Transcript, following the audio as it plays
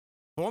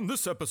on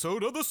this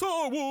episode of the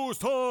Star Wars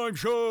Time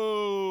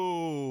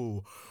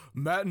Show.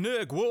 Matt and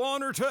Nick will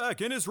honor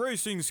Tech and his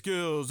racing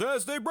skills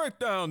as they break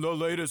down the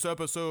latest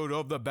episode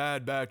of The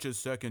Bad Batch's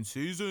second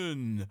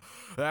season.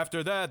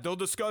 After that, they'll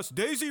discuss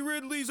Daisy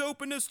Ridley's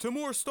openness to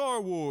more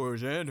Star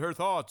Wars and her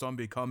thoughts on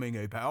becoming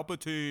a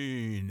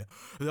Palpatine.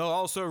 They'll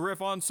also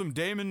riff on some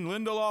Damon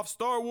Lindelof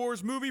Star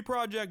Wars movie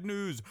project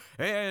news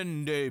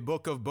and a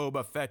Book of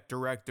Boba Fett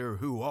director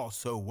who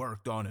also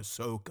worked on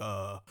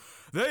Ahsoka.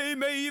 They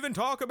may even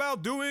talk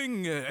about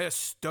doing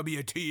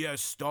SWTS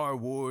Star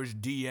Wars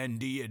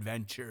D&D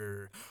adventure.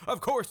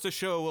 Of course, the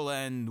show will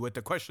end with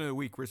the question of the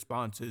week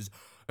responses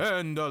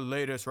and the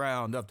latest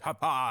round of top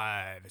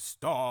 5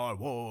 Star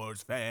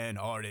Wars fan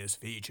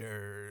artist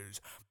features.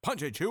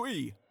 Punch it,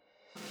 Chewie!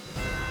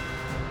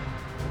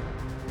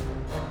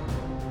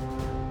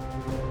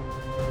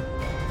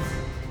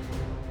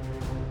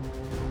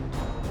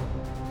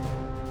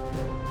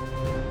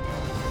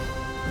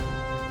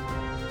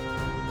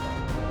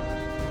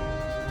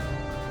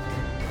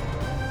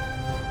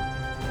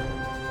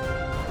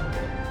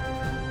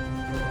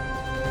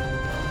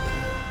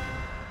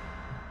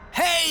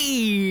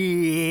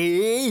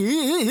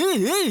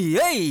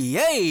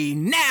 Hey,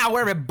 now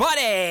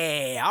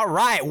everybody!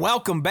 Alright,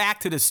 welcome back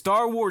to the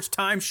Star Wars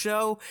Time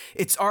Show.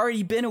 It's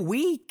already been a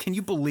week. Can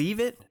you believe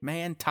it?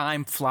 Man,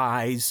 time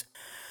flies.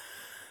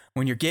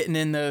 When you're getting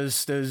in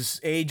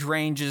those age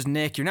ranges,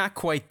 Nick, you're not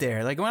quite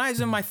there. Like when I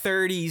was in my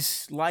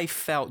 30s, life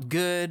felt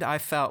good. I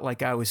felt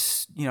like I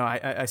was,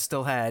 I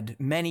still had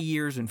many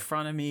years in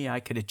front of me. I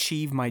could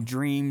achieve my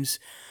dreams.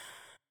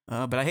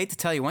 But I hate to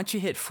tell you, once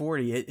you hit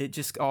 40, it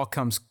just all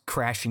comes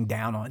crashing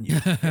down on you,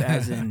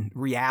 as in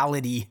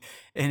reality.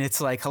 And it's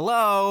like,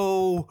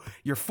 hello,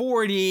 you're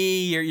 40,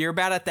 you're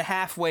about at the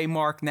halfway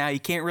mark now.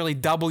 You can't really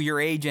double your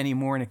age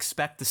anymore and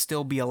expect to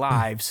still be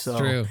alive.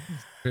 So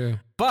True.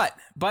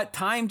 But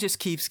time just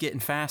keeps getting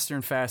faster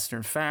and faster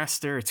and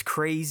faster. It's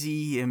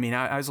crazy. I mean,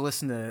 I was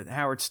listening to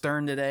Howard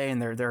Stern today, and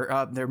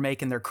they're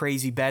making their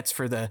crazy bets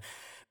for the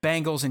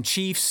Bengals and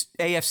Chiefs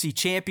AFC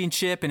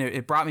Championship, and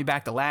it brought me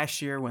back to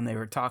last year when they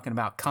were talking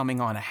about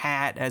coming on a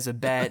hat as a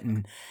bet,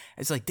 and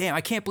it's like, damn, I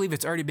can't believe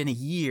it's already been a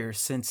year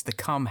since the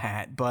come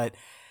hat, but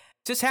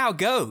just how it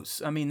goes.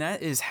 I mean,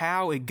 that is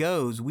how it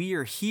goes. We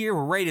are here.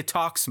 We're ready to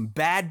talk some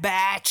Bad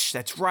Batch.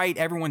 That's right.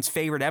 Everyone's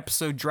favorite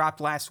episode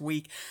dropped last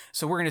week,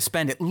 so we're going to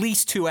spend at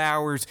least 2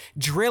 hours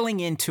drilling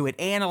into it,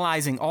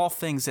 analyzing all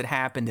things that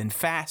happened in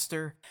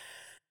Faster.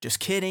 Just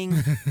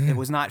kidding. It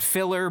was not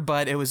filler,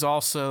 but it was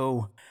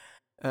also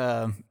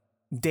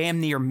damn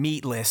near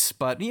meatless,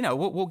 but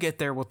we'll get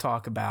there. We'll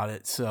talk about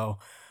it. So,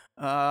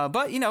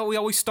 but we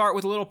always start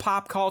with a little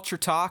pop culture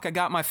talk. I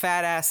got my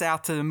fat ass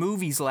out to the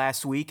movies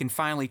last week and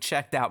finally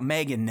checked out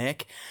Megan,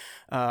 Nick.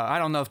 I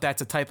don't know if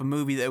that's a type of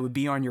movie that would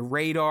be on your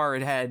radar.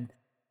 It had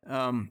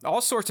all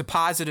sorts of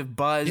positive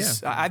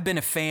buzz. Yeah. I've been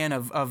a fan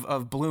of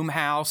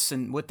Blumhouse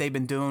and what they've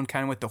been doing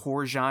kind of with the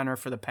horror genre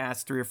for the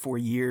past 3 or 4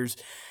 years.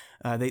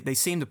 They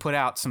seem to put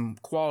out some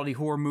quality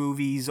horror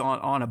movies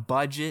on a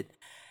budget.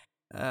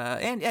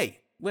 And hey,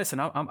 listen,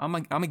 I'm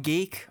a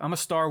geek. I'm a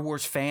Star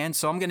Wars fan,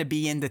 so I'm going to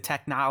be into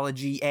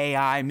technology,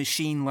 AI,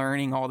 machine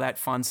learning, all that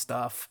fun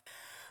stuff.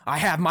 I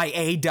have my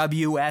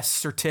AWS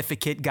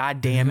certificate. God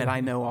damn it,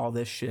 I know all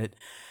this shit.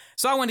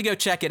 So I wanted to go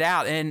check it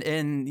out,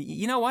 and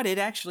you know what? It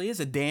actually is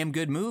a damn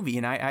good movie,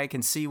 and I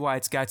can see why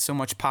it's got so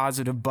much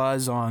positive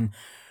buzz on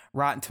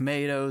Rotten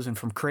Tomatoes and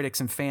from critics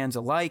and fans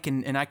alike,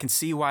 and I can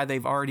see why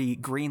they've already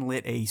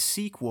greenlit a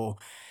sequel.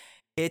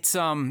 It's,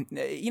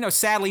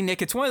 sadly,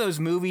 Nick, it's one of those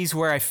movies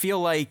where I feel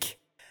like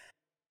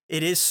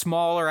it is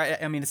smaller.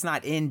 I mean, it's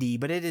not indie,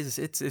 but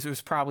it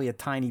was probably a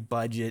tiny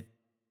budget.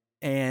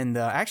 And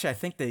actually, I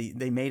think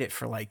they made it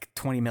for like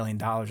 $20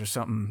 million or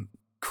something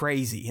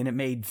crazy. And it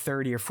made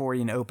 30 or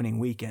 40 in the opening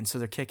weekend. So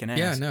they're kicking ass.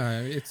 Yeah,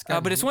 no, it's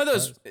but it's one of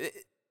those.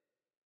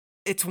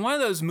 It's one of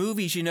those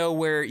movies,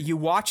 where you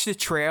watch the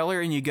trailer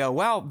and you go,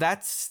 well,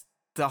 that's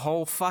the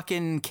whole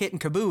fucking kit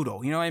and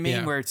caboodle. You know what I mean?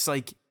 Yeah. Where it's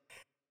like,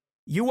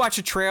 you watch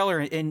a trailer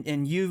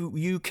and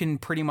you can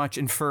pretty much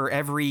infer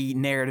every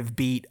narrative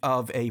beat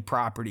of a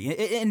property.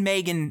 And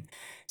Megan,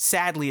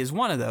 sadly, is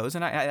one of those.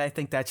 And I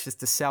think that's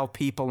just to sell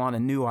people on a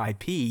new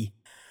IP.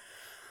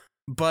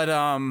 But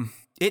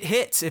it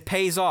hits. It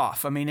pays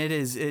off. I mean,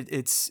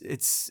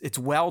 it's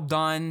well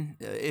done.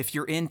 If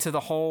you're into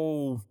the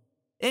whole...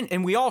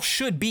 And we all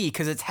should be,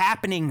 because it's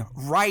happening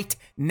right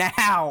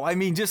now. I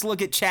mean, just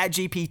look at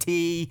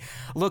ChatGPT.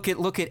 Look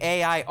at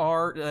AI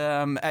art.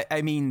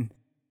 I mean...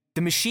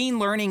 The machine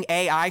learning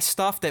AI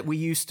stuff that we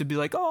used to be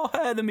like, oh,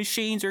 hey, the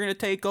machines are going to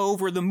take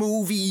over the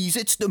movies.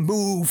 It's the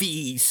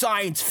movies,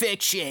 science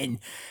fiction.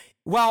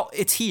 Well,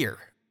 it's here,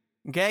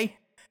 okay?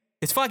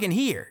 It's fucking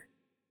here.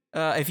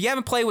 If you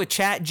haven't played with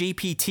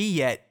ChatGPT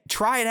yet,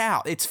 try it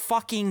out. It's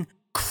fucking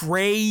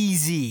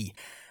crazy.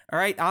 All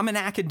right, I'm an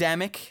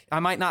academic. I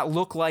might not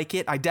look like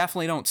it. I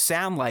definitely don't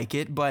sound like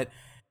it, but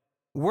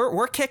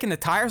we're kicking the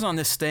tires on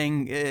this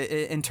thing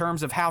in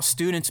terms of how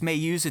students may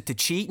use it to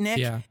cheat, Nick.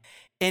 Yeah.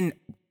 And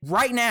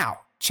right now,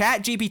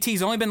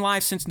 ChatGPT's only been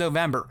live since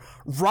November.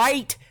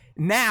 Right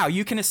Now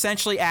you can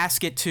essentially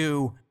ask it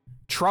to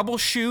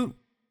troubleshoot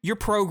your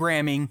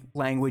programming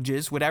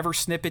languages, whatever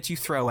snippets you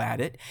throw at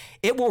it.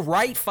 It will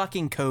write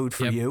fucking code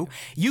for you.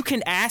 You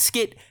can ask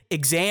it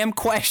exam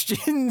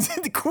questions,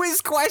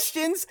 quiz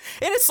questions,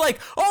 and it's like,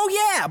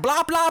 oh yeah,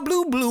 blah, blah,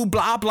 blue, blue,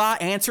 blah, blah,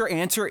 answer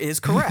is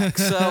correct.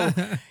 So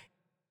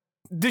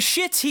the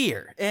shit's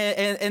here.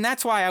 And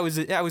that's why I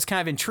was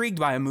kind of intrigued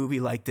by a movie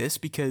like this,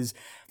 because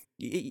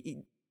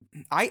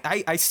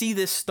I see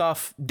this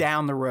stuff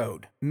down the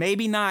road.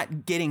 Maybe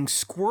not getting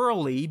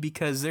squirrely,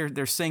 because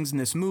there's things in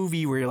this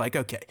movie where you're like,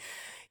 okay,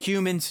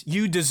 humans,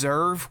 you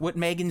deserve what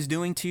Megan's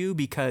doing to you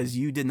because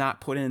you did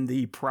not put in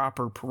the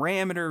proper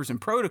parameters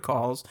and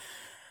protocols.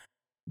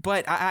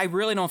 But I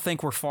really don't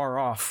think we're far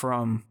off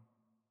from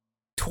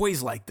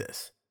toys like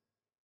this.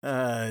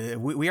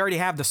 We already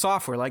have the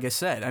software, like I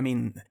said. I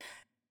mean,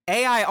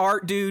 AI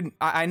art, dude,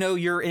 I know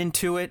you're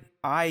into it.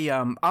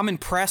 I'm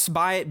impressed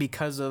by it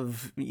because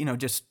of,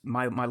 just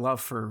my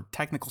love for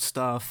technical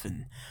stuff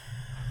and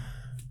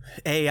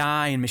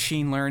AI and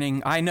machine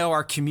learning. I know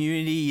our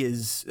community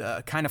is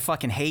kind of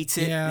fucking hates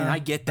it, and I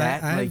get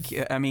that.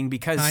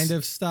 Because kind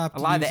of stopped.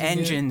 A lot of the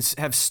engines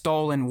have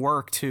stolen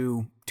work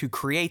to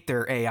create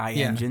their AI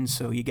engines,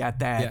 so you got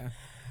that.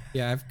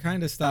 Yeah, I've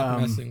kind of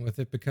stopped messing with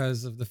it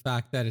because of the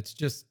fact that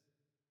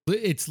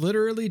it's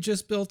literally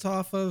just built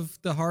off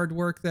of the hard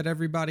work that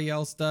everybody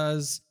else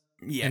does.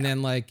 Yeah. And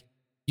then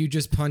you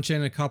just punch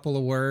in a couple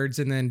of words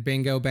and then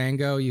bingo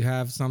bango, you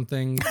have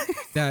something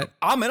that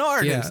I'm an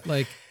artist.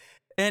 Yeah,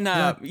 and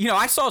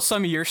I saw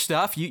some of your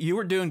stuff. You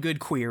were doing good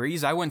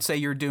queries. I wouldn't say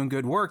you're doing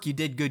good work. You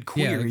did good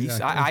queries. Yeah,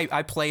 exactly.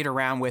 I played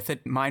around with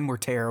it. Mine were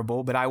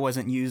terrible, but I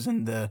wasn't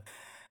using the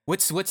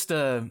what's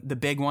the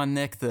big one,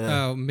 Nick?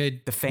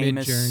 The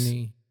famous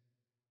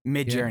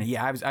Midjourney.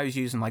 Yeah, I was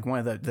using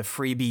one of the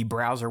freebie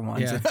browser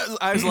ones. Yeah.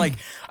 I was like,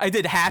 I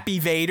did Happy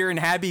Vader, and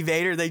Happy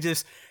Vader,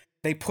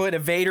 they put a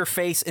Vader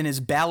face in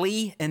his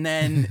belly, and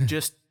then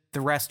just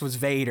the rest was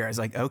Vader. I was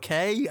like,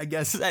 okay, I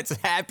guess that's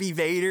Happy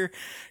Vader.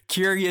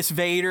 Curious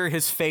Vader,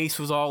 his face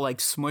was all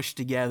smushed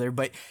together.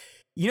 But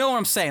you know what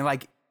I'm saying?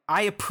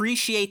 I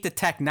appreciate the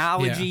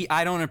technology. Yeah.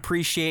 I don't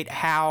appreciate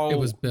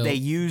how they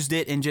used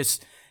it and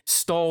just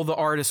stole the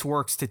artist's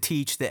works to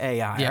teach the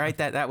AI. Yeah. Right?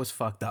 That was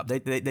fucked up.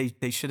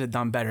 They should have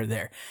done better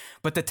there.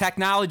 But the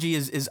technology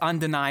is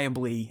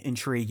undeniably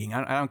intriguing.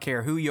 I don't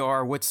care who you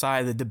are, what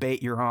side of the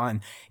debate you're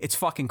on. It's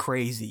fucking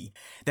crazy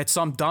that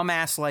some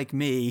dumbass like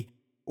me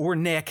or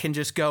Nick can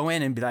just go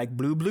in and be like,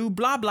 blue, blue,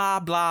 blah, blah,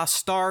 blah,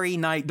 Starry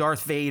Night,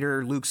 Darth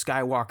Vader, Luke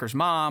Skywalker's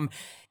mom.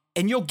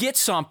 And you'll get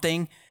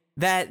something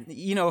that,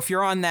 if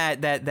you're on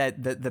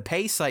the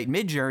pay site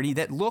Midjourney,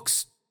 that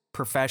looks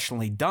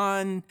professionally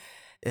done.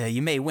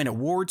 You may win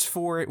awards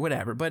for it,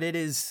 whatever, but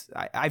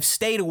I've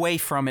stayed away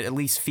from it, at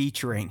least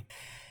featuring.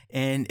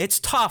 And it's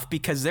tough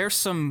because there's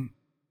some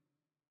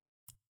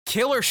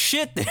killer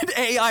shit that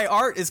AI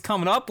art is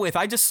coming up with.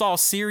 I just saw a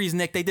series,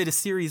 Nick, they did a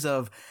series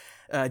of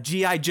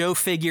G.I. Joe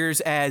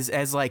figures as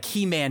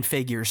He-Man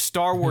figures,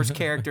 Star Wars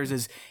characters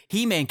as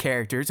He-Man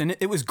characters, and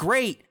it was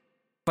great.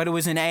 But it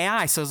was an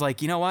AI, so I was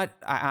like, you know what?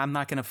 I'm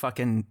not going to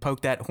fucking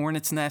poke that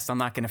hornet's nest. I'm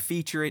not going to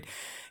feature it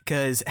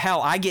because,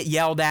 hell, I get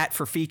yelled at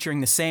for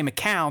featuring the same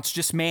accounts.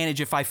 Just manage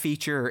if I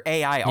feature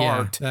AI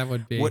art, that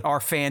would be what our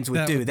fans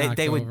would do.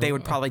 They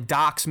would probably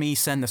dox me,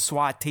 send the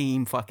SWAT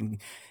team, fucking,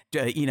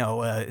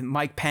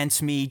 Mike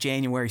Pence me,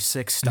 January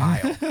 6th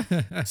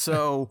style.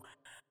 So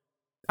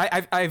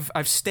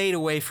I've stayed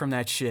away from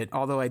that shit,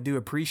 although I do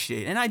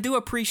appreciate it. And I do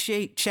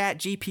appreciate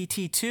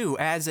ChatGPT too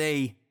as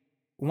a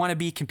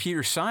wannabe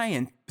computer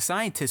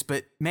scientist,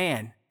 but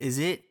man, is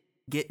it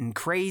getting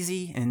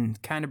crazy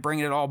and kind of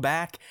bringing it all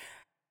back.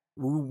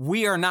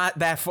 We are not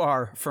that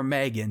far from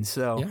Megan,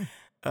 so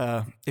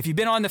if you've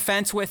been on the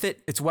fence with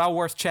it, it's well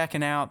worth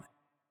checking out.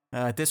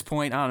 At this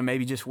point, I don't know,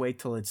 maybe just wait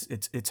till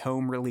it's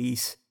home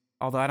release.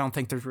 Although I don't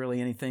think there's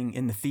really anything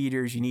in the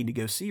theaters you need to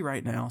go see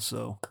right now,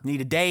 so need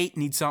a date,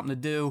 need something to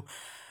do.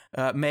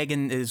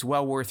 Megan is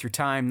well worth your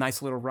time.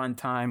 Nice little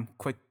runtime,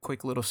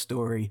 quick little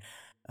story.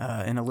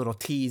 And a little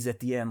tease at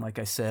the end, like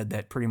I said,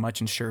 that pretty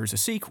much ensures a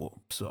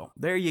sequel. So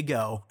there you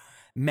go.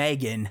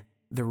 Megan,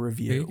 the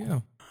review. There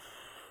you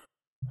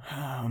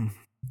go.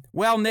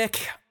 Well,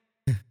 Nick,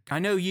 I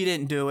know you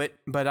didn't do it,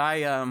 but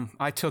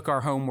I took our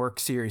homework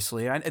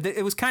seriously.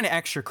 It was kind of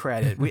extra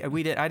credit.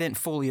 I didn't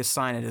fully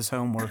assign it as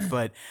homework,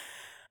 but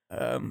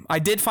I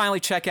did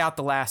finally check out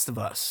The Last of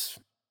Us.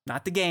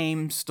 Not the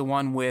games, the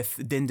one with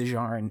Din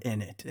Djarin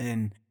in it.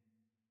 And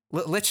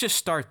let's just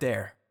start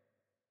there.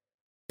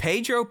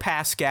 Pedro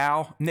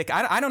Pascal, Nick,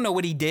 I don't know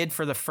what he did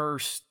for the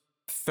first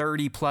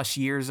 30 plus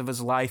years of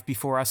his life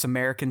before us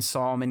Americans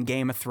saw him in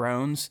Game of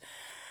Thrones,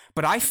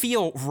 but I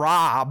feel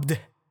robbed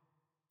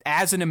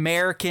as an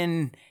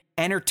American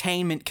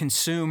entertainment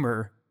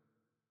consumer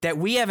that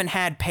we haven't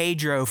had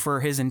Pedro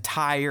for his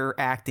entire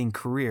acting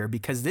career,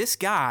 because this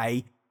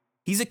guy,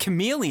 he's a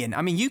chameleon.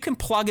 I mean, you can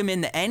plug him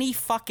into any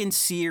fucking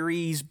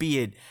series, be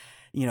it,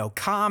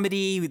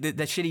 comedy,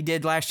 that shit he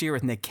did last year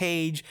with Nick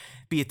Cage,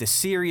 be it the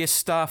serious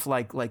stuff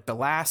like The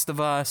Last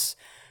of Us,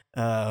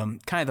 kind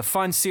of the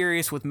fun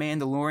series with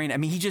Mandalorian. I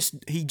mean, he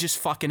just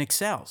fucking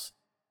excels.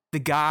 The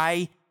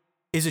guy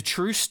is a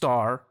true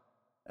star.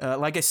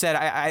 Like I said,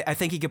 I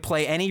think he could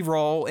play any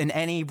role in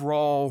any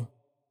role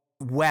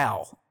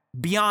well,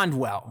 beyond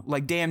well,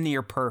 like damn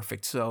near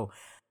perfect. So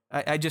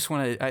I just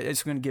want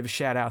to give a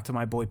shout out to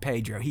my boy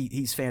Pedro.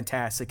 He's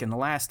fantastic. And The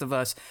Last of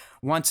Us,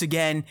 once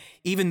again,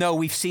 even though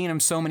we've seen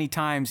him so many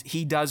times,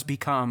 he does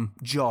become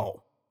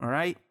Joel. All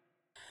right.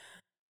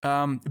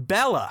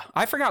 Bella,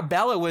 I forgot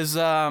Bella was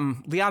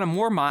Lyanna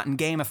Mormont in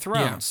Game of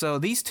Thrones. Yeah. So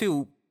these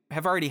two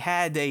have already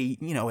had a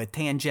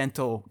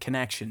tangential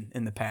connection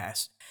in the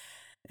past.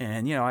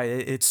 And,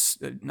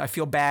 I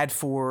feel bad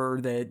for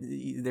that.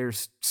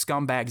 There's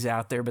scumbags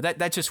out there, but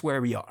that's just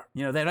where we are.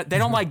 They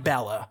don't like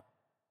Bella.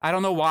 I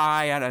don't know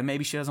why.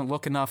 Maybe she doesn't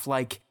look enough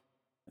like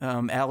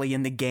Ellie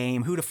in the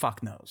game. Who the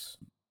fuck knows?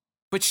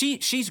 But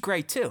she's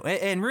great too.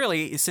 And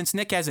really, since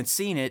Nick hasn't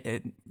seen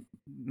it,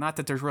 not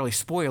that there's really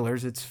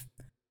spoilers. It's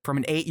from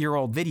an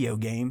 8-year-old video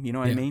game. You know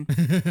what I mean?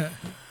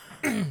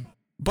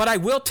 But I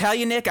will tell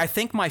you, Nick, I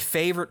think my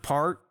favorite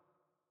part,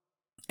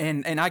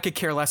 and I could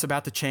care less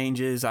about the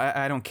changes.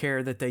 I don't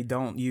care that they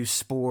don't use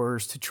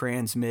spores to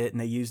transmit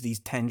and they use these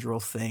tendril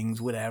things,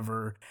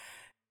 whatever.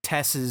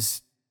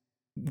 Tess's...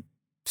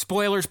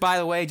 Spoilers, by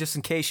the way, just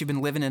in case you've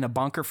been living in a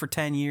bunker for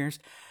 10 years.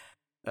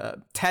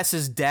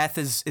 Tess's death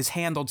is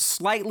handled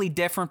slightly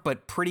different,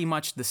 but pretty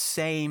much the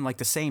same. Like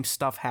the same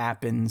stuff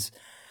happens.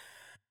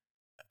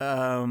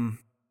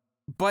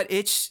 But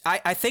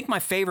I think my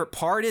favorite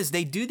part is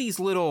they do these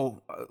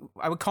little,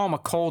 I would call them a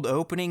cold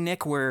opening,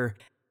 Nick, where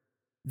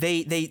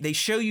they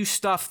show you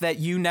stuff that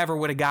you never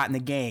would have got in the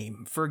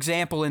game. For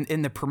example,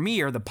 in the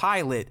premiere, the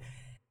pilot,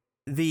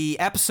 the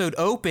episode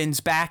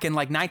opens back in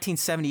like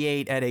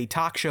 1978 at a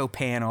talk show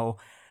panel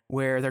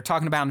where they're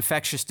talking about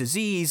infectious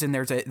disease, and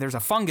there's a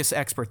fungus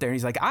expert there. And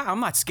he's like, I'm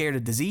not scared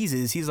of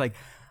diseases. He's like,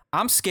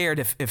 I'm scared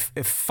if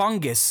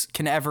fungus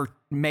can ever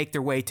make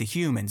their way to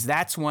humans.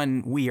 That's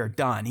when we are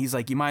done. He's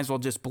like, you might as well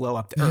just blow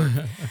up the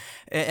earth.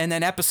 And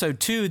then episode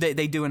 2,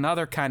 they do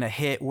another kind of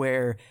hit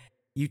where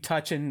you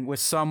touching with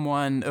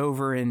someone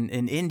over in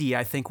India,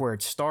 I think where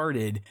it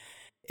started.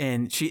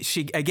 And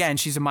she again,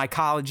 she's a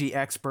mycology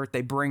expert.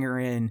 They bring her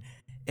in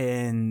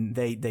and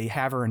they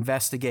have her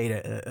investigate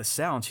a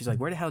cell. And she's like,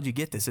 where the hell did you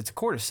get this? It's a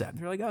cordyceps.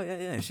 They're like, oh,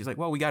 yeah. She's like,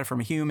 well, we got it from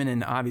a human.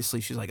 And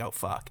obviously she's like, oh,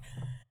 fuck.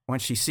 When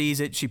she sees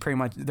it,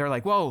 they're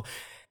like, whoa,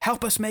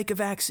 help us make a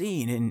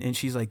vaccine. And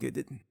she's like,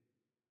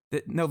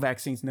 no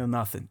vaccines, no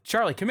nothing.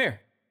 Charlie, come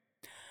here.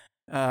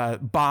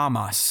 Bomb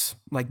us.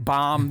 Like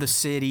bomb the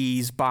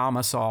cities, bomb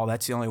us all.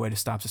 That's the only way to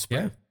stop the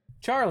spread. Yeah.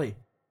 Charlie,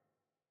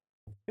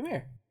 come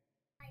here.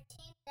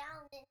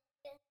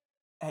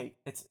 Hey,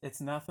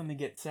 it's nothing to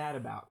get sad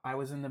about. I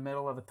was in the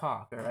middle of a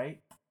talk, all right?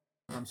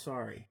 I'm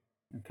sorry,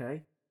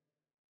 okay?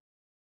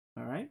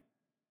 All right?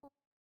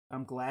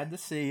 I'm glad to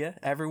see you.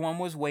 Everyone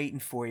was waiting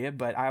for you,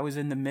 but I was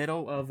in the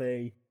middle of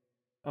a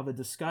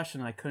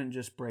discussion. I couldn't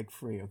just break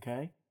free,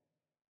 okay?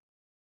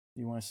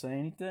 You want to say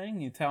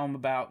anything? You tell them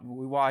about,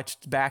 we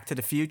watched Back to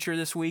the Future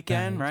this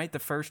weekend, right? The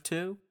first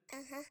 2?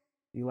 Uh-huh.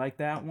 You like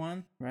that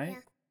one, right?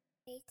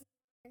 Yeah.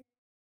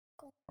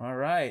 All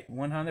right,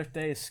 100th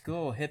day of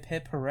school. Hip,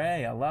 hip,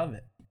 hooray. I love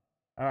it.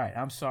 All right,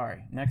 I'm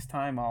sorry. Next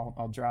time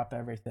I'll drop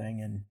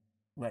everything and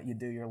let you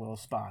do your little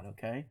spot,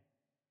 okay?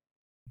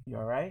 You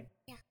all right?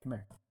 Yeah. Come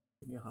here.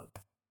 Give me a hug.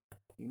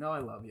 You know I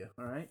love you,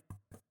 all right?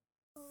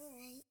 All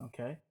right.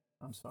 Okay,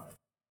 I'm sorry.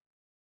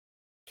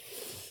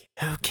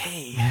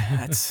 Okay,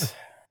 that's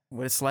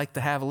what it's like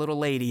to have a little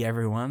lady,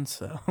 everyone.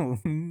 So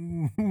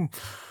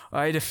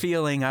I had a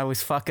feeling I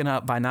was fucking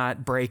up by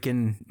not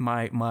breaking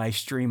my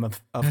stream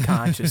of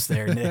conscious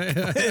there, Nick.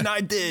 And I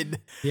did.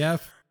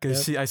 Yep.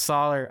 Because I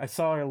saw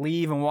her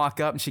leave and walk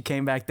up, and she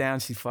came back down.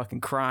 She's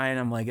fucking crying.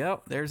 I'm like,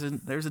 oh, there's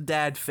a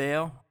dad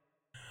fail.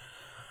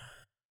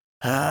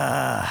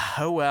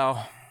 Oh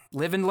well.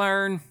 Live and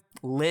learn.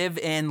 Live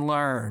and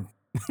learn.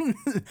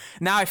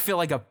 Now I feel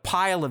like a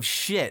pile of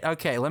shit.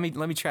 Okay, let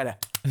me try to.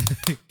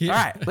 Yeah. All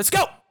right, let's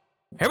go.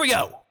 Here we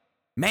go.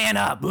 Man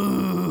up.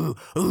 Ooh,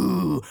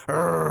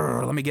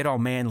 let me get all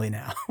manly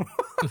now.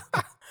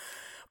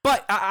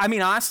 But I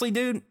mean, honestly,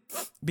 dude,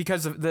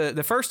 because of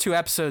the first 2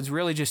 episodes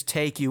really just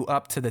take you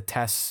up to the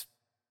Tess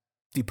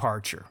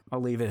departure.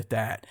 I'll leave it at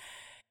that.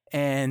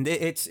 And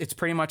it's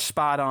pretty much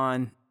spot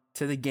on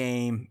to the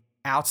game.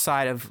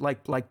 Outside of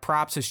like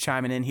Props is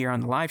chiming in here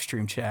on the live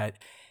stream chat.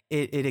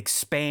 It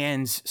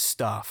expands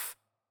stuff.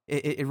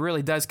 It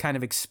really does kind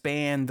of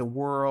expand the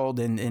world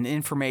and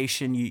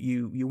information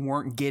you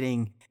weren't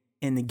getting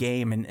in the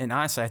game. And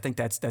honestly, I think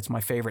that's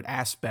my favorite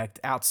aspect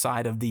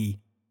outside of the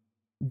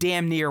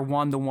damn near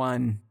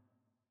 1-to-1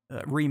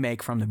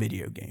 remake from the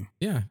video game.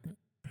 Yeah.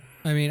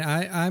 I mean,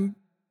 I'm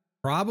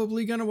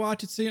probably going to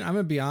watch it soon. I'm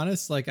going to be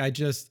honest. Like, I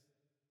just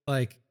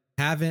we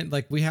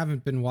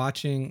haven't been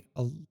watching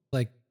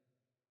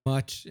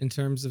much in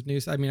terms of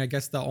news. I mean, I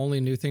guess the only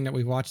new thing that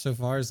we've watched so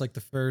far is like the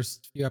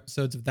first few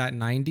episodes of that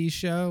 90s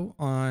show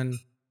on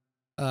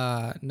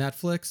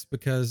Netflix,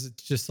 because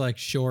it's just like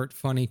short,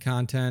 funny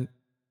content.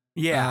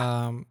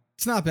 Yeah.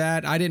 It's not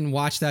bad. I didn't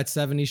watch that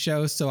 70s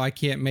show, so I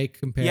can't make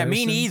comparisons. Yeah,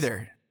 me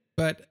neither.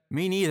 But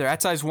me neither.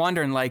 That's why I was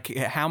wondering, like,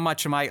 how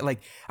much am I,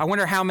 like, I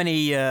wonder how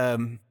many,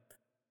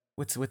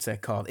 what's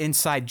that called?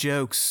 Inside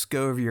jokes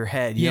go over your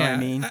head. You know what I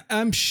mean?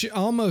 I'm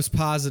almost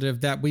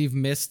positive that we've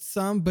missed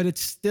some, but it's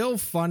still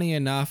funny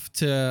enough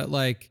to,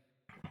 like,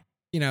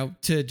 you know,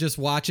 to just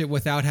watch it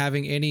without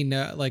having any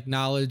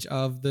knowledge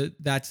of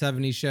that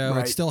 70s show.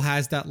 Right. It still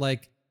has that,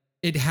 like,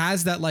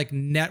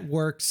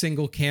 network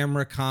single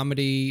camera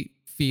comedy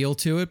feel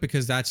to it,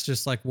 because that's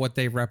just like what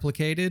they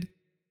replicated.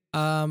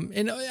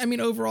 And I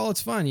mean, overall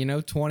it's fun, you know,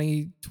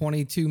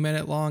 22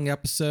 minute long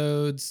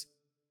episodes.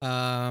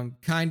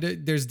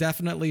 There's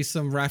definitely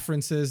some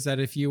references that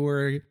if you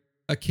were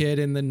a kid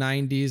in the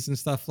 90s and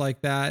stuff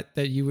like that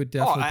you would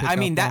definitely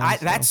pick up on,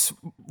 that's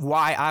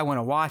why I want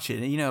to watch it.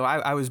 You know,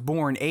 I was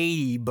born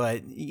 80,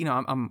 but you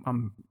know,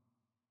 I'm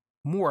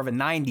more of a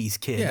 90s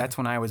kid. Yeah. That's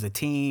when I was a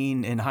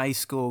teen in high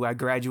school. I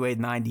graduated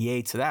in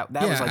 98. So that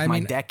was like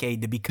my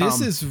decade to become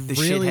the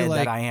shithead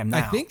that I am now.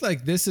 I think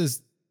like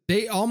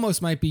they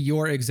almost might be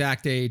your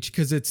exact age,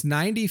 because it's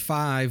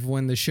 95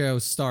 when the show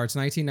starts,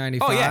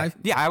 1995.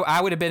 Oh yeah.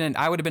 I would have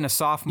been a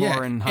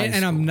sophomore in high school.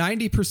 And I'm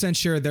 90%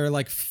 sure they're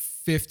like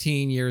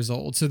 15 years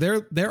old. So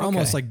they're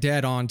almost like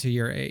dead on to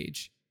your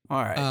age.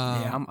 All right.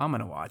 I'm going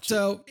to watch it.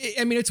 So,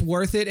 I mean, it's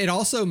worth it. It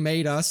also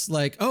made us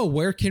like, oh,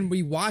 where can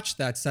we watch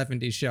that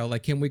 70s show?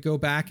 Like, can we go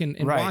back and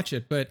watch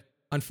it? But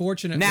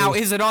unfortunately. Now,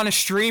 is it on a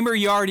streamer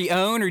you already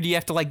own, or do you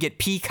have to like get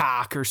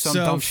Peacock or some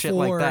dumb shit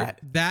like that?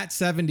 That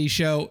 70s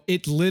show,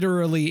 it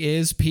literally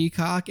is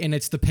Peacock, and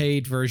it's the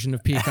paid version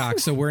of Peacock.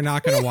 So we're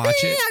not going to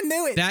watch it. I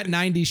knew it. That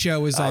 90s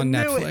show is on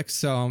Netflix.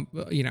 So,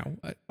 you know,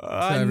 so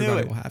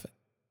everybody will have it.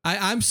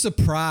 I'm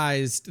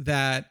surprised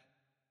that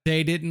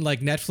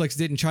Netflix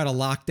didn't try to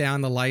lock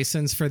down the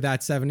license for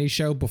that 70s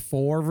show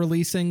before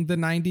releasing the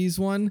 90s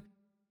one.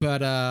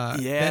 But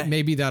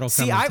maybe that'll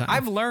come. See,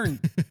 I've learned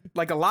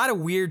like a lot of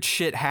weird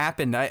shit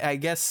happened. I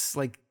guess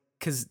like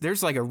because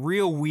there's like a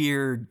real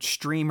weird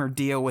streamer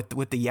deal with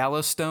the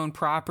Yellowstone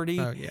property.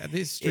 Oh yeah,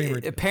 this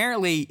streamer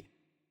apparently.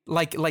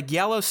 Like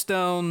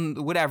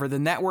Yellowstone, whatever, the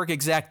network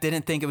exec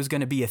didn't think it was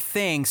going to be a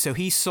thing, so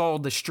he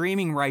sold the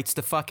streaming rights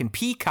to fucking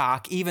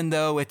Peacock, even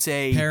though it's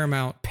a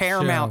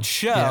Paramount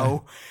show. Yeah.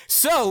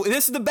 So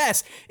this is the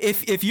best.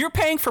 If you're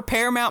paying for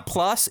Paramount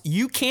Plus,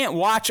 you can't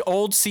watch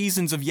old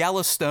seasons of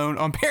Yellowstone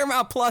on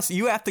Paramount Plus.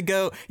 You have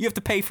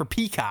to pay for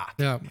Peacock.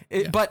 Yeah.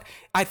 But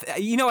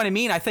you know what I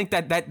mean? I think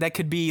that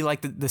could be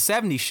like the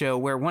 70s show,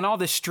 where when all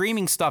this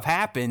streaming stuff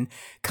happened,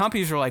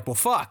 companies were like, well,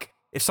 fuck.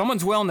 If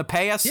someone's willing to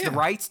pay us the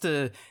rights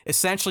to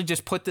essentially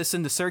just put this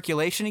into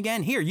circulation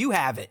again, here, you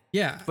have it.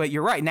 Yeah. But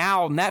you're right.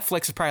 Now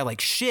Netflix is probably like,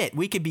 shit,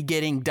 we could be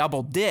getting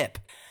double dip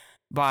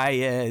by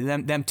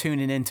them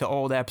tuning into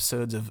old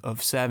episodes of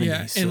 70s.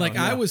 Yeah, and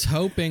I was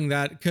hoping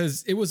that,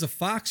 because it was a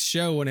Fox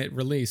show when it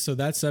released, so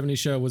that 70s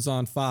show was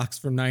on Fox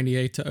from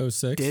 98 to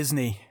 06.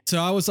 Disney. So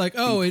I was like,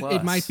 oh,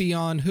 it might be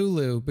on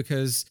Hulu,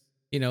 because...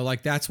 You know,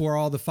 like that's where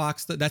all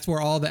the that's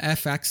where all the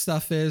FX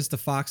stuff is. The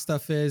Fox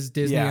stuff is.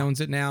 Disney owns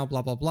it now,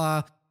 blah, blah,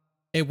 blah.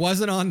 It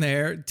wasn't on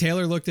there.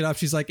 Taylor looked it up.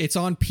 She's like, it's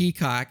on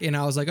Peacock. And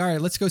I was like, all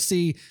right, let's go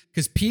see.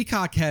 Because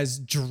Peacock has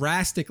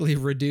drastically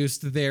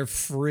reduced their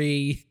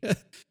free,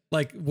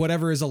 like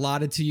whatever is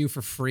allotted to you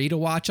for free to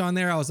watch on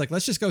there. I was like,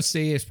 let's just go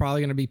see. It's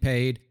probably going to be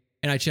paid.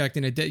 And I checked,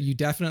 and you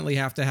definitely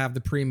have to have the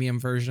premium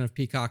version of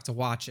Peacock to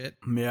watch it.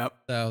 Yep.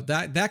 So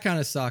that kind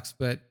of sucks,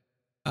 but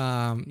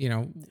you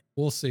know,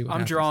 we'll see.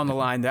 I'm drawing the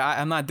line there.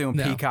 I'm not doing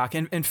Peacock.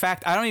 In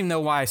fact, I don't even know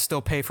why I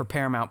still pay for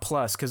Paramount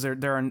Plus, because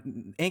there are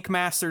Ink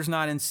Master's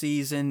not in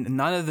season.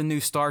 None of the new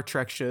Star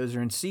Trek shows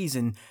are in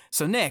season.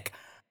 So Nick,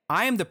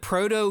 I am the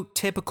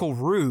prototypical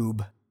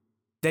rube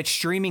that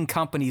streaming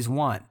companies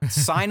want.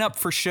 Sign up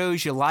for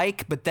shows you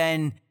like, but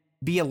then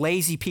be a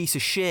lazy piece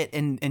of shit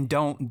and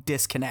don't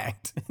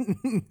disconnect.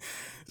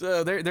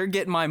 So they're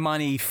getting my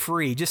money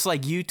free. Just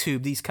like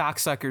YouTube, these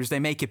cocksuckers, they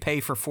make you pay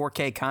for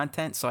 4K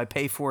content. So I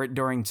pay for it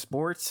during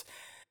sports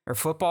or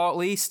football at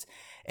least.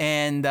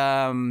 And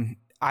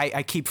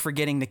I keep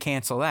forgetting to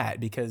cancel that,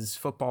 because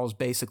football is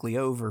basically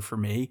over for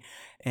me.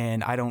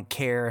 And I don't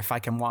care if I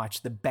can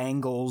watch the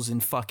Bengals in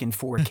fucking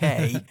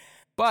 4K.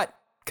 But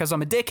because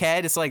I'm a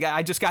dickhead, it's like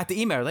I just got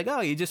the email like, oh,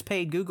 you just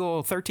paid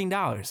Google $13.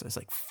 I was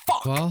like,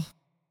 fuck. Well,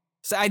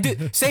 so I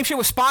do same shit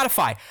with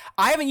Spotify.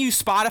 I haven't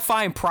used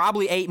Spotify in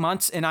probably 8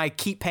 months, and I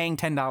keep paying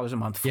 $10 a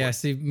month for it.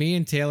 See, me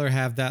and Taylor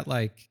have that,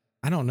 like,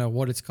 I don't know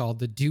what it's called,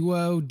 the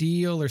duo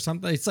deal or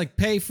something. It's like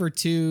pay for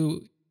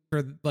two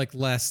for like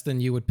less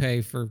than you would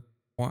pay for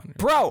one.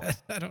 Bro,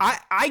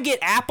 I get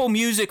Apple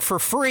Music for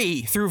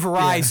free through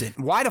Verizon.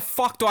 Yeah. Why the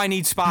fuck do I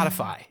need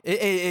Spotify?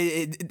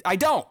 I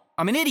don't.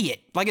 I'm an idiot.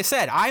 Like I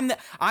said,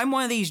 I'm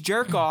one of these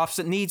jerk offs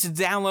that needs to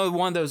download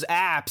one of those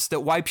apps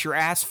that wipes your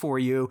ass for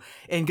you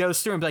and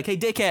goes through and be like, hey,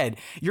 dickhead,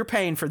 you're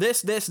paying for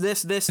this,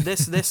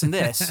 and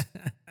this.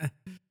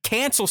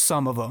 Cancel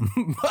some of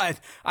them,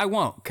 but I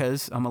won't,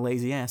 because I'm a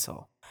lazy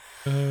asshole.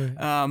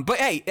 But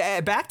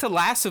hey, back to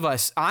Last of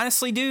Us.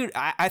 Honestly, dude,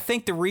 I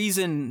think the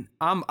reason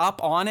I'm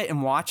up on it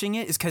and watching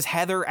it is because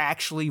Heather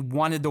actually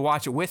wanted to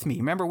watch it with me.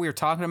 Remember we were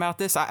talking about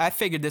this? I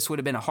figured this would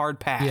have been a hard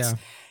pass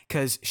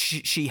because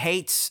she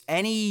hates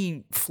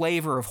any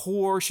flavor of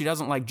horror. She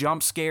doesn't like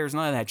jump scares,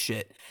 none of that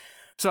shit.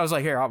 So I was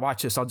like, here, I'll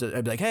watch this. I'd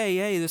be like,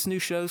 hey, this new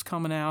show's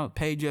coming out.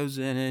 Pedro's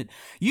in it.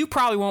 You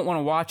probably won't want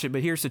to watch it,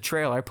 but here's the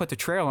trailer. I put the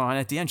trailer on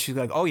at the end. She's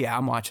like, oh yeah,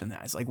 I'm watching that.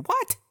 I was like,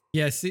 what?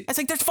 Yeah, see, it's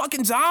like there's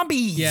fucking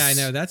zombies. Yeah, I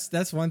know.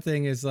 That's one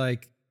thing is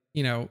like,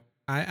 you know,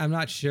 I'm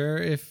not sure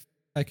if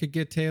I could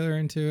get Taylor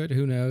into it.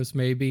 Who knows?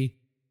 Maybe.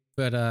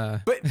 But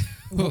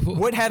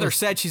what Heather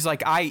said, she's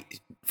like,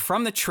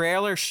 from the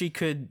trailer, she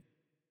could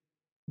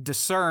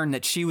discern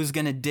that she was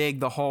gonna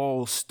dig the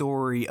whole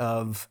story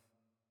of,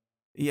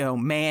 you know,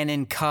 man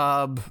and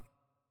cub,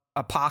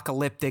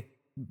 apocalyptic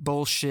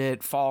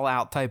bullshit,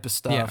 Fallout type of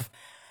stuff. Yeah.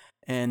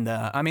 And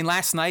I mean,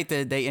 last night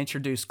they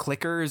introduced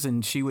clickers,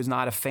 and she was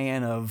not a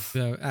fan of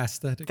the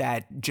aesthetic,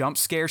 that jump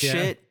scare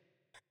shit.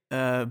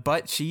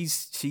 But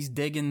she's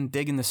digging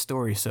the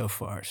story so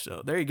far.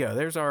 So there you go.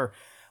 There's our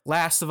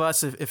Last of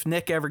Us. If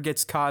Nick ever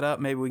gets caught up,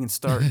 maybe we can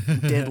start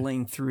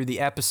diddling through the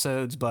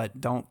episodes,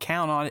 but don't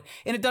count on it.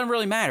 And it doesn't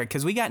really matter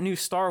because we got new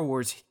Star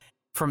Wars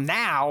from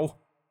now,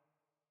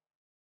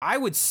 I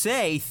would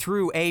say,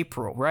 through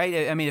April,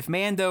 right? I mean, if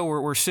Mando,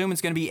 we're assuming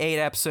it's going to be 8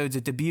 episodes.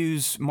 It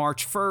debuts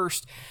March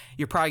 1st.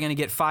 You're probably going to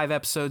get 5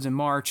 episodes in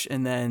March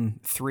and then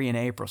 3 in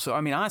April. So,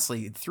 I mean,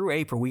 honestly, through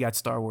April, we got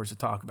Star Wars to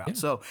talk about. Yeah.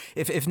 So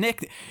if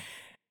Nick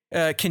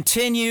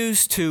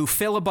continues to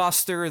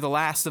filibuster The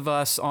Last of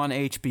Us on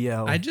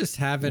HBO, I just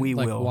haven't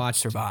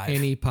watched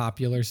any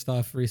popular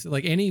stuff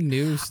recently, like any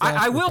new stuff.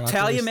 I will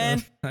tell you,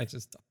 man. I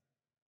just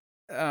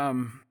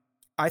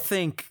I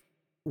think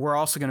we're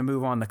also going to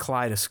move on to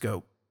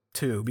Kaleidoscope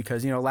too,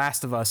 because, you know,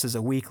 Last of Us is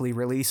a weekly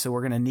release, so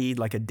we're going to need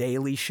like a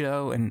daily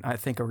show, and I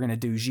think we're going to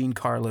do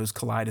Giancarlo's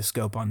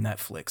Kaleidoscope on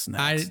Netflix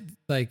next.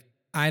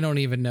 I don't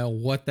even know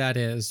what that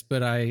is,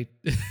 but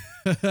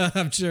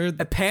I'm sure.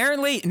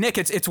 Apparently, Nick,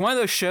 it's one of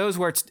those shows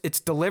where it's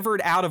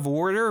delivered out of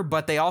order,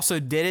 but they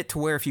also did it to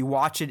where if you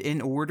watch it in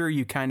order,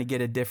 you kind of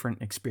get a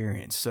different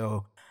experience.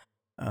 So,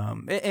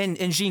 and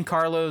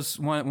Giancarlo's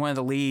one of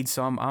the leads,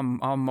 so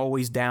I'm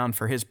always down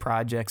for his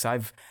projects.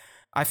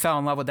 I fell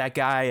in love with that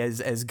guy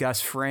as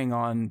Gus Fring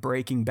on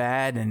Breaking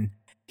Bad, and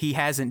he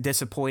hasn't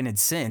disappointed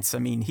since. I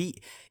mean,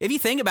 if you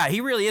think about it,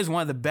 he really is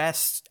one of the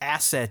best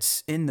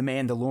assets in The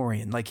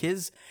Mandalorian. Like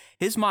his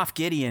Moff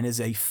Gideon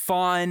is a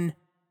fun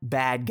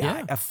bad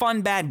guy, a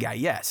fun bad guy.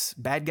 Yes,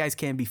 bad guys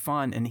can be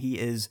fun, and he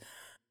is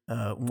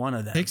one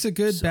of them. Takes a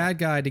good bad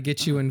guy to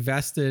get you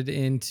invested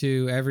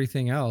into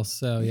everything else.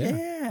 So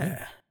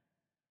yeah.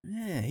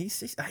 Yeah,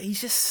 he's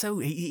just so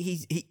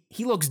he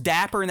looks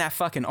dapper in that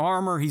fucking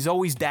armor. He's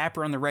always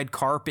dapper on the red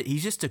carpet.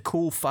 He's just a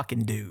cool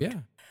fucking dude. Yeah.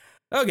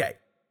 Okay,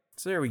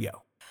 so there we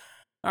go.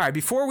 All right,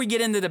 before we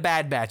get into the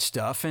Bad Batch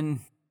stuff,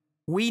 and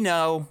we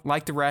know,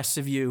 like the rest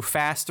of you,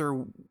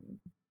 Faster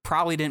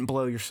probably didn't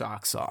blow your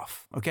socks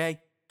off.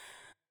 Okay,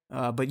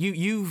 but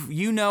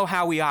you know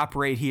how we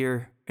operate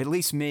here. At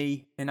least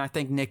me, and I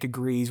think Nick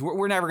agrees.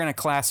 We're never going to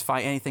classify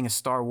anything as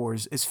Star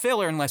Wars as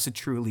filler unless it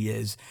truly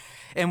is.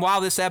 And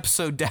while this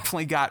episode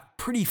definitely got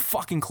pretty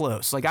fucking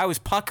close, like I was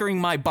puckering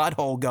my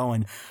butthole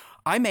going,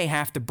 I may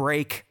have to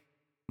break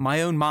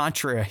my own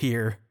mantra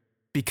here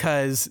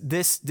because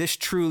this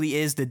truly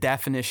is the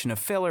definition of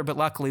filler. But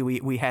luckily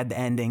we had the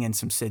ending and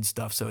some Sid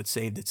stuff, so it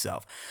saved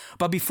itself.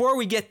 But before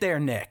we get there,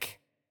 Nick,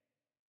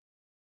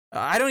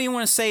 I don't even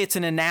want to say it's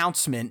an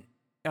announcement.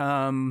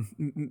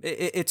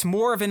 It's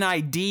more of an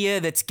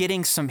idea that's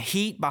getting some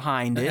heat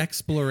behind it.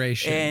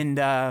 Exploration.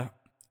 And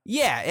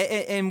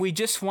and we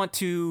just want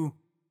to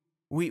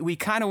we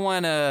kind of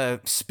want to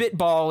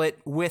spitball it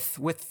with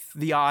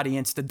the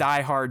audience, the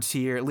diehards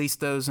here, at least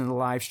those in the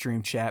live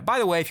stream chat. By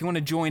the way, if you want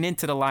to join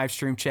into the live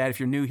stream chat, if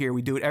you're new here,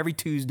 we do it every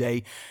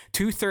Tuesday,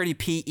 2:30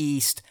 p.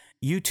 East,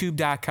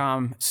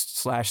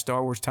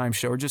 youtube.com/Star Wars Time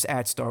Show, or just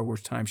at Star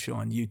Wars Time Show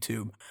on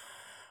YouTube.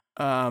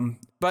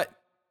 But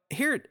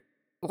here,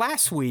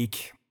 last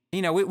week,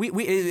 you know, it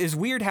is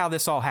weird how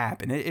this all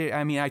happened.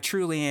 I mean, I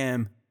truly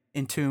am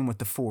in tune with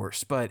the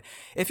Force. But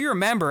if you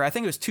remember, I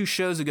think it was 2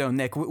 shows ago,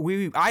 Nick,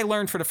 I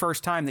learned for the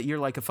first time that you're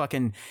like a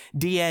fucking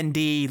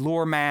D&D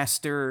lore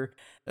master.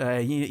 You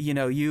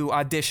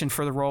auditioned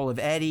for the role of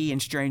Eddie in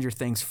Stranger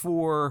Things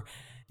 4.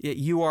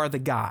 You are the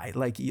guy.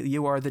 Like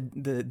you are the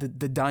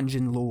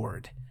dungeon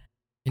lord.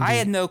 Indeed. I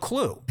had no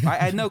clue. I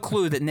had no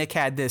clue that Nick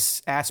had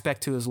this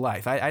aspect to his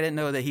life. I didn't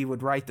know that he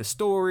would write the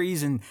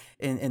stories and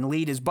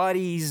lead his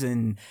buddies,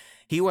 and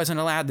he wasn't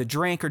allowed to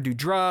drink or do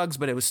drugs,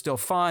 but it was still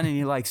fun and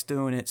he likes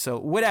doing it. So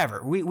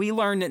whatever. We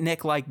learned that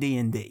Nick liked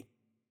D&D.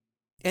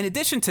 In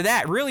addition to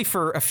that, really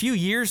for a few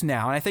years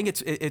now, and I think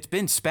it's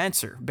been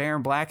Spencer,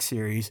 Baron Black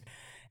series,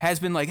 has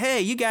been like,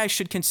 hey, you guys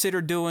should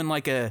consider doing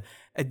like a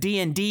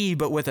D&D,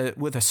 but with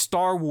a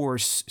Star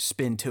Wars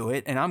spin to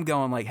it. And I'm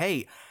going like,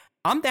 hey,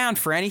 I'm down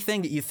for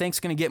anything that you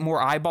think's going to get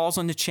more eyeballs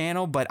on the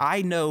channel, but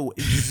I know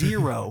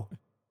zero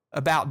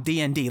about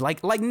D&D,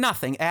 like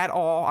nothing at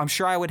all. I'm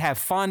sure I would have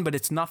fun, but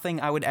it's nothing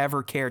I would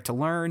ever care to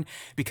learn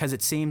because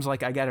it seems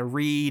like I got to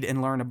read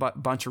and learn a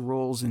bunch of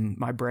rules, and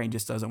my brain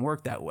just doesn't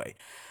work that way.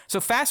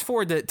 So fast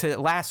forward to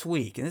last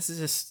week, and this is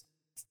just,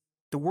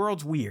 the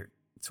world's weird.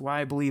 It's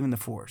why I believe in the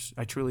Force.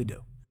 I truly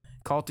do.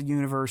 Call it the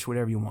universe,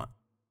 whatever you want.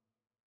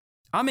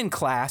 I'm in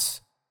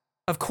class.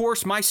 Of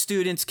course, my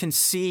students can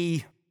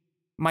see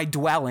my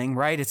dwelling,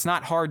 right? It's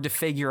not hard to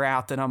figure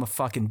out that I'm a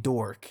fucking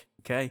dork,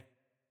 okay?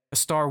 A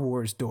Star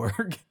Wars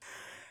dork.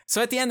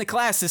 So at the end of the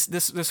class,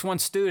 this one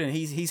student,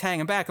 he's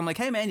hanging back. I'm like,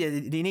 hey man,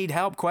 do you need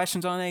help?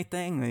 Questions on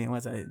anything?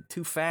 Was I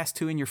too fast,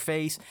 too in your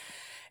face?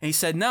 And he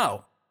said,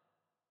 no.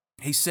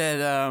 He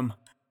said,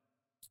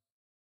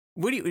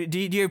 what do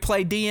you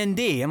play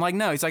D&D? I'm like,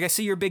 no. He's like, I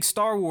see you're a big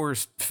Star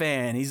Wars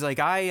fan. He's like,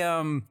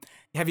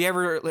 have you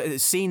ever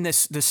seen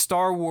this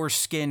Star Wars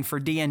skin for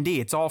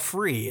D&D? It's all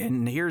free,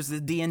 and here's the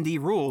D&D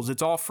rules.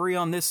 It's all free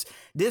on this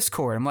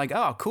Discord. I'm like,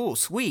 oh, cool,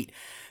 sweet.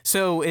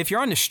 So if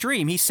you're on the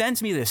stream, he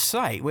sends me this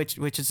site, which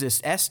is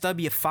this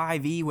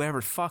SW5E,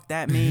 whatever the fuck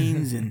that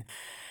means, and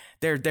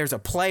there's a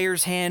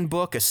player's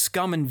handbook, a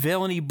scum and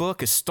villainy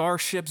book, a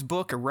starships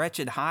book, a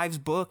wretched hives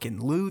book,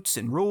 and loots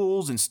and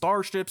rules and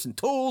starships and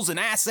tools and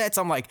assets.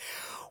 I'm like,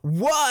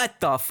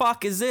 what the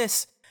fuck is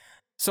this?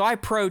 So I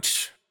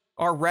approach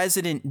our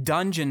resident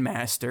dungeon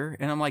master,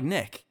 and I'm like,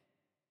 Nick,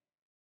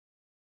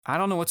 I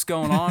don't know what's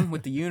going on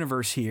with the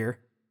universe here,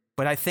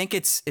 but I think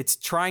it's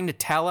trying to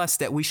tell us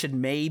that we should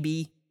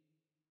maybe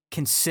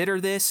consider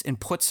this and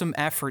put some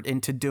effort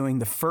into doing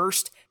the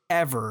first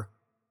ever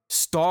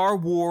Star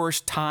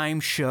Wars time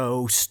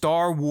show,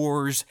 Star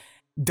Wars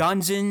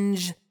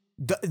Dungeons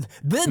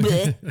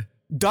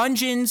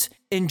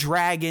and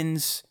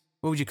Dragons.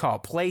 What would you call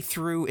it?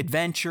 Playthrough,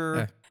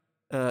 adventure,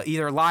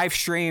 either live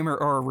stream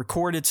or a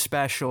recorded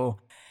special.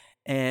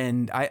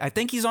 And I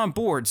think he's on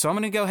board. So I'm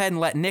going to go ahead and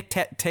let Nick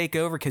take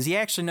over because he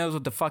actually knows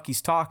what the fuck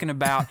he's talking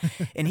about.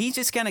 And he's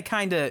just going to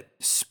kind of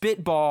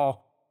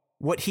spitball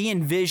what he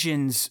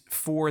envisions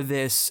for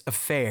this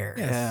affair.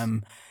 Yes.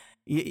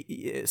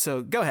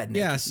 So go ahead,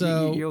 Nick. Yeah,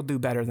 so you'll do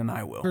better than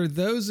I will. For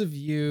those of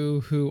you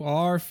who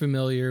are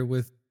familiar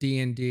with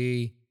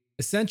D&D,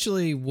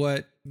 essentially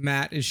what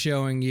Matt is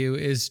showing you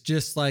is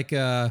just like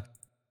a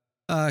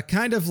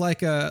kind of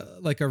like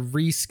a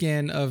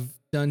reskin of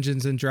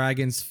Dungeons and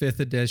Dragons 5th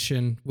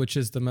edition, which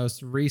is the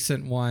most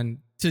recent one,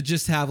 to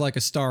just have like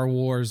a Star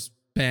Wars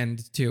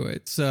bend to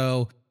it.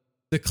 So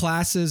the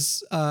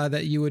classes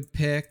that you would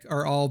pick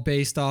are all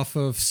based off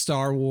of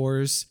Star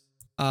Wars.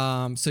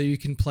 So you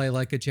can play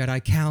like a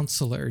Jedi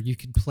counselor, you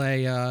can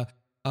play a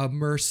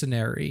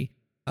mercenary,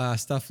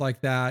 stuff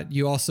like that.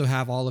 You also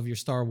have all of your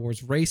Star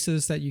Wars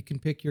races that you can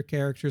pick your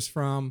characters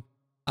from.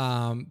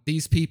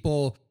 These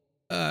people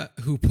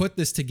who put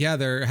this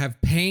together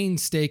have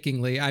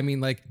painstakingly, I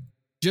mean, like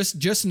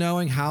just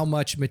knowing how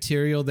much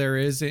material there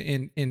is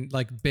in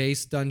like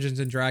base Dungeons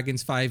and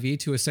Dragons 5e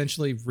to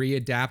essentially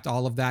readapt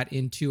all of that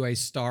into a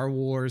Star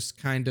Wars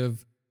kind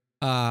of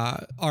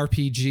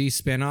RPG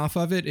spinoff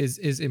of it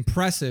is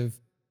impressive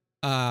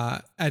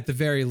at the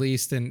very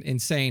least and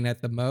insane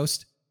at the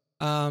most.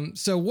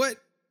 So what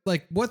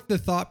the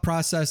thought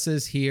process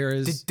is here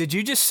is... Did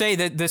you just say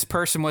that this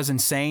person was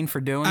insane for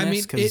doing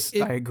this? Because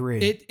I agree.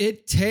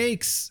 It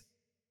takes...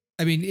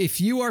 I mean, if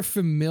you are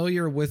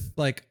familiar with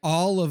like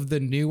all of the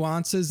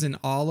nuances and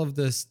all of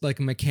this like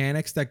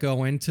mechanics that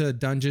go into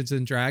Dungeons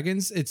and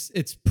Dragons,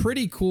 it's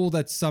pretty cool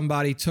that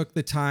somebody took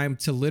the time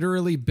to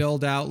literally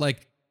build out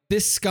like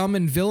this Scum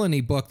and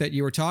Villainy book that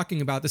you were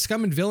talking about. The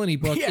Scum and Villainy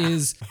book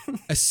is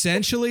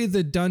essentially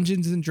the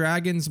Dungeons and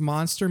Dragons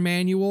monster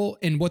manual.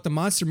 And what the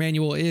monster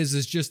manual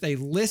is just a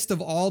list of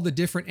all the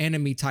different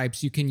enemy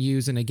types you can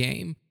use in a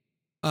game.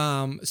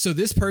 So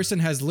this person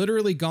has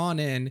literally gone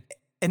in...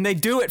 And they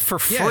do it for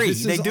free.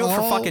 They do it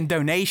for fucking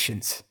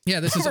donations. Yeah,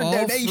 this is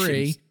all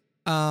free.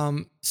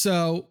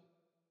 So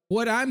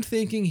what I'm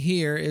thinking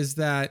here is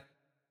that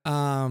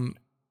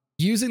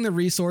using the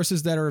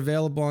resources that are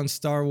available on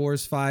Star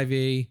Wars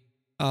 5e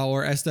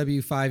or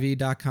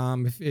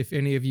SW5e.com, if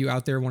any of you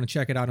out there want to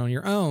check it out on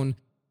your own,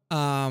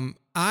 I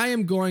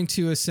am going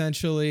to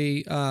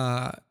essentially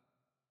DM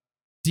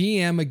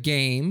a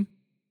game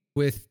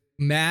with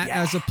Matt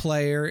as a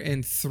player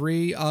and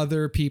 3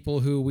 other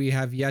people who we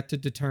have yet to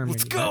determine.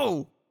 Let's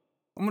go!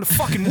 I'm gonna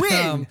fucking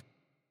win.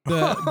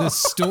 The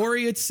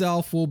story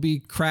itself will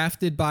be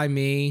crafted by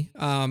me.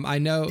 I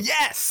know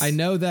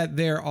that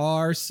there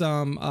are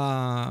some.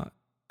 I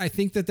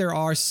think that there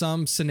are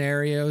some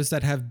scenarios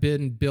that have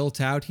been built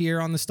out here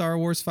on the Star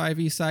Wars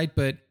 5e site,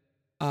 but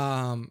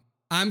I'm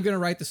gonna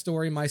write the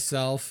story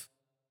myself.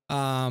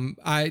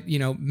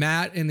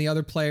 Matt and the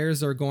other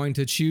players are going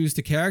to choose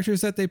the characters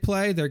that they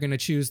play. They're going to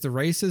choose the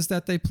races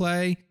that they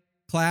play,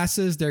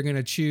 classes. They're going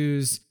to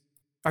chough.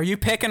 Are you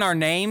picking our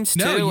names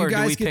too? No, you or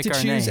guys do we get pick to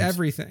our choose names?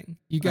 everything.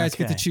 You guys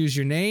get to choose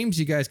your names.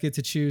 You guys get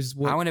to choose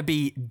what. I want to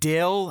be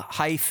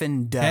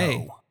Dill-Doe.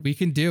 Hey, we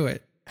can do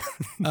it.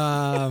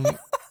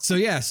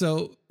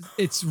 So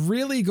it's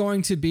really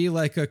going to be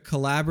like a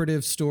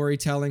collaborative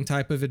storytelling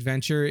type of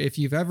adventure. If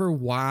you've ever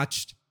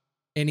watched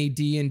any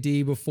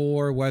D&D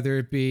before, whether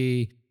it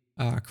be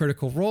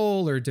Critical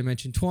Role or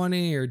Dimension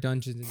 20 or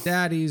Dungeons and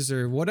Daddies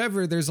or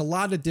whatever. There's a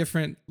lot of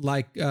different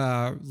like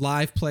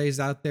live plays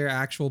out there,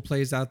 actual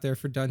plays out there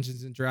for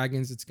Dungeons and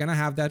Dragons. It's going to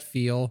have that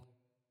feel.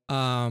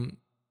 And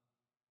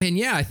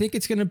yeah, I think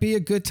it's going to be a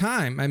good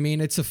time. I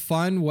mean, it's a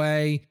fun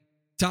way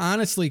to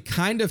honestly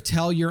kind of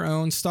tell your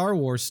own Star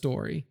Wars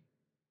story.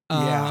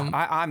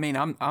 I mean,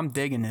 I'm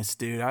digging this,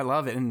 dude. I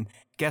love it. And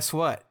guess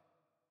what?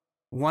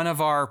 One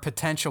of our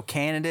potential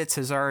candidates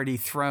has already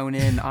thrown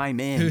in, I'm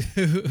in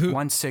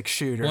 1/6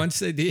 shooter.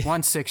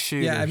 1/6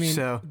 shooter. Yeah, I mean,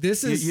 so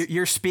this is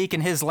you're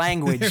speaking his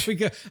language. There we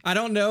go. I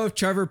don't know if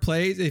Trevor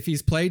if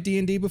he's played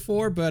D&D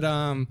before, but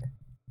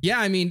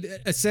yeah, I mean,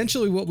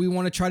 essentially what we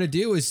want to try to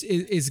do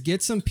is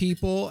get some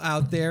people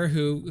out there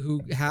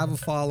who have a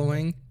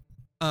following,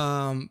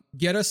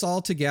 get us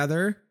all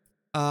together.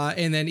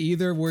 And then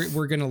either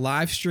we're going to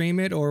live stream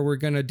it or we're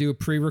going to do a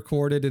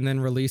pre-recorded and then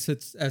release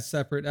it as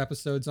separate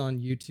episodes on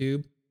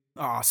YouTube.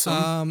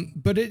 Awesome.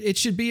 But it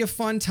should be a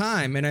fun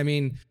time. And I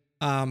mean,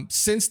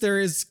 since there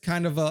is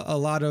kind of a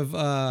lot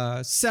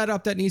of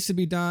setup that needs to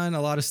be done,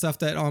 a lot of stuff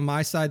that on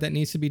my side that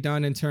needs to be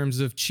done in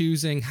terms of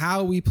choosing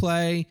how we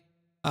play.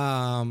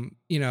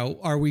 You know,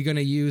 are we going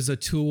to use a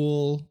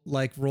tool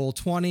like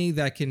Roll20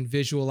 that can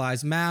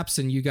visualize maps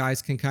and you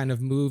guys can kind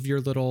of move your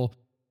little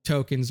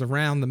tokens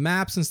around the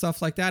maps and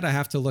stuff like that? I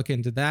have to look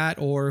into that.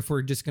 Or if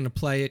we're just going to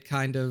play it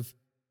kind of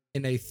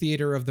in a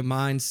theater of the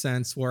mind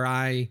sense where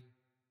I,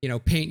 you know,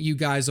 paint you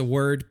guys a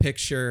word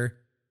picture,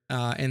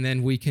 and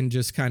then we can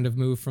just kind of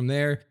move from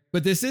there.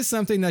 But this is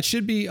something that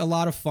should be a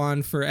lot of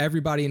fun for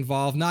everybody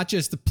involved, not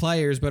just the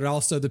players, but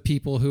also the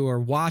people who are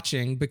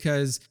watching,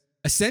 because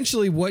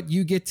essentially what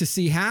you get to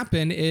see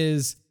happen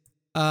is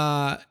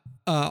all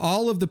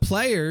of the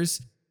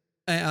players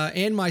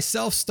and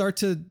myself start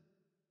to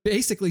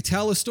basically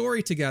tell a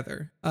story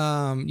together.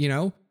 You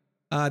know,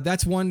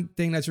 that's one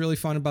thing that's really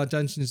fun about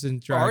Dungeons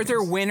and Dragons. Are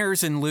there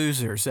winners and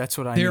losers? That's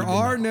what I There need to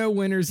are know. no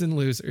winners and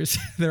losers.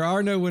 There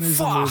are no winners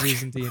and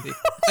losers in D&D.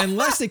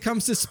 Unless it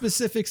comes to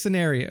specific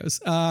scenarios.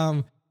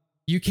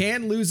 You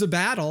can lose a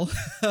battle,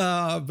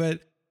 but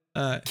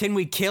can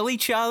we kill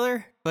each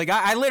other? Like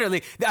I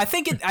literally, I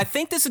think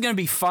this is going to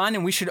be fun,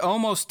 and we should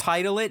almost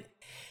title it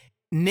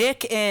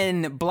Nick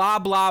and blah,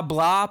 blah,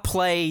 blah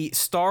play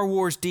Star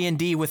Wars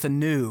D&D with a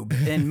noob,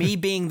 and me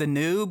being the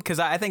noob, because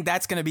I think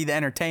that's going to be the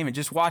entertainment,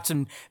 just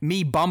watching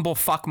me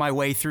bumblefuck my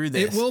way through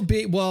this. It will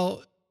be,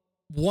 well,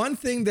 one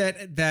thing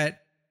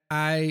that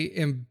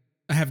I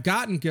have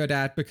gotten good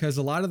at, because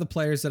a lot of the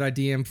players that I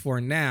DM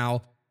for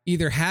now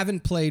either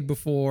haven't played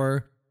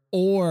before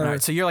or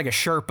right, so you're like a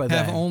Sherpa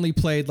have then. only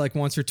played like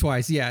once or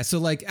twice. Yeah. So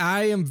like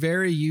I am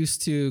very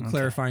used to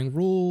clarifying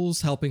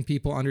rules, helping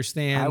people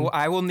understand.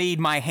 I will need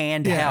my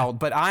hand held,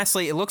 but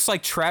honestly, it looks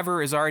like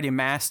Trevor is already a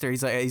master.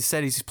 He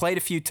said he's played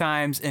a few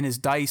times and his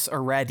dice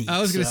are ready.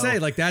 I was going to say,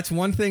 like, that's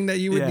one thing that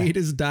you would need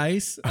is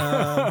dice.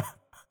 And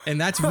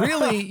that's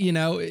really, you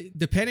know,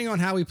 depending on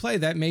how we play,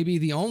 that may be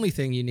the only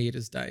thing you need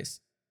is dice.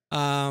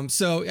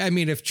 So, I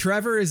mean, if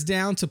Trevor is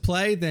down to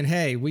play, then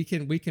hey, we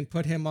can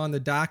put him on the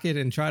docket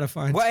and try to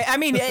find. Well, I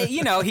mean,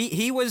 you know,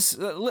 he was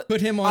put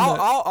him on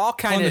I'll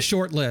kind of the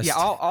short list. Yeah,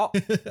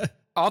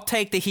 I'll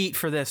take the heat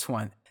for this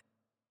one.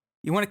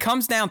 When it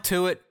comes down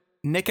to it,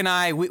 Nick and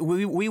I,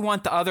 we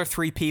want the other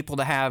three people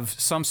to have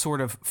some sort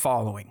of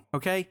following.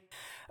 Okay.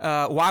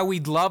 While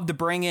we'd love to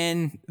bring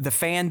in the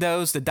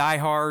fandos, the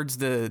diehards,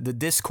 the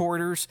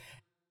discorders,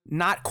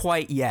 not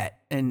quite yet.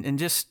 And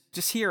just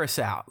hear us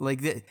out.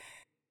 Like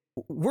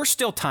we're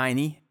still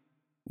tiny.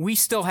 We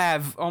still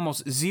have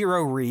almost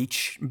zero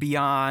reach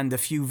beyond a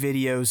few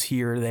videos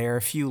here or there,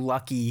 a few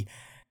lucky,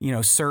 you know,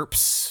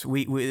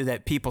 SERPs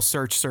that people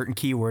search certain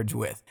keywords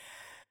with.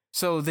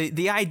 So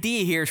the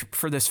idea here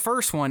for this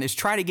first one is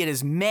try to get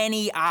as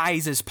many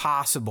eyes as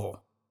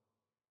possible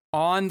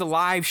on the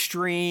live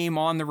stream,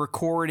 on the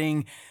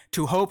recording,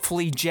 to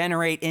hopefully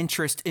generate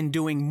interest in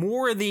doing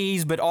more of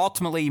these, but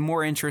ultimately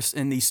more interest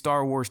in the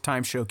Star Wars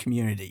Time Show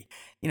community.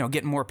 You know,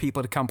 getting more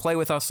people to come play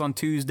with us on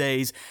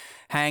Tuesdays,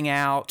 hang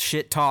out,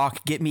 shit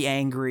talk, get me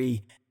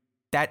angry.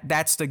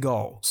 That's the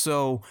goal.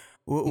 So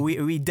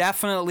we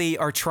definitely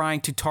are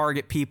trying to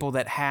target people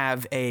that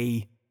have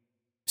a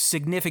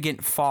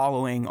significant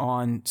following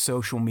on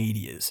social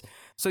medias.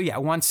 So yeah,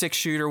 1/6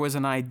 shooter was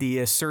an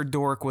idea. Sir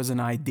Dork was an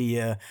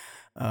idea.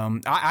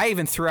 I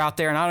even threw out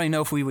there, and I don't even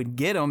know if we would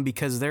get them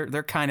because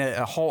they're kind of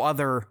a whole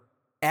other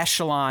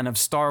echelon of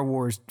Star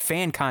Wars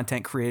fan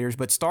content creators,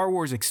 but Star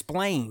Wars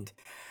Explained,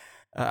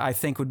 I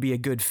think would be a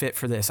good fit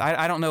for this.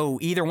 I don't know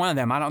either one of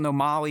them. I don't know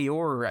Molly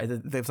or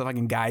the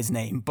fucking guy's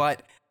name,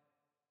 but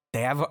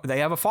they have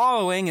a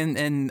following,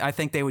 and I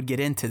think they would get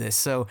into this.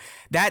 So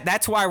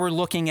that's why we're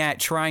looking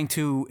at trying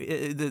to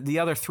the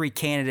other three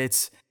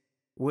candidates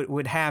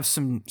would have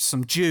some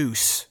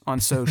juice on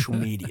social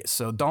media.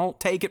 So don't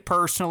take it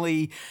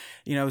personally,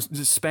 you know,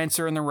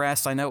 Spencer and the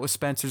rest. I know it was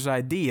Spencer's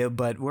idea,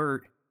 but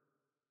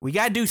we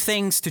got to do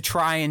things to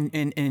try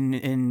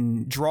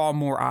and draw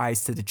more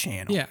eyes to the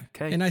channel. Yeah.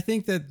 Okay. And I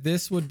think that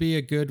this would be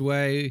a good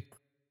way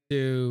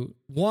to,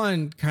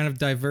 one, kind of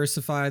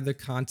diversify the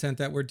content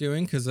that we're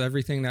doing, because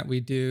everything that we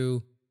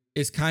do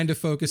is kind of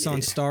focused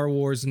on Star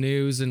Wars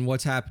news and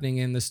what's happening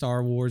in the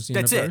Star Wars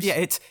universe. That's it.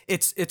 Yeah,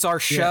 it's our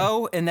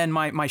show, and then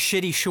my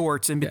shitty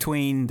shorts in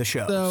between the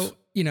shows. So,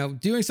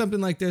 doing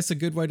something like this, a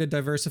good way to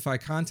diversify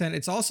content.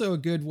 It's also a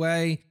good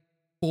way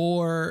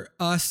for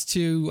us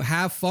to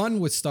have fun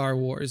with Star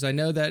Wars. I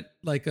know that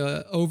like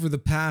over the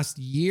past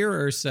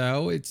year or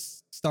so,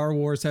 Star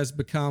Wars has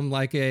become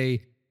like a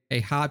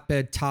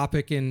hotbed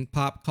topic in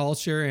pop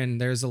culture,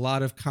 and there's a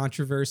lot of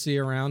controversy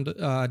around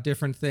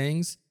different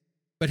things.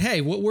 But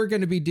hey, what we're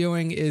going to be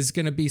doing is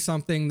going to be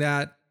something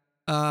that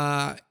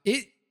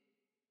it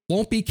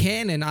won't be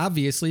canon,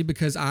 obviously,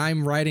 because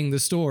I'm writing the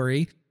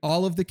story.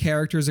 All of the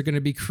characters are going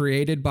to be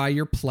created by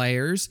your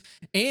players.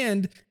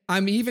 And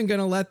I'm even going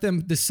to let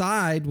them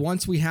decide,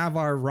 once we have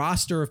our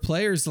roster of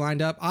players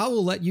lined up, I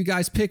will let you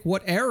guys pick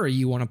what era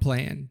you want to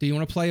play in. Do you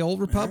want to play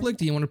Old Republic?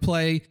 Do you want to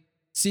play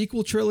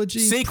sequel trilogy?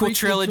 Sequel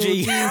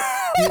trilogy.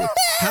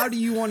 How do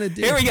you want to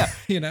do it? Here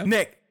we go.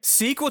 Nick.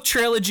 Sequel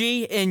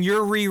trilogy, and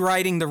you're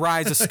rewriting The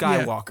Rise of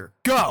Skywalker.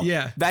 Go.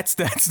 Yeah. That's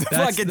the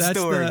fucking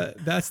story.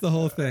 That's the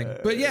whole thing.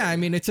 But yeah, I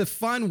mean, it's a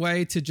fun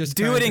way to just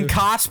do it in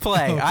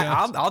cosplay.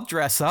 I'll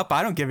dress up.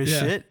 I don't give a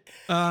shit.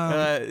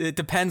 It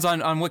depends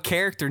on what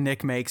character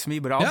Nick makes me,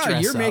 but I'll dress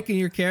up. You're making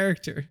your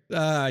character.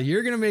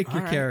 You're gonna make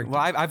your character.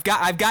 Well, I've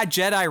got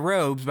Jedi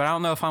robes, but I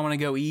don't know if I want to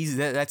go easy.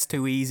 That's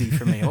too easy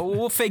for me.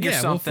 We'll figure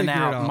something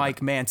out,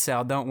 Mike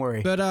Mansell. Don't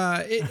worry. But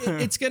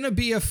it's gonna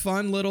be a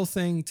fun little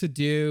thing to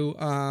do.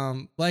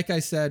 Like I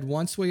said,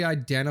 once we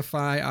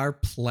identify our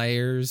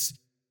players,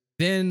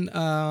 then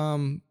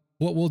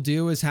what we'll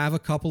do is have a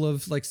couple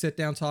of like sit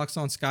down talks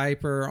on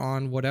Skype or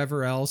on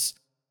whatever else.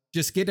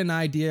 Just get an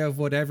idea of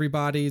what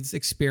everybody's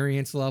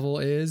experience level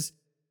is,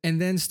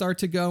 and then start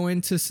to go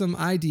into some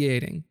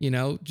ideating,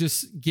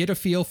 just get a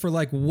feel for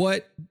like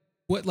what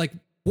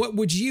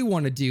would you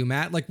want to do,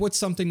 Matt? Like, what's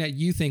something that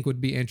you think would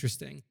be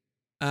interesting?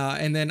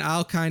 And then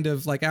I'll kind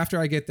of like, after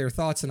I get their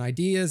thoughts and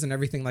ideas and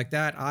everything like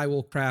that, I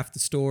will craft the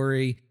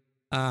story.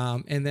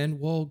 And then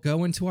we'll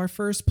go into our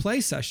first play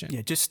session.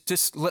 Yeah,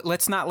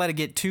 let's not let it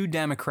get too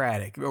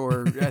democratic,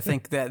 or I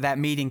think that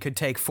meeting could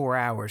take 4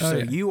 hours.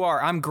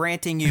 I'm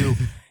granting you,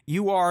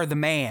 you are the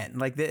man.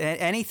 Like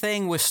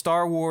anything with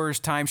Star Wars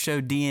Time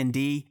Show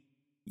D&D,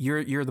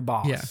 you're the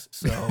boss. Yeah.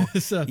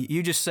 So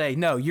you just say,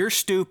 no, you're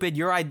stupid.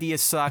 Your idea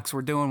sucks.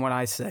 We're doing what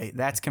I say.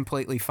 That's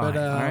completely fine.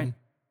 All right.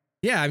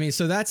 Yeah, I mean,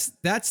 so that's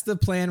the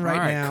plan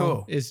right now.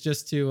 Cool. Is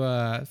just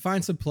to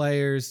find some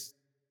players,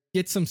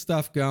 get some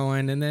stuff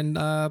going, and then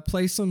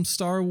play some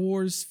Star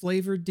Wars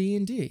flavored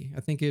D&D. I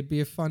think it'd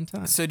be a fun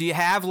time. So do you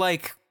have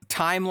like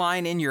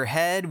timeline in your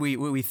head?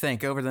 We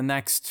think over the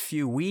next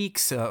few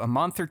weeks, a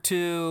month or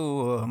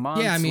two, a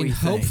month. Yeah, I mean,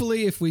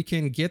 hopefully if we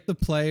can get the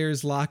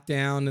players locked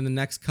down in the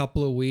next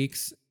couple of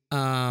weeks,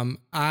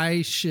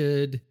 I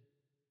should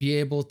be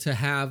able to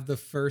have the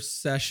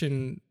first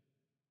session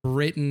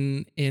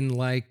written in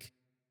like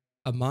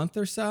a month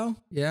or so.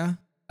 Yeah.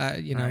 All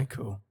right,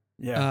 cool.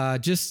 Yeah.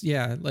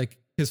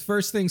 Because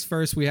first things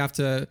first, we have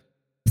to,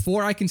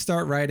 before I can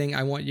start writing,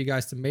 I want you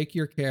guys to make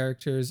your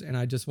characters, and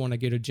I just want to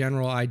get a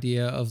general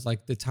idea of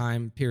like the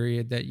time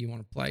period that you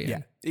want to play in.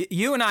 Yeah.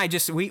 You and I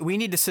we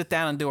need to sit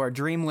down and do our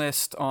dream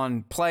list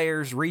on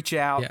players, reach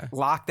out,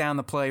 lock down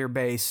the player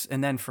base,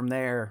 and then from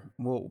there,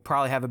 we'll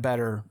probably have a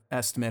better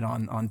estimate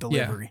on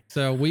delivery. Yeah.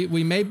 So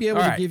we may be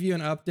able to give you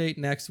an update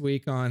next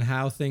week on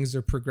how things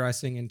are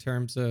progressing in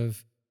terms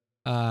of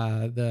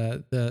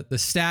the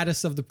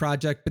status of the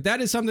project, but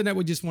that is something that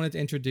we just wanted to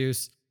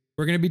introduce.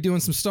 We're going to be doing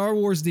some Star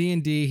Wars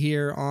D&D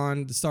here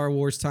on the Star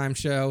Wars Time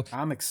Show.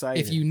 I'm excited.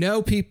 If you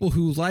know people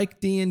who like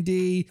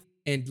D&D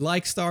and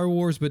like Star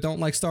Wars but don't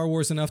like Star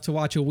Wars enough to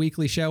watch a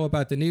weekly show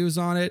about the news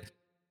on it,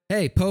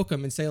 hey, poke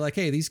them and say like,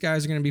 hey, these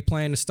guys are going to be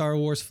playing a Star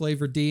Wars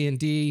flavored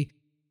D&D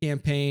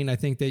campaign. I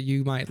think that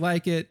you might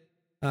like it.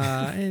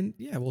 And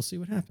yeah, we'll see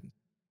what happens.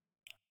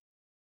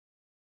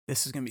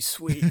 This is going to be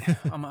sweet.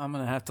 I'm going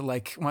to have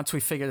to once we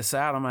figure this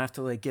out, I'm going to have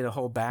to get a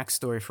whole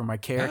backstory for my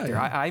character.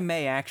 Oh, yeah. I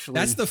may actually,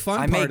 that's the fun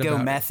part. I may go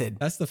method.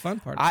 That's the fun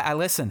part.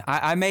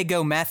 I may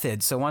go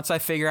method. So once I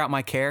figure out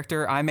my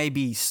character, I may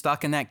be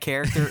stuck in that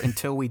character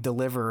until we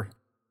deliver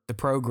the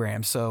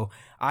program. So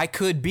I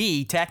could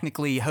be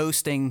technically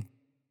hosting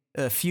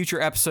future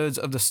episodes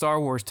of the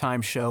Star Wars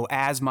Time Show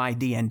as my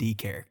D&D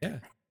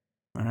character.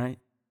 Yeah. All right.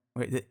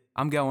 Wait,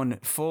 I'm going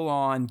full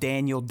on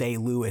Daniel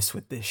Day-Lewis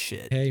with this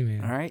shit. Hey,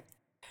 man. All right.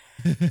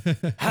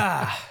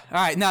 All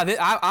right, now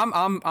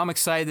I'm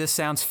excited. This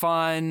sounds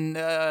fun.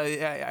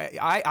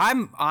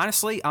 I'm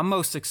honestly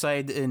most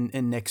excited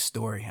in Nick's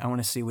story. I want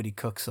to see what he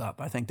cooks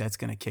up. I think that's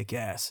gonna kick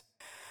ass.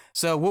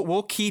 So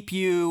we'll keep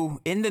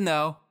you in the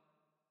know.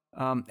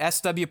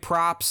 SW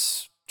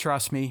Props,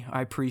 trust me,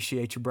 I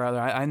appreciate you, brother.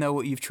 I know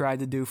what you've tried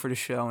to do for the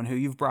show and who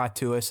you've brought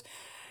to us.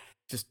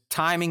 just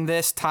timing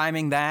this,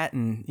 timing that.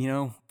 And,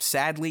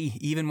 sadly,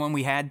 even when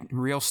we had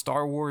real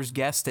Star Wars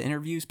guests to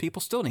interviews,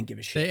 people still didn't give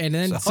a shit. And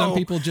then some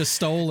people just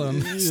stole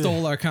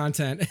our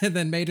content and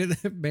then made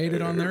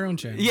it on their own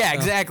channel. Yeah,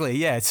 exactly.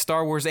 Yeah. It's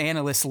Star Wars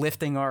analysts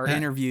lifting our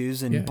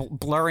interviews and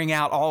blurring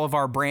out all of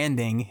our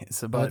branding.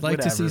 So, but I'd like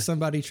to see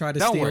somebody try to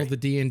steal the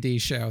D&D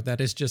show.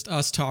 That is just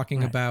us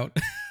talking about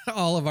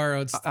all of our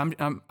own stuff.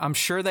 I'm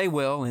sure they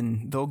will,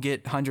 and they'll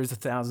get hundreds of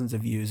thousands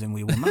of views, and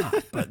we will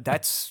not.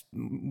 But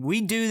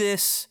we do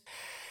this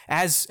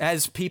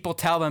as people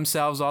tell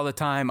themselves all the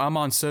time. I'm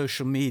on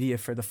social media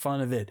for the fun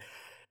of it.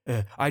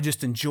 I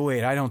just enjoy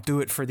it. I don't do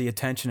it for the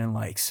attention and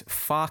likes.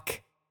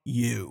 Fuck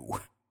you.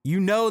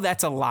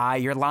 That's a lie.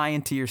 You're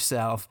lying to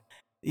yourself.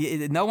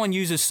 No one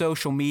uses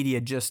social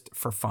media just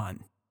for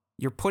fun.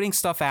 You're putting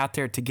stuff out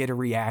there to get a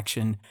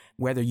reaction,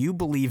 whether you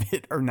believe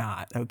it or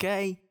not.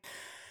 Okay.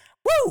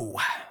 Woo!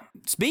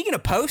 Speaking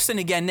of posting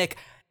again, Nick,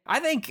 I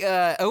think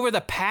over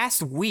the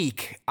past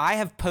week, I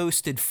have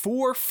posted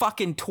 4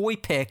 fucking toy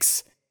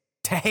pics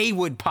to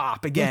Haywood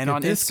Pop again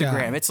on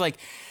Instagram. It's like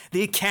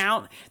the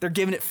account, they're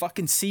giving it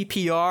fucking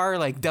CPR,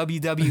 like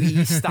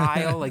WWE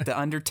style, like the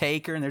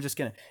Undertaker, and they're just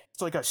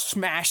it's like a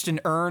smashed an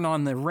urn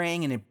on the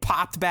ring and it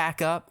popped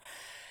back up.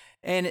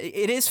 And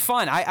it is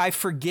fun. I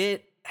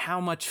forget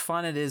how much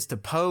fun it is to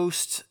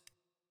post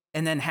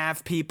and then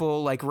have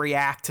people like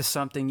react to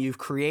something you've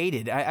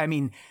created. I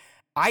mean,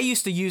 I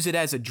used to use it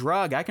as a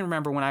drug. I can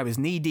remember when I was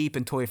knee deep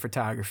in toy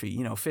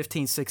photography,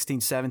 15,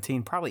 16,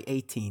 17, probably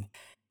 18.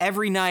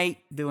 Every night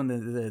doing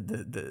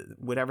the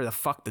whatever the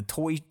fuck the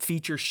toy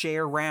feature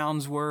share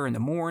rounds were in the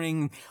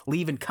morning,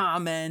 leaving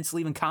comments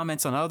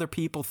on other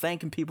people,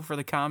 thanking people for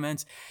the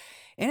comments.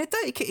 And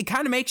it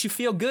kind of makes you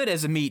feel good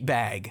as a meat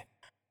bag.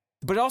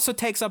 But it also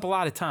takes up a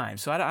lot of time.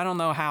 So I don't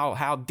know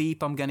how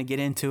deep I'm going to get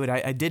into it.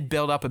 I did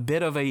build up a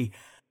bit of a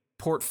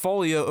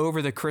portfolio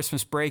over the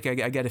Christmas break.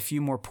 I got a few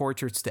more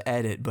portraits to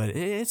edit, but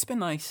it's been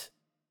nice.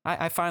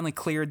 I finally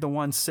cleared the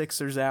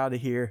 1/6ers out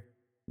of here.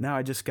 Now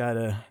I just got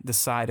to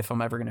decide if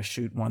I'm ever going to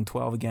shoot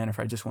 112 again, or if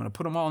I just want to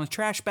put them all in a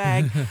trash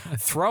bag,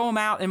 throw them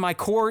out in my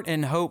court,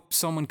 and hope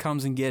someone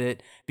comes and get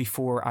it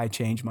before I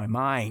change my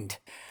mind.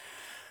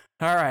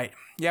 All right.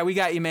 Yeah, we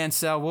got you,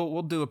 Mansell.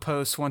 We'll do a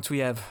post once we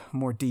have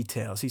more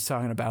details. He's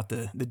talking about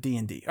the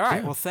D&D. All right.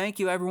 Yeah. Well, thank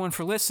you, everyone,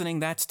 for listening.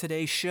 That's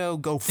today's show.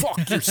 Go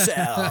fuck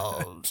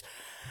yourselves.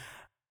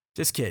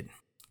 Just kidding.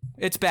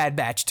 It's Bad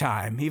Batch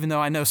time. Even though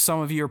I know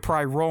some of you are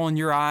probably rolling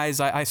your eyes.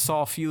 I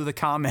saw a few of the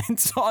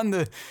comments on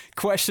the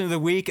question of the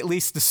week. At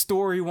least the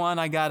story one,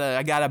 I got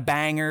a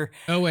banger.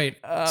 Oh wait,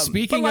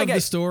 speaking of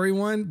the story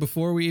one,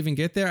 before we even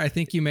get there, I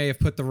think you may have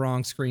put the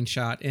wrong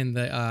screenshot in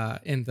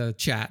the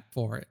chat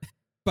for it.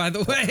 By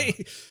the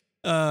way,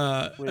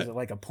 what is it,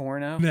 like a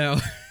porno? No.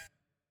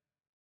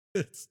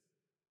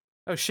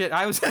 Oh shit!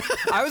 I was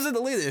in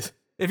the lead of this.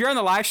 If you're on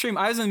the live stream,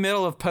 I was in the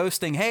middle of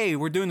posting, "Hey,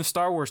 we're doing the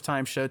Star Wars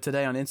Time show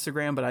today on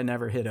Instagram," but I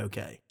never hit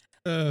OK.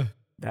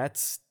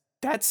 That's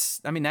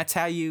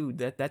how you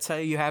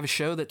have a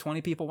show that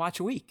 20 people watch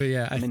a week. But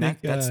yeah, I mean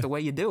that's the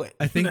way you do it.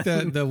 I think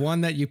the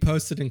one that you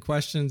posted in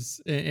questions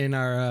in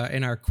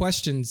our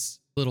questions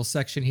little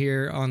section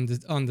here on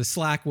the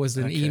Slack was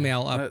an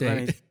email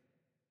update.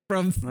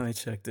 Let me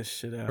check this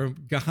shit out. From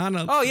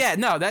Gahana. Oh yeah,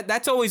 no,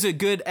 that's always a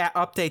good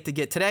update to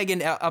get. Today I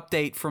get an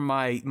update from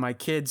my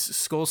kids'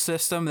 school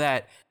system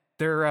that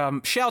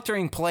they're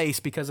sheltering in place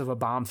because of a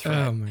bomb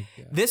threat. Oh my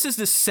god! This is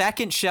the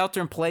second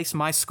shelter in place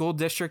my school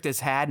district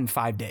has had in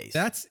 5 days.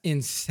 That's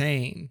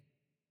insane.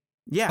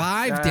 Yeah,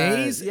 5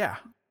 days. Yeah,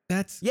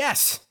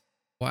 yes.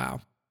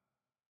 Wow.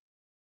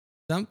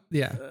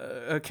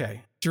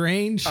 Okay.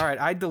 Strange. All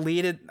right, I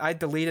deleted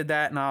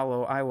that, and I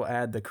will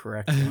add the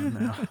correct one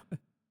now.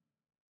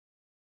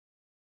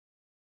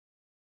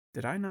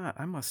 Did I not?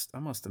 I must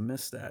have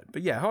missed that.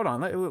 But yeah, hold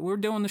on. We're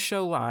doing the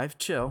show live.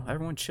 Chill,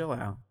 everyone, chill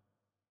out.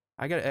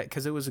 I got it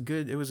because it was a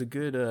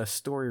good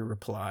story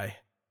reply.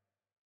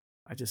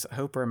 I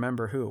hope I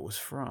remember who it was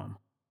from.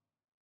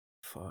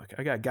 Fuck,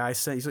 I got guys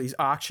saying he's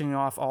auctioning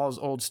off all his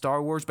old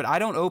Star Wars, but I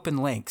don't open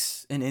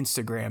links in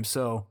Instagram.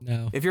 So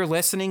if you're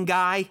listening,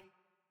 guy,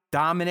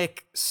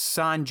 Dominic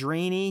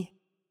Sandrini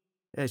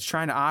is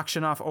trying to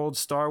auction off old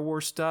Star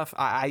Wars stuff.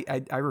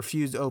 I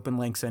refuse to open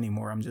links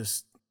anymore. I'm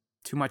just.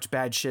 Too much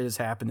bad shit has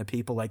happened to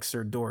people like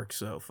Sir Dork,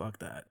 so fuck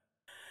that.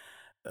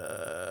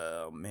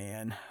 Oh,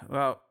 man.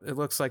 Well, it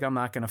looks like I'm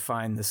not going to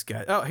find this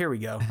guy. Oh, here we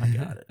go. I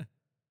got it.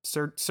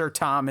 Sir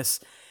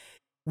Thomas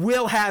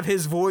will have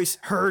his voice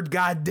heard,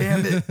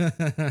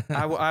 goddammit.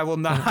 I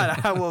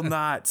will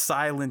not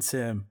silence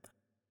him.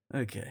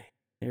 Okay,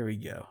 here we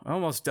go.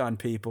 Almost done,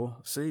 people.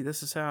 See,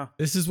 this is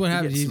what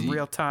happens. Some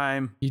real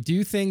time. You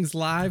do things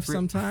live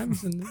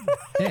sometimes, and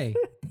hey.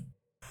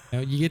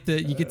 You get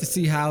to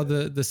see how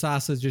the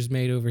sausage is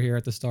made over here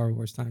at the Star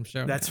Wars Time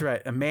show. That's right.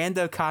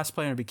 Amanda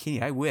cosplay in a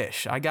bikini. I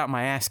wish. I got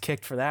my ass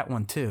kicked for that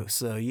one too.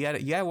 So you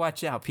gotta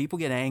watch out. People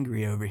get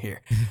angry over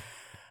here.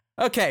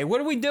 Okay, what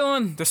are we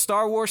doing? The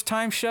Star Wars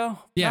Time show?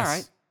 Yes. All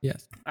right.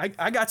 Yes.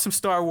 I got some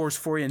Star Wars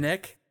for you,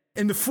 Nick.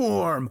 In the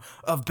form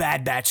of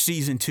Bad Batch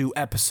Season 2,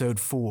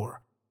 Episode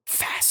 4.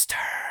 Faster.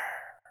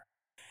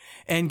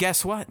 And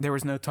guess what? There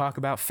was no talk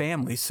about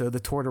family, so the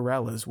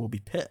Tortorellas will be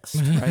pissed,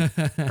 right?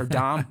 Or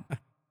Dom.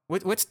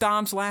 What's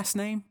Dom's last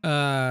name?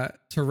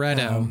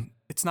 Toretto.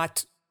 It's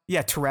not.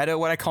 Yeah, Toretto.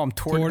 What I call him,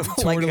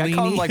 Tortellini. Like I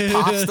call him like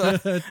pasta.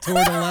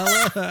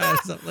 Tortellella,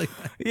 something like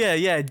that.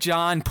 Yeah.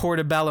 John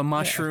Portobello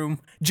Mushroom.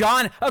 Yeah.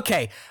 John.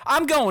 Okay,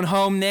 I'm going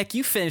home, Nick.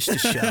 You finish the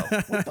show.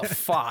 What the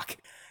fuck?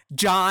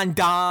 John,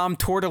 Dom,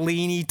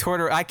 Tortellini,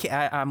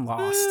 I'm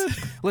lost.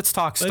 Let's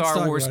talk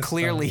Star Wars.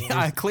 Clearly,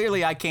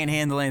 I can't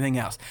handle anything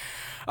else.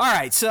 All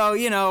right, so,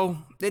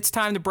 it's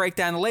time to break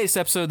down the latest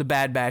episode of The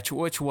Bad Batch,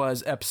 which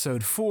was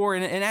episode 4.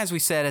 And as we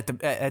said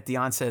at the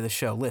onset of the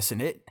show,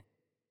 listen,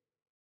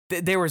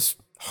 there was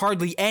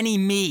hardly any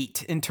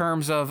meat in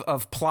terms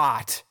of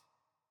plot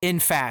in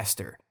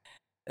Faster.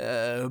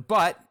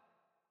 But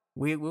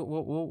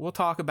we'll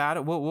talk about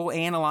it. We'll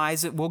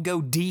analyze it. We'll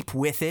go deep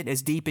with it,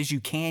 as deep as you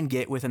can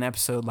get with an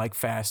episode like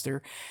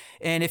Faster.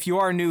 And if you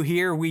are new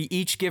here, we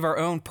each give our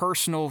own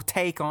personal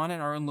take on it,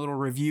 our own little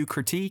review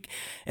critique,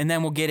 and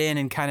then we'll get in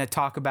and kind of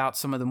talk about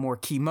some of the more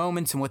key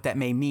moments and what that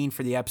may mean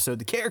for the episode,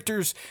 the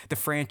characters, the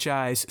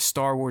franchise,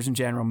 Star Wars in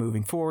general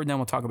moving forward. And then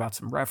we'll talk about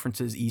some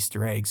references,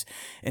 Easter eggs,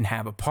 and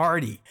have a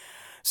party.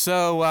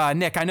 So,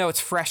 Nick, I know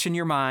it's fresh in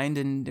your mind,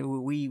 and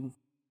we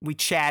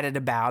chatted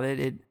about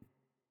it.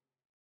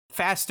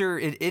 Faster,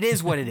 it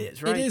is what it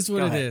is, right? It is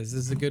what it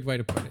is a good way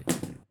to put it.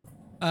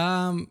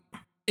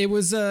 It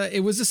was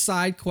a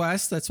side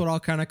quest. That's what I'll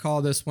kind of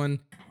call this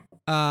one.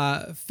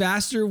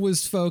 Faster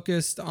was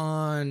focused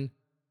on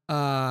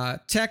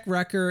Tech,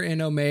 Wrecker,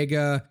 and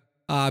Omega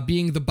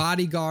being the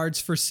bodyguards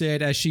for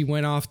Sid as she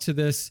went off to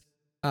this,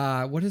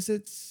 what is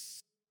it?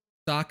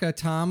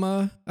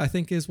 Sakatama, I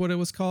think is what it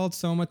was called.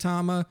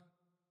 Somatama.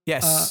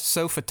 Yes,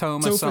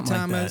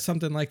 Sofatoma,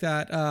 something like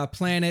that.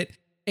 Planet.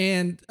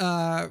 And,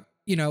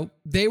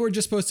 they were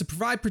just supposed to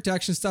provide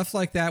protection, stuff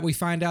like that. We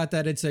find out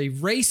that it's a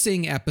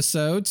racing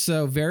episode,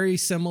 so very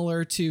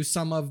similar to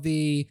some of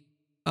the,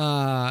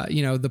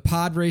 the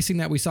pod racing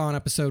that we saw in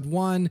episode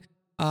 1.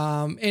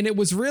 And it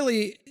was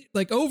really,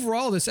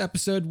 overall, this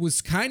episode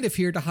was kind of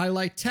here to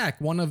highlight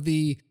Tech, one of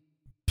the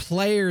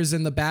players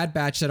in the Bad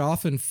Batch that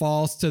often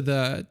falls to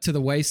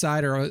the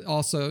wayside, or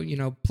also,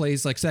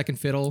 plays like second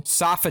fiddle.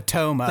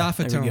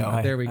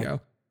 Sofatoma. There we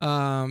go.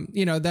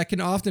 That can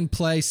often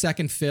play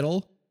second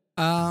fiddle.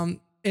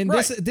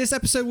 This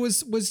episode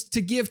was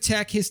to give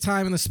Tech his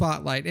time in the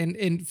spotlight,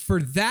 and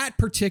for that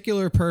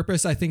particular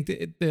purpose, I think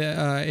that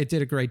it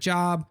did a great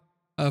job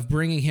of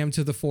bringing him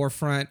to the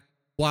forefront,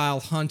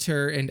 while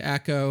Hunter and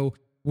Echo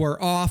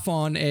were off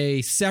on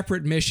a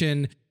separate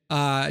mission,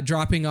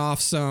 dropping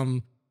off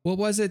some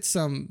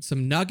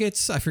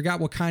nuggets. I forgot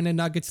what kind of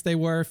nuggets they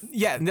were.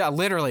 Yeah,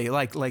 literally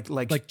like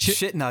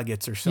shit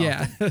nuggets or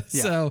something. Yeah.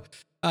 So,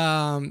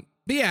 but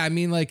yeah, I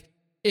mean,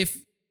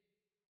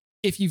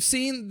 if you've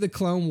seen the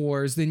Clone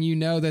Wars, then you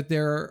know that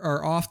there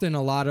are often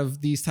a lot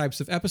of these types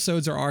of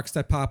episodes or arcs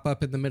that pop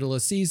up in the middle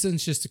of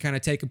seasons just to kind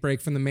of take a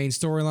break from the main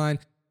storyline.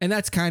 And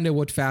that's kind of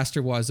what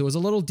Faster was. It was a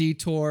little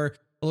detour,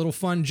 a little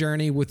fun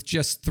journey with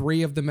just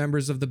 3 of the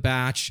members of the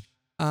batch.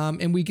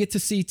 And we get to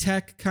see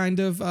Tech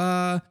kind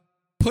of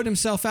put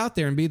himself out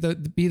there and be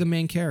the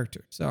main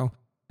character. So,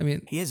 I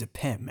mean, he is a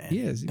pimp, man.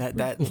 He is.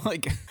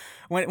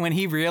 When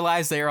he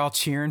realized they were all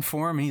cheering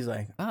for him, he's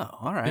like, oh,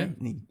 all right.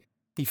 Yeah. And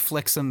he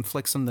flicks them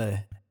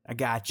I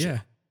got you. Yeah.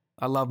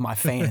 I love my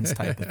fans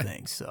type of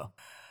thing. So,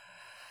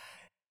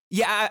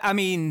 yeah, I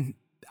mean,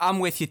 I'm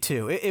with you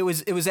too. It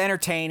was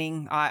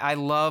entertaining. I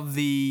love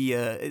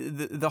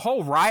the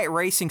whole riot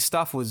racing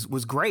stuff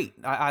was great.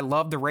 I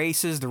love the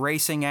races, the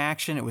racing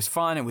action. It was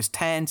fun. It was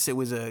tense. It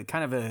was a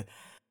kind of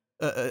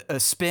a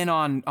spin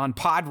on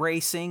pod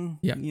racing.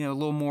 Yeah. A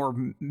little more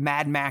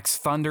Mad Max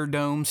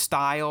Thunderdome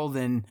style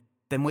than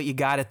what you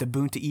got at the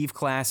Boonta Eve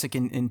Classic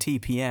in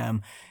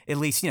TPM. At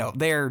least,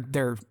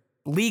 they're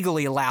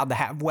legally allowed to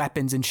have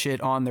weapons and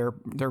shit on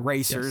their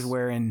racers, yes.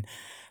 Where in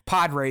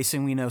pod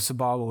racing, we know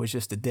Sababa was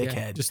just a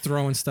dickhead. Just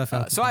throwing stuff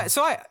out.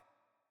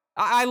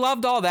 I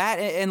loved all that.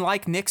 And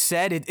like Nick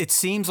said, it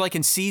seems like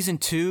in season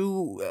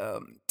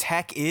 2,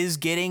 Tech is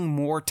getting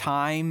more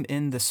time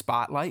in the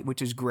spotlight,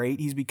 which is great.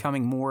 He's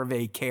becoming more of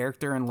a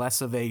character and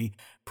less of a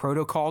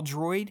protocol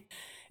droid,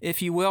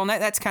 if you will. And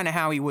that's kind of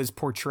how he was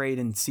portrayed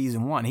in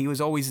season 1. He was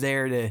always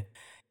there to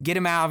get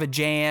him out of a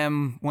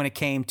jam when it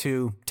came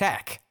to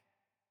Tech.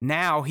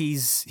 Now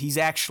he's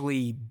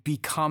actually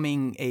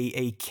becoming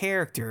a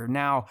character.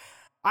 Now,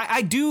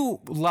 I do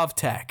love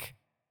Tech.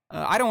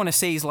 I don't want to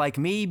say he's like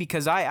me,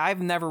 because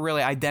I've never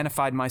really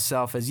identified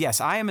myself as,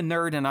 yes, I am a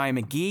nerd and I am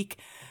a geek,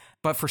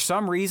 but for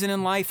some reason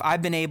in life,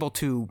 I've been able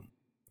to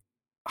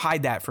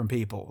hide that from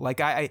people. Like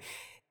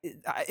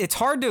it's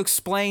hard to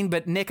explain,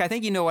 but Nick, I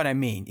think you know what I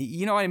mean.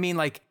 You know what I mean?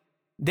 Like,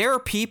 there are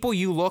people,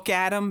 you look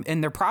at them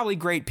and they're probably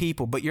great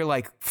people, but you're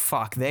like,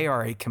 fuck, they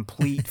are a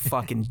complete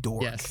fucking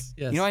dork. Yes.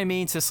 You know what I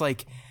mean? It's just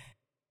like,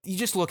 you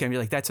just look at him,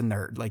 you're like, that's a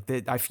nerd. Like,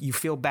 you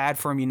feel bad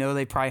for him.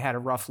 They probably had a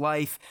rough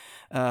life,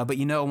 but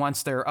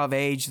once they're of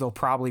age, they'll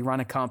probably run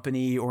a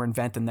company or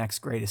invent the next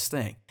greatest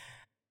thing.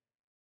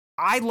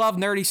 I love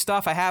nerdy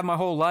stuff. I have my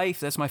whole life.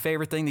 That's my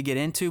favorite thing to get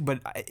into.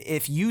 But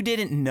if you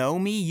didn't know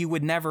me, you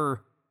would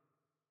never,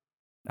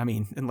 I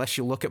mean, unless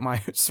you look at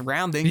my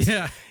surroundings,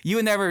 you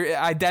would never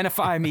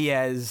identify me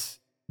as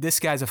this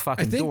guy's a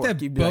fucking dork. I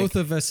think that both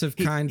of us have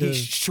he's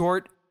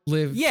short.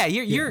 Lived. Yeah,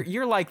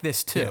 you're like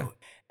this too.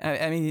 Yeah.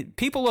 I mean,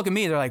 people look at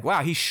me, they're like,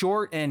 wow, he's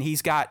short and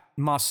he's got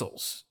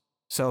muscles.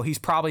 So he's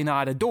probably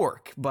not a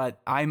dork,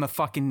 but I'm a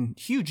fucking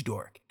huge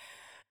dork.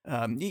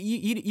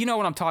 You know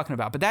what I'm talking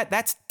about, but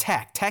that's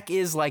Tech. Tech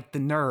is like the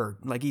nerd,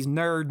 like he's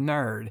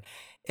nerd.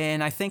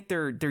 And I think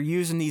they're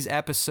using these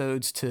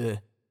episodes to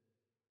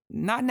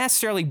not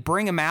necessarily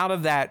bring him out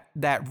of that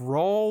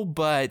role,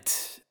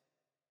 but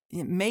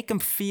make him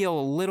feel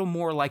a little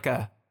more like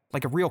a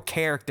real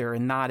character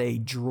and not a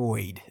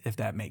droid, if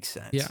that makes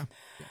sense. Yeah.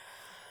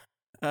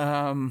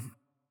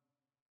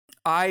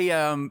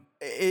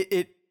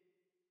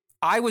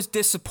 I was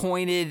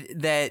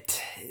disappointed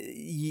that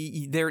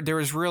there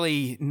was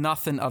really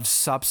nothing of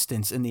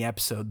substance in the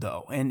episode,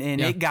 though. And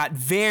it got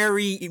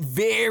very,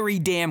 very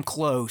damn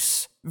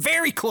close.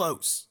 Very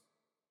close.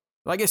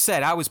 Like I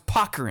said, I was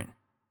puckering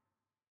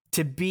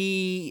to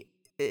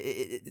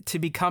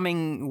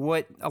becoming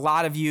what a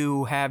lot of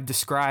you have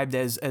described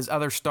as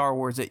other Star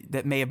Wars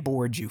that may have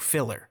bored you,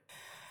 filler.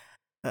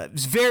 It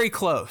was very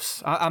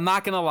close. I'm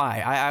not going to lie.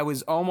 I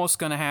was almost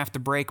going to have to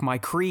break my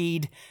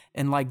creed,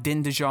 and like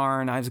Din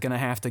Djarin, I was going to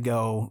have to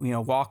go,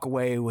 walk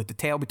away with the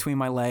tail between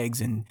my legs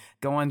and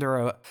go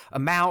under a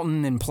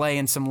mountain and play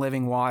in some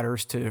living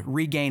waters to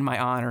regain my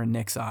honor in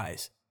Nick's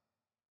eyes.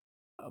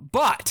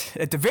 But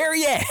at the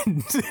very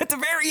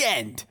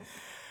end,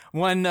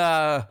 when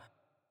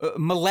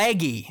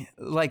Malegi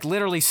like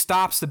literally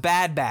stops the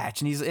Bad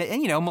Batch, and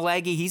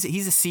Malegi,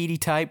 he's a seedy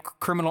type,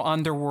 criminal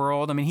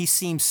underworld. I mean, he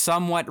seems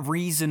somewhat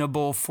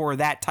reasonable for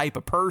that type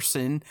of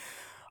person,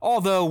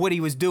 although what he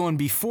was doing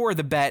before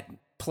the bet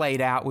played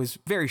out was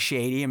very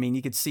shady. I mean,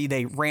 you could see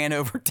they ran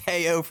over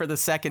Teo for the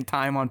second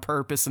time on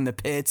purpose in the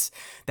pits.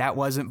 That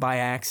wasn't by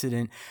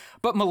accident.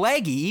 But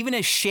Malegi, even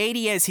as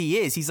shady as he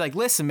is, he's like,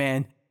 listen,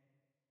 man,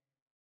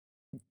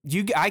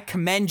 I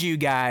commend you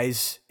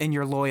guys in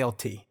your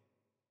loyalty.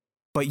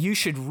 But you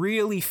should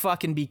really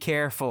fucking be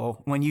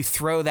careful when you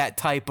throw that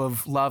type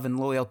of love and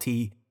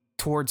loyalty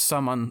towards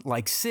someone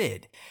like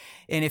Sid.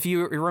 And if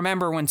you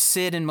remember when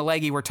Sid and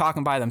Malegi were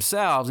talking by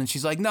themselves, and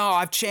she's like, "No,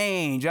 I've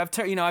changed. I've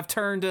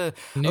turned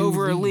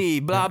over a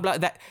leaf, blah blah."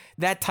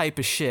 That type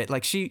of shit.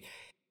 Like you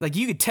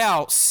could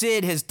tell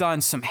Sid has done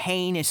some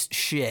heinous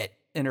shit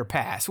in her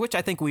past, which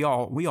I think we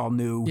all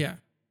knew. Yeah.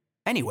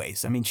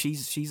 Anyways, I mean,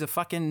 she's a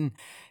fucking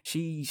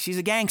she's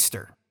a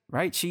gangster.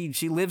 Right? She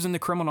lives in the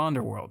criminal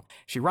underworld.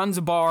 She runs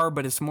a bar,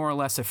 but it's more or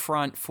less a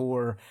front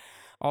for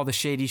all the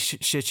shady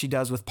shit she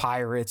does with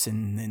pirates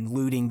and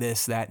looting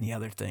this, that, and the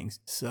other things.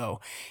 So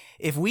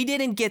if we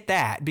didn't get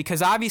that,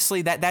 because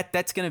obviously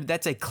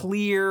that's a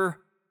clear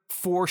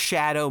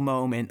foreshadow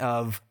moment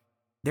of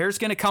there's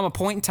going to come a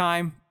point in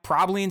time,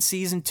 probably in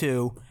season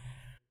 2,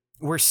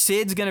 where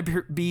Sid's going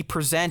to be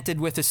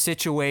presented with a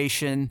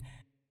situation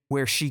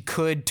where she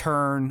could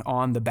turn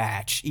on the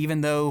Batch,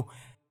 even though,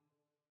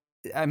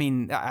 I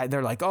mean,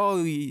 they're like,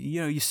 oh,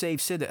 you saved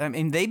Sid. I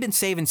mean, they've been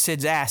saving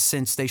Sid's ass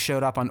since they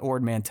showed up on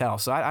Ord Mantell.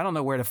 So I don't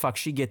know where the fuck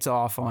she gets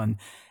off on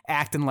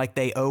acting like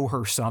they owe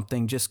her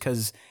something just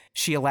because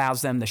she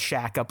allows them to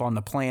shack up on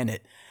the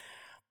planet.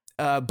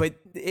 But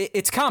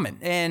it's coming.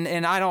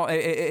 And I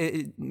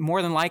don't,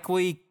 more than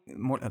likely,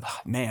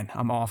 man,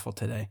 I'm awful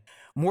today.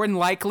 More than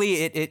likely,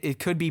 it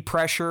could be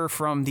pressure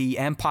from the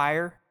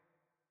Empire.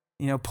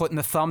 Putting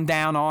the thumb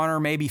down on her,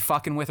 maybe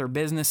fucking with her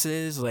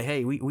businesses. Like,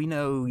 hey, we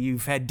know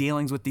you've had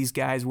dealings with these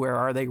guys. Where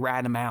are they?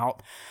 Rat them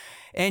out.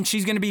 And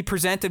she's going to be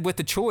presented with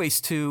the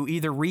choice to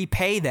either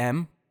repay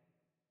them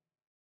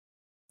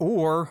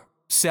or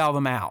sell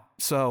them out.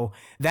 So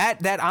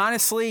that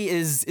honestly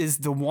is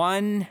the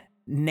one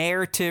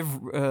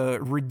narrative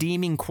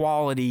redeeming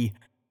quality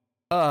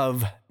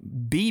of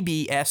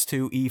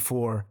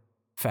BBS2E4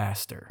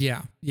 Faster.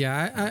 Yeah.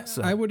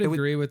 I would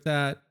agree with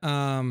that.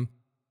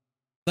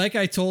 Like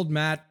I told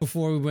Matt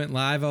before we went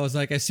live, I was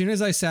like, as soon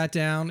as I sat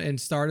down and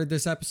started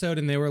this episode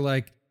and they were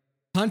like,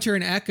 Hunter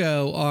and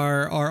Echo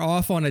are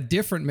off on a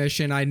different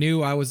mission, I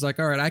knew. I was like,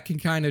 all right, I can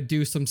kind of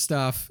do some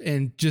stuff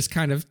and just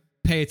kind of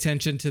pay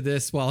attention to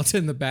this while it's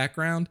in the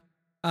background.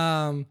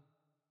 I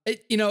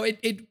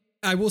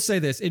will say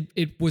this,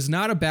 it was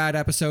not a bad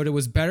episode. It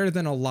was better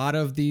than a lot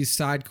of these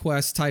side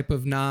quest type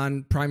of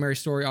non-primary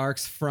story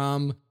arcs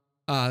from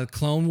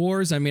Clone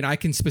Wars. I mean, I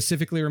can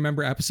specifically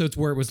remember episodes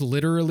where it was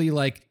literally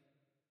like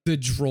the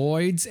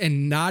droids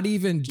and not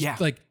even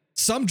like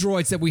some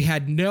droids that we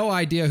had no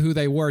idea who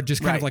they were,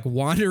 just kind of like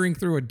wandering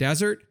through a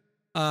desert.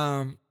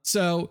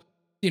 So,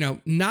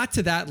 not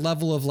to that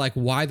level of like,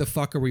 why the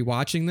fuck are we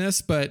watching this?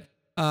 But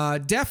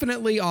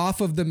definitely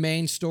off of the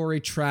main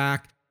story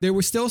track. There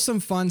was still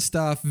some fun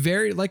stuff.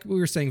 Very, like we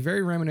were saying,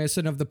 very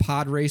reminiscent of the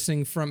pod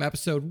racing from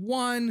episode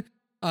 1.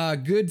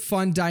 Good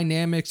fun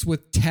dynamics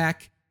with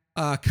Tech.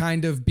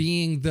 Kind of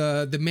being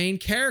the main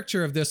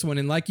character of this one.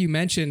 And like you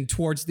mentioned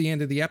towards the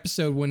end of the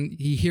episode, when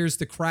he hears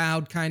the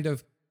crowd kind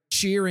of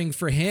cheering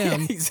for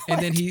him.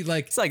 And then he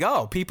like, it's like,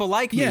 oh, people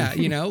like me. Yeah,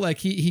 you know, like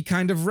he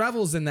kind of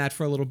revels in that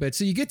for a little bit.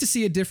 So you get to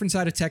see a different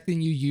side of tech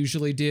than you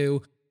usually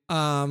do.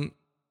 And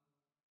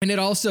it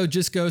also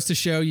just goes to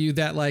show you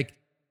that like,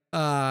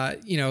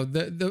 you know,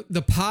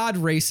 the pod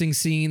racing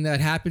scene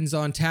that happens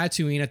on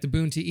Tatooine at the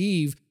Boonta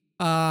Eve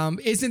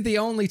isn't the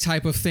only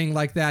type of thing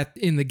like that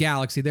in the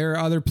galaxy. There are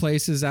other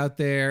places out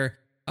there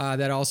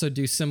that also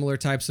do similar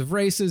types of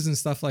races and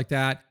stuff like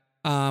that.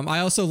 I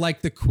also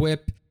like the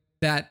quip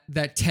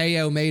that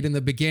Teo made in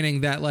the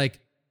beginning that like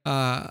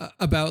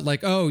about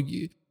like, oh,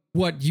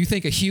 you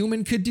think a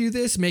human could do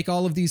this? Make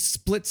all of these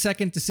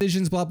split-second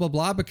decisions, blah, blah,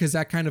 blah, because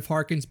that kind of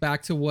harkens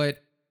back to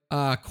what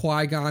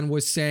Qui-Gon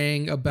was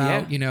saying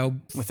about, you know,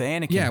 with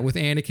Anakin. Yeah, with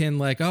Anakin,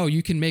 like, oh,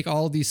 you can make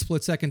all these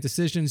split-second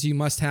decisions. You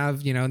must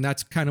have, you know, and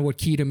that's kind of what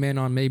keyed him in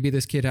on maybe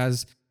this kid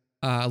has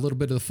a little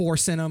bit of the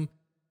Force in him.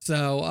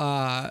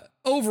 So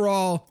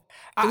overall,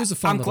 it was a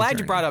fun. I'm glad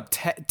journey. You brought up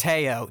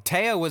Teo.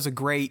 Teo was a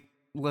great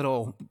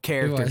little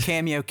character,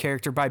 cameo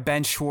character by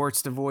Ben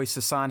Schwartz, the voice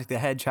of Sonic the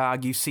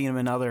Hedgehog. You've seen him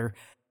in other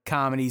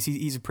comedies.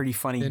 He's a pretty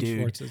funny Ben dude.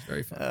 Schwartz is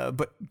very funny.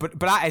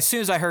 But I, as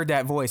soon as I heard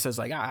that voice, I was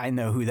like, I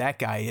know who that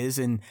guy is,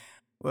 and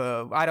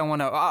I don't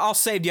want to. I'll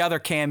save the other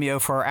cameo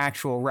for our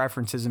actual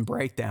references and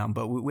breakdown.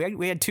 But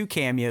we had 2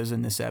 cameos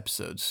in this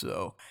episode,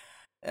 so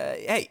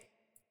hey,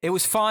 it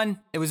was fun.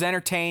 It was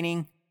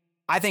entertaining.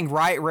 I think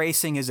Riot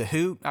Racing is a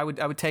hoot. I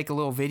would take a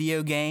little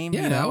video game.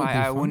 Yeah, you know,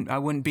 I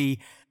wouldn't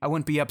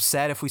be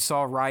upset if we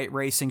saw Riot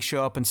Racing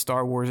show up in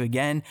Star Wars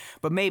again,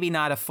 but maybe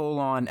not a full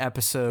on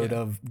episode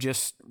of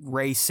just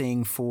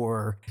racing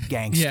for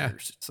gangsters. Yeah.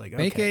 It's like,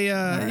 make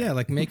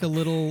make a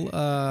little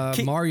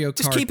Mario Kart.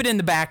 Just keep it in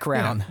the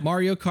background. Yeah,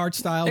 Mario Kart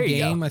style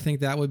game. I think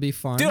that would be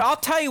fun. Dude, I'll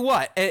tell you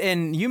what,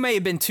 and you may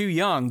have been too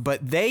young,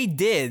 but they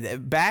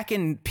did back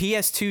in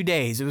PS2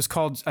 days.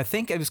 I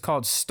think it was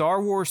called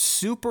Star Wars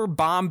Super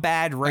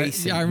Bombad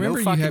Racing. I remember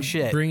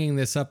you bringing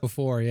this up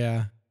before.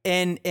 Yeah.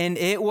 And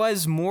it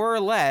was more or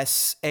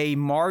less a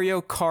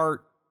Mario Kart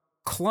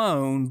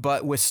clone,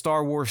 but with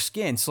Star Wars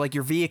skins. So like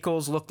your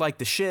vehicles looked like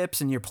the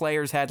ships and your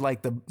players had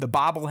like the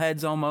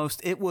bobbleheads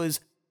almost. It was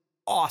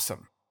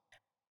awesome.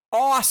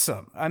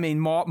 Awesome. I mean,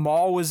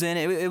 Maul was in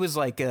it. It was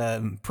like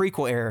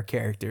prequel era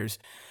characters,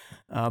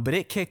 but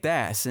it kicked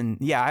ass. And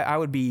yeah, I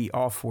would be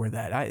all for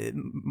that.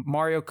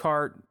 Mario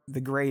Kart,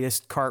 the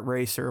greatest kart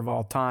racer of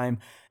all time.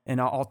 And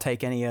I'll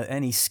take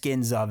any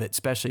skins of it,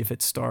 especially if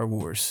it's Star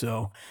Wars.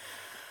 So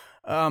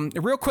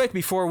real quick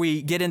before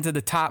we get into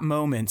the top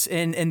moments,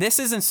 and this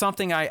isn't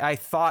something I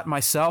thought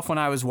myself when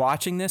I was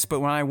watching this, but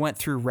when I went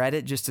through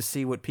Reddit just to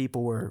see what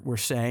people were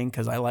saying,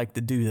 because I like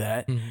to do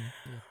that.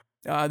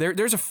 Mm-hmm.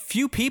 There's a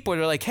few people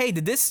that are like, hey,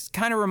 did this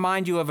kind of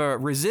remind you of a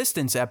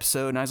Resistance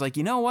episode? And I was like,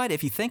 you know what?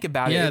 If you think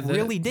about it, it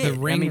really did. The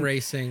ring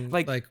racing,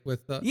 like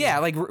with the... Yeah,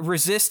 like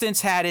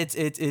Resistance had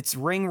its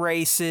ring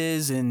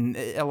races, and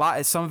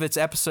some of its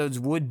episodes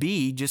would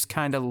be just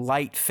kind of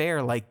light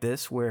fare like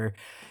this, where,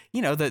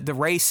 you know, the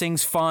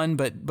racing's fun,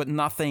 but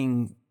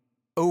nothing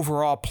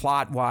overall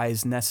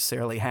plot-wise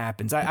necessarily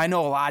happens. I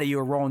know a lot of you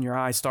are rolling your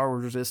eyes. Star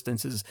Wars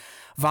Resistance is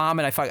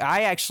vomit.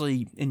 I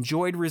actually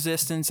enjoyed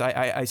Resistance.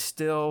 I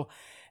still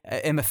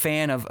am a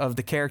fan of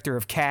the character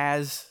of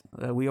Kaz.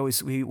 What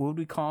would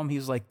we call him? He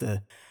was like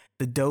the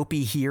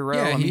dopey hero.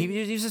 Yeah,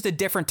 he was just a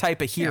different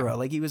type of hero. Yeah.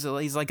 Like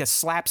he's like a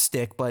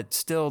slapstick, but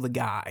still the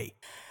guy.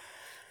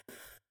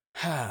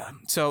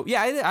 So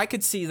yeah, I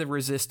could see the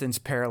Resistance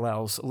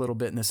parallels a little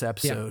bit in this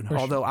episode. Yeah,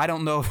 although sure. I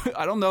don't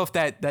know if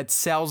that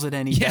sells it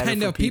any better. Yeah, I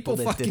know people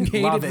fucking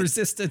hated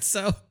Resistance.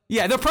 So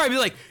yeah, they'll probably be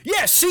like,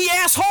 "Yeah, see,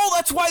 asshole,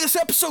 that's why this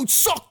episode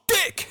sucked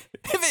dick."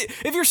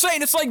 If you're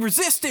saying it's like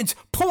Resistance,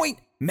 point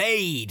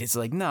made. It's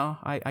like, no,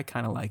 I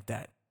kind of like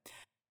that.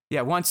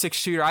 Yeah, 1/6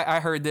 shooter.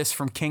 I heard this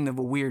from King of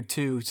the Weird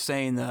too,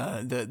 saying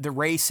the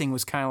racing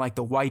was kind of like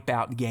the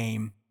Wipeout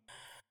game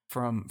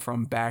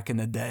from back in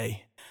the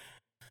day.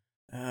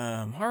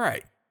 All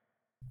right.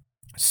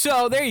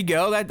 So there you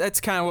go. That's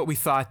kind of what we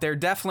thought. They're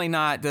definitely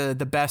not the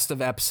best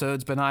of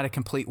episodes, but not a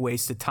complete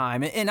waste of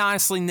time. And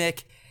honestly,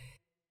 Nick,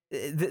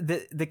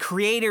 the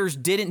creators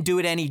didn't do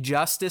it any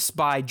justice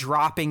by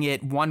dropping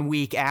it 1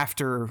 week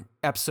after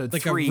episode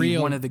 3. A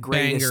real one of the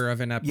greatest banger of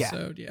an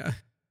episode. Yeah.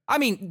 I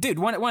mean, dude,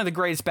 one of the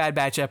greatest Bad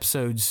Batch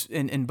episodes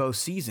in both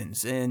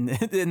seasons, and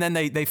then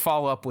they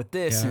follow up with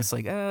this, and it's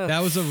like, that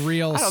was a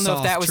real. I don't know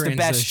if that was transition.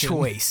 the best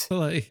choice.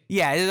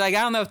 Yeah, like I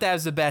don't know if that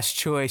was the best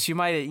choice. You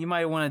might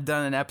want to have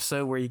done an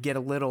episode where you get a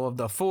little of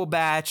the full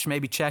batch,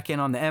 maybe check in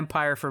on the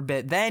Empire for a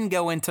bit, then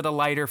go into the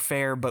lighter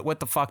fare. But what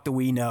the fuck do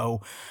we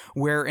know?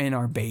 We're in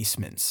our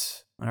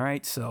basements. All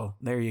right, so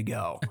there you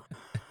go.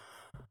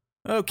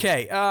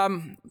 Okay,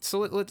 so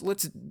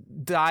let's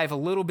dive a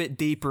little bit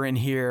deeper in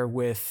here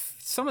with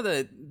some of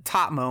the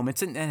top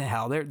moments, and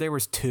hell, there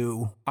was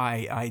 2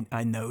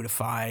 I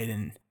notified,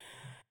 and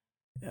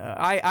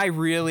I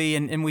really,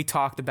 and we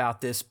talked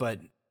about this, but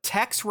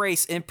Tex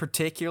Race in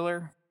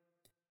particular,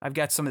 I've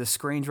got some of the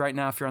screens right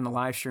now if you're on the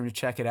live stream to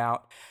check it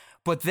out,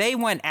 but they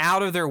went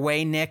out of their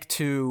way, Nick,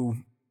 to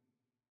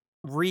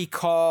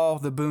recall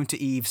the Boone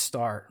to Eve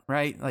start,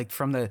 right? Like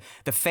from the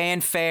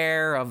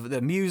fanfare of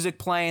the music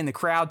playing, the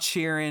crowd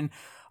cheering,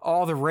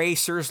 all the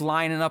racers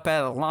lining up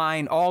at a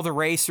line, all the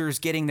racers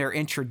getting their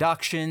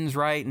introductions,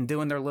 right? And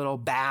doing their little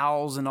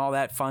bows and all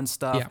that fun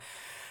stuff. Yeah.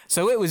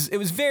 So it was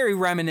very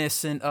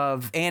reminiscent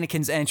of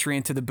Anakin's entry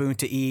into the Boone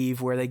to Eve,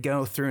 where they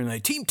go through and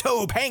like, Team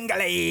Toe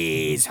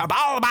Pangalis,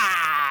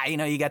 Habalba! You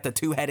know, you got the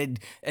two-headed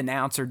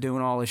announcer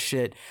doing all this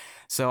shit.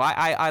 So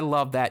I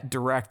love that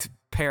direct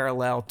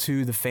parallel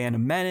to the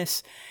Phantom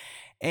Menace.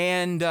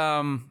 And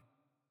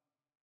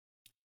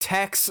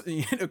Tech's,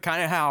 you know,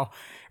 kind of how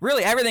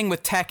really everything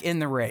with Tech in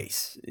the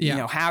race, you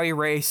know, how he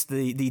raced,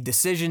 the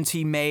decisions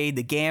he made,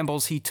 the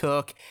gambles he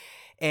took,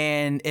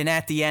 and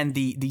at the end,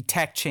 the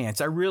Tech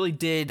chance. I really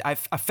did. I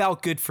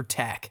felt good for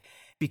Tech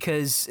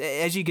because,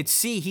 as you could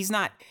see, he's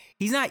not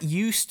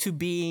used to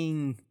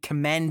being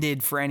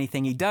commended for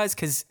anything he does,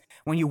 because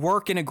when you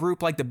work in a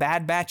group like the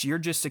Bad Batch, you're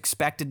just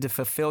expected to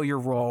fulfill your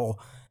role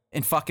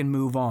and fucking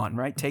move on,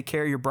 right? Take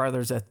care of your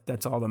brothers.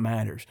 That's all that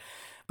matters.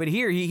 But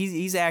here,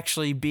 he's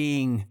actually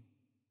being,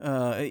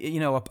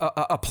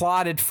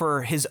 applauded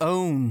for his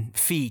own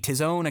feat, his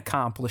own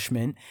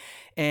accomplishment,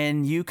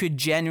 and you could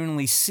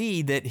genuinely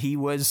see that he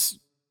was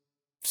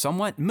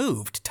somewhat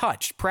moved,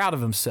 touched, proud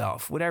of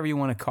himself, whatever you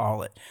want to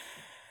call it.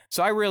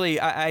 So I really,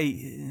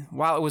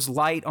 while it was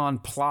light on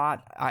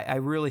plot, I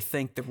really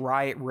think the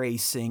Riot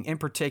Racing, in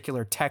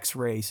particular Tech's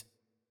race,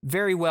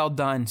 very well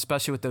done,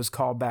 especially with those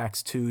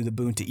callbacks to the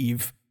Boone to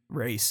Eve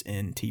race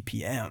in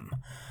TPM.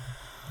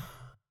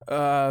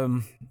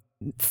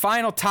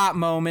 Final top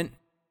moment,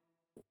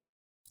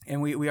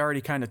 and we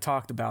already kind of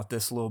talked about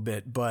this a little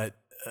bit, but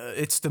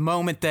it's the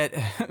moment that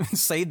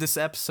saved this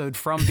episode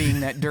from being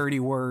that dirty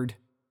word,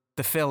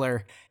 the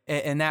filler,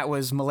 and that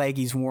was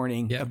Malegi's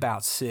warning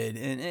about Sid.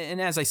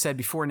 And as I said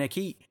before, Nick,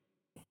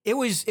 it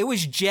was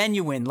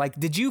genuine. Like,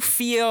 did you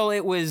feel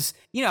it was,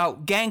 you know,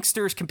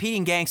 gangsters,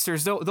 competing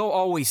gangsters, they'll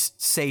always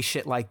say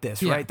shit like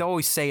this, right? They'll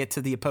always say it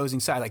to the opposing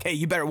side, like, hey,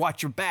 you better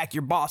watch your back,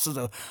 your boss is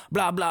a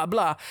blah, blah,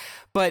 blah.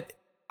 But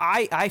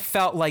I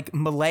felt like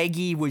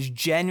Malegi was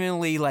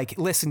genuinely like,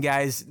 listen,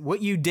 guys,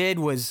 what you did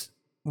was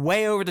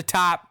way over the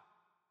top,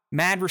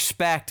 mad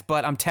respect,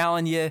 but I'm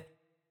telling you,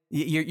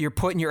 you're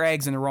putting your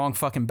eggs in the wrong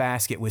fucking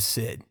basket with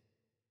Sid.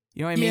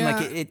 You know what I mean?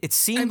 Like it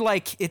seemed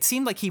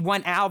like he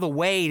went out of the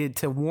way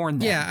to warn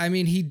them. Yeah, I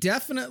mean, he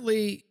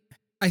definitely,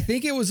 I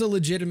think it was a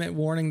legitimate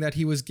warning that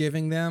he was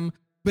giving them,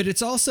 but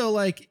it's also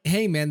like,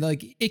 hey man,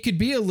 like it could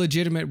be a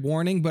legitimate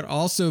warning, but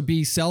also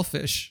be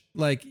selfish.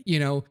 Like, you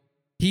know,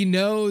 he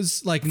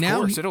knows, like,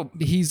 now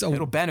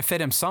it'll benefit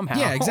him somehow.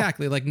 Yeah,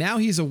 exactly. Like now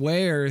he's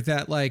aware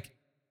that like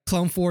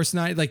Clone Force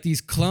 9, like these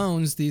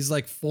clones, these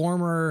like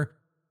former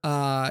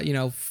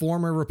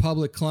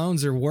Republic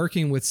clones are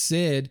working with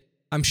Sid.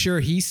 I'm sure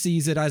he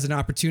sees it as an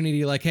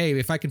opportunity, like, hey,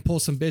 if I can pull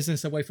some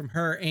business away from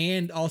her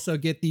and also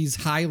get these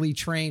highly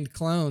trained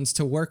clones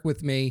to work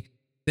with me,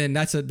 then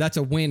that's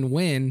a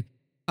win-win.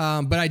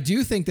 But I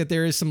do think that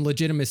there is some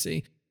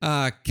legitimacy,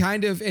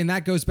 kind of, and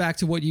that goes back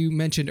to what you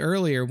mentioned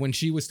earlier when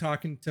she was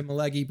talking to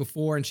Malegi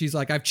before, and she's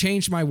like, I've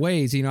changed my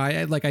ways. You know,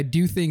 I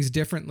do things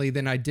differently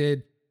than I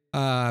did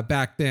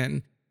back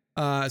then.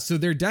 So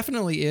there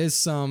definitely is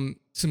some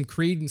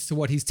credence to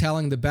what he's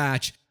telling the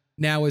batch.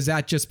 Now, is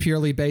that just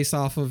purely based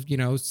off of, you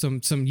know,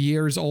 some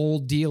years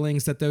old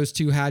dealings that those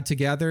two had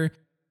together?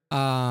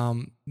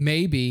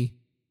 Maybe,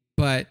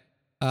 but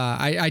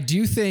I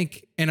do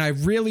think, and I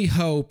really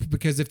hope,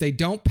 because if they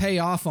don't pay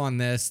off on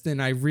this,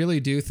 then I really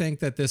do think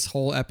that this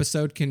whole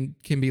episode can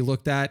be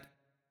looked at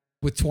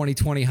with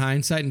 2020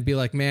 hindsight and be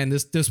like, man,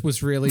 this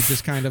was really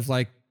just kind of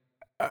like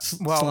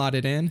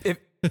slotted in.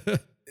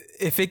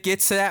 If it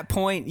gets to that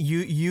point,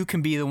 you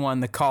can be the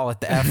one to call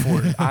it the F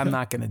word. I'm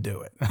not going to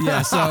do it.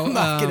 Yeah, so I'm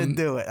not going to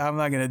do it. I'm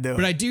not going to do it.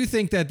 But I do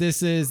think that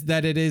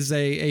it is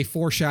a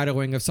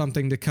foreshadowing of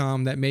something to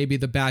come, that maybe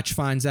the batch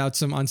finds out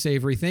some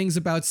unsavory things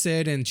about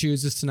Sid and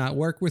chooses to not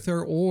work with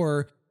her,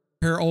 or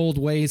her old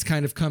ways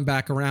kind of come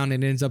back around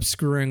and ends up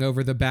screwing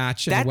over the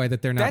batch in a way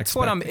that they're not expecting.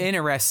 What I'm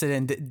interested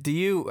in. Do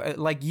you,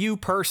 like you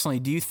personally,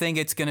 do you think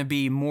it's going to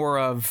be more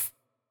of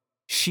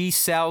she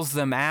sells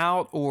them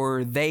out,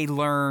 or they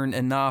learn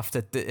enough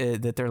that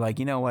that they're like,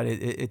 you know what,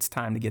 it's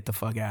time to get the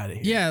fuck out of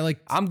here? Yeah, like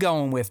I'm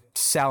going with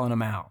selling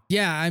them out.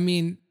 Yeah, I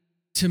mean,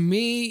 to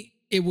me,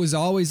 it was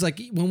always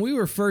like when we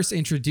were first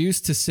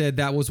introduced to Sid,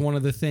 that was one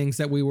of the things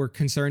that we were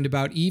concerned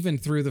about, even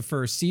through the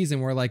first season.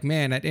 We're like,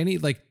 man,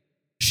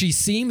 she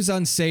seems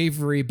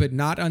unsavory, but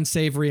not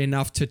unsavory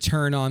enough to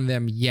turn on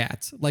them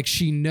yet. Like,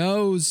 she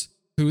knows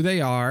who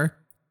they are.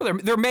 Well,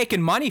 they're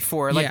making money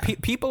for it.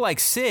 Like people like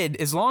Sid,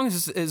 as long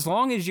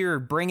as you're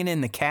bringing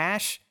in the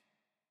cash,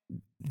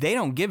 they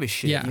don't give a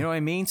shit. Yeah. You know what I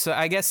mean? So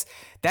I guess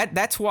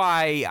that's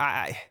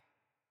why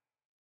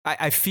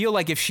I feel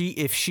like if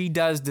she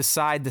does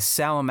decide to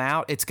sell them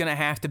out, it's gonna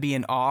have to be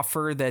an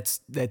offer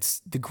that's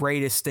the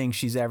greatest thing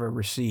she's ever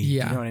received.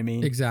 Yeah, you know what I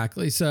mean?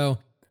 Exactly. So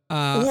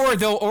or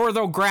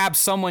they'll grab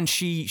someone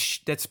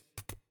that's,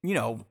 you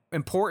know,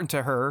 important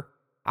to her.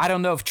 I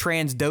don't know if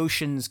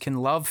Transdoshans can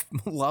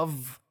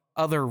love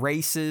other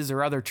races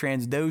or other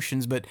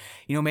Transdoshans, but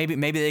maybe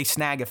they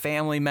snag a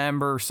family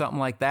member or something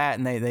like that,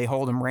 and they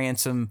hold them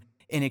ransom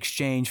in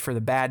exchange for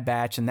the Bad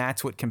Batch, and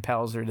that's what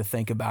compels her to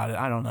think about it.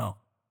 I don't know.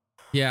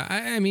 Yeah,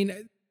 I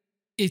mean,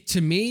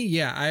 to me,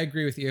 yeah, I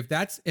agree with you. If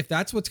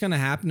that's what's going to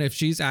happen, if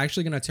she's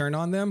actually going to turn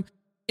on them,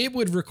 it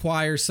would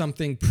require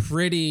something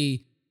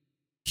pretty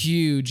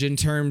huge in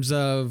terms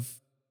of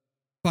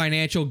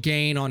financial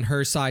gain on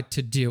her side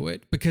to do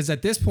it. Because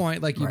at this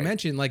point, like you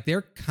mentioned, like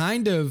they're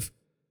kind of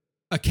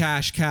a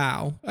cash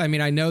cow. I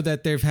mean, I know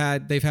that they've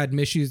had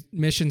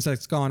missions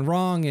that's gone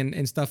wrong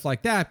and stuff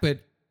like that,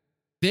 but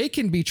they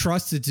can be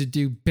trusted to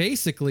do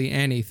basically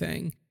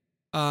anything.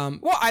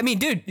 Well, I mean,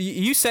 dude,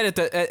 you said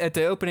at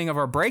the opening of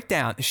our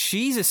breakdown,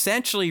 she's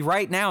essentially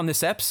right now in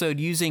this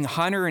episode using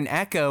Hunter and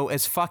Echo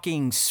as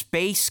fucking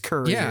space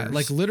couriers. Yeah,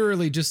 like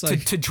literally just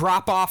like to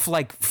drop off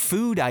like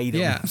food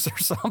items or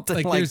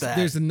something like that.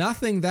 There's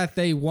nothing that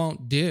they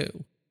won't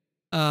do.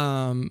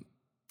 So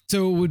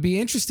it would be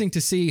interesting to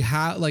see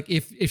how, like,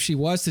 if she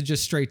was to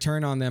just straight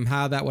turn on them,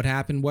 how that would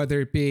happen, whether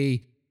it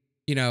be,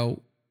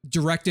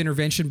 direct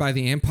intervention by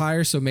the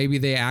Empire, so maybe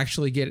they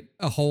actually get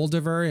a hold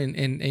of her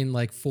and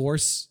like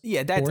force.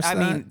 Yeah, I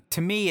mean,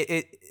 to me,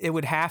 it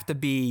would have to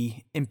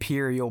be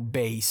Imperial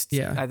based.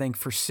 Yeah, I think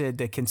for Cid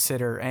to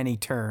consider any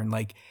turn,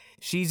 like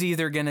she's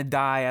either gonna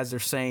die, as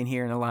they're saying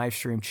here in the live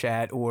stream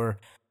chat, or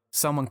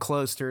someone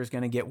close to her is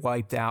gonna get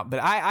wiped out. But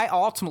I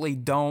ultimately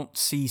don't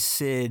see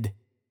Cid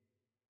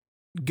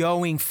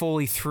going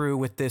fully through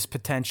with this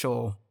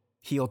potential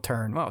heel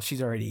turn. Well, she's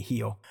already a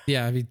heel.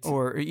 Yeah. I mean,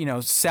 or,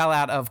 sell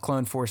out of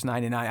Clone Force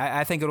 99.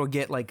 I think it'll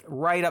get like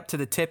right up to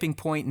the tipping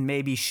point, and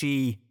maybe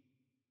she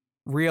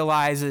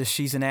realizes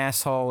she's an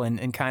asshole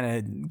and kind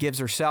of gives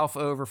herself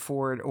over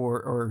for it,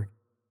 or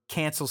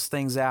cancels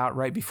things out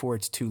right before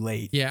it's too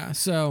late. Yeah.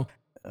 So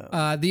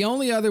the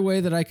only other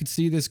way that I could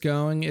see this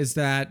going is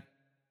that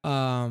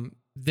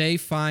they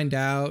find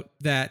out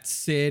that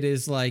Cid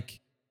is like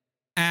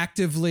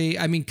actively,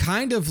 I mean,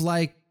 kind of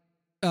like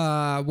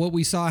what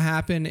we saw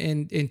happen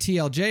in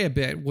TLJ a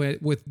bit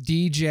with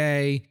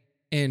DJ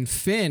and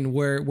Finn,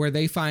 where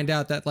they find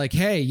out that like,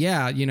 hey,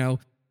 yeah,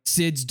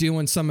 Cid's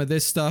doing some of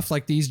this stuff,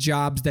 like these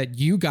jobs that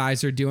you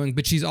guys are doing,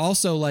 but she's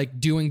also like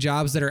doing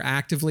jobs that are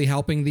actively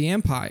helping the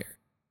Empire.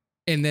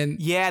 And then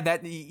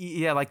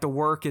like the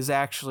work is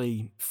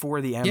actually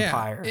for the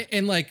Empire. Yeah.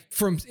 And like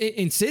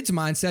in Cid's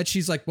mindset,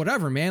 she's like,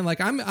 whatever, man.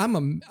 Like I'm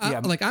in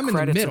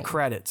the middle.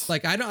 Credits.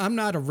 Like I'm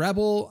not a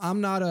rebel.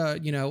 I'm not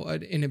an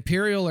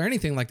Imperial or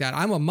anything like that.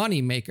 I'm a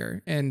money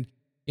maker, and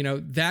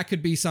that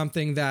could be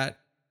something that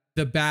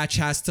the batch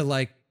has to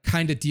like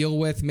kind of deal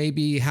with.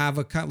 Maybe have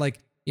a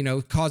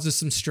causes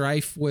some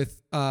strife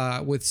with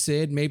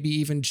Cid. Maybe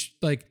even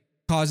like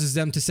causes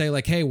them to say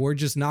like, hey, we're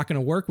just not going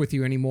to work with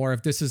you anymore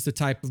if this is the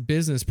type of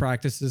business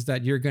practices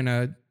that you're going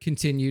to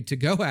continue to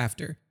go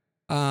after.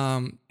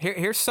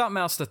 Here's something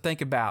else to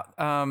think about.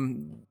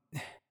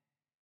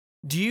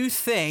 Do you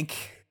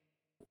think,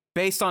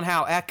 based on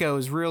how Echo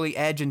is really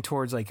edging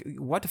towards like,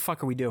 what the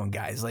fuck are we doing,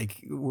 guys?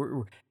 Like,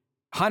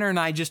 Hunter and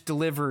I just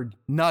delivered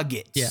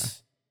nuggets. Yeah.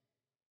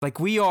 Like,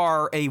 we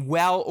are a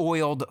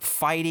well-oiled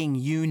fighting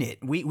unit.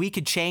 We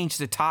could change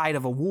the tide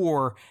of a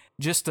war,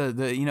 just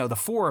the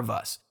four of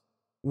us.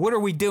 What are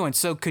we doing?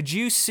 So could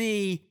you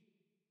see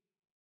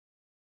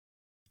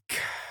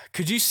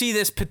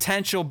this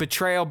potential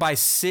betrayal by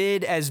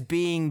Cid as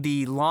being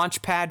the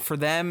launch pad for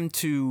them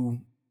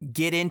to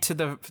get into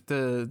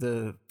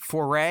the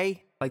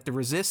foray, like the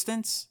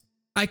resistance?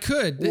 I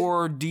could.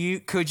 Or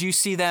could you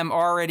see them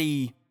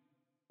already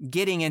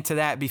getting into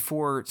that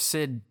before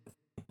Cid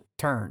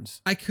turns?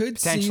 I could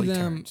see them.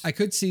 Turns. I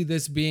could see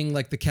this being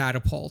like the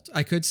catapult.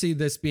 I could see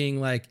this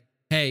being like,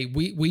 hey,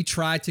 we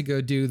tried to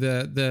go do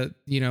the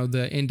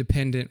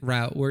independent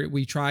route, where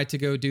we tried to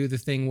go do the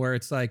thing where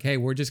it's like, hey,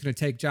 we're just going to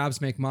take jobs,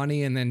 make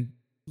money, and then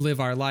live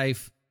our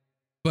life.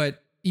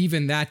 But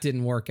even that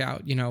didn't work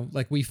out.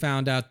 Like we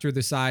found out through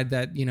the side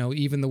that,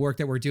 even the work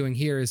that we're doing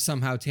here is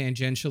somehow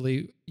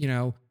tangentially,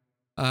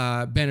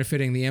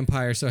 benefiting the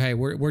Empire. So, hey,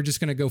 we're just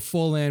going to go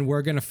full in.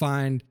 We're going to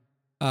find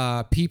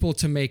people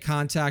to make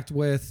contact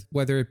with,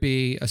 whether it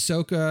be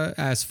Ahsoka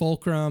as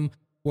Fulcrum,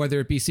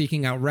 whether it be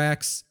seeking out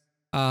Rex,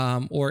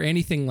 or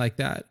anything like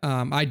that.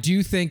 I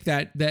do think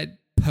that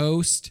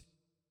post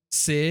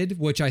Cid,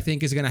 which I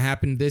think is going to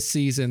happen this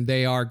season,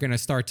 they are going to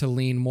start to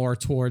lean more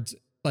towards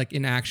like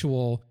an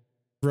actual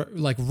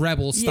like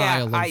rebel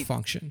style of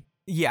function.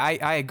 Yeah,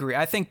 I agree.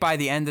 I think by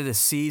the end of the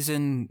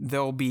season,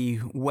 they'll be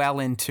well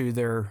into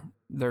their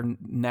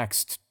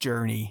next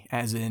journey,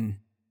 as in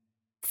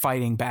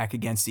fighting back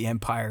against the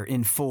Empire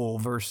in full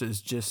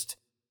versus just,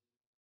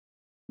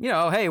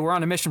 hey, we're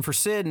on a mission for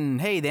Cid,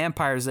 and hey, the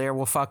Empire's there,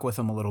 we'll fuck with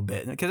them a little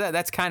bit. Because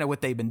that's kind of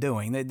what they've been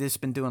doing. They've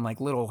just been doing like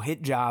little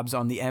hit jobs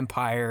on the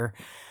Empire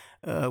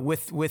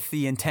with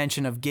the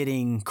intention of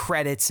getting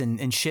credits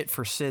and shit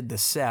for Cid to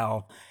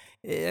sell.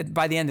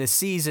 By the end of the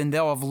season,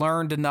 they'll have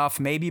learned enough,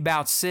 maybe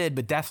about Cid,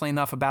 but definitely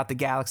enough about the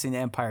galaxy and the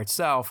Empire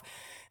itself,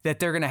 that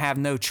they're going to have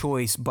no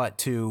choice but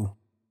to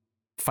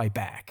fight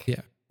back.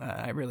 Yeah.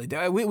 I really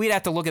do. We'd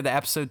have to look at the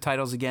episode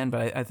titles again,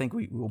 but I think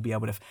we will be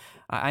able to.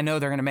 I know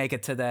they're going to make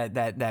it to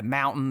that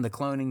mountain, the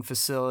cloning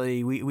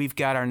facility. We've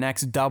got our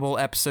next double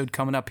episode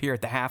coming up here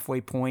at the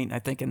halfway point, I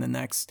think in the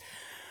next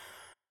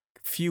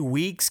few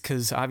weeks,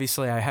 because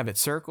obviously I have it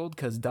circled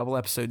because double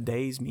episode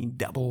days mean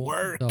double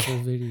work. Double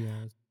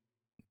videos.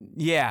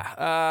 Yeah,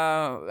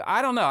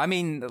 I don't know. I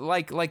mean,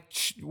 like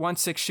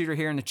 1-6 shooter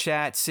here in the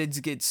chat.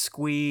 Sids gets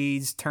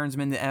squeezed, turns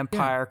him into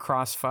Empire.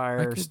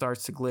 Crossfire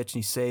starts to glitch, and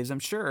he saves. I'm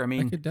sure. I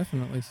mean, I could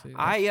definitely see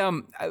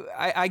that.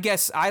 I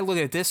guess I look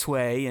at it this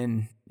way,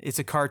 and it's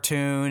a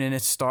cartoon and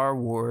it's Star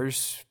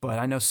Wars, but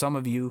I know some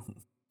of you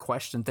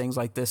question things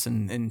like this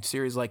in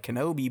series like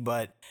Kenobi.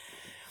 But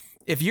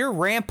if you're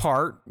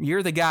Rampart,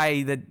 you're the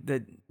guy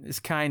that is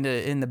kind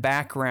of in the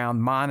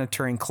background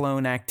monitoring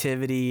clone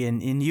activity,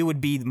 and you would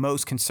be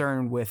most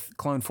concerned with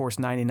Clone Force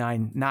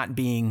 99 not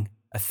being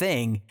a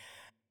thing.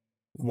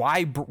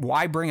 Why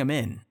bring them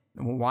in?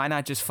 Why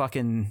not just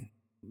fucking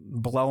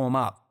blow them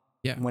up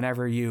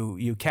whenever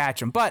you catch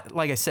them? But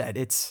like I said,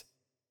 it's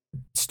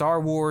Star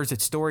Wars,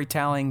 it's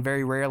storytelling.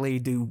 Very rarely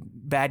do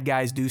bad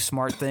guys do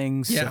smart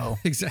things. Yeah, so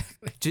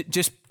exactly.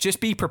 Just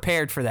be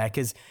prepared for that,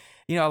 because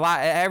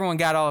everyone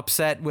got all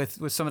upset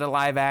with some of the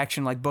live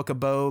action like Book of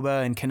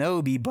Boba and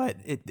Kenobi, but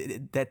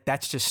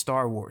that's just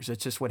Star Wars.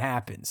 It's just what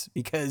happens.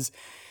 Because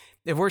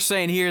if we're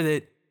saying here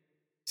that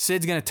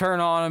Sid's going to turn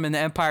on him and the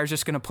Empire's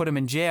just going to put him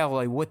in jail,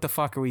 like what the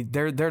fuck are we?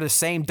 They're the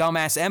same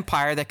dumbass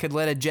Empire that could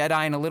let a Jedi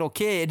and a little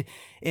kid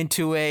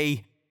into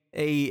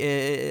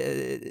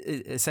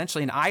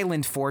essentially an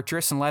island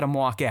fortress and let him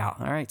walk out.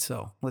 All right,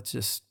 so let's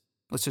just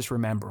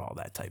remember all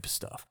that type of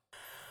stuff.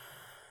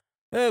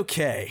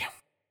 Okay.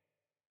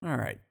 All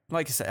right.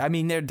 Like I said, I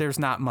mean, there's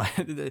not much.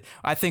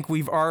 I think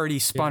we've already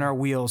spun our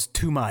wheels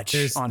too much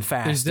on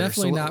Faster. There's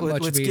definitely not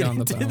much meat on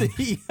the bone.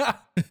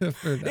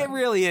 It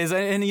really is.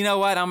 And you know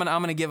what? I'm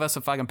gonna give us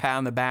a fucking pat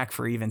on the back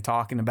for even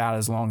talking about it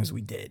as long as we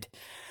did.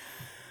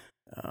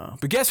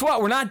 But guess what?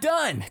 We're not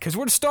done, because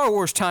we're the Star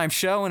Wars Time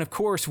show, and of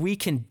course we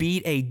can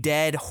beat a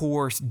dead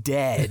horse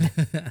dead.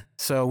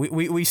 So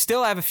we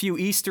still have a few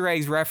Easter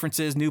eggs,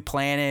 references, new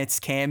planets,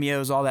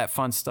 cameos, all that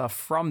fun stuff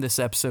from this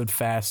episode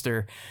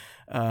Faster.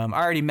 I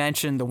already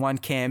mentioned the one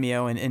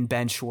cameo in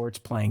Ben Schwartz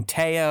playing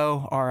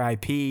Teo,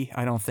 R.I.P.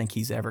 I don't think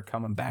he's ever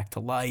coming back to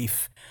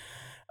life.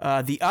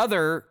 The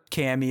other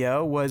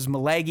cameo was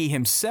Malegi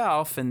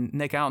himself, and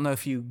Nick, I don't know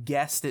if you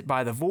guessed it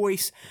by the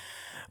voice,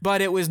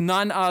 but it was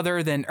none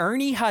other than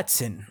Ernie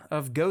Hudson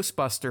of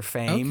Ghostbuster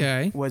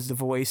fame was the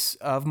voice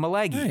of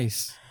Malegi.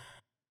 Nice.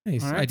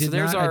 Right, I did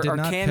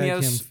not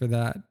cameos. Peg him for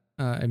that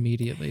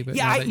immediately. But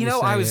yeah,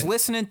 I was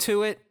listening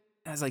to it.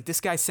 I was like, this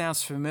guy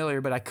sounds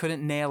familiar, but I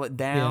couldn't nail it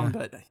down. Yeah.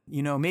 But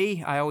you know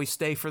me, I always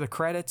stay for the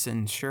credits,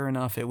 and sure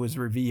enough, it was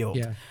revealed.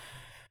 Yeah.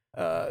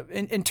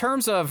 In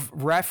terms of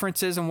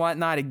references and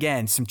whatnot,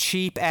 again, some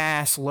cheap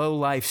ass low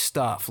life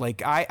stuff.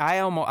 Like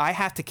I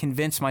have to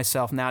convince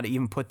myself now to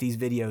even put these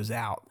videos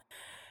out.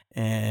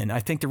 And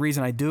I think the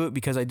reason I do it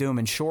because I do them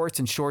in shorts,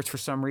 and shorts for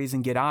some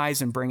reason get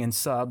eyes and bring in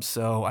subs,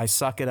 so I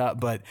suck it up.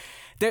 But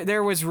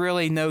there was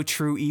really no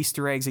true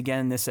Easter eggs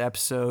again in this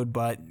episode,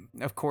 but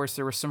of course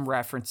there were some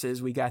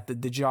references. We got the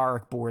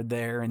Dejarik board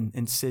there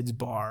in Sid's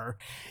bar.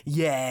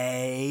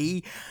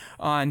 Yay!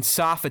 On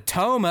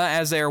Sophatoma,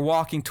 as they are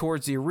walking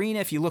towards the arena,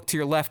 if you look to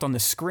your left on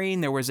the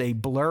screen, there was a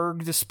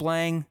blurg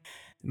displaying.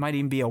 It might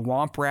even be a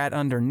womp rat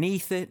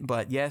underneath it,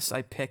 but yes,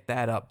 I picked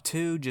that up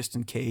too, just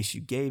in case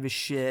you gave a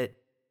shit.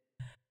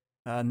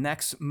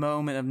 Next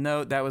moment of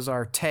note, that was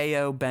our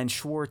Teo, Ben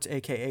Schwartz,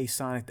 a.k.a.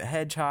 Sonic the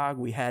Hedgehog.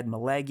 We had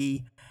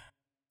Malegi.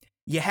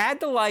 You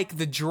had to like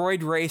the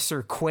droid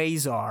racer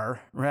Quasar,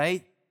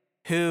 right?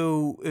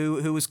 Who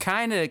was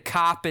kind of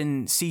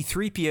copping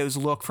C-3PO's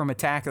look from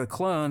Attack of the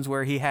Clones,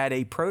 where he had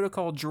a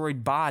protocol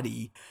droid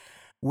body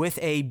with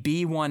a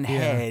B-1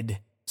 head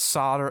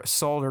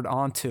soldered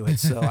onto it.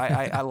 So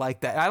I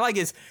like that. I like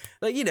his,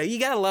 like, you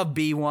gotta love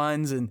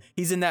B1s, and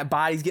he's in that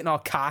body, he's getting all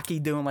cocky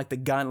doing like the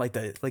gun, like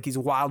he's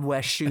a Wild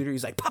West shooter.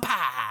 He's like, Papa,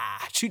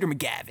 Shooter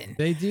McGavin.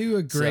 They do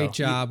a great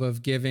job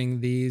of giving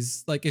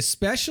these, like,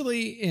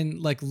 especially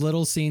in like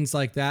little scenes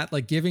like that,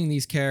 like giving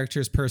these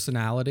characters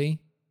personality.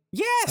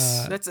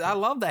 Yes, I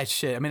love that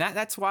shit. I mean,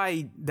 that's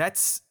why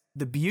that's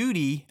the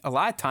beauty a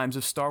lot of times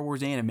of Star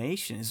Wars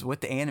animation, is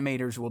what the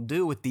animators will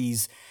do with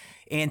these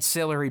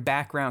ancillary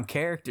background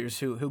characters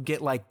who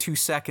get like 2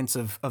 seconds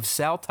of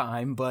cell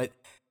time. But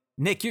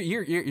Nick,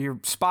 you're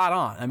spot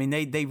on. I mean,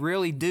 they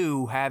really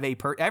do have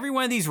every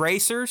one of these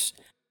racers.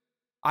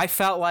 I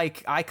felt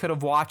like I could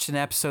have watched an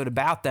episode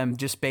about them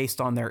just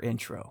based on their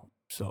intro.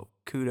 So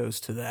kudos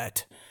to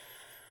that.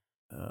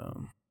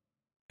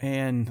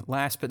 And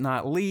last but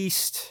not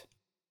least,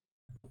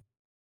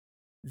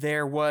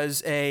 there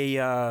was a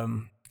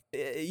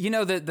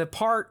the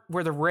part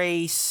where the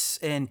race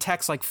and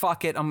Tech's like,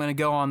 fuck it, I'm going to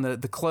go on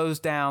the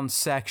closed down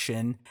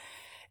section.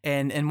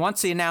 And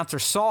once the announcer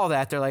saw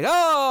that, they're like,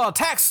 oh,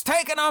 Tech's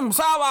taking them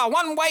a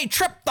one-way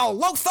trip to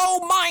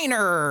Lotho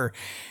Minor.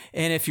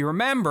 And if you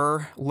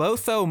remember,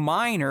 Lotho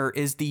Minor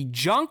is the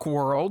junk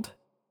world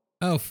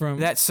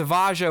that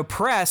Savage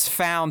Opress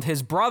found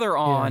his brother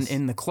on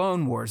in the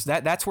Clone Wars.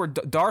 That's where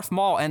Darth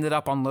Maul ended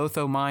up on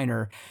Lotho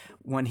Minor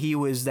when he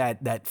was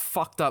that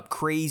fucked up,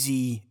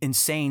 crazy,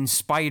 insane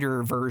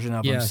spider version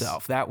of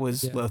himself. That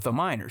was Lotho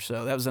Minor.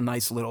 So that was a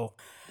nice little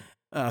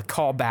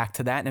call back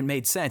to that, and it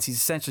made sense. He's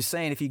essentially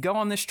saying, if you go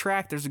on this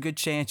track, there's a good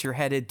chance you're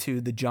headed to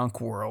the junk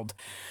world.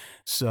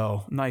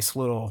 So nice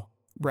little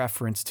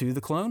reference to the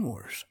Clone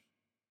Wars.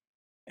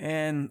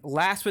 And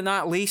last but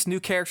not least, new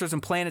characters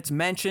and planets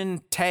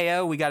mentioned.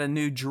 Teo, we got a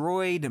new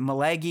droid.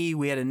 Malegi,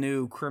 we had a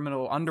new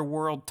criminal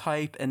underworld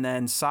type. And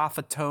then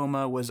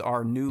Safatoma was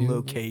our new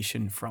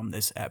location from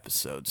this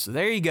episode. So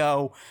there you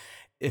go.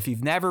 If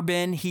you've never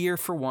been here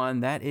for one,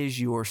 that is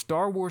your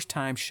Star Wars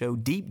Time Show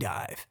deep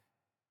dive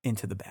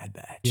into the Bad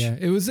Batch. Yeah,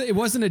 it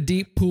wasn't a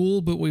deep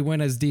pool, but we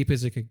went as deep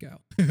as it could go.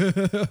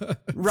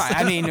 Right.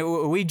 I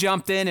mean, we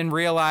jumped in and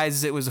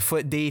realized it was a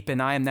foot deep,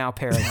 and I am now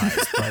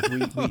paralyzed. But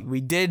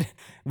we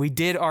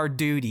did our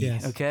duty.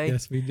 Yes, okay.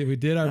 Yes, we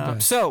did our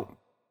best. So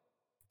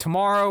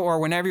tomorrow or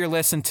whenever you're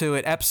listening to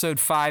it, episode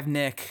 5,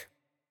 Nick,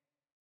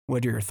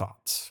 what are your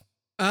thoughts?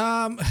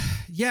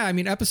 Yeah, I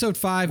mean, episode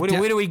 5. Where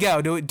do we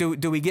go?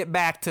 Do we get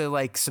back to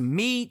like some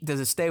meat? Does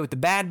it stay with the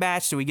Bad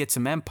Batch? Do we get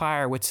some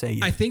Empire? What say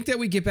you? I think that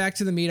we get back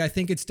to the meat. I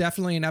think it's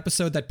definitely an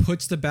episode that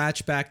puts the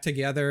batch back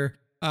together.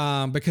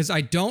 Because I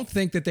don't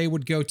think that they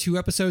would go 2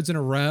 episodes in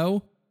a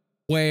row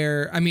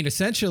where, I mean,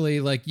 essentially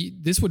like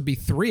this would be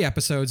 3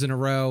 episodes in a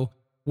row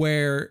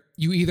where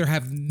you either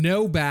have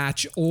no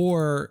batch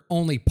or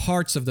only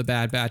parts of the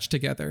Bad Batch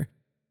together.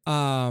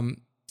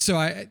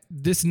 So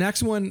this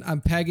next one, I'm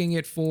pegging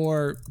it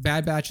for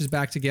Bad Batch is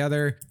back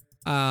together.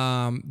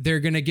 They're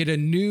going to get a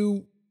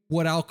new,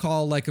 what I'll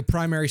call like a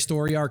primary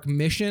story arc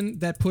mission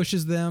that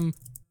pushes them,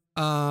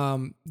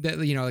 that,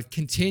 you know,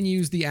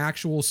 continues the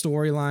actual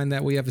storyline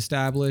that we have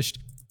established.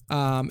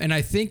 And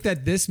I think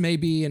that this may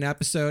be an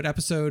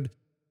episode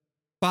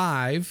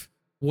 5,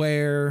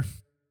 where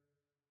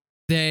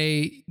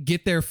they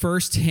get their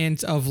first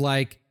hint of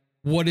like,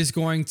 what is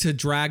going to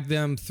drag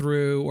them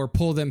through or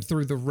pull them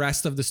through the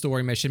rest of the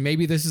story mission.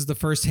 Maybe this is the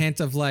first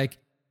hint of like,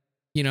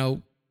 you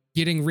know,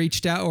 getting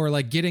reached out or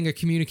like getting a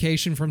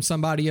communication from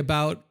somebody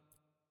about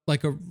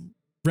like a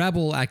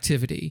rebel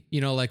activity,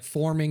 you know, like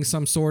forming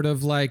some sort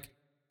of like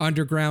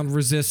underground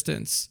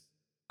resistance.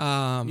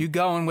 You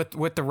going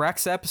with the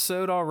Rex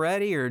episode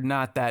already, or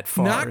not that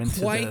far? Not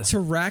quite to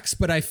Rex,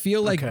 but I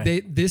feel like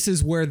this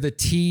is where the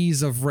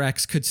tease of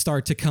Rex could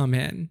start to come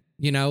in,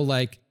 you know,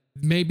 like,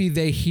 maybe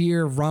they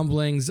hear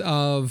rumblings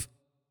of,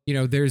 you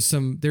know, there's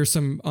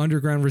some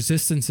underground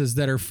resistances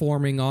that are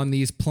forming on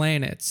these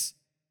planets.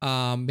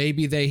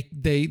 Maybe they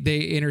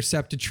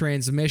intercept a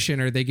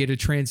transmission, or they get a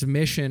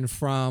transmission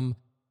from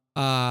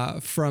a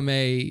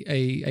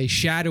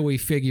shadowy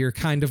figure,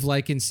 kind of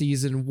like in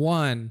season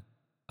 1.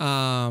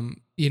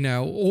 You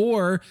know,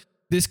 or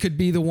this could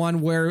be the one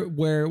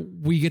where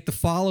we get the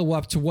follow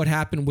up to what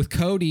happened with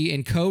Cody,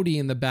 and Cody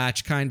and the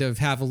batch kind of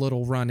have a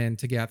little run in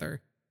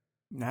together.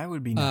 That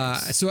would be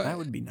nice. That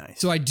would be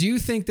nice. So I do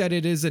think that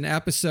it is an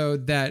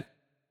episode that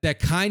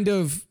kind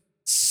of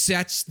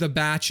sets the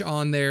batch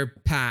on their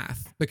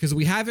path, because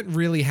we haven't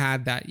really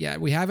had that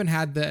yet. We haven't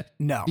had the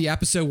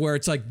episode where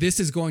it's like, this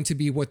is going to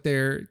be what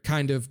they're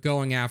kind of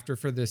going after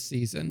for this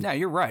season. No,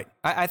 you're right.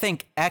 I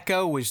think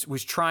Echo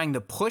was trying to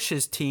push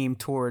his team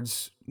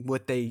towards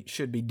what they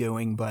should be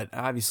doing, but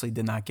obviously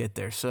did not get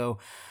there. So,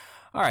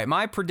 all right,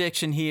 my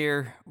prediction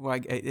here,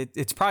 like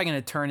it's probably going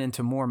to turn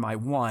into more my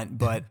want,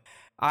 but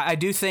I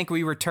do think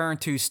we return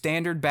to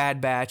standard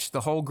Bad Batch.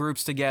 The whole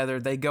group's together.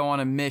 They go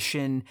on a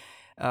mission,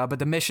 but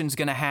the mission's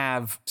going to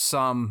have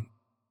some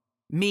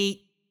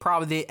meat,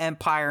 probably the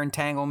Empire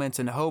entanglements,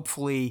 and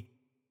hopefully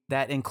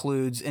that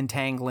includes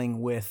entangling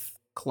with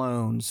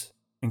clones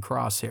and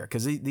Crosshair,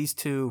 because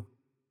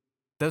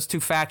those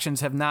two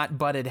factions have not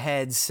butted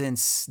heads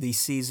since the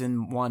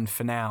season 1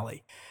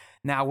 finale.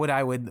 Now, what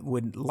I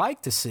would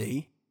like to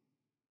see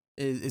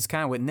is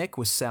kind of what Nick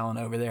was selling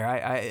over there.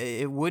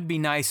 It would be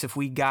nice if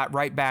we got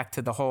right back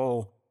to the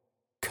whole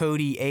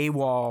Cody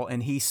AWOL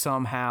and he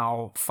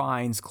somehow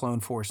finds Clone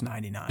Force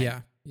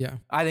 99. Yeah.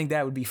 I think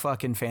that would be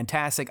fucking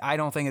fantastic. I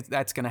don't think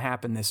that's going to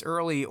happen this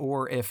early,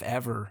 or if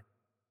ever.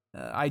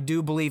 I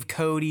do believe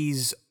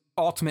Cody's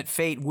ultimate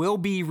fate will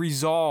be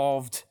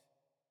resolved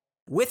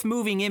with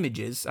moving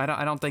images.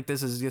 I don't think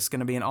this is just going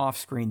to be an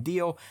off-screen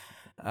deal.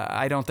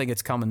 I don't think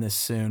it's coming this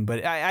soon,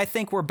 but I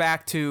think we're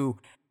back to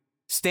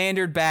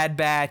standard Bad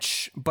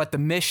Batch, but the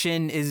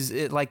mission is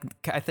like,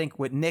 I think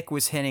what Nick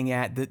was hinting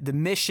at, the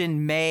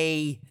mission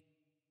may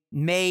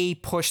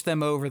push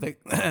them over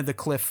the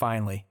cliff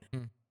finally.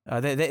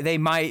 They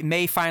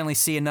may finally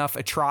see enough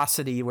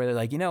atrocity where they're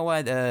like, you know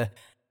what,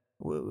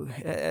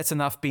 that's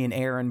enough being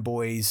errand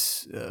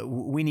boys.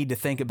 We need to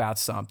think about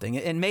something.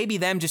 And maybe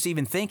them just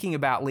even thinking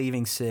about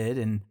leaving Sid,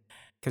 and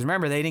because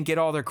remember, they didn't get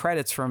all their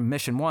credits from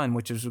Mission 1,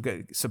 which was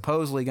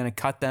supposedly going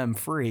to cut them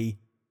free.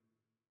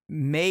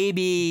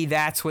 Maybe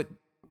that's what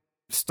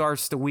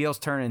starts the wheels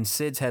turning in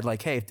Sid's head.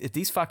 Like, hey, if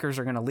these fuckers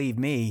are going to leave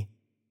me,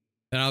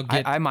 Then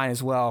I might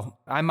as well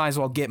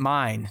get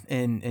mine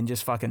and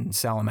just fucking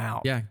sell them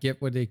out. Yeah,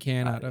 get what they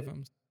can out of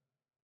them.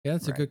 Yeah,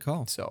 that's a good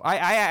call. So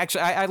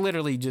I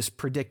literally just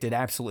predicted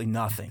absolutely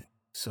nothing.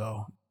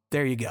 So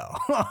there you go.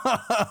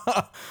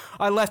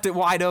 I left it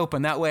wide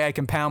open. That way I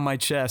can pound my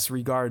chest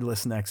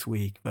regardless next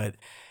week. But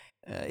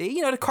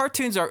the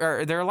cartoons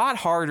they're a lot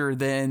harder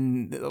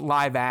than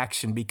live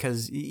action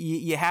because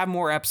you have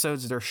more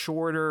episodes. They're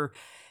shorter,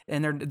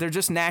 and they're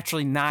just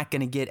naturally not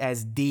going to get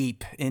as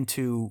deep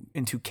into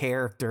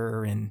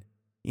character and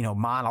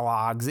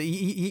monologues.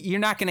 You're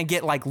not going to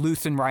get like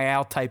Luthen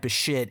Rael type of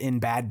shit in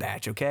Bad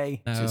Batch.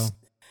 Okay, no.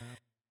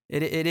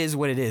 It is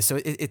what it is.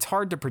 So it's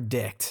hard to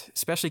predict,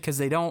 especially because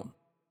they don't,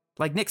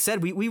 like Nick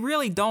said, we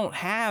really don't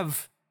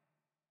have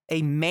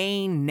a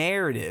main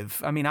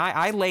narrative. I mean,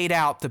 I laid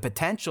out the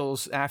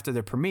potentials after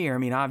the premiere. I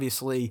mean,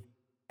 obviously,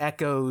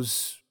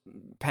 Echo's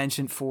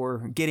penchant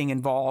for getting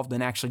involved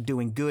and actually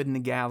doing good in the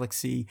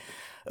galaxy.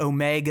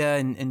 Omega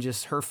and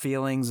just her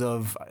feelings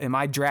of, am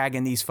I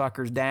dragging these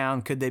fuckers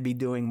down? Could they be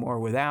doing more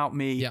without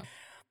me? Yeah.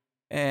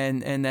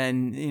 And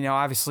then,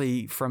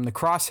 obviously from the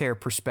Crosshair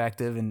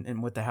perspective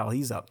and what the hell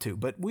he's up to.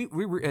 But we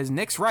as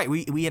Nick's right,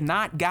 we have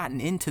not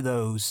gotten into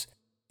those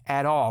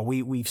at all.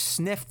 We've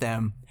sniffed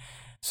them.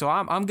 So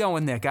I'm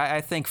going Nick. I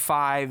think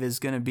 5 is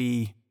going to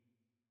be,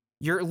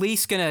 you're at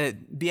least going to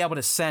be able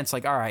to sense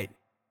like, all right,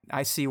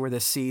 I see where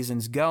this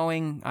season's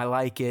going. I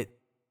like it.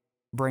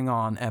 Bring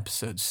on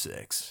episode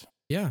 6.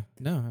 Yeah.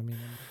 No, I mean.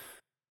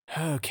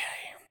 Okay.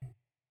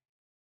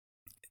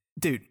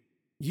 Dude,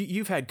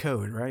 you've had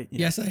COVID, right? Yeah.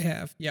 Yes, I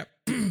have. Yep.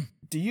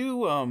 Do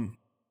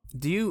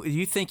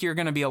you think you're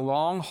going to be a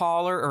long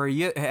hauler, or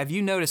have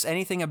you noticed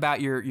anything about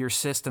your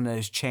system that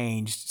has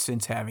changed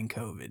since having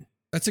COVID?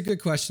 That's a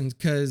good question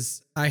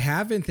because I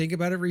have been thinking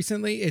about it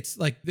recently. It's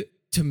like,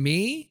 to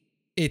me,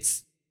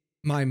 it's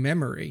my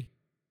memory,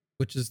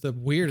 which is the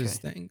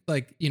weirdest thing.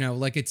 Like,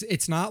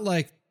 it's not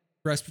like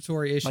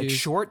respiratory issues. Like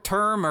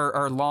short-term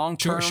or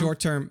long-term?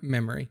 Short-term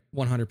memory,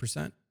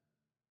 100%.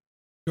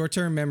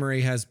 Short-term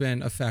memory has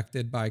been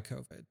affected by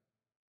COVID.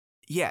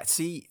 Yeah,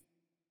 see,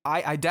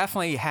 I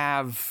definitely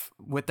have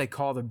what they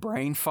call the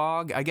brain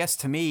fog. I guess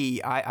to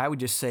me, I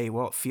would just say,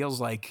 well, it feels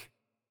like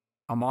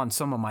I'm on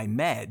some of my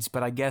meds,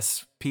 but I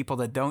guess people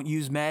that don't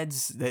use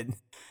meds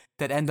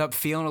that end up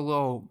feeling a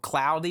little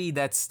cloudy,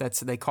 that's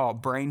they call it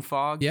brain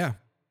fog. Yeah.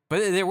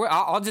 But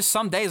I'll just,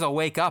 some days I'll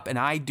wake up and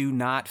I do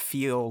not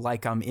feel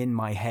like I'm in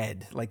my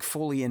head, like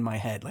fully in my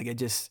head. Like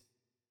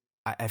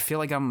I feel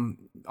like I'm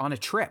on a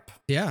trip.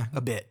 Yeah.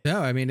 A bit. No,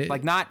 I mean,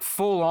 like not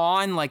full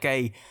on, like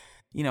I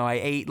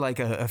ate like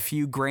a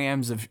few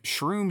grams of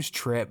shrooms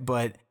trip,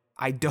 but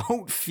I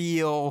don't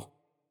feel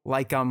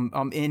like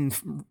I'm in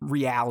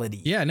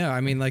reality. Yeah, no,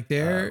 I mean, like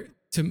to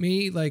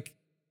me, like,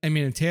 I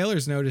mean, and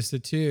Taylor's noticed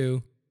it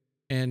too,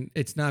 and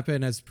it's not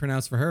been as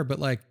pronounced for her, but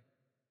like,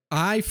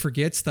 I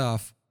forget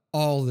stuff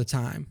all the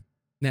time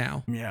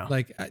now. Yeah.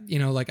 Like,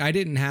 like I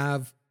didn't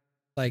have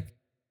like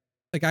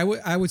I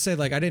would say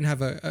like I didn't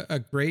have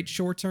a great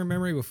short-term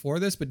memory before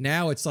this, but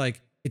now it's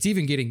like, it's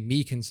even getting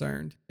me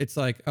concerned. It's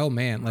like, oh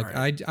man, like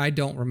right. I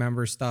don't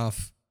remember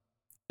stuff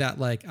that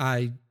like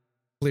I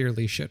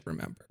clearly should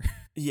remember.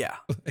 Yeah.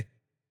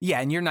 Yeah,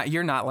 and you're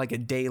not like a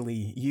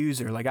daily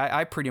user. Like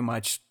I pretty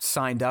much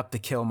signed up to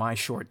kill my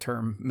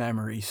short-term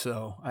memory,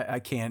 so I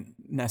can't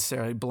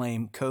necessarily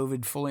blame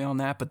COVID fully on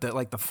that, but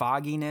the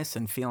fogginess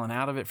and feeling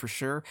out of it for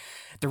sure.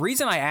 The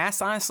reason I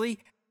asked, honestly,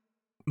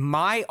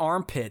 my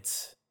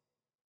armpits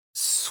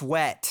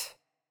sweat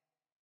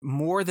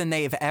more than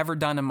they have ever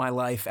done in my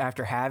life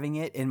after having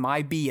it, and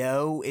my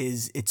BO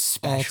it's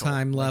special.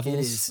 All-time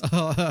levels.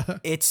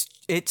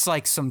 It's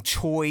like some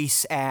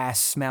choice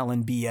ass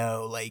smelling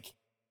BO. Like,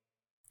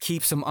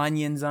 keep some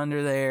onions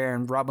under there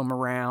and rub them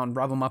around,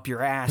 rub them up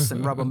your ass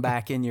and rub them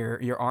back in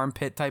your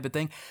armpit type of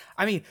thing.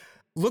 I mean,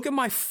 look at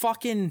my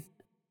fucking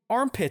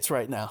armpits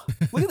right now.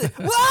 Look at this.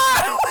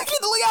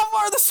 Look how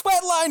far the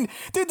sweat line,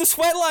 dude. The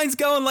sweat line's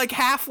going like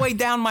halfway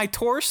down my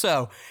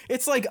torso.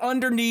 It's like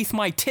underneath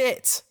my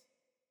tits.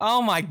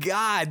 Oh my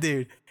God,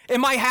 dude.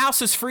 And my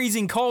house is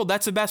freezing cold.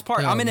 That's the best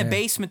part. I'm in a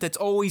basement that's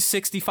always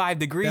 65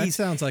 degrees.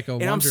 That sounds like a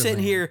wonderland. And I'm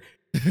sitting here.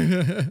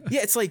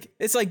 Yeah, it's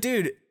like,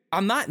 dude,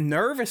 I'm not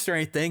nervous or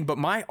anything, but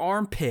my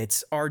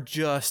armpits are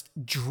just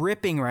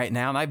dripping right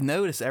now. And I've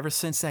noticed ever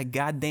since that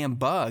goddamn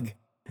bug,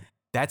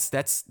 that's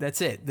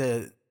it.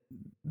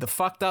 The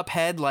fucked up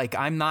head, like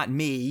I'm not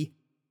me,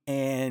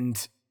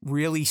 and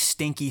really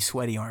stinky,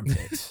 sweaty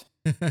armpits.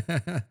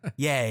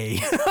 Yay.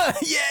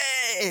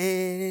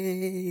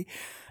 Yay.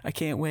 I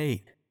can't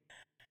wait.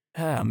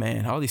 Oh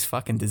man, all these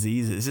fucking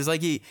diseases. It's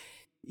like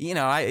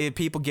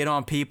people get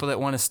on people that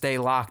want to stay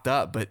locked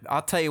up, but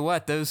I'll tell you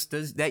what,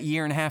 that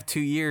year and a half, 2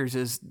 years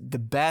is the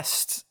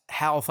best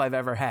health I've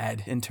ever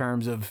had in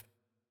terms of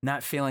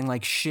not feeling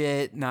like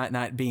shit,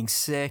 not being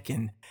sick.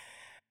 And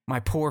my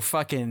poor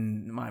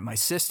fucking my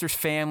sister's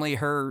family,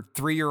 her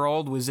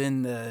 3-year-old was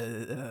in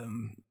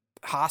the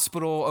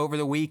hospital over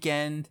the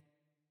weekend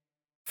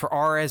for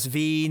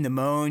RSV,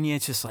 pneumonia.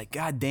 It's just like,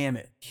 God damn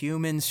it.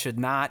 Humans should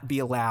not be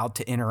allowed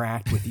to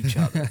interact with each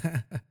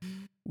other.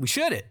 We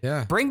shouldn't.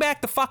 Yeah. Bring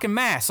back the fucking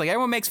mask. Like,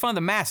 everyone makes fun of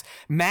the mask.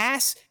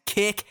 Masks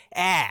kick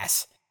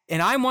ass.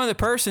 And I'm one of the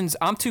persons,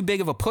 I'm too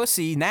big of a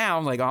pussy now.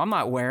 I'm like, oh, I'm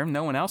not wearing them.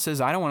 No one else is.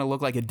 I don't want to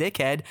look like a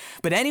dickhead.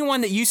 But anyone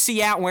that you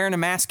see out wearing a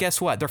mask,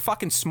 guess what? They're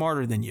fucking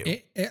smarter than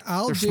you.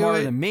 They're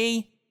smarter than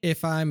me.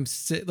 If I'm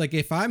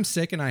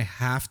sick and I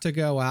have to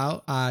go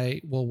out,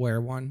 I will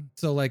wear one.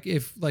 So like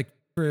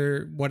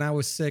for when I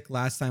was sick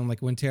last time, like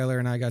when Taylor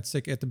and I got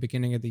sick at the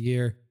beginning of the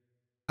year,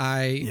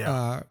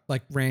 I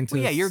ran to.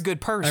 Well, yeah, you're a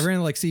good person. I ran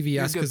to like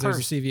CVS because there's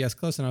a CVS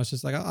close, and I was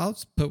just like, I'll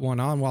just put one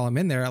on while I'm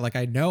in there. Like,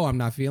 I know I'm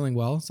not feeling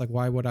well. It's like,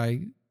 why would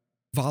I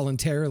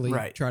voluntarily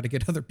try to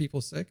get other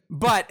people sick?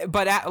 But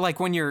like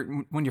when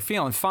you're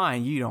feeling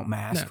fine, you don't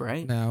mask,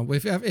 right? No,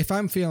 if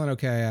I'm feeling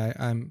okay,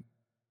 I'm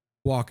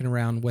walking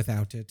around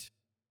without it.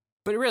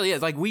 But it really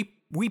is like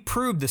we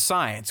proved the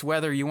science,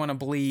 whether you want to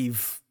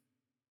believe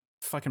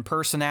fucking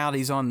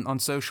personalities on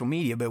social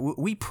media, but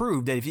we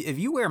proved that if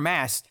you wear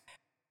masks,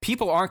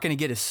 people aren't going to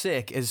get as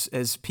sick as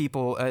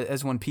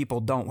when people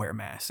don't wear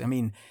masks. I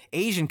mean,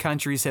 Asian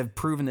countries have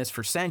proven this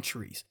for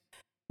centuries.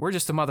 We're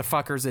just the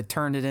motherfuckers that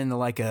turned it into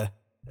like a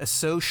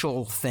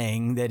social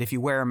thing that if you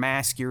wear a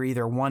mask, you're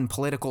either one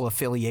political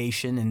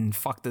affiliation and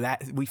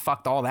we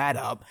fucked all that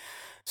up.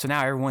 So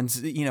now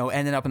everyone's,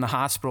 ending up in the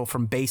hospital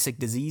from basic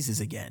diseases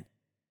again.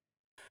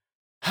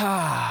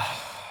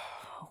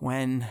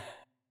 When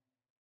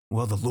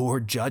will the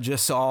Lord judge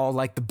us all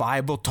like the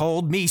Bible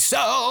told me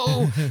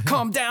so?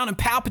 Come down and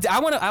Palpatine.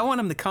 I want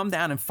him to come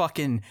down and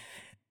fucking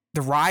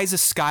the Rise of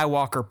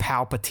Skywalker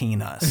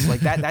Palpatine us.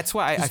 Like that. That's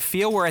why I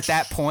feel we're at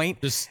that point.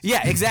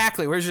 Yeah,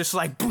 exactly. We're just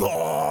like,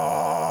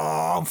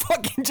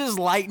 fucking just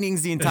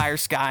lightning's the entire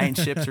sky and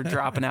ships are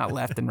dropping out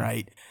left and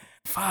right.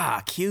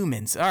 Fuck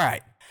humans. All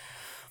right.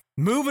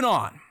 Moving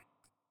on.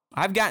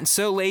 I've gotten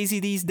so lazy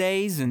these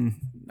days, and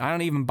I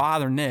don't even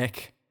bother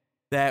Nick,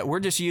 that we're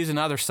just using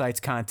other sites'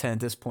 content at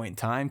this point in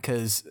time,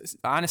 because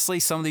honestly,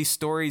 some of these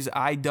stories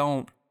I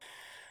don't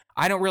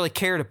really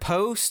care to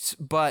post,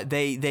 but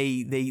they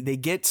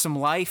get some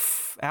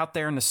life out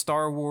there in the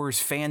Star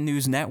Wars Fan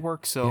News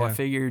Network, so I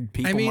figured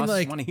people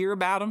must want to hear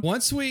about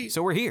them.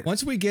 So we're here.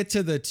 Once we get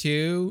to the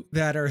two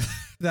that are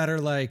that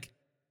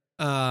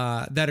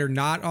are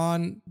not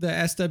on the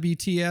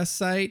SWTS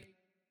site,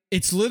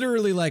 it's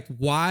literally like,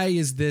 why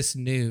is this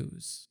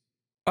news?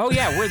 Oh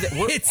yeah,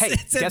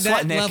 it's guess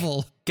what, Nick?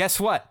 Level. Guess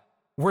what?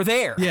 We're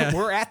there. Yeah.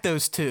 We're at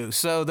those two.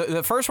 So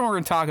the first one we're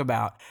going to talk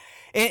about,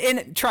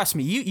 and trust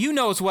me, you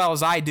know as well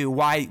as I do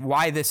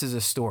why this is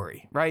a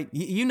story, right?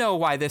 You know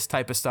why this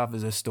type of stuff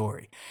is a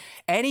story.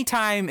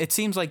 Anytime, it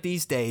seems like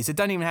these days, it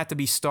doesn't even have to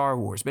be Star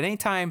Wars, but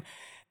anytime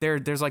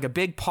there's like a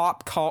big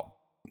pop culture.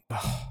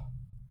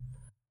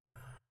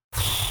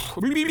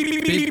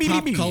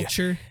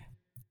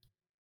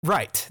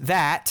 Right,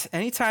 that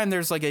anytime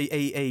there's like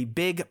a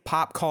big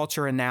pop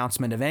culture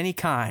announcement of any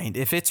kind,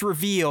 if it's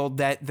revealed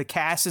that the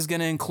cast is going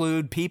to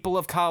include people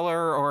of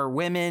color or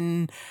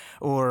women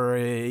or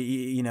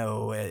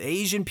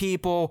Asian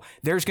people,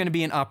 there's going to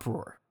be an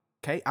uproar.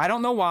 Okay, I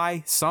don't know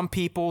why some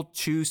people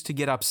choose to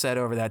get upset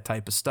over that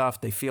type of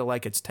stuff. They feel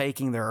like it's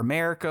taking their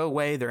America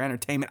away, their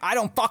entertainment. I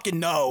don't fucking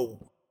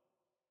know.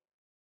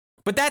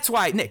 But that's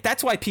why, Nick,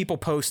 people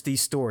post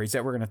these stories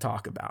that we're going to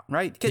talk about,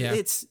 right? Because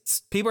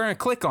it's people are going to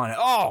click on it.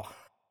 Oh,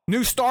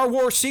 new Star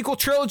Wars sequel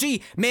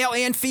trilogy, male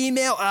and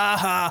female.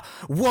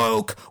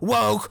 Woke,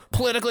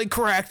 politically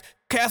correct.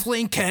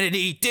 Kathleen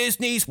Kennedy,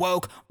 Disney's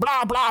woke,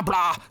 blah, blah,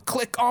 blah.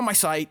 Click on my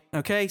site.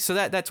 Okay, so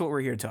that's what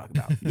we're here to talk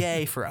about.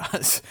 Yay for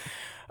us.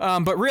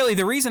 But really,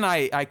 the reason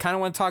I kind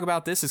of want to talk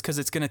about this is because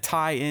it's going to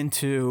tie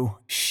into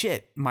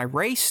my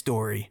race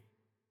story.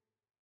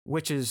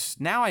 Which is,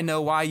 now I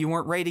know why you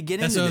weren't ready to get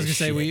into this. That's what I was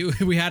going to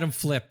say. We had them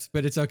flipped,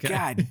 but it's okay.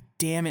 God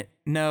damn it.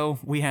 No,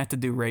 we have to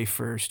do Ray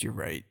first. You're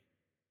right.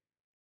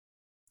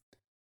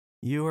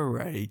 You are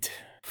right.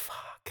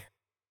 Fuck.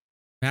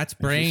 Matt's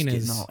brain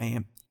is all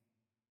amped.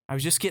 I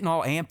was just getting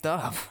all amped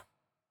up.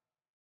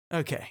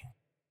 Okay.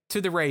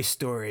 To the Ray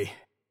story.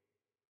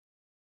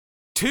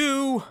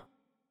 To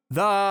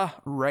the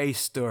Ray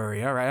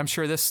story. All right. I'm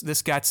sure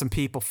this got some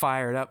people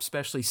fired up,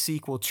 especially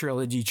sequel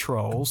trilogy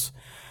trolls.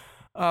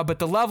 But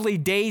the lovely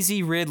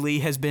Daisy Ridley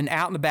has been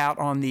out and about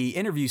on the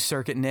interview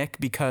circuit, Nick,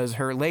 because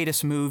her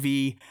latest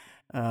movie,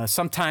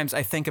 Sometimes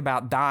I Think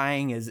About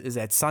Dying, is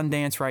at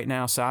Sundance right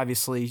now. So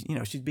obviously,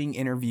 she's being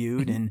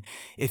interviewed. And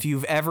if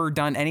you've ever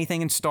done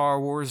anything in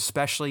Star Wars,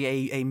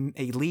 especially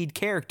a lead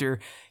character,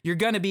 you're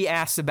going to be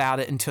asked about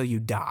it until you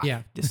die.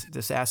 Yeah.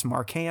 Just ask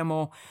Mark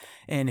Hamill.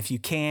 And if you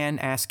can,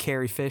 ask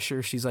Carrie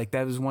Fisher. She's like,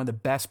 that was one of the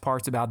best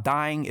parts about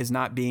dying, is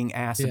not being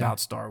asked about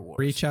Star Wars.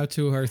 Reach out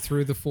to her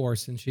through the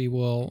Force and she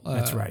will.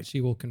 That's right. She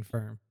will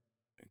confirm.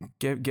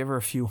 Give her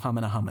a few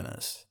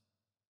huminas.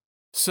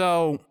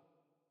 So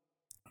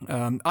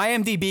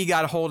IMDb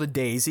got a hold of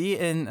Daisy,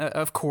 and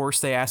of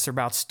course they asked her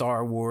about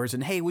Star Wars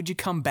and, hey, would you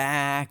come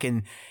back?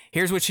 And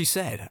here's what she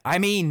said. I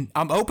mean,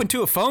 I'm open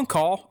to a phone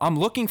call. I'm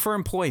looking for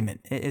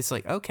employment. It's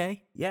like,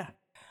 okay, yeah,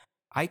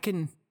 I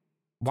can.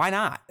 Why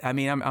not? I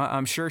mean,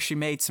 I'm sure she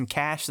made some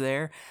cash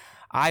there.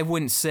 I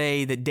wouldn't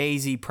say that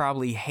Daisy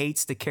probably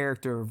hates the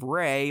character of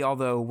Rey,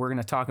 although we're going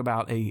to talk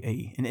about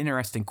an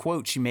interesting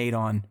quote she made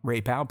on Rey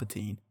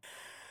Palpatine.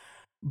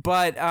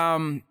 But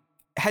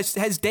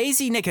has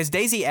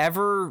Daisy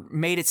ever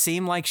made it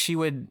seem like she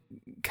would,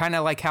 kind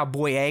of like how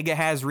Boyega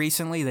has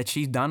recently, that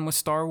she's done with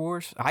Star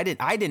Wars? I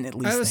didn't at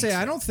least. I would say so.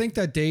 I don't think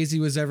that Daisy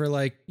was ever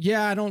like,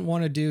 yeah, I don't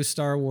want to do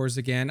Star Wars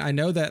again. I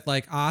know that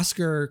like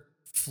Oscar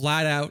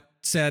flat out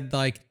said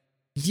like,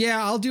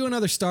 yeah, I'll do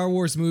another Star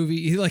Wars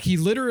movie. He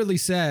literally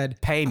said,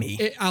 pay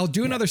me. I'll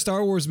do another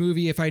Star Wars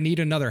movie if I need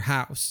another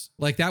house.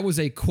 Like that was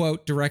a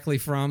quote directly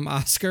from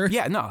Oscar.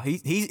 Yeah, no,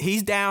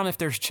 he's down if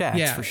there's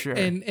checks, for sure.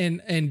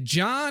 And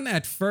John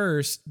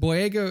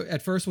Boyega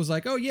at first was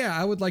like, oh yeah,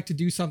 I would like to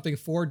do something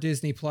for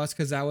Disney Plus,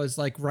 because that was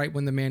like right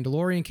when The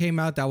Mandalorian came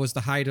out. That was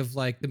the height of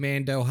like the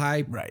Mando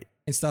hype, right,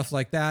 and stuff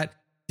like that.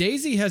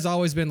 Daisy has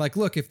always been like,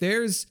 look, if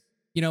there's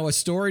a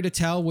story to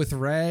tell with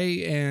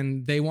Rey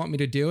and they want me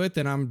to do it,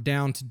 then I'm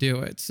down to do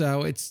it.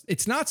 So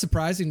it's not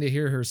surprising to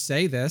hear her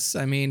say this.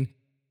 I mean,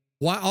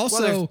 why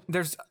also, well,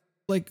 there's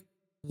like,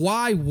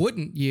 why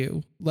wouldn't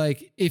you?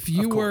 Like, if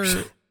you were,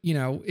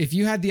 if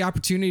you had the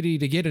opportunity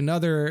to get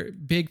another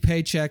big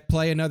paycheck,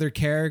 play another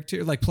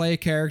character, like play a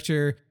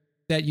character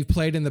that you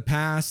played in the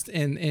past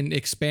and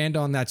expand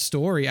on that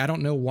story, I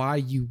don't know why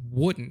you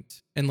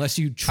wouldn't, unless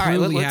you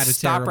truly had a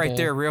stop right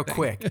there real thing.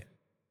 quick.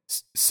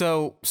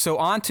 So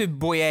on to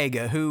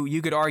Boyega, who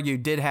you could argue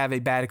did have a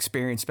bad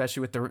experience,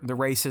 especially with the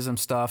racism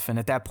stuff. And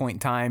at that point in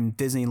time,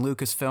 Disney and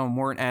Lucasfilm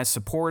weren't as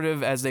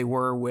supportive as they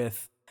were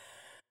with,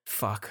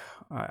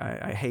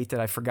 I hate that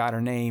I forgot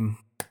her name.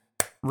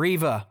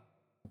 Reva.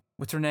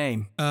 What's her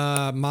name?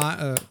 Not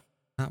Miles.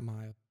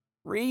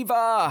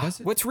 Reva.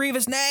 What's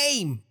Reva's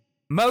name?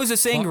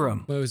 Moses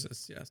Ingram.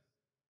 Moses, yes.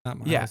 Not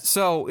Miles. Yeah,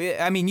 so,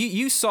 I mean,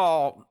 you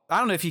saw, I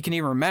don't know if you can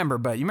even remember,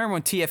 but you remember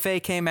when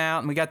TFA came out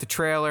and we got the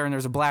trailer and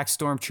there's a black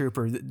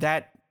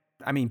stormtrooper?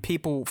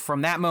 People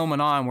from that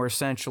moment on were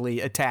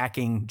essentially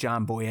attacking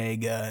John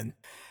Boyega and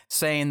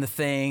saying the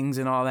things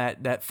and all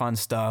that fun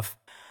stuff.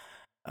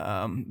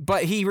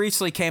 But he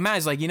recently came out,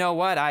 he's like, you know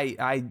what,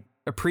 I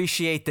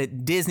appreciate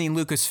that Disney and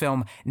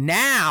Lucasfilm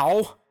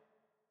now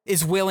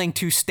is willing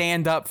to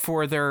stand up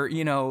for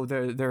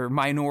their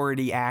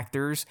minority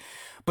actors.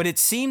 But it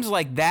seems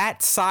like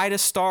that side of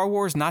Star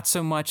Wars, not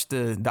so much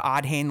the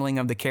odd handling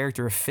of the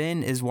character of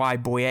Finn, is why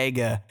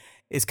Boyega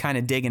is kind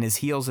of digging his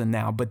heels in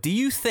now. But do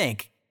you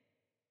think,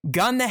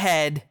 gun to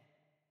head,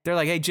 they're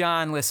like, hey,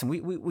 John, listen,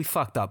 we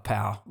fucked up,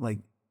 pal. Like,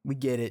 we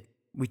get it.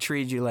 We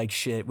treated you like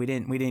shit. We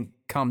didn't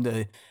come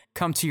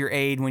to your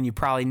aid when you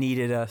probably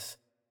needed us.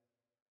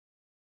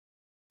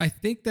 I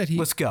think that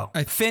let's go.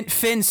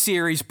 Finn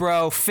series,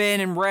 bro.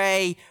 Finn and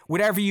Rey,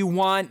 whatever you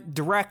want,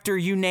 director,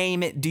 you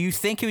name it. Do you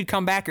think he would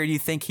come back, or do you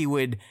think he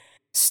would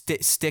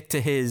stick to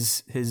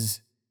his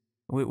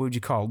what would you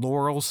call it,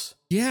 laurels?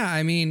 Yeah,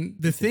 I mean,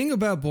 the thing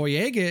about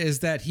Boyega is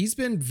that he's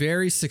been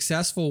very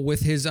successful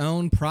with his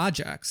own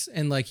projects,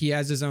 and like he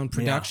has his own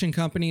production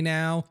company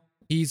now.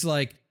 He's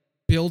like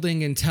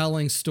building and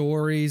telling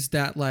stories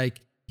that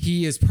like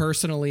he is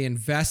personally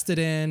invested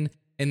in,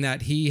 and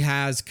that he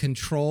has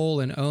control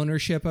and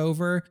ownership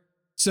over.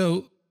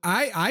 So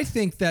I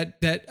think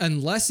that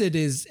unless it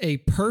is a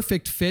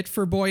perfect fit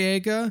for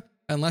Boyega,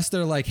 unless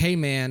they're like, hey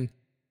man,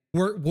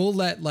 we'll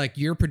let like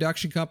your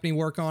production company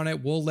work on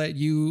it. We'll let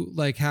you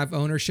like have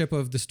ownership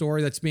of the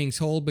story that's being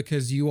told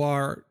because you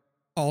are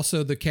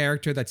also the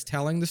character that's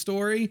telling the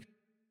story.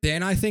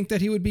 Then I think that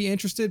he would be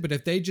interested. But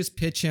if they just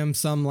pitch him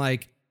some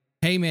like,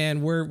 hey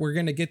man, we're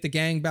going to get the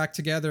gang back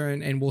together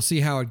and we'll see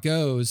how it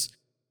goes.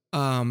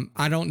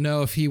 I don't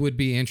know if he would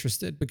be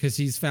interested, because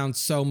he's found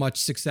so much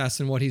success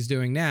in what he's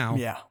doing now.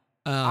 Yeah.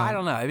 I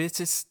don't know. It's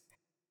just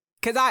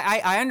because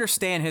I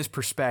understand his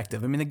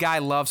perspective. I mean, the guy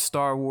loves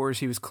Star Wars.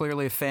 He was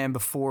clearly a fan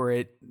before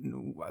it,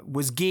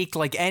 was geeked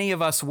like any of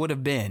us would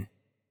have been.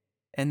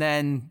 And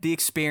then the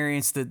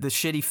experience, the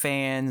shitty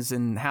fans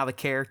and how the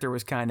character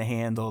was kind of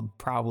handled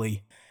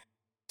probably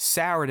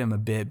soured him a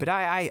bit. But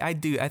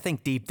I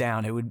think deep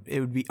down it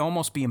would be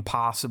almost be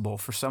impossible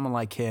for someone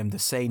like him to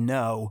say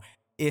no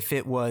if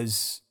it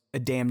was a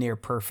damn near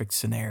perfect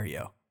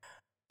scenario.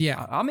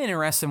 Yeah. I'm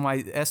interested in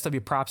why SW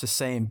Props is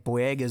saying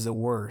Boyega is the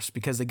worst,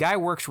 because the guy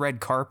works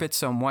red carpet.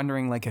 So I'm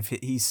wondering like if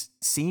he's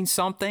seen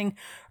something,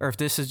 or if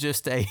this is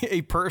just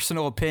a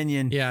personal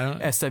opinion.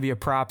 Yeah. SW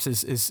Props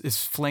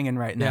is flinging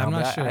right now. Yeah, I'm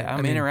not sure.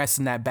 I'm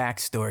interested in that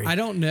backstory. I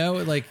don't know.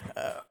 Like,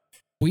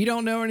 we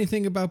don't know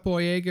anything about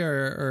Boyega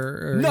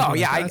or no.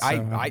 Yeah.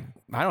 I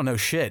don't know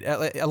shit.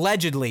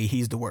 Allegedly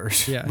he's the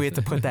worst. Yeah. We have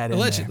to put that in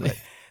allegedly. There,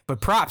 but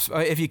Props,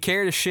 if you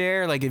care to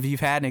share, like if you've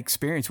had an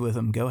experience with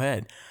him, go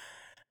ahead.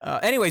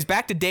 Anyways,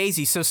 back to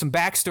Daisy. So some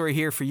backstory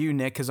here for you,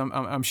 Nick, because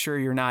I'm sure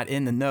you're not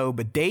in the know,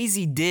 but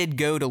Daisy did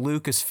go to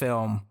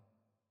Lucasfilm.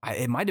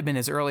 It might have been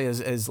as early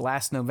as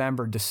last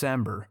November,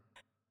 December,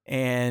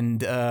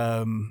 and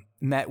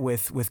met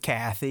with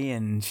Kathy,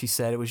 and she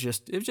said it was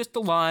just a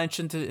lunch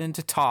and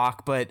to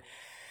talk. But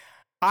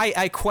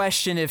I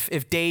question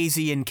if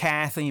Daisy and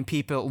Kathleen and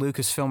people at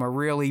Lucasfilm are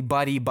really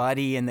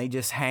buddy and they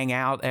just hang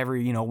out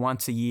every,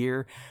 once a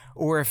year,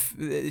 or if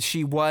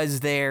she was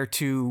there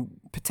to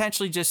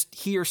potentially just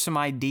hear some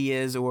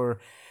ideas, or,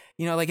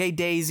 like, hey,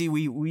 Daisy,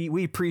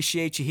 we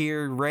appreciate you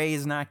here. Rey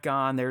is not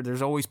gone.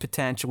 There's always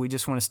potential. We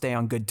just want to stay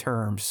on good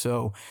terms.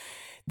 So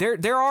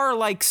there are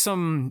like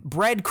some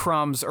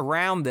breadcrumbs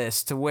around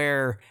this to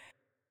where,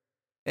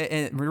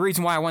 and the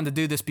reason why I wanted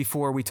to do this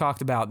before we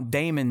talked about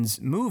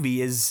Damon's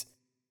movie is,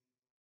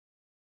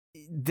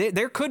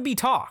 there could be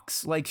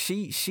talks like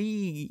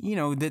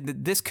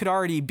this could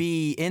already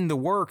be in the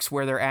works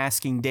where they're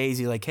asking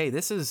Daisy, like, hey,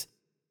 this is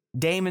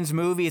Damon's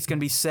movie. It's going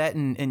to be set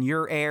in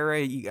your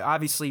era.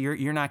 Obviously,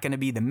 you're not going to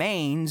be the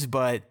mains,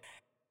 but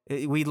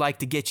we'd like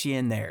to get you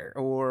in there.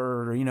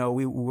 Or,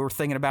 we're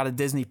thinking about a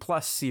Disney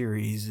Plus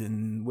series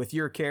and with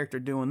your character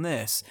doing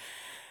this.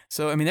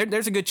 So, I mean,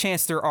 there's a good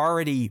chance they're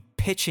already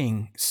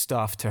pitching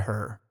stuff to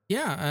her.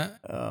 Yeah.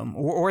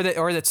 Or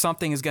that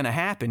something is going to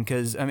happen,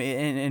 because, I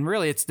mean, and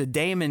really it's the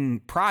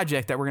Damon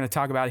project that we're going to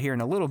talk about here in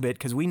a little bit,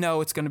 because we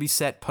know it's going to be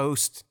set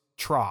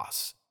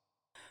post-TROS.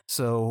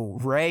 So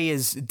Rey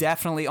is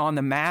definitely on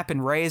the map,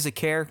 and Rey is a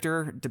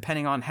character,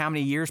 depending on how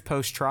many years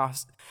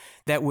post-TROS,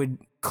 that would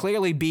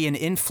clearly be an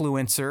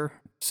influencer,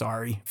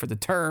 sorry for the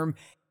term,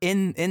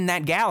 in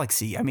that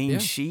galaxy. I mean,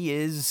 She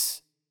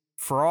is,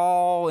 for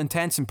all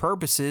intents and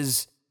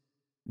purposes,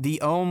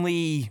 the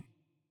only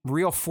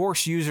real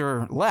Force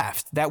user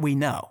left that we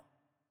know.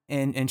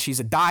 And she's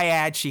a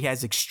dyad. She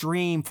has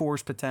extreme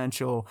Force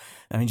potential.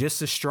 I mean,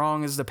 just as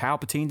strong as the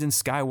Palpatines and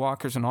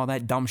Skywalkers and all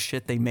that dumb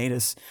shit they made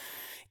us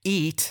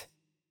eat.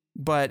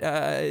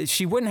 But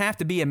she wouldn't have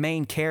to be a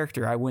main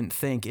character, I wouldn't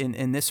think,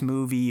 in this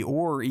movie,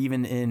 or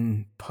even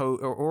in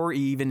or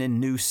even in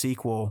new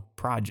sequel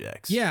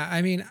projects. Yeah,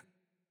 I mean,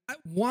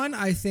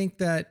 I think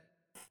that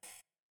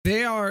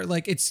they are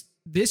like,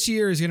 this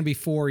year is going to be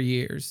 4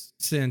 years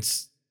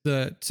since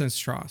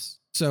TROS.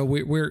 So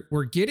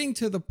we're getting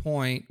to the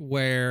point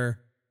where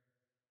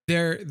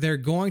they're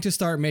going to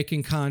start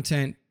making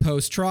content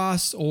post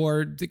TROS,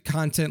 or the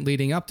content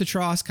leading up to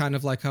TROS, kind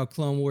of like how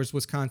Clone Wars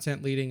was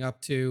content leading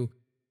up to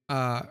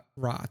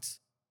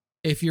ROTS.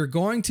 If you're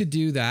going to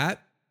do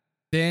that,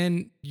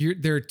 then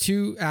there are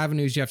two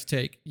avenues you have to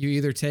take. You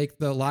either take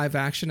the live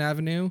action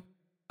avenue,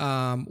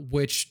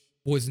 which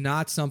was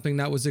not something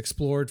that was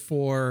explored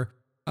for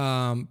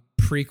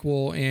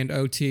prequel and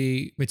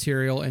OT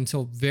material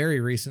until very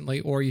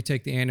recently, or you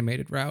take the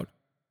animated route.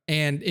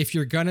 And if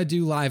you're gonna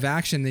do live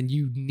action, then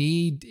you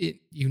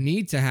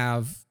need to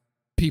have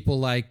people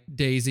like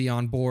Daisy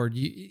on board.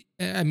 You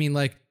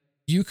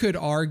could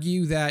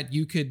argue that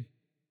you could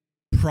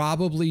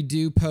probably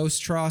do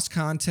post-TROS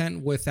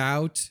content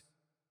without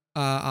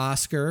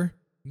Oscar,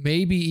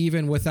 maybe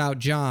even without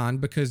John,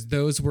 because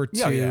those were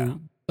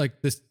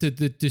like the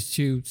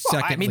two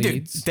second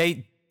leads.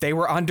 Dude, they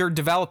were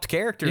underdeveloped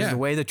characters the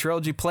way the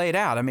trilogy played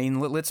out. I mean,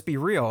 let's be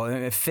real.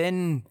 If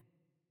Finn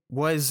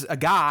was a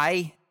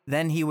guy,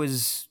 then he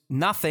was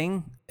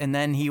nothing, and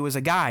then he was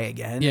a guy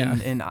again. Yeah.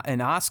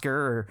 And Oscar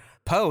or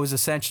Poe is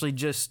essentially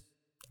just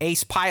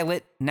ace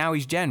pilot. Now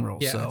he's general.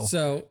 Yeah.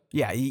 So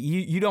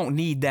you don't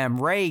need them.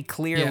 Rey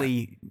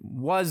clearly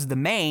was the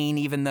main,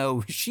 even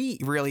though she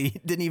really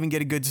didn't even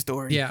get a good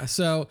story. Yeah.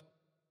 So,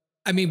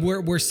 I mean,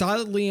 we're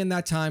solidly in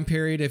that time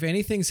period. If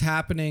anything's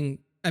happening,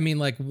 I mean,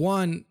 like,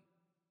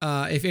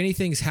 if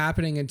anything's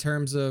happening in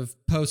terms of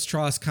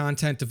post-TROS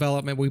content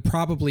development, we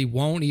probably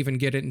won't even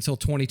get it until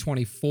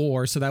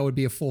 2024. So that would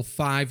be a full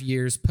 5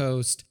 years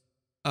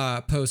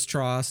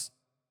post-TROS.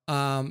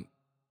 And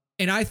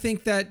I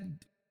think that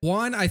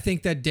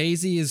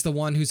Daisy is the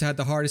one who's had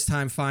the hardest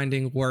time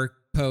finding work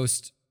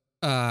post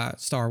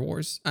Star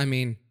Wars. I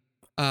mean,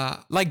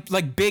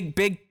 like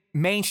big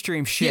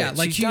mainstream shit. Yeah,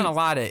 like she's done a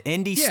lot of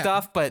indie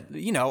stuff, but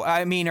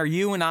I mean, are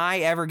you and I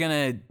ever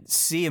gonna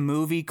see a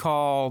movie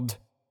called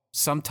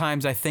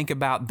Sometimes I Think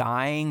About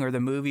Dying, or the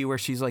movie where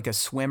she's like a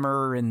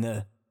swimmer in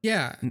the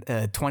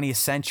 20th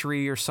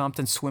century or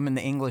something, swimming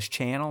the English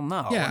Channel? No,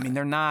 I mean,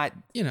 they're not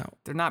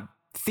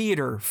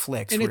theater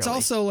flicks. And it's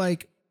also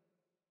like,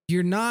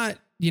 you're not,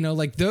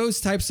 like those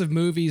types of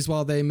movies,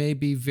 while they may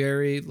be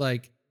very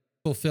like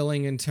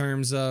fulfilling in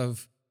terms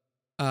of,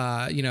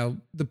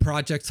 the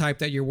project type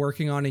that you're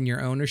working on and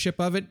your ownership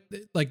of it,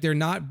 like they're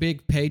not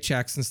big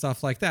paychecks and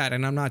stuff like that.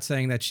 And I'm not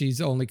saying that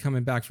she's only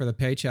coming back for the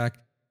paycheck.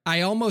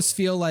 I almost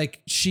feel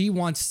like she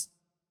wants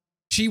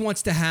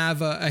to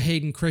have a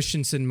Hayden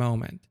Christensen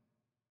moment,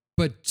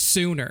 but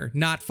sooner,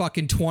 not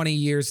fucking 20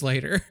 years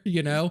later,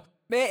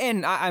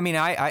 And I mean,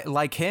 I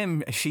like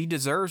him. She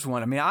deserves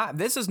one. I mean,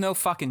 this is no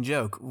fucking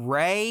joke.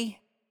 Rey,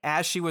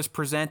 as she was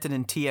presented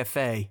in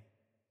TFA,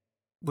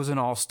 was an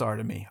all-star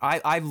to me.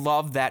 I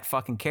love that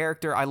fucking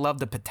character. I love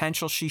the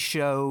potential she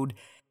showed.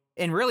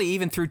 And really,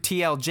 even through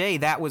TLJ,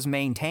 that was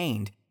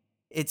maintained.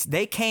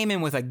 They came in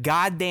with a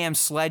goddamn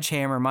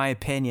sledgehammer, in my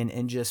opinion,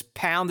 and just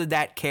pounded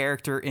that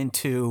character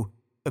into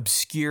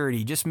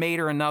obscurity. Just made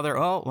her another,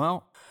 oh,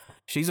 well,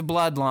 she's a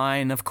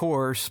bloodline, of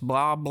course,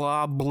 blah,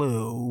 blah,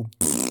 blue.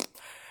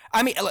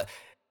 I mean,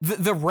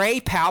 The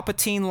Rey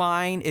Palpatine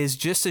line is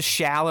just as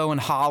shallow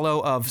and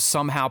hollow of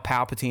somehow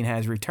Palpatine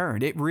has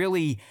returned. It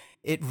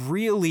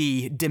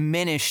really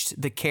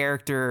diminished the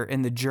character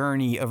and the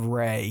journey of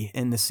Rey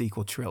in the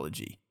sequel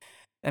trilogy.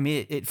 I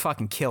mean, it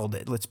fucking killed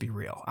it. Let's be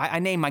real. I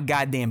named my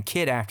goddamn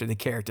kid after the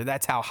character.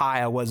 That's how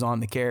high I was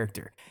on the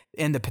character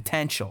and the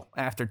potential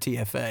after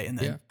TFA. And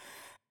then,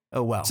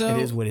 oh well, so,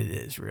 it is what it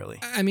is, really.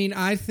 I mean,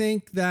 I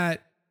think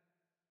that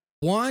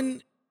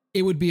one,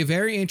 it would be a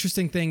very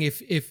interesting thing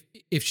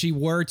if she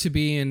were to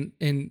be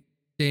in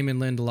Damon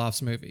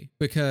Lindelof's movie,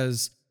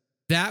 because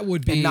that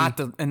would be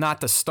and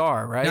not the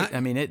star, right? I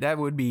mean, that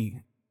would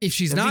be, if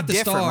she's not the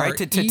star, right?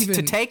 To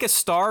take a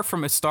star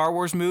from a Star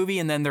Wars movie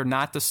and then they're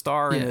not the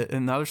star in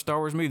another Star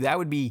Wars movie, that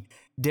would be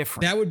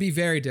different. That would be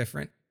very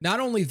different.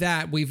 Not only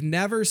that, we've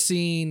never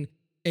seen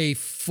a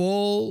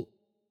full,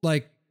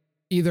 like,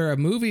 either a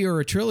movie or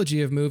a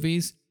trilogy of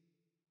movies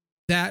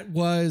that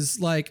was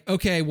like,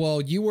 okay,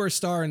 well, you were a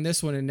star in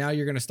this one and now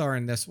you're going to star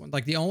in this one.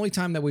 Like, the only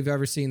time that we've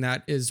ever seen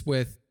that is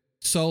with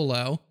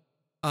Solo.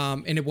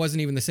 And it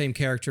wasn't even the same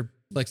character,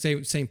 like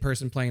same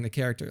person playing the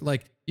character.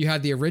 Like, you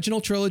had the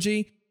original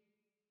trilogy,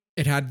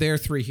 it had their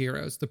 3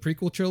 heroes. The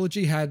prequel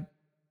trilogy had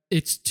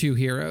its 2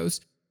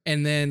 heroes.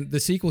 And then the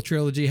sequel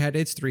trilogy had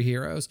its 3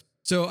 heroes.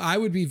 So I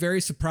would be very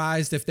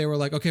surprised if they were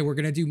like, okay, we're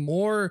going to do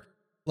more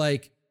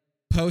like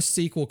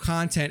post-sequel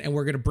content and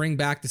we're going to bring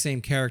back the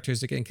same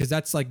characters again, because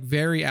that's like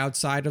very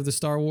outside of the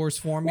Star Wars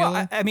formula.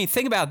 Well, I mean,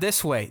 think about it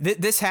this way.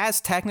 This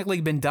has technically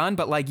been done,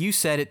 but like you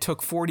said, it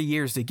took 40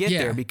 years to get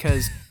there,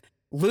 because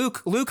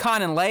Luke,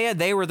 Han, and Leia,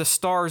 they were the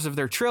stars of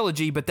their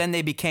trilogy, but then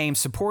they became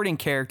supporting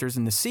characters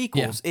in the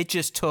sequels. It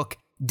just took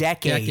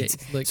decades.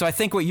 Like, so I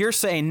think what you're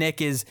saying,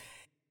 Nick, is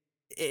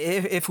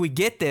if we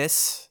get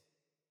this,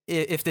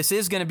 if this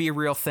is going to be a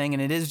real thing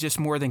and it is just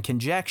more than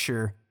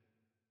conjecture,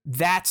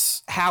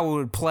 that's how it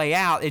would play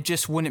out. It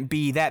just wouldn't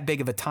be that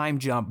big of a time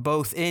jump,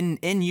 both in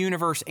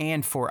universe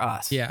and for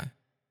us. Yeah.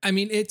 I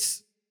mean,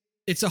 it's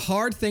a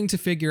hard thing to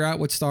figure out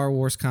with Star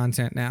Wars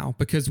content now,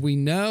 because we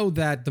know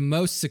that the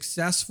most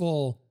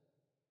successful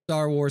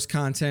Star Wars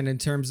content in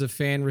terms of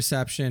fan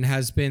reception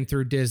has been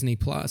through Disney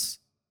Plus.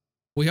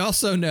 We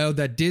also know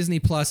that Disney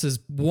Plus is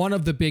one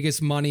of the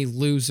biggest money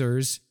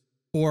losers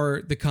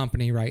for the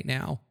company right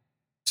now.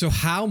 So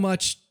how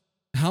much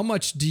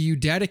do you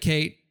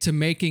dedicate to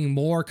making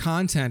more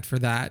content for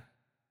that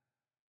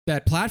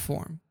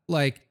platform?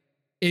 Like,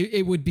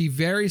 it would be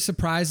very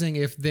surprising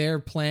if their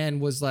plan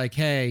was like,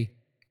 hey,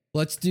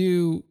 let's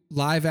do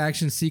live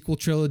action sequel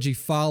trilogy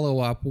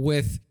follow-up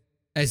with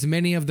as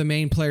many of the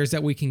main players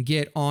that we can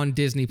get on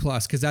Disney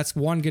Plus, because that's,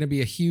 one, going to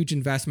be a huge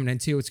investment, and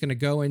 2, it's going to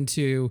go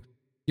into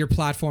your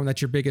platform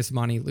that's your biggest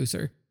money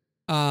loser.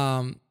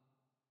 And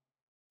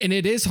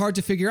it is hard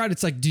to figure out.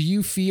 It's like, do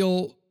you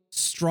feel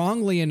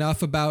strongly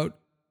enough about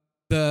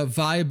the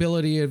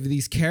viability of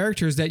these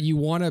characters that you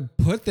want to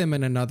put them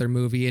in another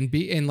movie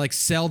and like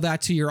sell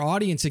that to your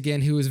audience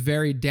again, who is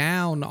very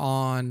down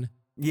on?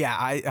 Yeah,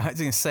 I was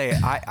going to say,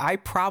 I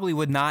probably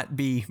would not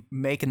be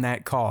making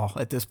that call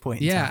at this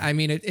point. Yeah, I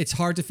mean, it's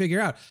hard to figure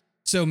out.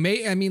 So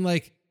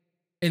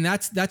and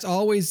that's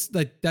always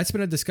like, that's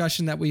been a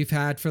discussion that we've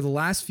had for the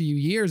last few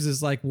years,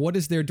 is like, what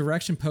is their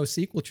direction post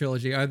sequel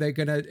trilogy? Are they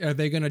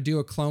gonna do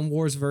a Clone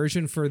Wars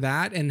version for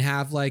that and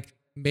have like,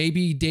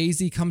 maybe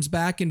Daisy comes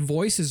back and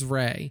voices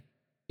Rey?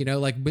 You know,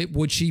 like,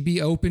 would she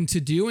be open to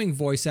doing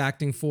voice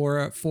acting for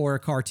a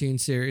cartoon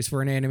series,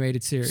 for an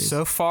animated series?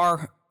 So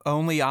far,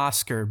 only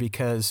Oscar,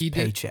 because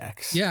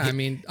paychecks. Yeah, I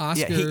mean,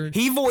 Oscar. Yeah,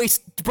 he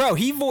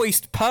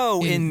voiced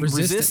Poe in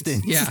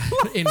Resistance. Yeah,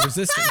 in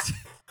Resistance.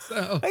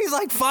 So he's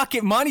like, fuck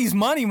it, money's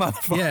money,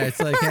 motherfucker. Yeah, it's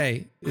like,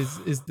 hey, does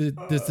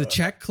the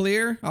check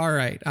clear? All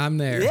right, I'm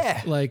there.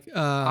 Yeah, like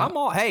I'm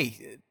all,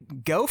 hey,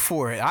 go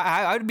for it.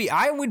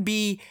 I would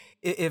be.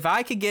 If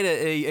I could get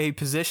a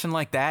position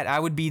like that, I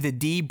would be the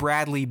D.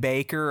 Bradley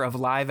Baker of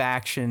live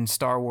action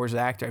Star Wars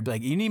actor. I'd be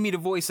like, you need me to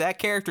voice that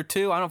character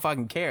too? I don't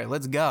fucking care.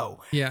 Let's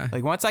go. Yeah.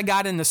 Like, once I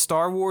got into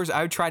Star Wars,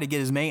 I would try to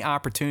get as many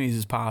opportunities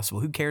as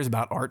possible. Who cares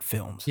about art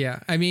films?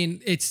 Yeah. I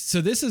mean,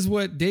 so this is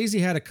what Daisy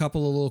had a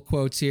couple of little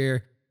quotes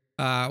here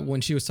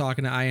when she was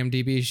talking to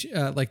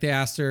IMDb. Like, they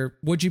asked her,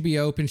 would you be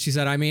open? She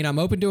said, I mean, I'm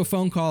open to a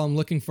phone call. I'm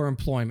looking for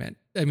employment.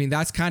 I mean,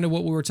 that's kind of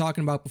what we were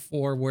talking about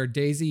before, where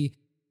Daisy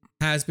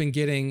has been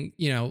getting,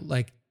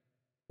 like,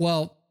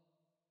 well,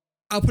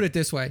 I'll put it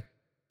this way.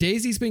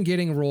 Daisy's been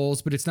getting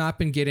roles, but it's not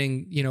been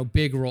getting,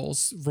 big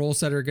roles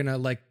that are going to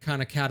like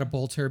kind of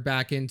catapult her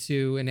back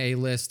into an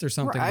A-list or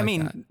something like that. I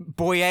mean,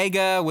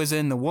 Boyega was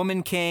in The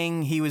Woman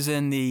King.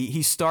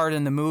 He starred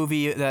in the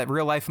movie, that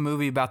real life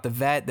movie about the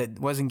vet that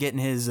wasn't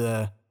getting his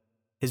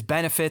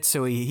benefits.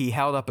 So he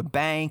held up a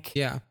bank.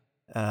 Yeah.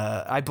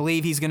 I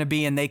believe he's going to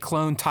be in They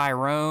Clone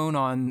Tyrone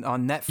on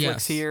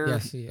Netflix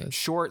Yes, he is.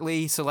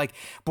 Shortly. So, like,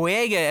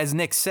 Boyega, as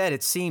Nick said,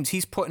 it seems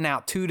he's putting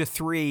out 2 to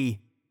 3,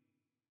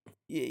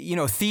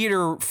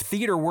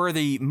 theater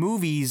worthy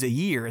movies a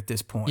year at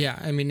this point. Yeah,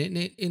 I mean,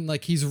 in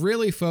like, he's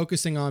really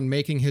focusing on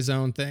making his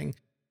own thing.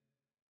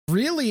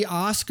 really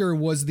Oscar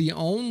was the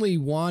only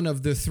one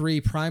of the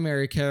three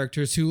primary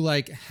characters who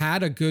like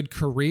had a good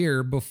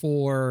career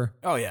before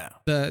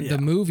the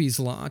movies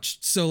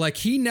launched. So like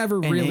he never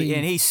really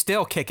and he's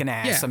still kicking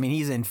ass. Yeah. I mean,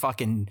 he's in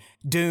fucking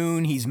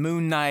Dune, he's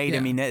Moon Knight. I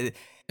mean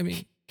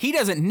he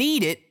doesn't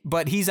need it,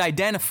 but he's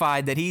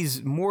identified that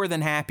he's more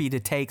than happy to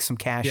take some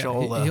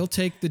cashola. He'll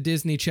take the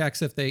Disney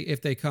checks if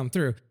they come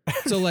through.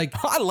 So like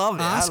I love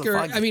it. Oscar.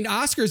 I mean,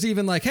 Oscar's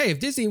even like, hey,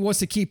 if Disney wants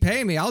to keep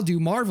paying me, I'll do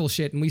Marvel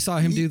shit. And we saw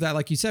him do that,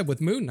 like you said,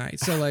 with Moon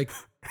Knight. So like,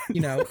 you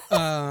know,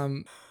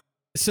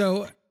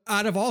 so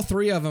out of all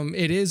three of them,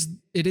 it is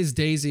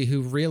Daisy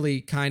who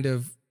really kind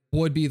of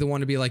would be the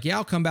one to be like, yeah,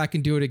 I'll come back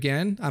and do it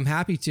again. I'm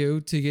happy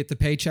to get the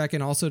paycheck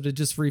and also to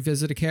just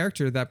revisit a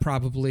character that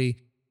probably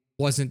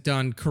wasn't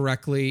done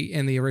correctly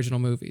in the original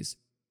movies.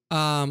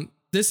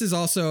 This is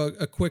also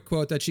a quick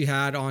quote that she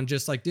had on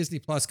just like Disney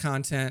Plus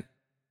content.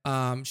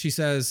 She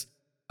says,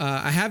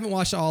 I haven't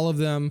watched all of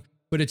them,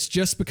 but it's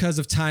just because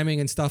of timing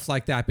and stuff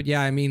like that. But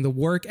yeah, I mean, the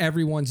work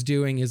everyone's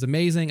doing is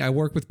amazing. I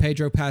work with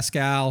Pedro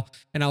Pascal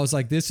and I was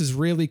like, this is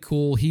really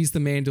cool. He's the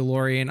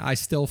Mandalorian. I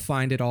still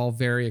find it all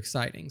very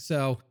exciting.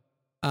 So,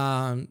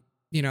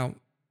 you know,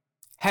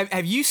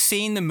 Have you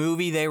seen the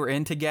movie they were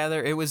in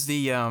together? It was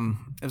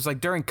it was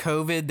like during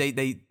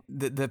COVID.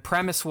 The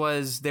premise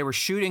was they were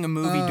shooting a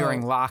movie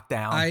during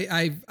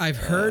lockdown. I've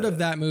heard of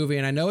that movie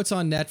and I know it's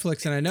on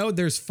Netflix and I know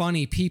there's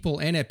funny people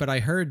in it, but I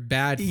heard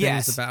bad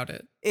things about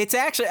it. It's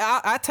actually,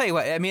 I'll tell you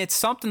what, I mean, it's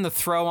something to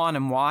throw on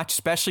and watch,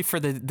 especially for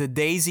the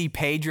Daisy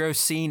Pedro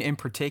scene in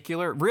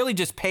particular. Really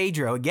just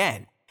Pedro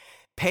again.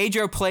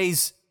 Pedro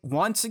plays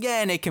once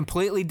again a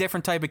completely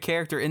different type of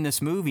character in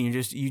this movie.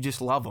 You just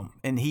love him,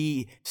 and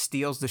he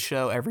steals the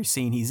show every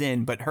scene he's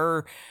in. But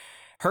her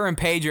and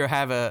Pedro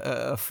have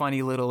a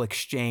funny little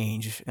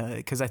exchange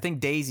because I think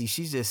Daisy,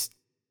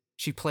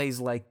 she plays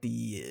like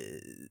the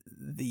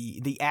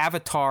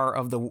avatar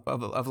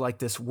of like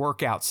this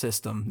workout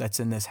system that's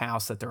in this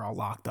house that they're all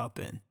locked up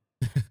in.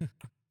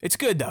 It's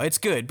good though, it's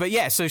good. But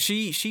yeah, so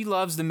she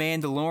loves the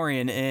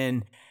Mandalorian,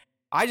 and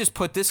I just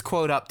put this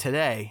quote up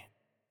today.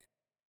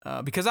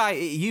 Because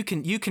you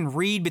can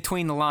read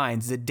between the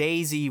lines that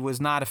Daisy was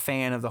not a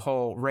fan of the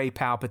whole Rey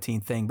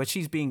Palpatine thing, but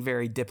she's being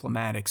very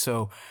diplomatic.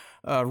 So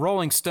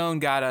Rolling Stone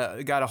got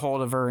a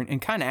hold of her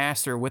and kind of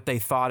asked her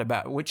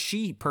what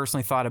she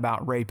personally thought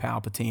about Rey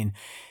Palpatine.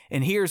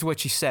 And here's what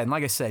she said. And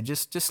like I said,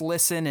 just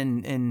listen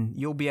and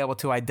you'll be able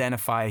to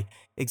identify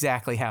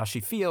exactly how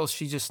she feels.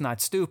 She's just not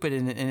stupid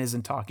and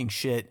isn't talking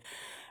shit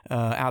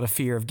out of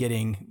fear of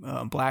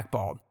getting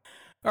blackballed.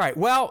 All right,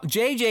 well,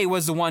 JJ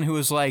was the one who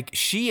was like,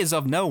 she is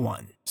of no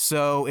one.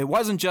 So it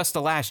wasn't just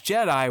The Last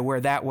Jedi where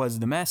that was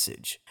the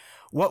message.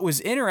 What was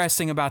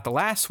interesting about the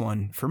last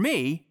one, for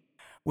me,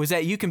 was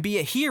that you can be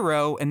a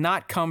hero and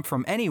not come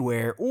from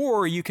anywhere,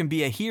 or you can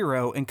be a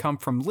hero and come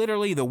from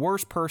literally the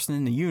worst person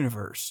in the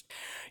universe.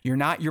 You're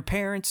not your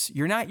parents,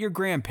 you're not your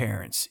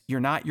grandparents, you're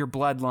not your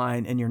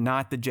bloodline, and you're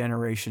not the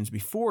generations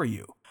before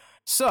you.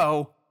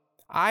 So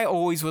I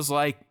always was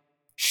like,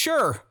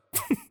 sure.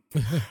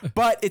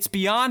 But it's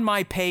beyond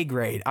my pay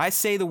grade. I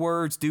say the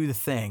words, do the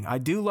thing. I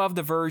do love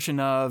the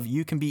version of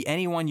you can be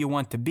anyone you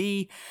want to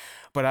be,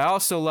 but I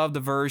also love the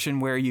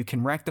version where you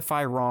can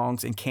rectify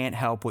wrongs and can't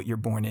help what you're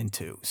born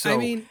into. So I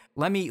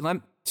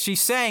mean, she's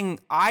saying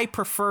I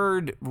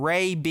preferred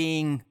Rey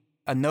being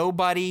a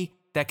nobody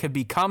that could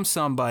become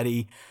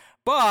somebody,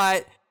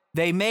 but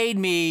they made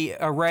me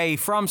a Rey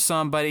from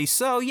somebody.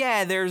 So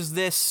yeah, there's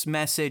this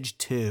message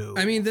too.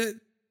 I mean,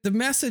 the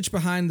message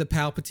behind the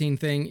Palpatine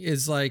thing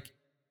is like,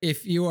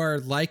 if you are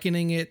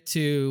likening it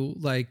to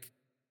like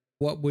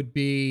what would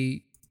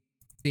be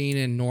being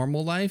in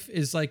normal life,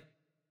 is like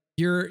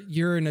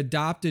you're an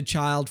adopted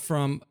child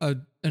from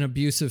an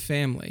abusive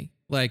family.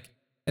 Like,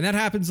 and that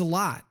happens a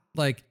lot.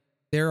 Like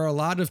there are a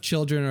lot of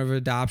children of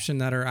adoption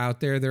that are out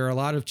there. There are a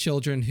lot of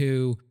children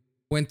who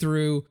went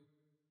through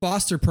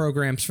foster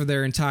programs for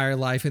their entire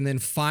life and then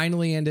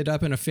finally ended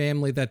up in a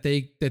family that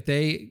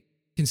they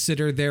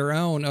consider their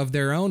own of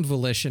their own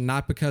volition,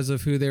 not because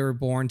of who they were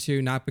born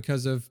to, not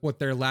because of what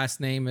their last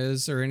name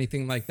is or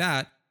anything like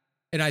that.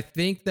 And I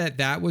think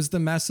that was the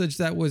message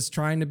that was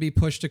trying to be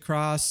pushed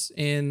across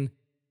in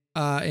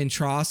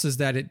TROS, is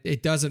that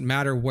it doesn't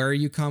matter where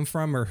you come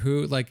from or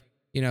who, like,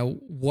 you know,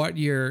 what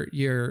your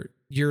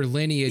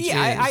lineage is.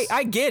 Yeah,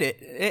 I get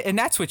it. And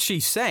that's what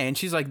she's saying.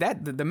 She's like,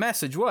 that the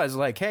message was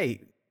like,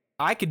 hey,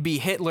 I could be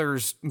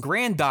Hitler's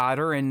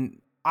granddaughter and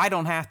I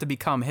don't have to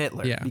become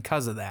Hitler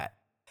because of that.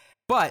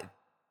 But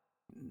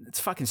it's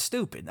fucking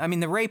stupid. I mean,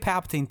 the Rey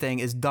Palpatine thing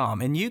is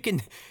dumb. And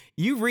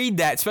you read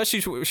that,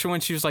 especially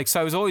when she was like, so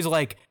I was always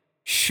like,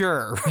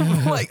 sure.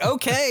 Like,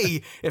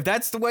 okay, if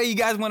that's the way you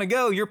guys want to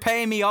go, you're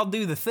paying me, I'll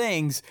do the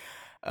things.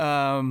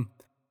 And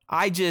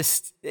I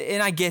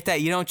get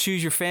that you don't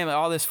choose your family,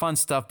 all this fun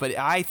stuff, but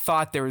I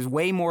thought there was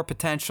way more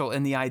potential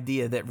in the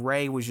idea that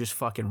Rey was just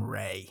fucking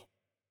Rey.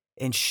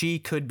 And she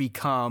could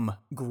become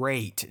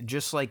great,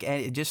 just like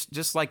a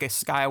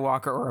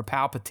Skywalker or a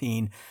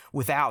Palpatine,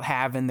 without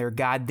having their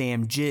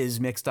goddamn jizz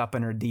mixed up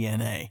in her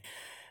DNA.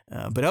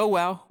 But oh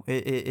well,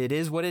 it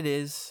is what it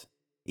is.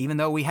 even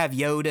though we have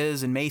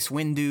Yodas and Mace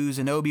Windus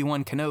and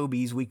Obi-Wan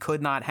Kenobis, we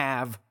could not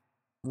have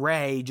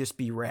Rey just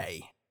be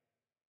Rey.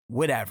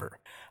 Whatever.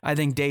 I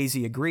think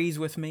Daisy agrees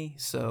with me,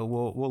 so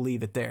we'll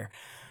leave it there.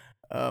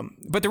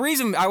 But the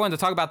reason I wanted to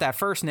talk about that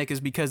first, Nick,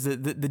 is because the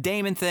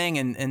Daemon thing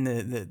and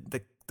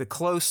the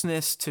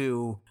closeness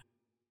to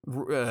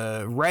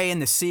Rey in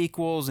the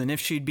sequels, and if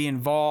she'd be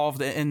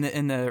involved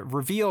in the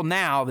reveal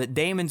now that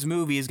Daemon's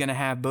movie is going to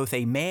have both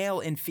a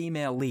male and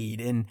female lead,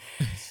 and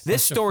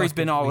this story's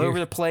been all over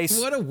the place.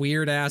 What a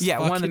weird ass. Yeah,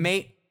 one of the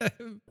main.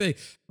 Thing.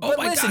 Oh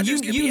my God, there's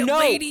gonna be a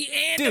lady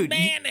and a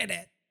man in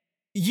it.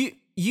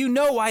 You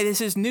know why this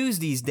is news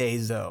these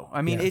days, though.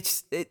 I mean,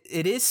 it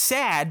is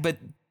sad, but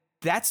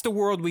that's the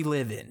world we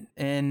live in.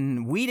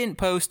 And we didn't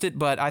post it,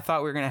 but I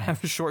thought we were going to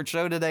have a short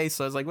show today.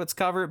 So I was like, let's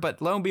cover it.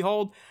 But lo and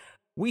behold,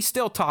 we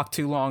still talk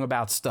too long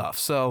about stuff.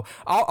 So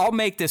I'll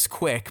make this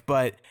quick.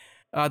 But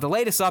the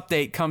latest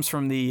update comes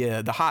from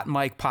the Hot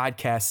Mic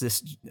podcast,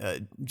 this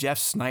Jeff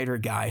Snyder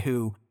guy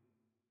who,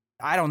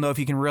 I don't know if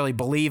you can really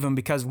believe him,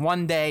 because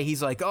one day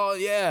he's like, oh,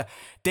 yeah,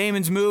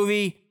 Daemon's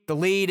movie, the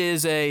lead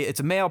is it's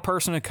a male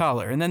person of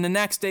color. And then the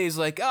next day he's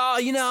like, oh,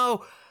 you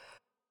know,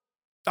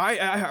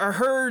 I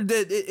heard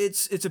that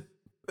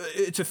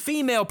it's a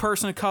female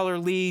person of color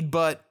lead,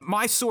 but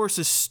my source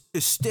is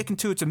sticking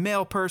to it's a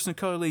male person of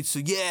color lead. So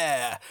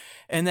yeah.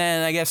 And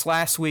then I guess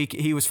last week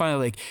he was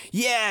finally like,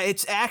 yeah,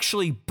 it's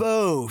actually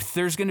both.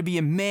 There's going to be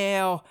a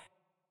male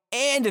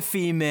and a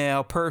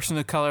female person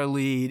of color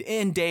lead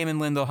in Damon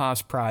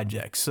Lindelof's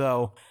project.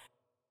 So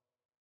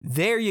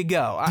there you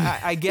go.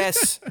 I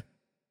guess.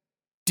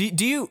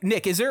 Do you,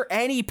 Nick, is there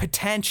any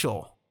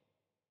potential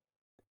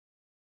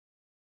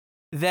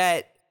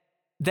that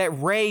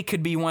Rey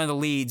could be one of the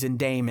leads in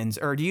Daemon's,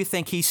 or do you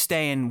think he's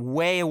staying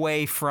way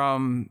away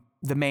from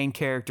the main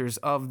characters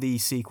of the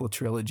sequel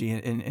trilogy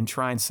and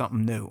trying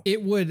something new?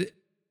 It would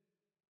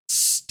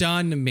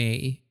stun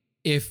me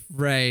if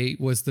Rey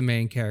was the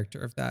main character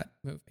of that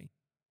movie.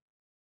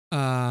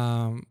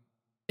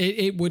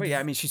 It would. Well, yeah,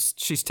 I mean,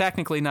 she's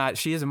technically not.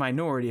 She is a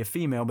minority, a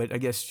female, but I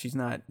guess she's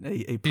not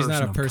a person, she's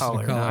not a person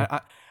of color.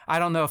 Now, I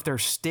don't know if they're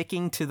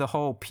sticking to the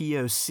whole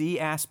POC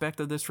aspect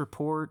of this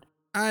report.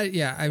 I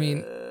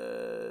mean,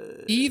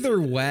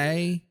 either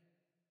way,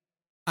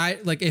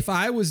 if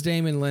I was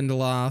Damon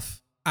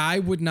Lindelof, I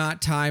would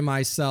not tie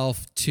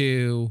myself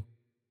to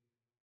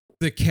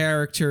the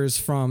characters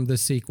from the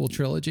sequel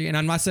trilogy. And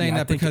I'm not saying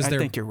that because I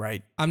think you're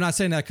right. I'm not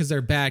saying that because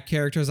they're bad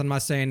characters. I'm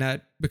not saying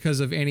that because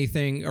of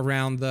anything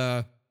around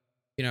the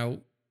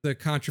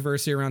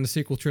controversy around the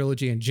sequel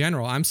trilogy in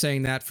general. I'm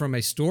saying that from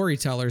a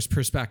storyteller's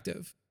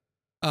perspective.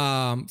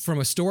 From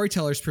a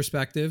storyteller's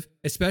perspective,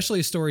 especially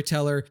a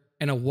storyteller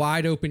in a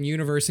wide open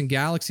universe and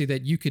galaxy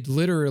that you could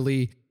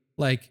literally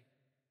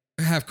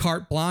have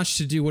carte blanche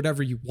to do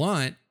whatever you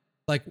want.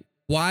 Like,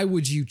 why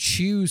would you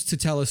choose to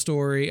tell a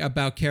story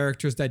about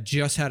characters that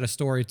just had a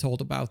story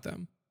told about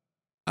them?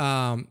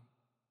 I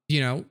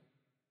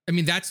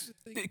mean, that's.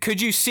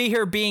 Could you see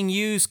her being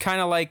used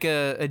kind of like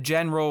a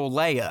General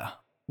Leia,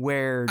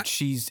 where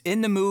she's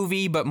in the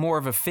movie, but more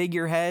of a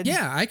figurehead?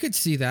 Yeah, I could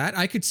see that.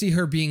 I could see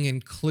her being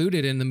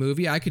included in the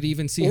movie. I could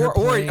even see her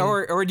playing.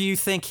 Or do you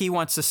think he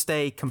wants to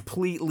stay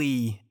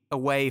completely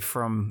away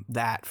from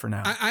that for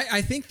now?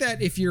 I think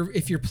that if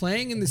you're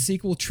playing in the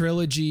sequel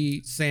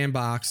trilogy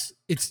sandbox,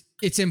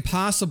 it's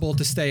impossible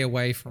to stay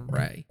away from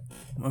Rey.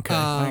 Okay,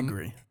 I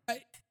agree.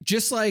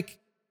 Just like,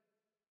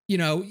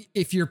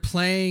 if you're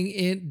playing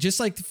in, just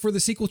like for the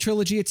sequel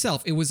trilogy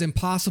itself, it was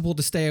impossible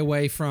to stay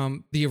away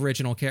from the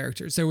original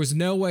characters. There was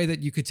no way that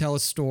you could tell a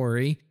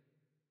story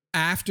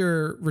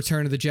after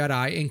Return of the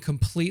Jedi and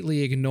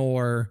completely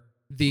ignore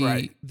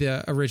the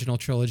original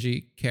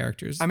trilogy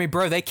characters. I mean,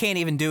 bro, they can't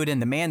even do it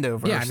in the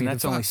Mandoverse, and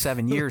that's only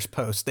 7 years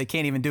post. They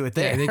can't even do it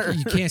there. Yeah,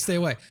 you can't stay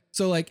away.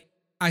 So,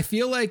 I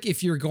feel like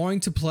if you're going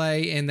to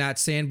play in that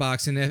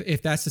sandbox, and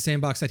if that's the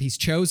sandbox that he's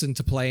chosen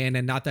to play in,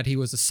 and not that he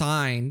was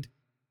assigned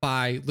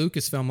by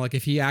Lucasfilm,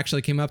 if he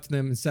actually came up to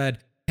them and said,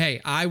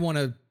 hey, I want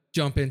to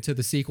jump into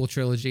the sequel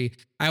trilogy,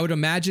 I would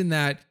imagine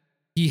that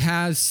he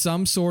has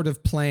some sort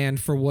of plan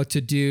for what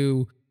to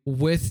do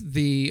with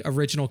the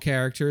original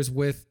characters,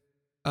 with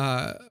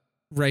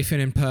Rey, Finn,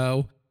 and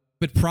Poe,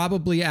 but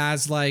probably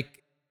as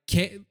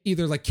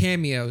either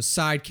cameos,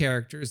 side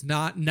characters,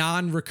 not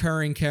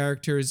non-recurring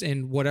characters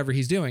in whatever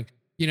he's doing.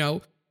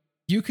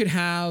 You could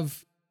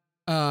have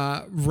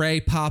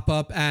Rey pop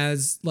up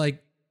as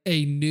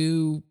a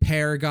new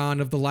paragon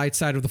of the light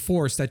side of the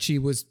Force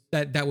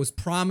that was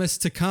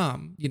promised to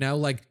come,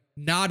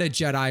 not a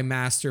Jedi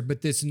master,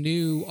 but this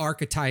new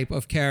archetype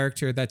of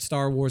character that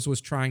Star Wars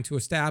was trying to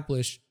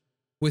establish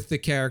with the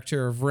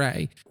character of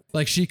Rey.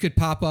 She could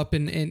pop up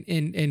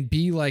and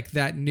be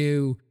that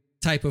new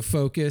type of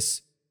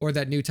focus or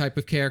that new type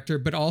of character,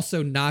 but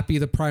also not be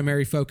the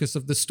primary focus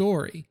of the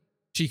story.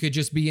 She could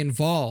just be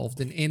involved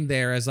and in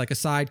there as a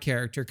side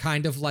character,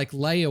 kind of like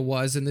Leia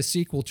was in the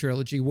sequel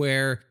trilogy,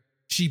 where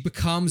she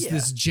becomes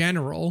this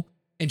general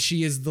and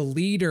she is the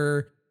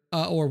leader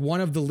or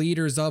one of the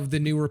leaders of the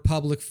New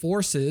Republic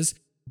forces,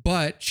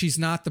 but she's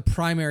not the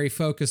primary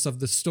focus of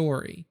the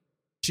story.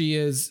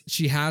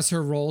 she has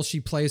her role, she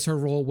plays her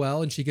role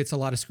well, and she gets a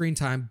lot of screen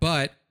time,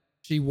 but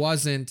she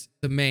wasn't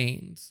the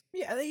mains.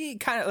 Yeah,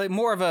 kind of like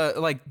more of a,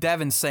 like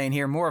Devin's saying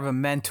here, more of a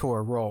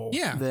mentor role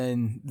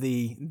than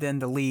the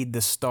lead,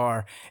 the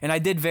star. And I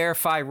did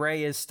verify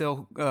Rey is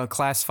still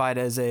classified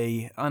as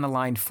a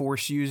unaligned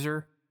Force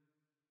user.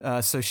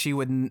 So she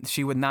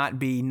would not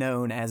be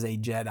known as a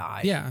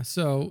Jedi. Yeah,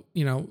 so,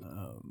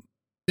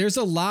 there's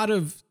a lot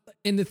of,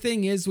 and the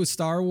thing is with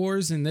Star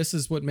Wars, and this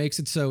is what makes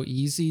it so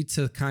easy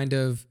to kind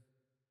of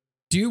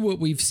do what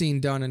we've seen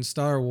done in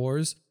Star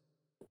Wars.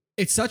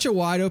 It's such a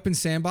wide open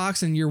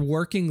sandbox, and you're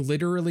working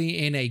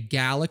literally in a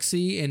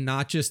galaxy and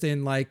not just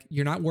in like,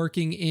 you're not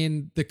working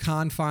in the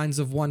confines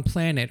of one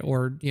planet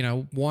or,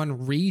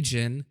 one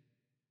region.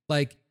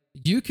 Like,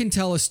 you can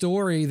tell a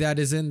story that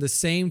is in the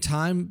same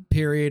time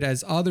period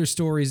as other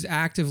stories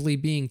actively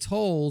being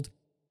told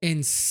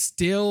and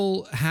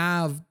still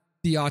have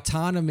the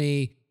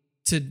autonomy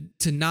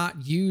to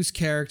not use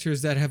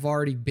characters that have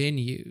already been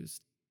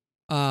used.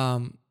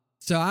 So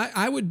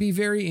I would be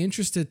very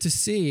interested to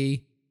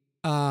see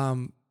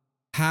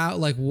how,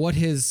 like, what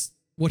his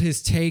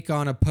take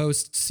on a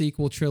post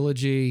sequel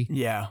trilogy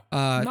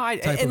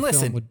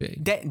film would be.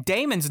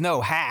 Damon's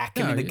no hack.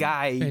 I mean, the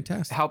guy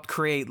helped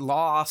create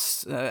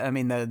Lost.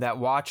 That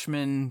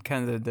Watchmen,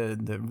 kind of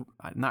the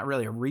not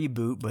really a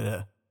reboot,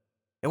 but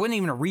it wasn't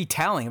even a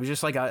retelling. It was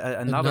just like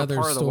another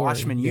part of the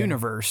Watchmen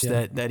universe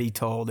that he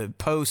told it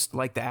post,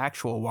 like the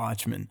actual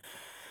Watchmen.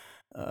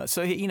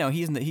 So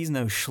he's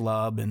no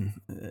schlub,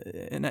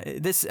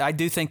 and this, I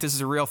do think this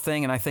is a real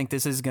thing, and I think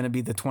this is going to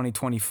be the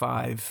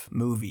 2025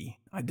 movie.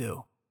 I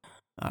do.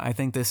 I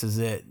think this is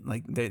it.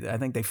 Like, I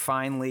think they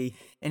finally,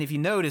 and if you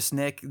notice,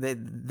 Nick,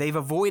 they've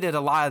avoided a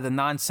lot of the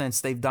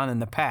nonsense they've done in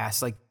the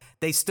past. Like,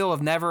 they still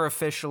have never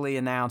officially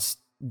announced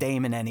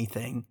Damon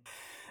anything.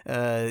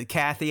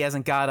 Kathy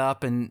hasn't got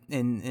up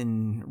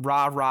and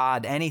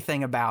rah-rahed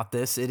anything about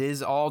this. It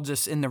is all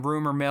just in the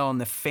rumor mill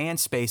and the fan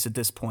space at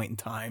this point in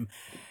time.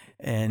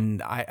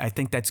 And I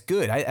think that's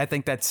good. I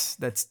think that's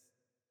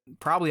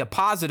probably a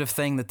positive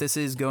thing, that this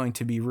is going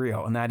to be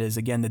real. And that is,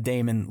 again, the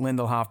Damon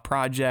Lindelof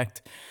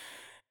project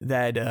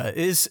that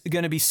is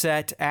going to be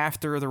set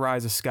after The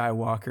Rise of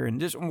Skywalker. And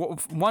just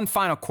one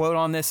final quote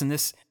on this. And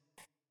this,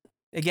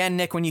 again,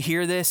 Nick, when you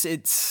hear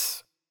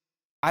this,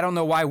 I don't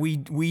know why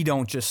we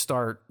don't just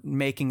start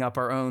making up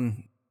our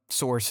own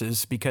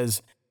sources,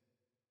 because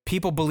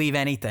people believe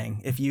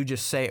anything if you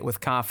just say it with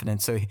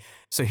confidence.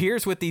 So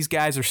here's what these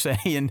guys are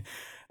saying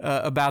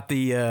about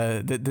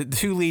the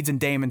two leads in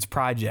Damon's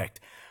project.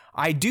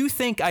 I do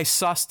think I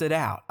sussed it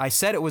out. I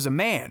said it was a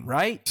man,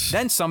 right?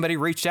 Then somebody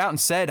reached out and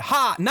said,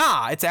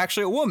 nah, it's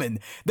actually a woman.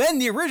 Then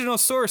the original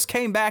source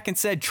came back and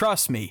said,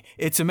 trust me,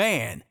 it's a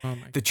man.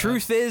 The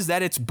truth is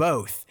that it's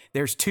both.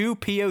 There's two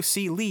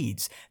POC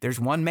leads. There's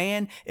one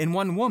man and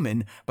one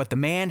woman, but the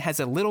man has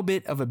a little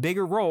bit of a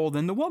bigger role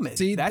than the woman.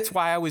 See, that's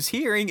why I was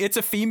hearing it's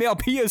a female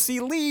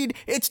POC lead.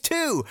 It's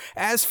two.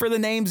 As for the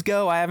names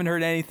go, I haven't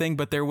heard anything,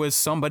 but there was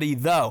somebody,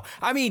 though.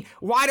 I mean,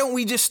 why don't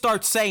we just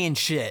start saying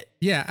shit?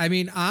 Yeah, I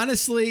mean,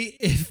 honestly,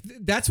 if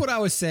that's what I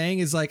was saying,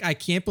 is like, I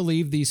can't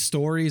believe these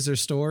stories are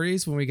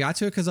stories when we got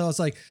to it, because I was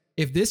like,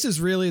 if this is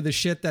really the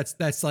shit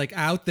that's like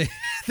out there,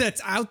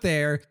 that's out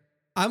there,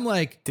 I'm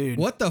like, dude,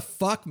 what the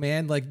fuck,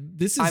 man? Like,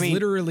 this is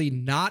literally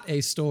not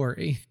a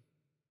story.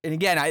 And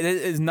again,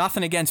 there's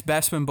nothing against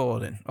Bespin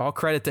Bolden. All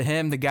credit to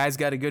him. The guy's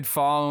got a good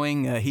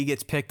following. He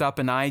gets picked up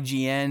in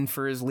IGN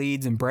for his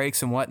leads and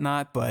breaks and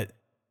whatnot. But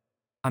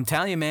I'm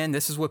telling you, man,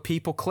 this is what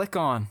people click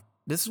on.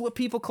 This is what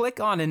people click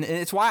on, and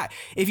it's why,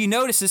 if you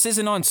notice, this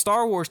isn't on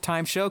Star Wars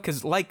Time Show,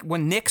 because like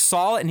when Nick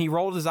saw it and he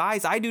rolled his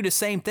eyes, I do the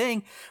same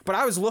thing. But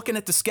I was looking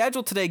at the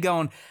schedule today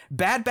going,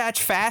 Bad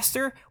Batch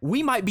faster,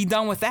 we might be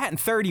done with that in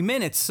 30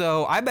 minutes,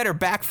 so I better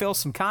backfill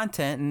some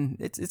content, and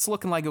it's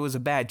looking like it was a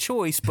bad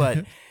choice.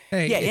 But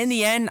in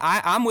the end,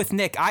 I'm with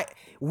Nick.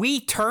 We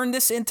turned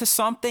this into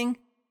something,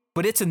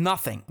 but it's a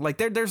nothing. Like,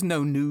 there's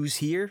no news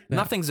here. No.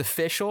 Nothing's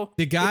official.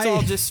 The guy, it's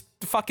all just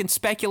fucking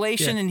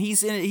speculation, and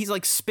he's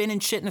like spinning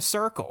shit in a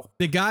circle.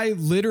 The guy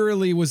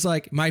literally was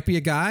like, might be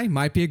a guy,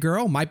 might be a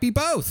girl, might be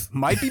both.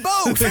 Might be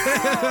both.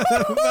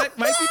 might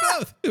be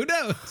both. Who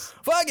knows?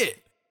 Fuck it.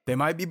 They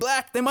might be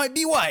black, they might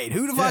be white.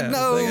 Who the fuck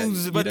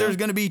knows? But there's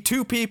going to be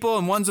two people,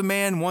 and one's a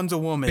man, one's a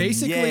woman.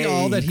 Basically,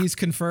 all that he's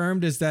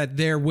confirmed is that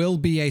there will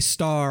be a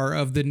star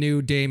of the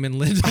new Damon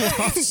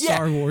Lindelof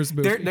Star Wars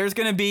movie. There's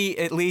going to be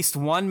at least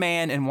one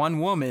man and one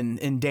woman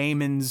in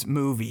Damon's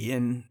movie,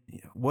 and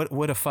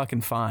what a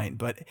fucking find.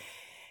 But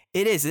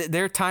it is.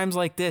 There are times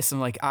like this,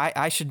 I'm like,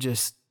 I should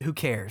just, who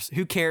cares?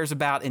 Who cares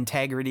about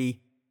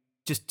integrity?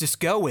 Just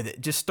go with it.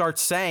 Just start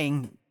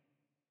saying,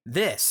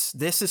 This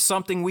is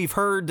something we've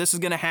heard. This is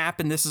going to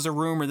happen. This is a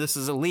rumor. This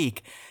is a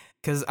leak.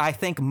 Because I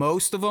think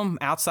most of them,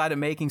 outside of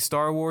making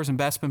Star Wars and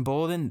Bespin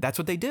Bolden, that's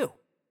what they do.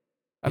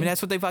 I mean,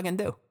 that's what they fucking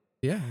do.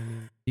 Yeah.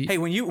 Hey,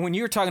 when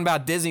you were talking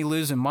about Disney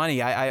losing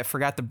money, I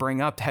forgot to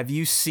bring up, have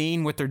you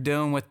seen what they're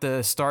doing with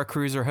the Star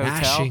Cruiser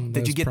Hotel?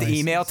 Did you get the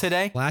email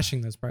today?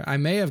 Flashing those prices. I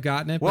may have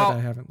gotten it, but I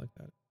haven't looked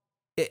at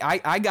it.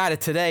 I got it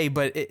today,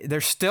 but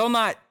they're still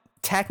not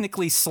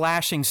technically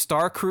slashing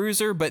Star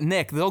Cruiser, but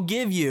Nick, they'll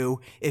give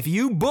you, if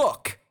you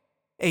book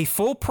a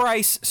full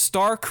price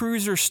Star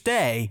Cruiser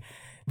stay,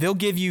 they'll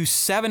give you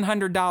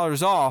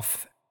 $700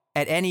 off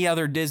at any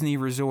other Disney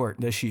resort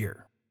this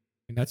year.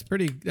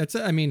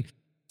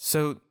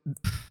 So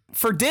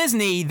for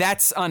Disney,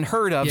 that's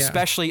unheard of,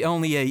 especially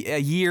only a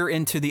year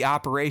into the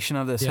operation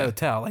of this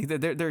hotel. Like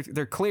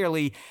they're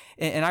clearly,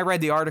 and I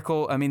read the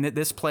article. I mean,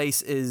 this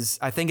place is,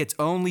 I think it's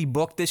only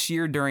booked this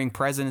year during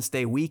President's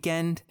Day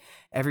weekend.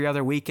 Every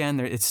other weekend,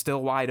 it's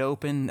still wide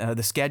open.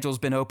 The schedule's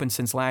been open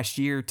since last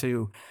year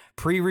to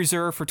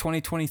pre-reserve for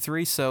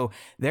 2023. So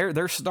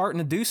they're starting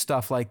to do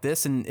stuff like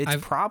this, and it's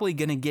probably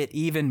going to get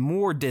even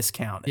more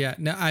discounted. Yeah.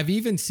 Now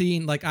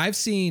I've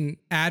seen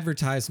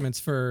advertisements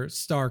for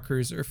Star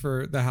Cruiser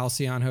for the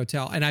Halcyon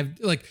Hotel, and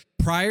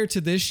prior to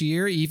this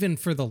year, even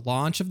for the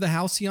launch of the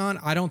Halcyon,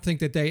 I don't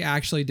think that they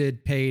actually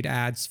did paid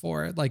ads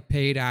for it, like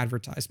paid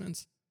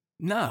advertisements.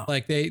 No,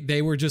 like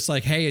they were just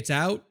like, hey, it's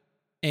out,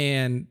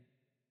 and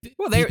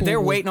well,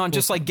 they're waiting on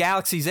just like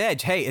Galaxy's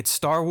Edge. Hey, it's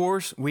Star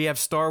Wars. We have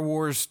Star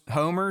Wars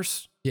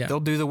homers. Yeah, they'll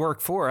do the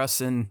work for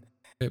us. And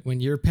when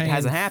you're paying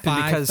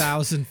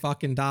 $5,000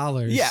 fucking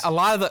dollars, yeah, a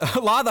lot of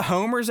the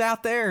homers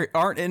out there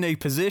aren't in a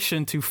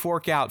position to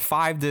fork out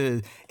 $5,000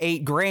 to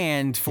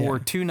 $8,000 for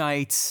 2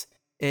 nights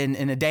in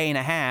a day and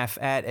a half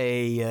at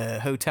a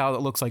hotel that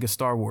looks like a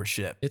Star Wars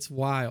ship. It's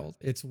wild.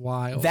 It's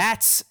wild.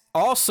 That's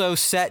also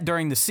set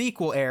during the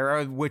sequel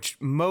era, which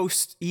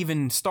most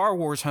even Star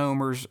Wars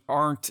homers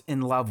aren't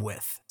in love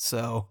with.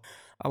 So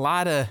a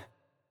lot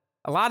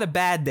of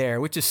bad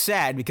there, which is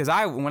sad because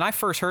when I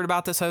first heard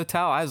about this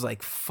hotel, I was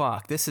like,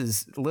 fuck,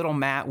 little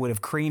Matt would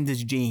have creamed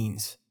his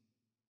jeans.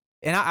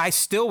 And I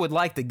still would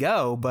like to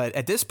go, but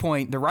at this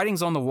point, the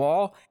writing's on the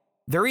wall.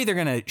 They're either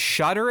going to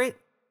shutter it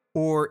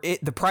or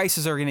the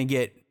prices are going to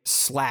get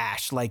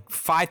slashed. Like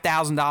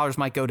 $5,000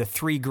 might go to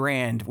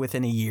 $3,000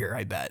 within a year,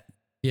 I bet.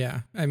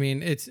 Yeah, I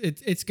mean,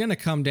 it's going to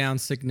come down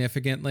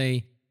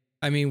significantly.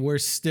 I mean, we're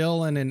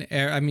still in an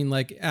era. I mean,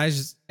 like,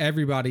 as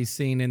everybody's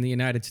seen in the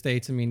United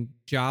States, I mean,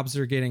 jobs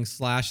are getting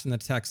slashed in the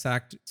tech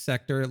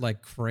sector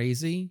like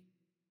crazy.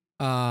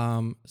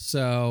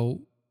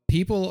 So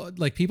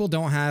people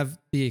don't have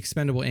the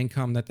expendable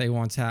income that they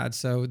once had.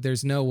 So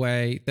there's no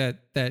way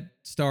that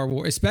Star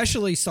Wars,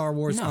 especially Star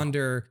Wars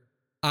under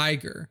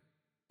Iger,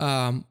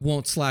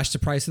 won't slash the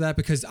price of that,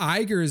 because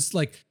Iger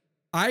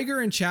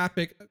and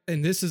Chapek,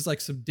 and this is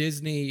like some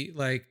Disney,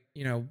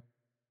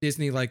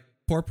 Disney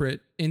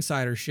corporate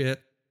insider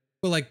shit.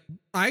 But like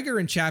Iger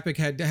and Chapek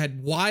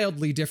had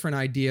wildly different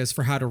ideas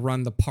for how to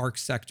run the park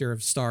sector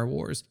of Star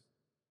Wars.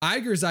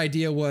 Iger's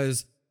idea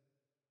was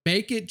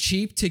make it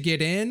cheap to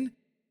get in,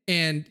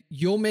 and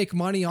you'll make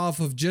money off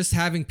of just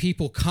having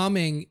people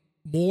coming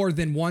more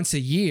than once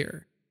a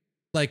year.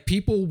 Like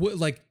people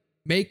would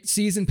make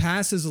season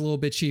passes a little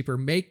bit cheaper,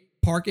 make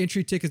park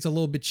entry tickets a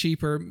little bit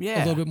cheaper, a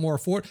little bit more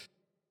affordable.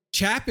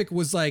 Chapek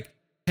was like,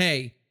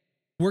 hey,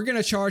 we're going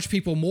to charge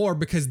people more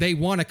because they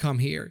want to come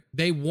here.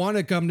 They want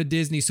to come to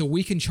Disney, so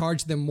we can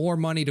charge them more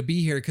money to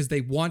be here because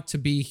they want to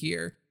be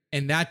here.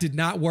 And that did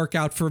not work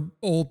out for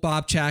old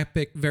Bob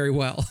Chapek very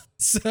well.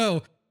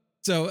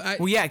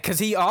 Because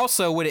he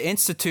also would have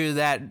instituted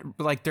that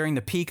like during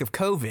the peak of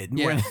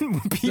COVID when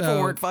people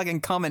weren't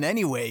fucking coming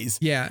anyways.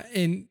 Yeah.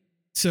 And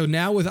so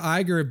now with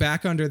Iger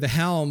back under the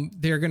helm,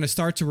 they're going to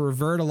start to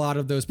revert a lot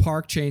of those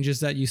park changes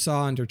that you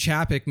saw under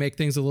Chapek, make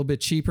things a little bit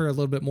cheaper, a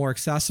little bit more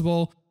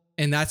accessible.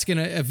 And that's going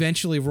to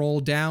eventually roll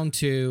down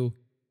to,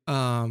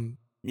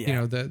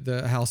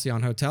 the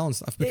Halcyon Hotel and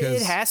stuff.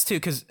 Because it has to,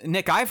 because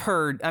Nick, I've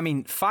heard, I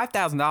mean,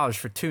 $5,000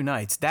 for 2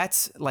 nights,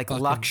 that's like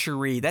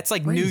luxury. That's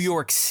like crazy. New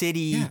York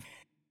City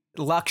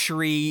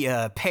luxury,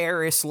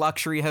 Paris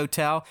luxury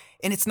hotel.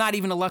 And it's not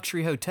even a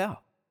luxury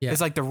hotel. Yeah. It's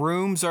like the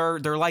rooms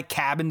they're like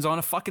cabins on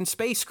a fucking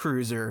space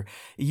cruiser.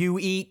 You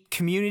eat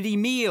community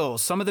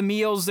meals. Some of the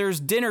meals,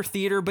 there's dinner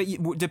theater, but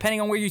depending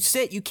on where you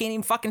sit, you can't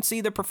even fucking see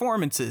the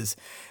performances.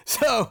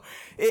 So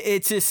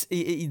it's just,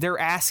 they're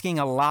asking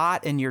a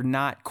lot and you're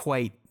not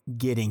quite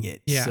getting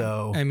it. Yeah.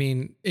 So, I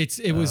mean,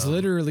 it was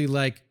literally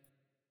like,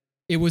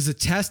 it was a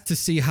test to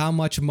see how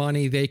much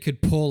money they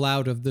could pull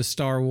out of the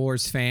Star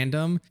Wars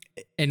fandom.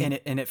 And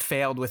it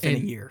failed within a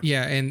year.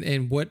 Yeah.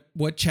 And what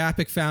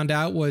Chapek found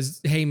out was,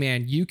 hey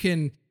man, you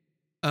can,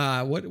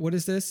 what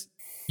is this?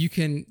 You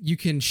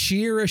can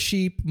shear a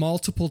sheep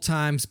multiple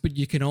times, but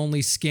you can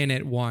only skin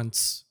it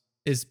once,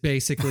 is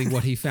basically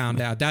what he found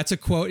out. That's a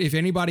quote. If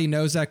anybody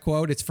knows that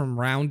quote, it's from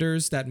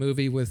Rounders, that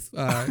movie with,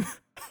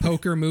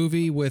 poker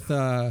movie with,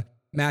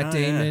 Matt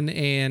Damon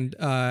and,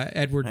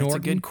 Edward Norton. That's a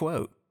good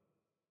quote.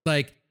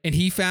 And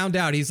he found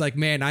out, he's like,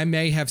 man, I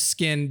may have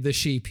skinned the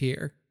sheep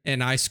here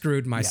and I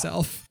screwed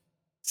myself.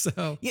 Yeah.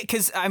 So, yeah,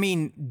 because I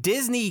mean,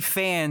 Disney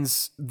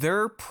fans,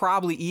 they're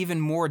probably even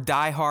more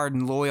diehard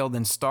and loyal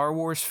than Star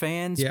Wars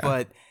fans,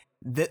 but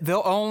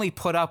they'll only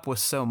put up with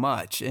so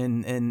much.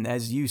 And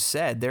as you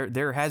said,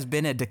 there has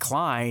been a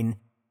decline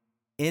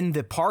in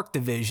the park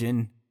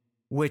division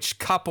which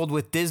coupled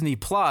with Disney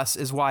Plus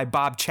is why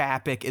Bob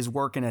Chapek is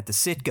working at the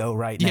Citgo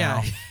right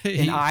now. Yeah.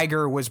 And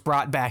Iger was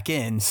brought back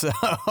in. So,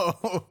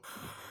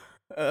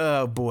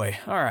 oh boy.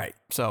 All right.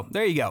 So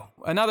there you go.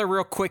 Another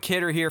real quick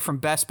hitter here from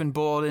Bespin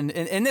Bulletin.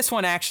 And this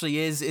one actually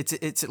is,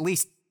 it's at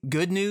least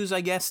good news, I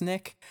guess,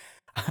 Nick.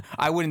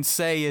 I wouldn't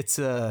say it's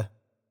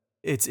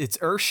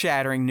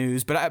earth-shattering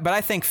news, but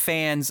I think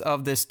fans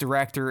of this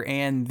director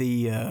and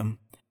the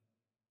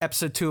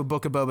episode 2 of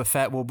Book of Boba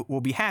Fett will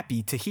be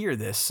happy to hear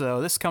this.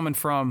 So this coming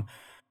from,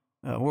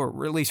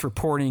 or at least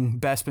reporting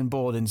Bespin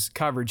Bulletin's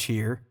coverage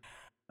here.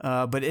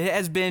 But it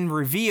has been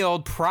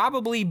revealed,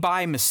 probably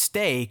by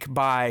mistake,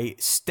 by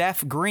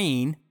Steph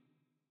Green,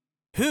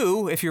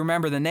 who, if you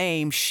remember the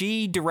name,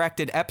 she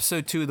directed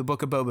episode 2 of the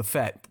Book of Boba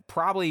Fett.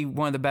 Probably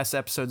one of the best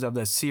episodes of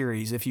the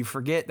series. If you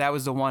forget, that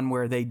was the one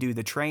where they do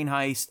the train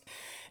heist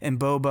and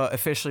Boba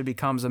officially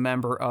becomes a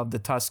member of the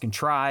Tusken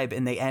tribe,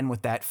 and they end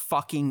with that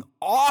fucking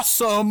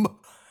awesome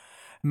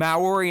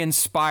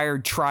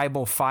Maori-inspired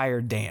tribal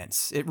fire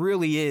dance. It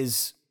really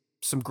is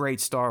some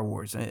great Star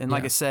Wars. And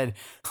like I said,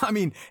 I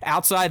mean,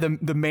 outside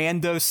the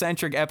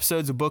Mando-centric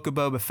episodes of Book of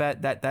Boba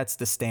Fett, that's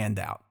the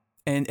standout.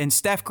 And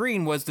Steph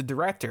Green was the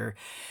director.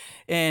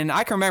 And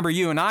I can remember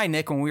you and I,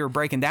 Nick, when we were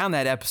breaking down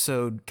that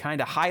episode, kind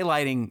of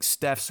highlighting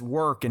Steph's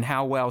work and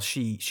how well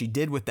she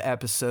did with the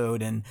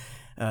episode. And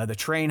the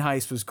train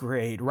heist was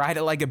great. Ride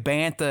It Like a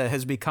Bantha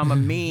has become a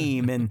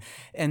meme.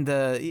 and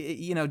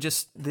the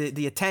just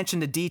the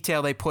attention to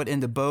detail they put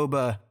into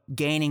Boba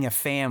gaining a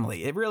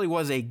family. It really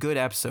was a good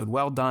episode.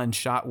 Well done,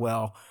 shot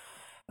well,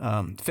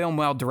 filmed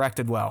well,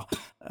 directed well.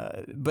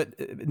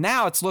 But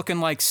now it's looking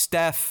like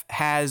Steph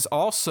has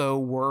also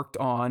worked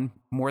on,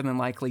 more than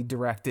likely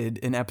directed,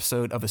 an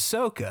episode of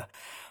Ahsoka.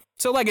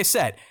 So like I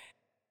said,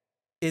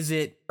 is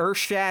it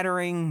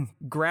earth-shattering,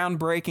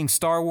 groundbreaking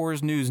Star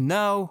Wars news?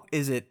 No.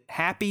 Is it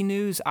happy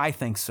news? I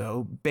think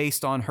so,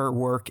 based on her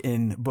work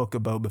in Book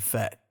of Boba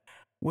Fett.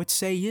 What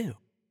say you?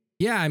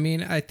 Yeah, I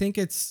mean, I think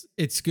it's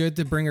good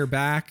to bring her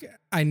back.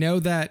 I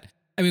know that,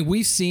 I mean,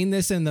 we've seen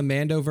this in the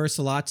Mandoverse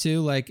a lot too,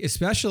 like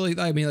especially,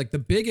 I mean, like the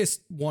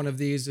biggest one of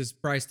these is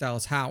Bryce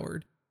Dallas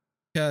Howard.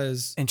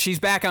 And she's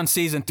back on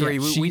season 3.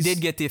 Yeah, we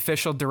did get the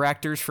official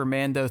directors for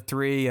Mando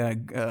 3.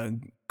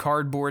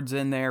 Cardboard's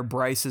in there,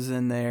 Bryce is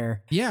in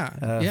there. Yeah.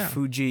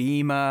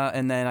 Fujima,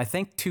 and then I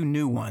think 2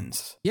 new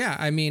ones. Yeah,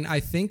 I mean, I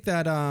think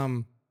that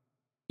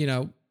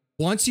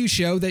once you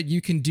show that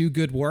you can do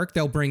good work,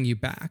 they'll bring you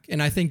back.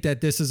 And I think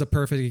that this is a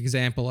perfect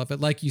example of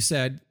it. Like you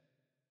said,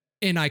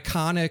 an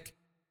iconic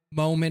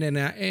moment and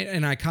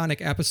an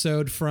iconic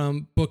episode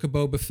from Book of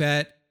Boba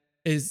Fett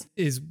is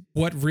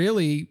what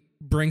really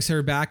brings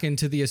her back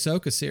into the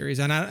Ahsoka series.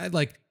 And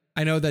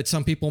I know that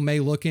some people may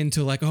look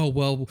into like, oh,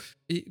 well,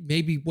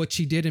 maybe what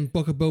she did in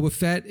Book of Boba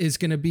Fett is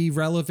going to be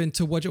relevant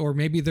to or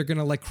maybe they're going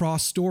to like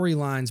cross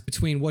storylines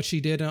between what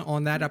she did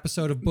on that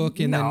episode of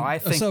Book and then I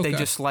think Ahsoka. They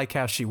just like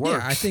how she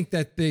works. Yeah, I think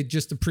that they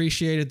just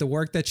appreciated the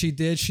work that she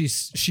did. She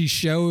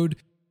showed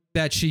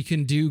that she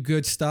can do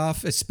good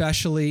stuff,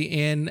 especially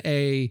in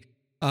a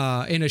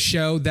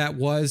show that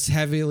was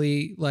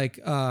heavily like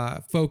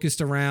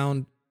focused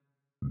around,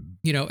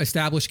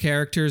 established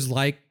characters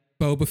like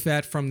Boba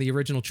Fett from the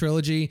original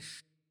trilogy.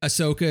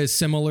 Ahsoka is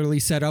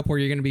similarly set up where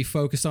you're going to be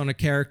focused on a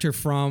character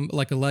from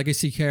like a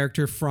legacy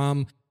character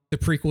from the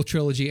prequel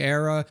trilogy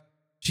era.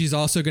 She's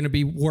also going to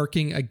be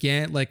working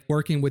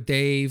with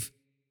Dave.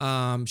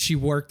 She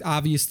worked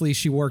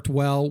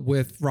well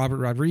with Robert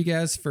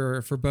Rodriguez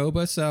for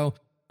Boba. So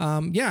I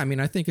mean,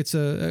 I think it's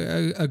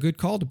a good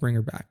call to bring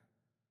her back.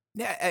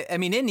 Yeah, I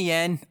mean, in the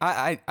end,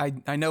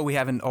 I know we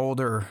have an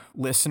older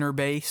listener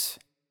base,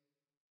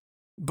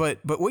 but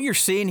what you're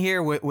seeing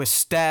here with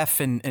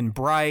Steph and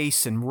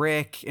Bryce and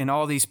Rick and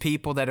all these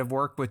people that have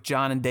worked with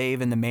John and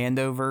Dave in the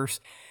Mandoverse,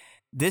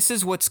 this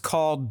is what's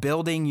called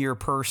building your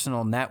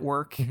personal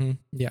network. Mm-hmm.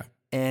 Yeah,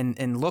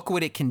 and look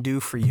what it can do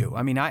for you.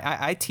 I mean,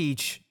 I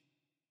teach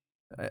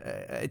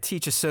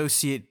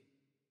associate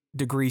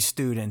degree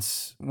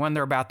students when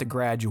they're about to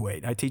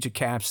graduate. I teach a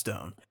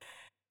capstone.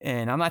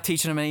 And I'm not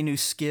teaching them any new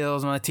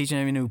skills. I'm not teaching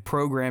them any new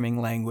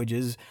programming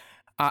languages.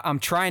 I'm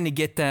trying to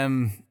get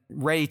them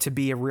ready to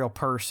be a real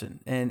person.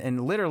 And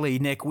literally,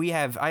 Nick,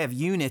 I have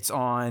units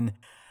on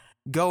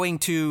going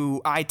to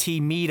IT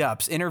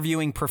meetups,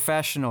 interviewing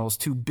professionals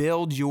to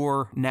build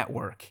your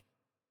network.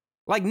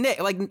 Like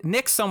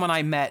Nick's someone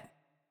I met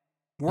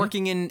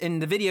working in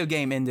the video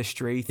game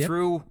industry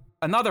through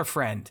another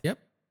friend. Yep.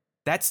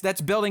 That's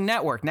building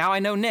network. Now I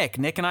know Nick.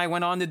 Nick and I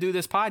went on to do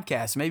this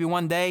podcast. Maybe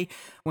one day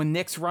when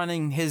Nick's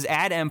running his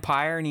ad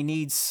empire and he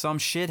needs some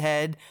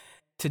shithead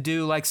to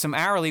do like some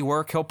hourly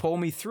work, he'll pull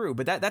me through.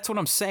 But that's what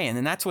I'm saying.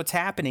 And that's what's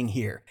happening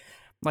here.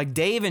 Like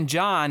Dave and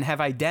John have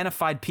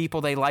identified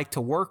people they like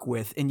to work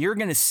with, and you're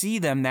going to see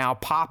them now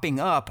popping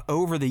up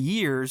over the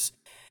years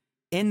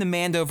in the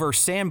Mandoverse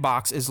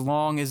sandbox as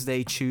long as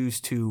they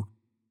choose to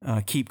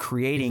keep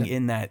creating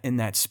in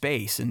that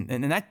space, and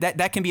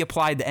that can be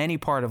applied to any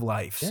part of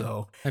life. Yeah.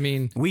 So I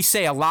mean, we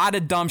say a lot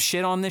of dumb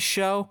shit on this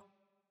show,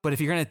 but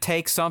if you're going to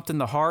take something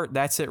to heart,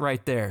 that's it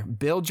right there.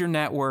 Build your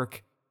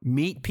network,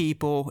 meet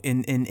people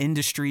in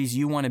industries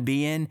you want to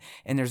be in,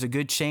 and there's a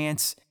good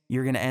chance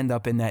you're going to end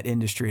up in that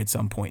industry at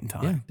some point in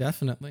time. Yeah,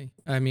 definitely.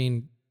 I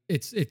mean,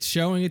 it's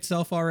showing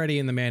itself already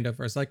in the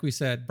Mandoverse. Like we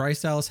said,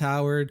 Bryce Dallas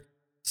Howard,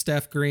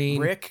 Steph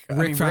Green, Rick's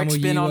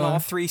been on all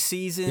 3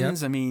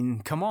 seasons. Yep. I mean,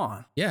 come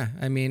on. Yeah,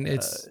 I mean,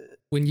 it's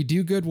when you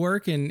do good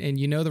work and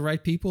you know the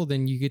right people,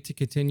 then you get to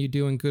continue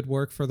doing good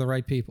work for the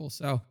right people.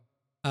 So,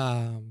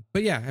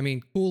 but yeah, I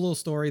mean, cool little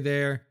story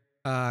there.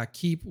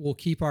 We'll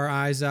keep our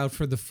eyes out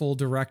for the full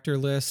director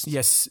list.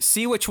 Yes,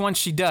 see which one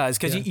she does,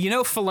 because you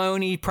know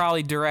Filoni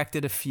probably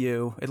directed a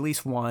few, at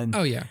least one.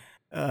 Oh yeah.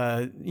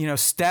 You know,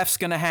 Steph's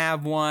gonna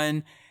have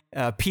one.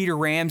 Peter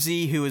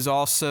Ramsey, who is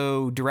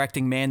also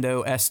directing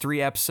Mando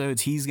S3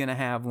 episodes, he's gonna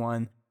have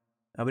one.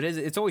 But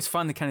it's always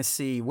fun to kind of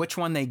see which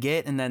one they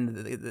get, and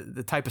then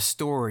the type of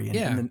story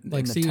and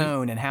the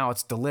tone and how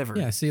it's delivered.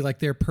 Yeah, see like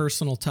their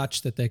personal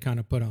touch that they kind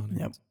of put on it.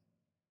 Yep.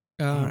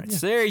 All right,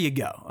 so there you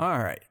go. All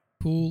right.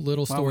 Cool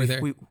little story there.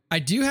 I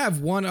do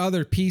have one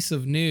other piece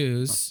of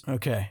news.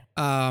 Okay.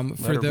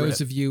 For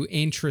those of you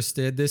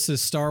interested, this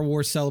is Star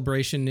Wars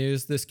Celebration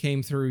news. This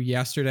came through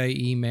yesterday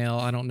email.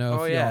 I don't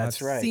know if y'all have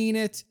seen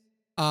it.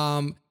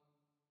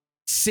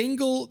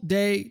 Single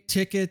day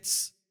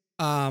tickets.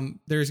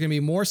 There's going to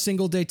be more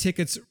single day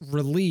tickets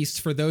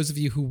released for those of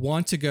you who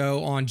want to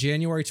go on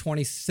January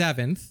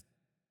 27th.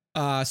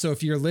 So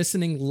if you're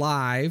listening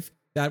live,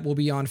 that will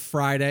be on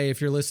Friday.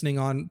 If you're listening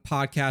on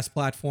podcast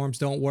platforms,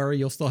 don't worry.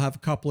 You'll still have a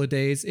couple of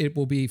days. It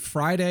will be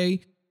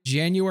Friday,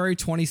 January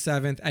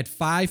 27th at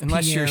 5 p.m.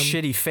 Unless you're a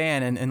shitty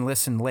fan and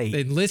listen late.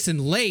 And listen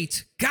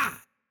late. God.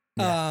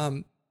 Yeah.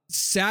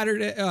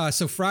 Saturday.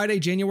 So Friday,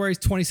 January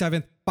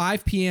 27th,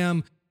 5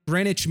 p.m.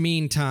 Greenwich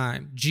Mean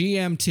Time,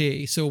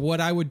 GMT. So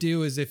what I would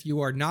do is if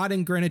you are not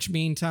in Greenwich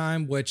Mean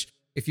Time, which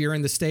if you're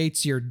in the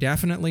States, you're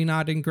definitely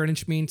not in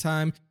Greenwich Mean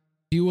Time,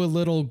 do a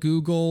little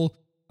Google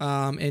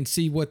and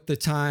see what the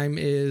time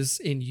is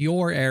in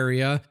your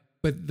area.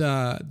 But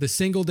the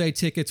single day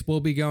tickets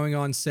will be going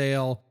on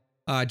sale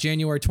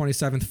January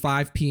 27th,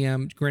 5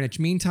 p.m. Greenwich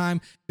Mean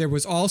Time. There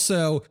was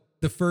also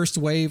the first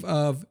wave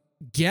of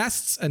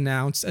guests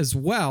announced as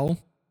well.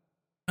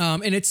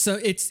 And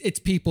it's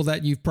people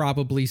that you've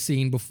probably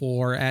seen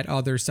before at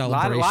other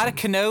celebrations. A lot of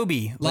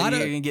Kenobi. You're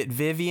gonna get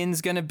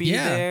Vivian's gonna be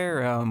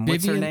there.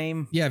 What's her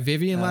name? Yeah,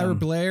 Vivian Lyra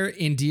Blair,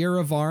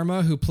 Indira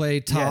Varma, who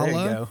played Tala. Yeah,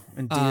 there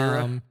you go.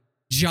 Indira.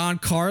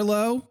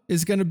 Giancarlo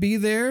is gonna be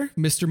there.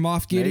 Mr.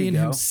 Moff Gideon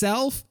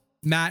himself.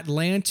 Matt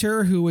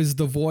Lanter, who is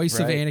the voice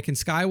of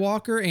Anakin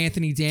Skywalker.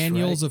 Anthony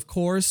Daniels, of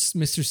course.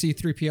 Mr.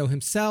 C-3PO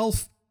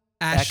himself.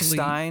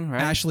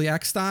 Ashley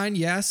Eckstein,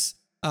 yes.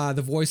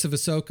 The voice of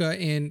Ahsoka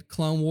in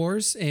Clone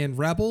Wars and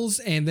Rebels,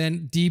 and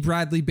then D.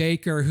 Bradley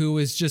Baker, who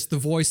is just the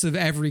voice of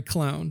every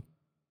clone.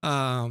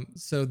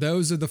 So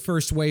those are the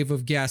first wave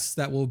of guests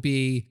that will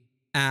be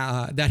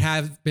that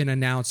have been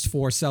announced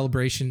for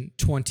Celebration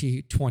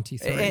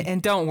 2023.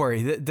 And don't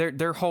worry,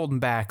 they're holding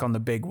back on the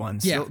big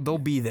ones. Yeah. They'll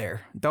be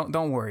there.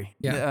 Don't worry.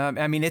 Yeah.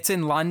 I mean, it's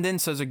in London,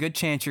 so there's a good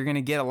chance you're going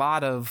to get a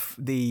lot of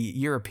the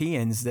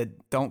Europeans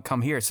that don't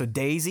come here. So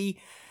Daisy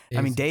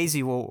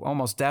will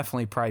almost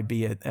definitely probably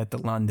be at the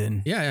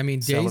London. Yeah, I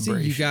mean,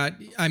 Daisy,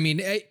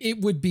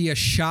 it would be a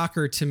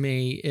shocker to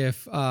me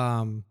if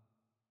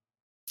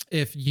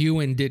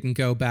Ewan didn't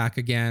go back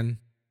again.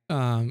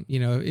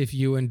 If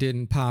Ewan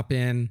didn't pop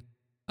in.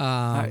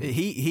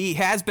 He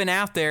has been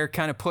out there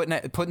kind of putting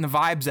the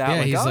vibes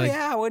out.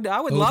 Yeah, I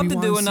would love to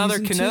do another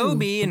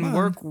Kenobi and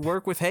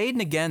work with Hayden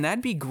again.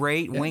 That'd be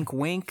great. Yeah. Wink,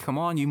 wink. Come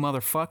on, you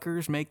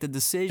motherfuckers, make the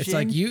decision.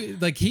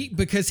 It's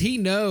because he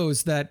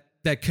knows that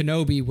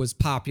Kenobi was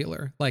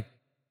popular, like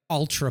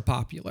ultra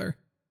popular.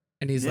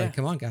 And he's like,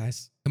 come on,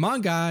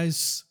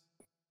 guys.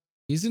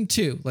 Season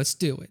 2, let's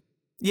do it.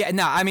 Yeah,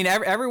 no, I mean,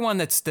 everyone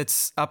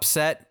that's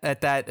upset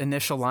at that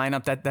initial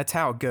lineup, that's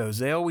how it goes.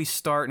 They always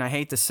start, and I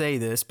hate to say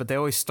this, but they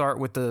always start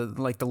with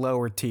the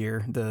lower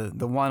tier,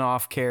 the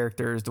one-off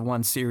characters, the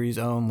one series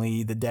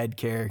only, the dead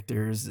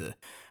characters, the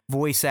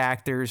voice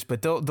actors,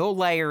 but they'll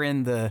layer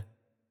in the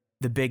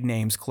big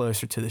names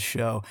closer to the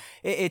show.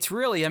 It's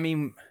really, I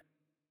mean,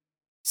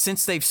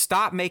 since they've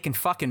stopped making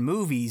fucking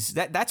movies,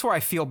 that's where I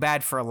feel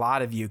bad for a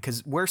lot of you,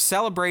 because where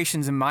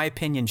Celebrations, in my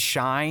opinion,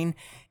 shine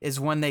is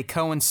when they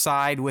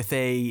coincide with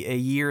a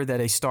year that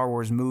a Star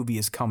Wars movie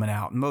is coming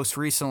out. Most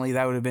recently,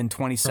 that would have been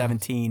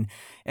 2017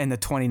 and the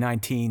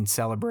 2019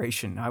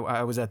 Celebration.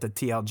 I was at the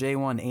TLJ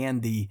one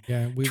and the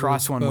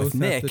Tross one with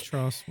Nick. The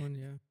Tross one,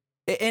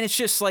 yeah. And it's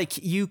just like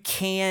you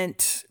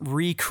can't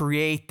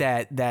recreate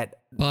that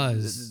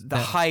buzz,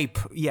 hype.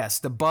 Yes,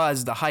 the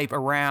buzz, the hype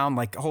around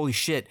like, holy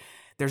shit,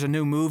 there's a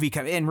new movie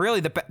coming. And really,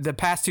 the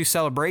past 2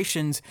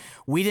 Celebrations,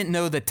 we didn't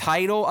know the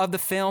title of the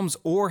films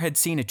or had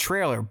seen a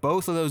trailer.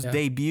 Both of those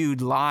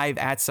debuted live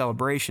at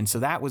Celebration. So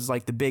that was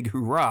like the big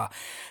hoorah.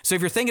 So if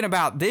you're thinking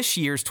about this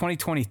year's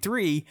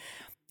 2023,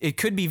 it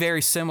could be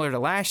very similar to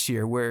last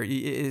year, where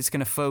it's going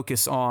to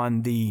focus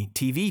on the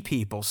TV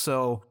people.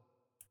 So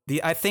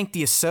I think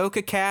the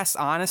Ahsoka cast,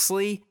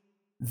 honestly,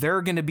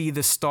 they're going to be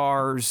the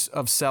stars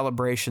of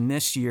Celebration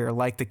this year,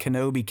 like the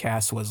Kenobi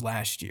cast was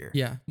last year.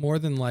 Yeah, more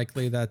than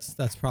likely that's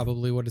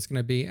probably what it's going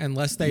to be,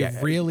 unless they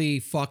really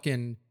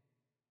fucking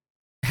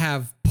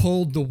have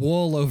pulled the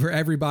wool over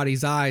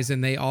everybody's eyes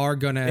and they are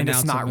going to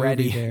announce a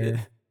movie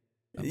there.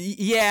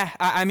 Yeah,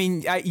 I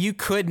mean, you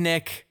could,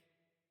 Nick.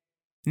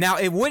 Now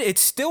it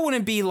still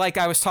wouldn't be like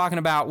I was talking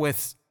about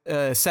with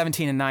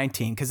 17 and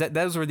 19, because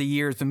those were the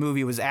years the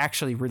movie was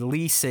actually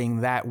releasing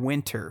that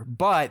winter.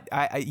 But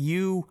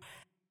you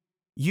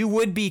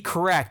would be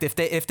correct if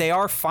they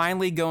are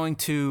finally going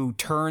to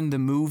turn the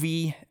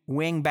movie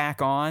wing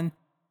back on.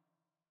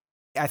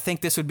 I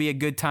think this would be a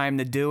good time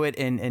to do it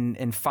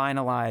and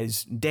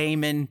finalize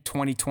Damon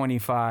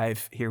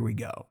 2025. Here we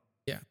go.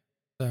 Yeah.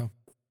 So,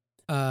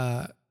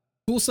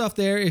 cool stuff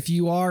there. If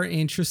you are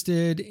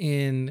interested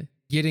in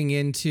getting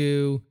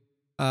into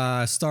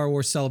Star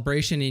Wars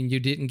Celebration and you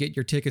didn't get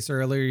your tickets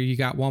earlier, you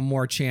got one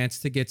more chance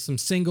to get some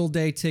single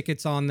day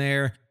tickets on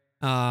there.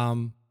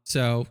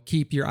 So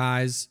keep your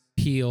eyes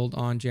peeled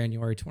on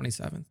January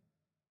 27th.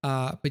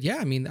 But yeah,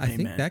 I mean, I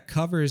think that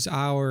covers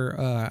our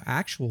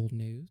actual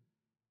news.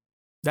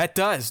 That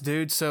does,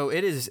 dude. So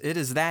it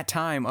is that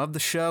time of the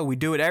show. We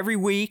do it every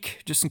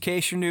week. Just in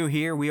case you're new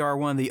here, we are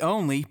one of the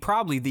only,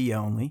 probably the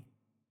only,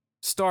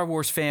 Star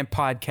Wars fan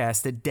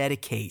podcast that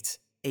dedicates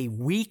a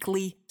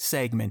weekly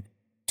segment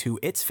to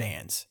its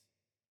fans.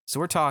 So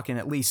we're talking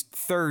at least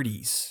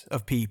 30s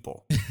of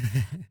people.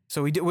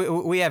 So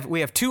we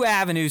have two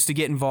avenues to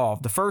get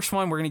involved. The first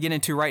one we're going to get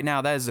into right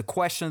now, that is the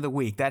question of the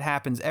week. That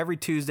happens every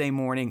Tuesday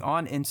morning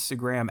on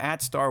Instagram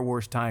at Star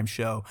Wars Time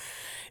Show.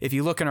 If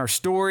you look in our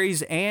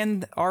stories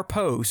and our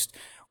post,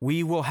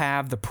 we will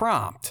have the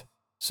prompt.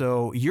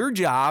 So your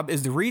job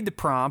is to read the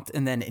prompt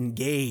and then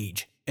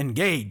engage.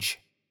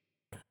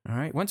 All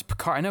right. When's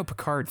Picard? I know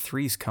Picard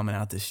 3 is coming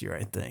out this year,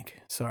 I think.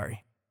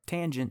 Sorry.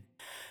 Tangent.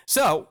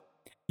 So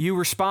you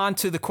respond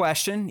to the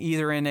question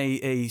either in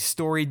a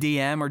story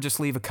DM or just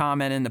leave a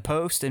comment in the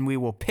post, and we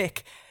will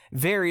pick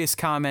various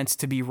comments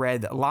to be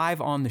read live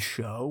on the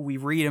show. We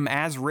read them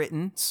as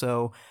written,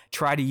 so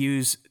try to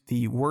use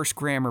the worst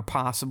grammar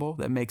possible.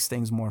 That makes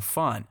things more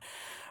fun.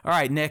 All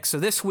right, Nick. So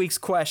this week's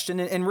question,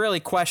 and really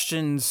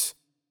questions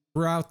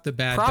throughout the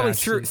Bad probably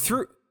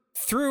Batch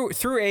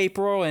through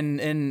April,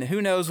 and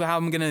who knows how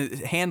I'm going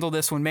to handle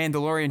this when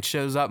Mandalorian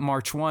shows up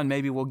March 1.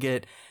 Maybe we'll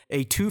get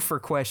a twofer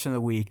question of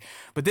the week.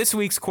 But this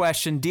week's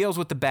question deals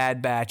with the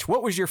Bad Batch.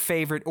 What was your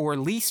favorite or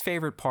least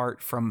favorite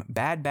part from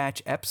Bad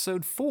Batch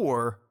Episode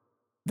 4,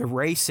 the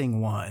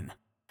racing one?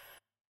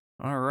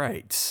 All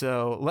right.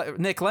 So,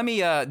 Nick, let me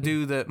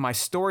do my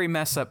story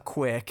mess up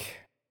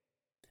quick,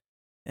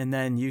 and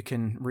then you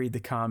can read the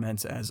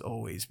comments as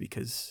always,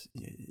 because,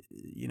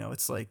 you know,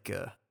 it's like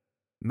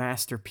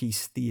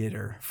masterpiece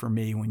theater for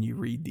me when you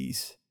read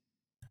these.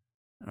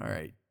 All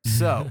right.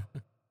 So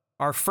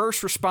our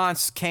first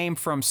response came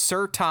from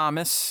Sir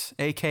Thomas,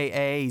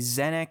 aka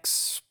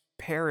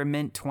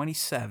Zenexperiment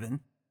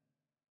 27.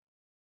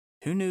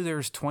 Who knew there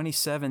was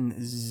 27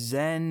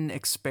 Zen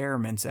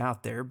experiments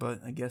out there,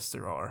 but I guess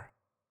there are.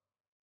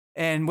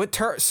 And what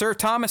Sir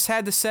Thomas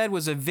had to say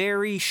was a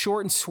very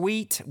short and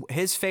sweet.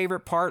 His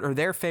favorite part, or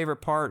their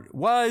favorite part,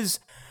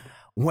 was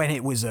when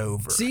it was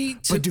over. See,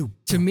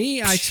 to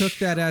me, I took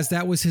that as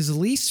that was his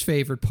least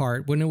favorite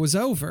part, when it was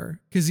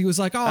over, because he was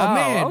like, "Oh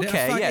man,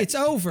 okay, it's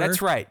over.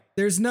 That's right.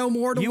 There's no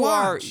more to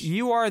watch."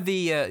 You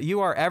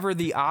are ever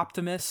the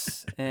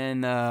optimist,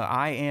 and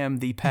I am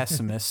the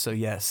pessimist. So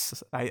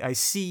yes, I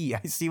see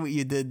what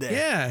you did there.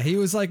 Yeah, he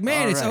was like,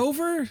 "Man, it's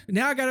over.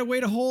 Now I gotta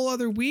wait a whole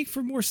other week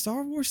for more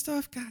Star Wars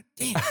stuff. God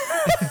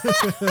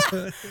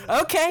damn."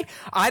 Okay,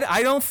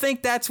 I don't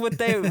think that's what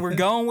they were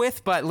going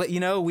with, but you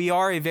know, we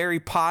are a very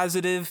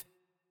positive,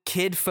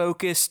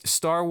 kid-focused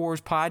Star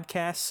Wars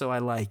podcast, so I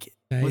like it.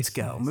 Nice, let's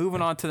go. Nice.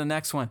 Moving on to the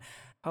next one.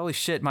 Holy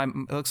shit!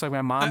 It looks like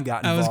my mom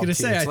got involved. I was gonna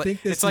say, I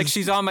think it's like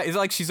she's on my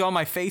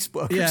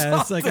Facebook. Yeah,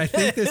 it's like I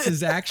think this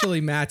is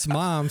actually Matt's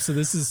mom. So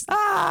this is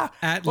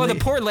the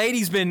poor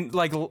lady's been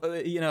like,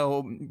 you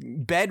know,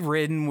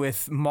 bedridden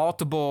with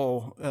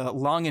multiple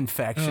lung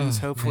infections.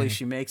 Hopefully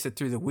she makes it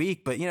through the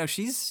week. But you know,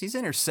 she's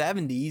in her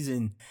 70s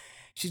and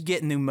she's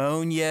getting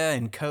pneumonia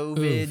and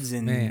COVIDs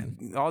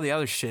and all the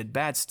other shit,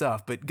 bad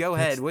stuff. But go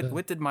ahead.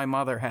 What did my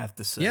mother have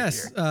to say?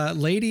 Yes,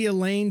 Lady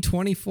Elaine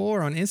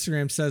 24 on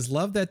Instagram says,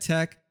 "Love that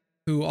Tech,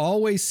 who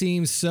always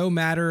seems so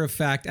matter of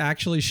fact,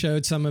 actually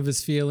showed some of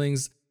his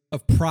feelings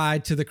of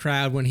pride to the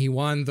crowd when he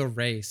won the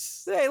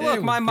race." Hey,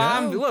 look, my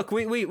mom. Look,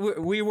 we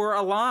were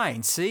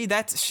aligned. See,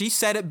 she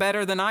said it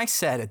better than I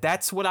said it.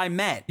 That's what I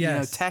meant. Yes. You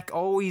know, Tech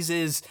always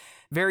is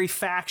very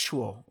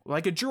factual,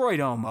 like a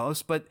droid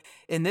almost. But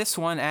in this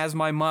one, as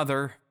my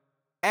mother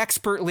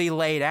expertly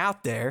laid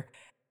out there,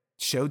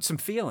 showed some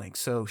feelings.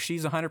 So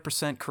she's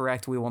 100%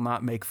 correct. We will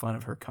not make fun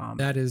of her comment.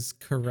 That is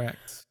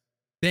correct.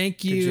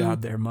 Thank you. Good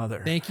job there,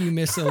 mother. Thank you,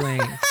 Miss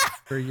Elaine.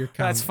 for your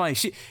comment. That's funny.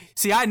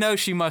 I know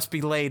she must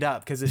be laid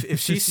up because if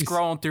she's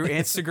scrolling through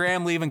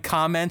Instagram, leaving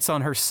comments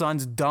on her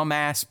son's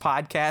dumbass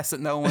podcast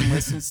that no one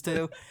listens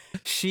to,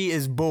 she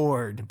is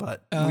bored,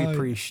 but we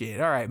appreciate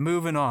it. All right,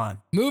 moving on.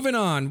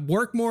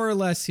 Work more or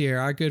less here.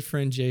 Our good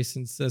friend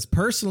Jason says,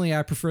 personally,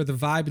 I prefer the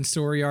vibe and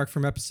story arc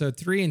from episode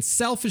 3 and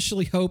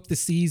selfishly hope the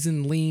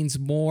season leans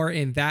more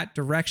in that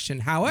direction.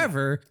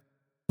 However,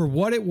 for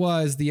what it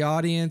was, the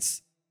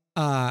audience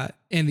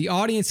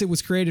it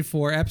was created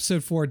for,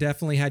 episode 4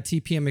 definitely had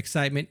TPM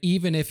excitement,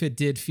 even if it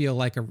did feel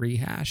like a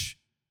rehash.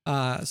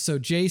 So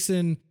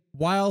Jason,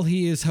 while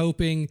he is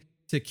hoping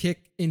to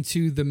kick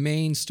into the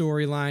main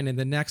storyline and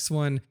the next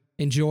one,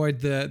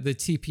 enjoyed the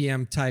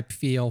TPM type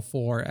feel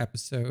for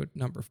episode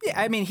number 4. Yeah,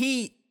 I mean,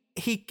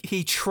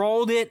 he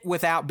trolled it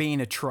without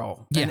being a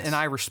troll. Yes. And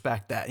I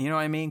respect that. You know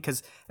what I mean?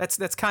 Because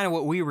that's kind of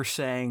what we were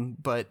saying,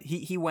 but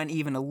he went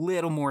even a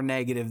little more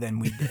negative than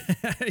we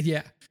did.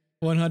 Yeah,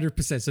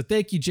 100%. So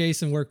thank you,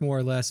 Jason, work more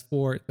or less,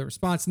 for the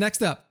response.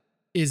 Next up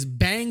is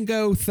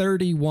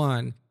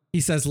Bango31.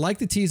 He says, like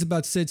the tease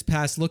about Sid's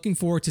past, looking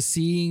forward to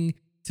see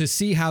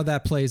how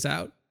that plays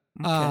out.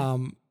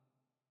 Okay.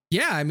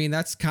 Yeah, I mean,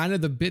 that's kind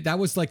of that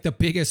was like the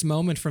biggest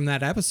moment from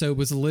that episode,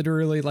 was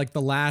literally like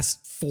the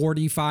last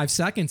 45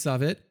 seconds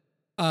of it.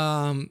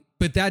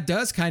 But that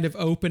does kind of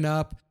open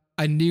up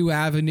a new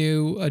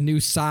avenue, a new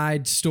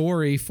side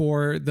story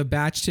for the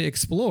batch to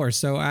explore.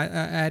 So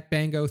at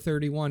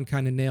Bango31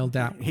 kind of nailed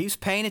down. He's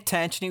paying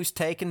attention. He was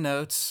taking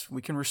notes.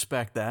 We can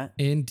respect that.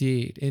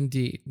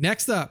 Indeed.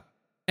 Next up,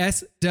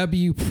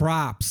 SW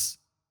Props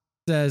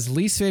says,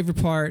 least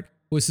favorite part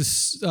was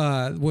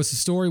the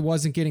story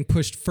wasn't getting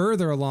pushed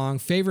further along.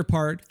 Favorite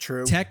part,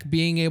 True. Tech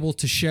being able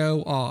to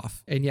show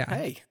off. And yeah.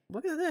 Hey,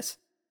 look at this.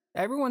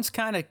 Everyone's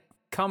kind of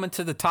coming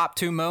to the top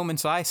 2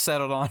 moments I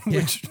settled on,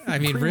 which I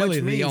mean, really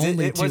the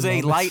only it was 2 a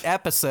moments. light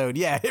episode.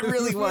 Yeah, it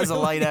really was a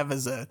light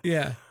episode.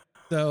 Yeah.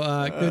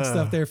 So good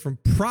stuff there from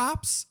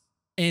Props.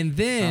 And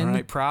then all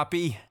right,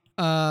 Proppy.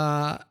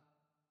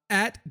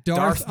 At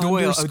Darth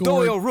Doyle.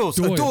 Doyle rules.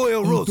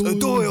 Doyle rules.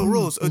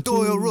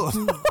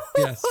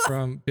 Yes,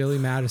 from Billy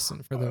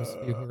Madison, for those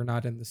of you who are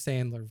not in the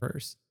Sandler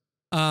verse.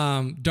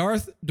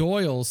 Darth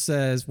Doyle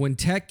says, when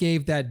Tech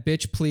gave that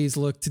bitch please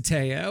look to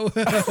Teo.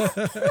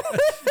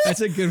 That's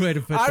a good way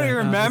to put that. I don't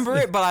remember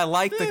honestly. it, but I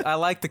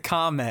like the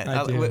comment.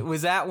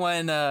 Was that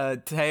when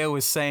Teo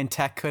was saying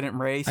Tech couldn't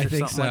race or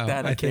something like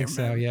that? I think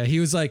so. Yeah, he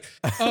was like,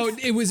 oh,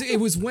 it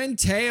was when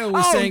Teo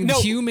was saying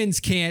humans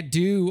can't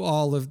do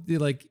all of the,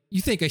 like,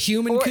 you think a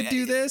human could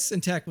do this?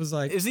 And Tech was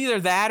like, it's either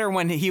that or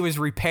when he was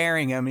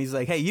repairing him. He's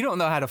like, hey, you don't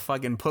know how to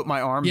fucking put my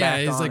arm back on.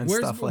 Yeah, he's like,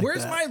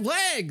 where's my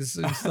legs?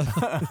 And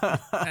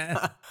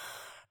stuff.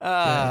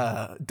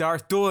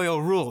 Darth Doyle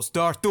rules.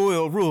 Darth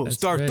Doyle rules. That's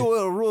Darth right.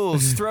 Doyle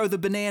rules. Throw the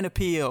banana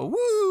peel.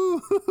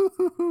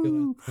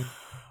 Woo!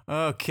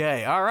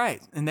 Okay, all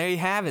right. And there you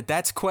have it.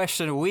 That's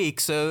question of the week.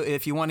 So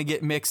if you want to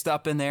get mixed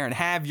up in there and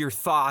have your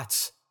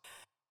thoughts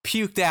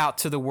puked out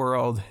to the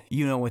world,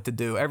 you know what to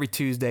do. Every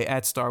Tuesday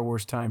at Star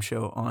Wars Time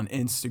Show on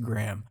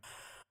Instagram.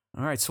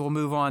 All right, so we'll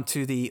move on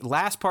to the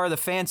last part of the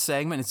fan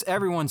segment. It's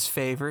everyone's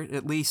favorite,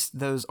 at least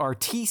those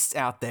artistes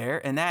out there,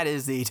 and that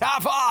is the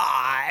top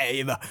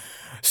 5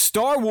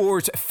 Star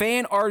Wars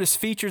fan artist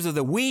features of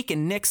the week.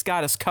 And Nick's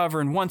got us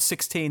covering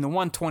 116 to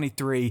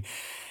 123.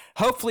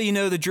 Hopefully you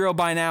know the drill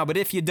by now, but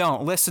if you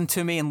don't, listen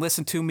to me and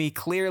listen to me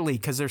clearly,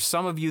 because there's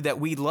some of you that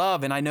we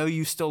love, and I know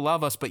you still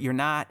love us, but you're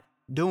not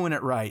doing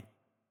it right.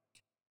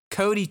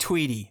 Cody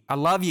Tweedy, I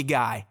love you,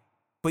 guy,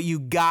 but you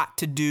got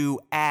to do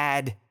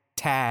ad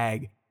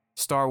tag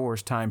Star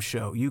Wars Time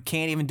Show. You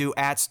can't even do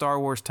at Star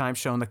Wars Time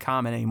Show in the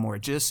comment anymore.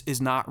 It just is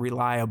not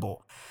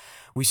reliable.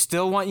 We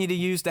still want you to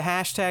use the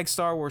hashtag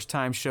Star Wars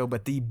Time Show,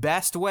 but the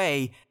best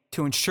way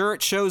to ensure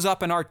it shows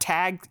up in our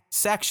tag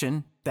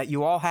section that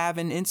you all have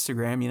in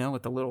Instagram, you know,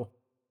 with the little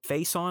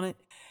face on it,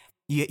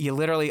 you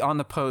literally on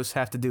the post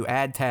have to do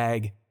ad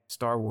tag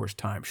Star Wars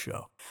Time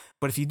Show.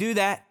 But if you do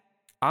that,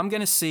 I'm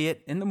going to see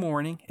it in the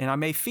morning and I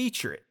may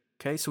feature it.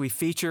 Okay, so we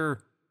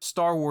feature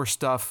Star Wars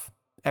stuff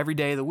every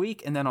day of the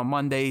week. And then on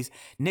Mondays,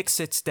 Nick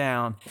sits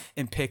down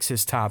and picks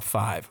his top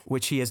 5,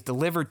 which he has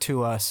delivered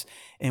to us.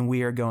 And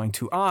we are going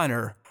to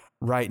honor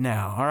right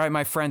now. All right,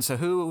 my friends. So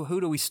who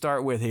do we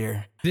start with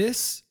here?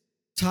 This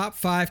top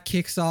 5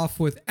 kicks off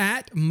with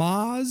at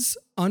Moz_toy_box.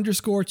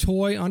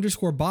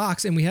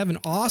 And we have an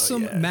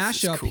awesome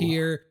mashup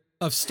here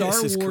of Star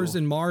Wars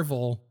and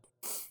Marvel.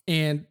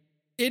 And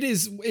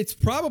it's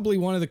probably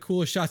one of the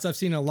coolest shots I've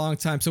seen in a long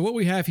time. So what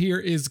we have here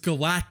is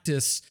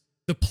Galactus,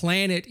 the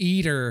planet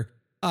eater,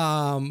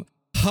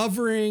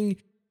 hovering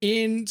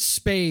in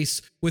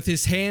space with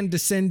his hand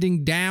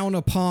descending down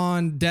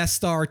upon Death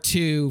Star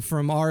 2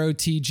 from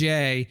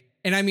ROTJ.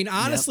 And I mean,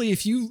 honestly,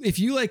 if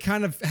you like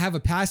kind of have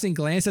a passing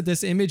glance at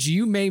this image,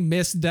 you may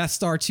miss Death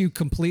Star 2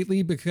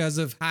 completely because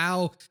of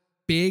how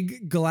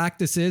big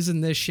Galactus is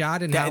in this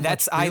shot and how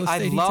much real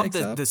estate I love he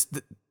takes up.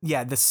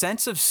 the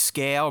sense of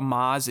scale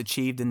Maz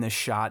achieved in this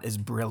shot is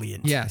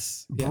brilliant.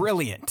 Yes.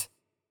 Brilliant.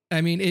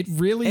 I mean, it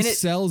really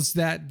sells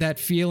that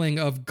feeling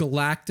of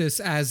Galactus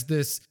as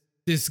this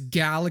this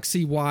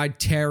galaxy-wide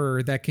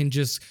terror that can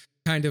just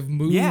kind of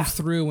move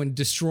through and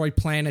destroy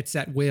planets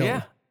at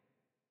will.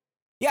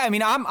 Yeah, I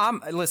mean,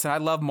 listen, I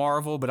love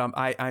Marvel, but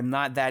I'm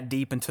not that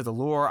deep into the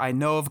lore. I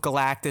know of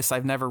Galactus.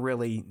 I've never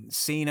really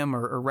seen him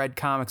or read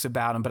comics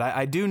about him, but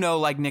I do know,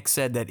 like Nick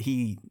said, that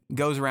he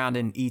goes around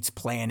and eats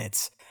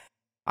planets.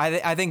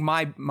 I think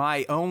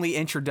my only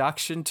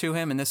introduction to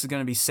him, and this is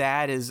going to be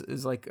sad,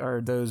 is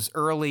are those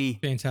early,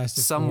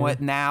 Fantastic somewhat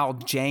Four. Now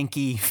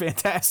janky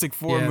Fantastic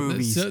Four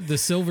movies. The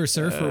Silver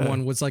Surfer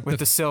one was like with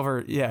the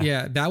silver.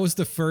 Yeah, that was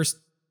the first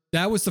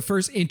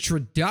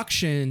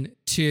introduction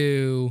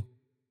to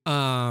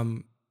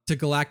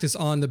Galactus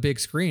on the big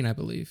screen, I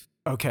believe.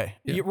 Okay,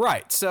 You're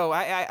right. So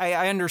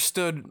I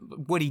understood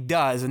what he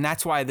does, and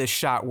that's why this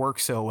shot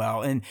works so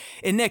well. And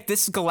Nick,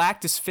 this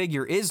Galactus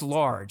figure is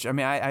large. I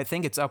mean, I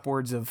think it's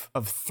upwards of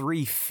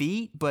 3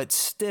 feet, but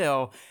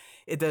still,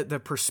 the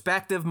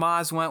perspective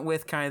Maz went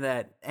with, kind of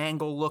that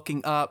angle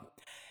looking up,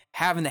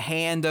 having the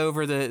hand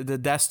over the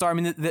Death Star. I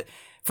mean,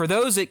 for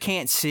those that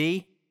can't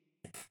see,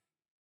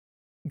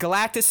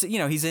 Galactus,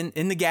 he's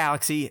in the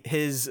galaxy.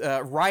 His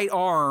right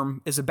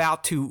arm is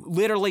about to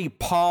literally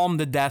palm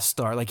the Death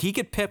Star. Like, he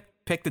could pick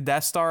the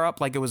Death Star up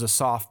like it was a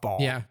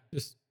softball. Yeah.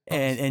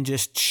 And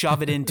just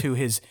shove it into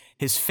his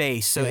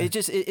face. So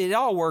it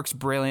all works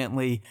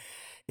brilliantly.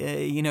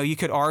 You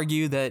could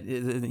argue that,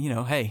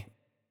 hey,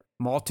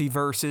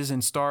 multiverses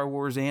in Star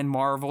Wars and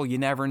Marvel, you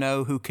never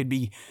know who could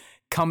be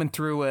coming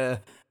through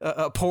a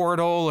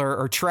portal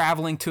or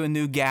traveling to a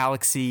new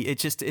galaxy.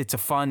 It's a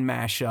fun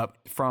mashup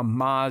from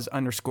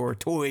Maz_toy_box.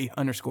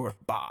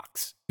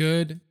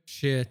 Good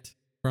shit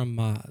from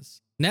Maz.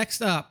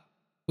 Next up,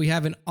 we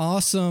have an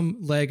awesome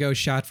Lego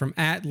shot from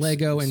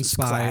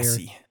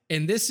 @LegoInspire.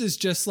 And this is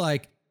just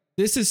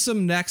this is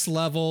some next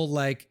level,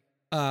 like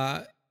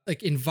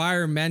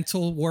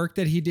environmental work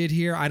that he did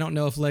here. I don't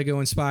know if Lego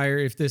Inspire,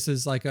 if this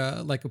is like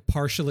a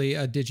partially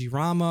a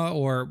Digirama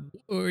or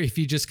if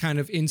he just kind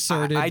of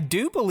inserted. I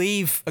do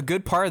believe a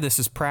good part of this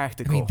is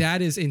practical. I mean,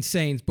 that is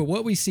insane. But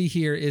what we see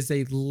here is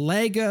a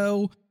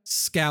Lego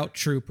Scout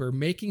Trooper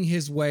making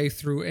his way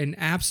through an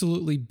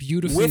absolutely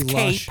beautifully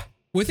lush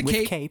with a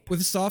cape, with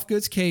a soft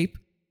goods cape,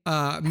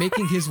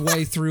 making his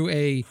way through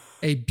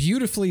a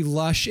beautifully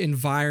lush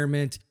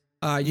environment.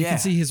 You can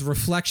see his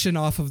reflection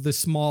off of the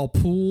small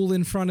pool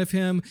in front of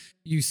him.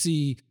 You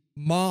see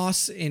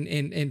moss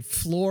and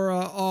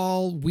flora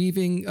all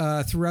weaving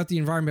throughout the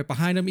environment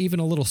behind him. Even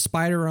a little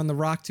spider on the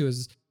rock to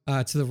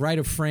the right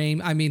of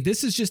frame. I mean,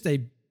 this is just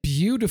a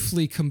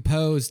beautifully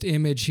composed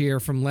image here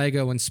from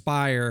Lego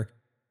Inspire.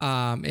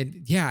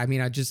 And yeah, I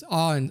mean, I just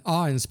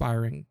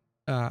awe-inspiring.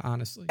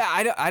 Honestly,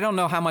 I don't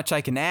know how much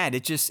I can add.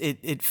 It just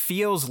it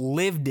feels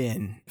lived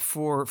in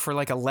for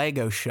like a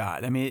Lego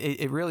shot. I mean,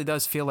 it really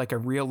does feel like a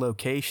real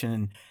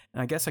location.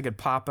 And I guess I could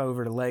pop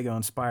over to Lego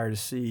Inspire to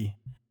see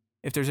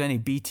if there's any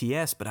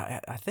BTS, but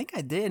I think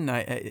I did, and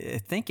I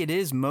think it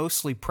is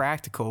mostly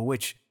practical,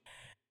 which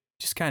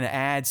just kind of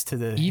adds to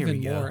the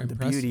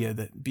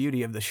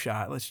beauty of the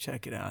shot. Let's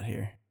check it out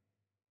here.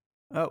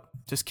 Oh,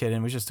 just kidding.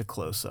 It was just a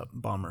close up.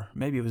 Bummer.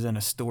 Maybe it was in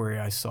a story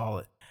I saw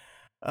it.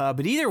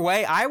 But either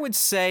way, I would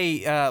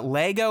say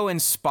Lego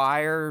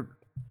Inspire,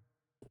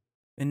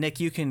 and Nick,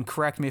 you can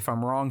correct me if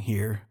I'm wrong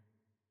here,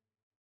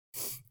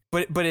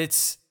 but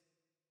it's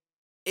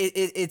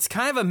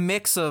kind of a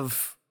mix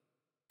of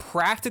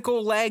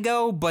practical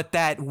Lego, but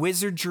that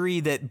wizardry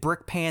that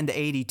Brick Panda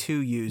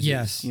 82 uses.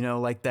 Yes.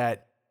 Like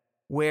that,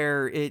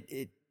 where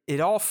it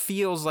all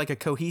feels like a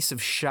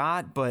cohesive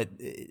shot, but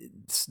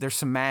there's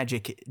some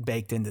magic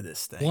baked into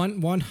this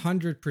thing.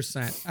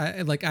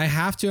 100%. I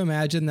have to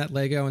imagine that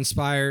Lego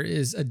Inspire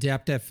is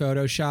adept at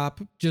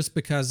Photoshop just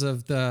because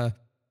of the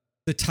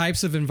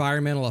types of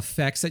environmental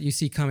effects that you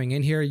see coming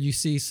in here. You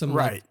see some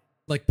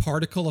like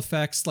particle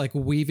effects, like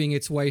weaving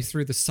its way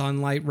through the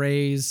sunlight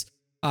rays.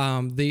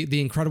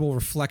 The incredible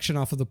reflection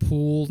off of the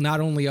pool, not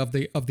only of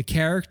the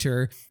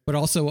character, but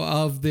also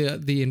of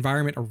the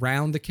environment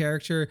around the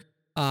character.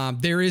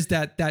 There is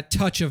that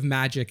touch of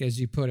magic, as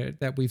you put it,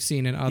 that we've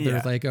seen in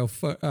other Lego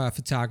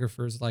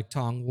photographers like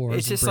Tong Wars.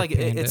 It's just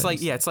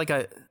it's like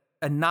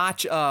a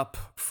notch up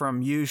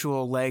from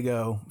usual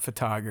Lego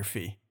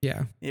photography.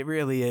 Yeah, it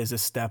really is a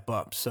step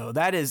up. So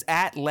that is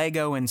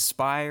 @Lego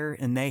Inspire,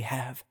 and they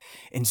have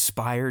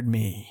inspired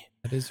me.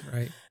 That is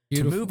right.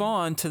 Beautiful. To move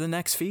on to the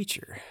next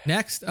feature.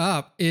 Next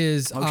up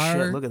is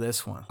look at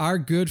this one. Our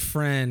good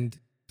friend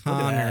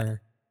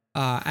Connor.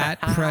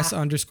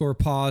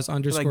 @press_pause_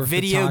 like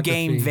video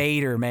game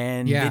Vader,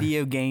 man. Yeah.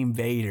 Video game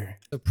Vader.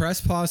 The press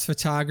pause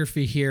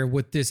photography here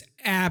with this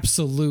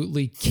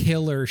absolutely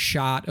killer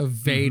shot of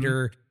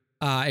Vader.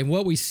 And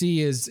what we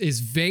see is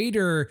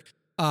Vader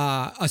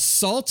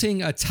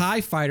assaulting a TIE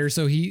fighter.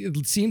 So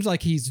it seems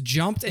like he's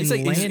jumped and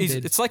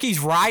landed. It's like he's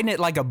riding it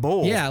like a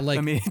bull. Yeah,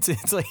 I mean,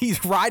 it's like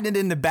he's riding it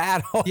into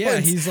battle. Yeah,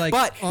 he's like,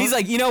 he's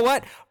like, you know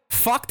what?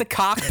 fuck the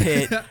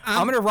cockpit.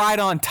 I'm going to ride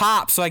on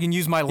top so I can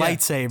use my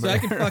lightsaber. So I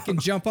can fucking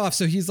jump off.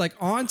 So he's like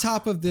on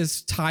top of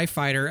this TIE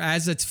fighter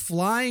as it's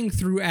flying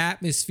through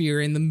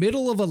atmosphere in the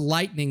middle of a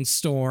lightning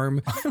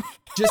storm,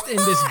 just in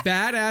this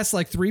badass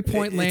like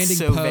 3-point landing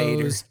so pose.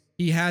 Vader.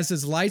 He has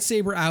his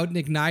lightsaber out and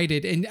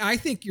ignited. And I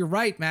think you're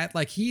right, Matt.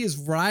 Like he is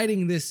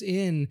riding this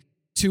in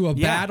to a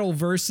battle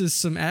versus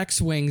some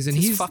X-Wings. And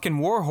he's fucking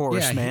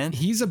warhorse, man.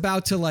 He's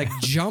about to like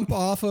jump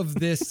off of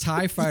this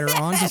TIE fighter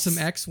onto some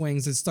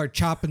X-Wings and start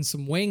chopping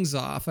some wings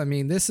off. I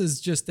mean, this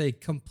is just a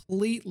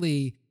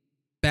completely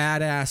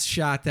badass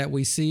shot that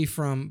we see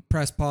from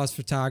Press Pause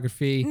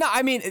Photography. No,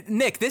 I mean,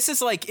 Nick, this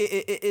is like,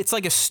 it's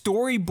like a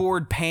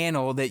storyboard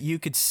panel that you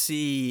could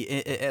see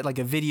at like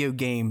a video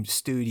game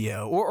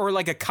studio or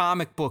like a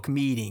comic book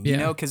meeting, you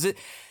know, because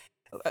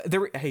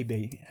hey,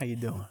 baby, how you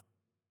doing?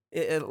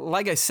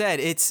 Like I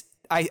said, it's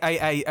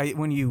I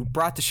when you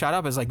brought the shot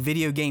up, it's like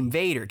video game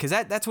Vader, because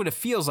that's what it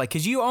feels like.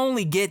 Because you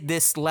only get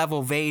this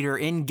level Vader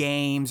in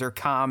games or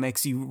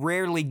comics. You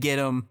rarely get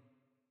them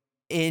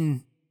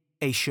in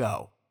a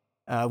show.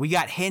 We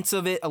got hints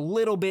of it a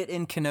little bit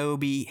in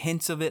Kenobi,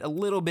 hints of it a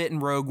little bit in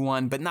Rogue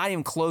One, but not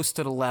even close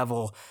to the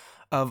level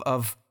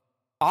of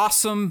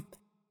awesome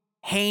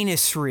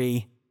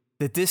heinousry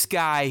that this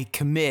guy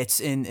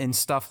commits in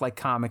stuff like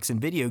comics and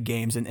video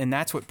games, and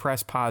that's what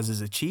Press Pause has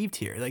achieved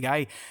here. Like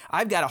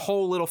I've got a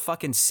whole little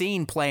fucking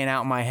scene playing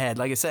out in my head.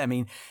 Like I said, I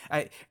mean,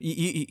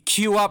 you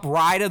cue up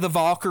Ride of the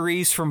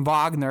Valkyries from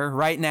Wagner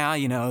right now.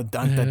 You know,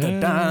 dun dun dun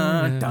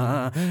dun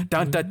dun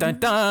dun dun dun dun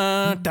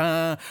dun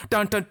dun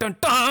dun dun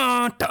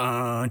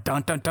dun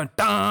dun dun dun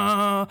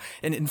dun,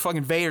 and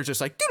fucking Vader's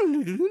just like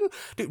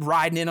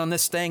riding in on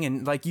this thing,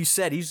 and like you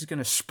said, he's just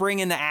gonna spring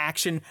into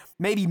action,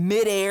 maybe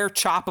midair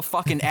chop a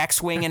fucking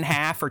X-Wing in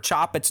half or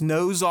chop its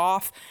nose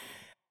off.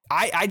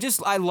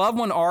 I love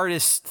when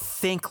artists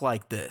think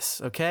like this,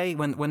 okay?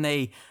 When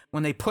they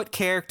put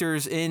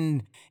characters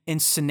in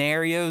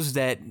scenarios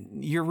that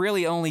you're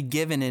really only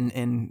given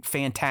in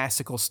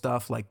fantastical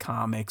stuff like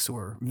comics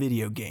or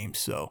video games.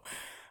 So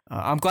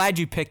I'm glad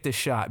you picked this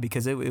shot,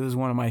 because it was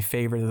one of my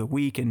favorite of the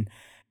week. And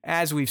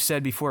as we've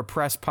said before,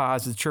 Press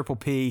Pause, the Triple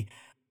P,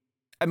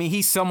 I mean,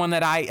 he's someone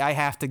that I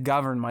have to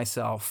govern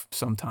myself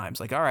sometimes.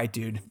 Like, all right,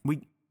 dude,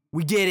 we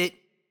get it.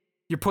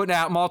 You're putting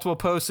out multiple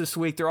posts this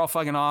week. They're all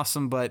fucking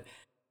awesome, but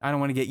I don't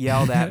want to get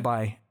yelled at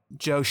by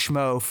Joe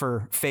Schmo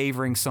for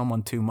favoring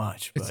someone too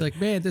much. But, it's like,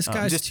 man, this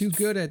guy's too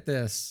good at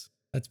this.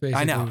 That's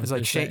basically I know. It's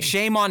like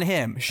shame on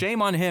him.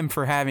 Shame on him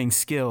for having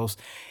skills.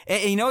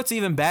 And you know what's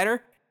even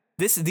better?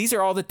 These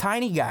are all the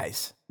tiny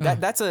guys.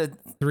 That's a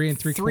 3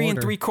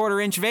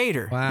 3/4 inch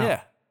Vader. Wow.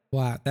 Yeah.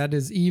 Wow. That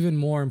is even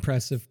more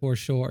impressive for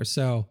sure.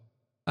 So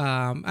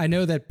I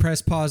know that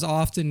Press Pause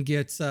often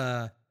gets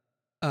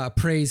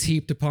praise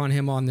heaped upon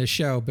him on this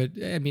show, but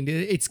I mean,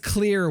 it's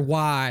clear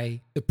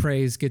why the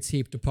praise gets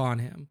heaped upon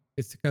him.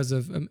 It's because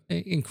of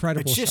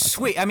incredible. It's just shots.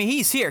 Sweet. I mean,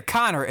 he's here.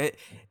 Connor,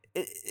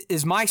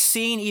 is my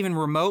scene even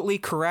remotely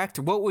correct?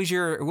 What was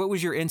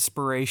your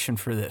inspiration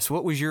for this?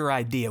 What was your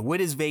idea?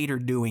 What is Vader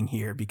doing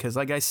here? Because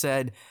like I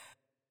said,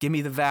 give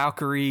me the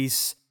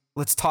Valkyries.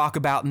 Let's talk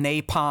about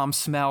napalm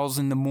smells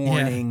in the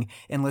morning,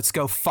 and let's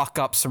go fuck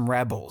up some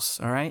rebels.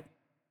 All right.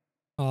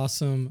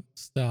 Awesome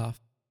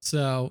stuff.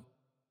 So.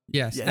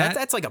 Yes, yeah,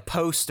 that's like a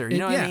poster. You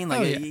know what I mean?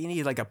 Like you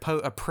need like a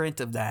print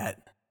of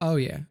that. Oh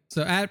yeah.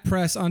 So at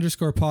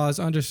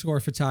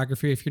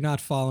press_pause_photography. If you're not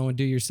following,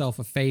 do yourself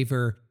a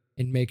favor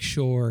and make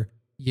sure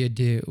you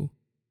do.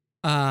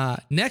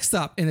 Next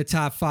up in the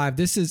top 5,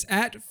 this is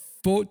at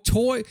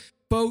Photoygrapho.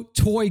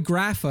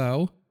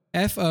 FOTOY.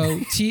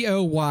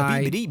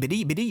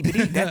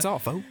 That's all,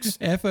 folks.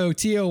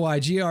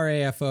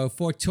 FOTOYGRAFO.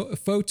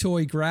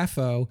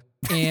 Photoygrapho.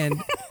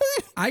 And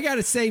I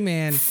gotta say,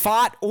 man,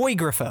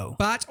 Photoygrapho.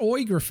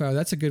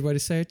 That's a good way to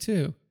say it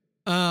too.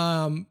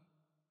 I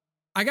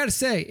gotta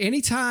say,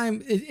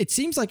 anytime it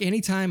seems like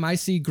anytime I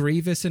see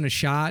Grievous in a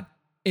shot,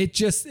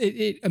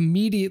 it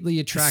immediately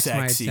attracts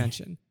my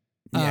attention.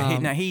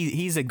 Yeah,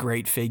 he's a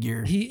great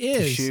figure. He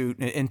is to shoot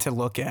and to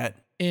look at.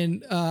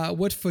 And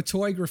what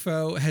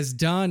Photoygrapho has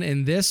done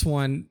in this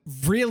one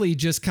really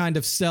just kind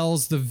of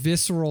sells the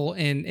visceral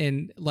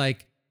and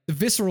like the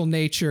visceral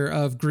nature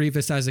of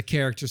Grievous as a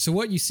character. So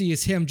what you see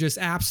is him just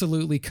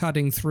absolutely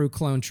cutting through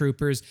clone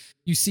troopers.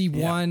 You see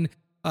one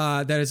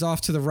that is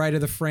off to the right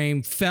of the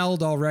frame,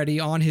 felled already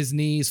on his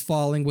knees,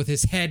 falling with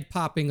his head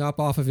popping up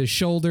off of his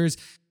shoulders.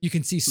 You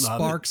can see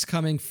sparks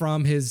coming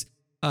from his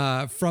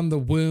from the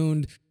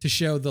wound to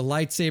show the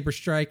lightsaber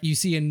strike. You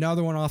see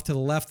another one off to the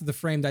left of the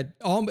frame that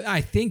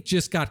I think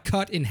just got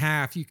cut in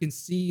half. You can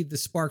see the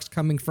sparks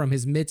coming from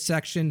his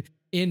midsection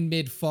in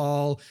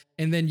mid-fall.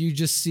 And then you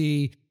just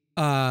see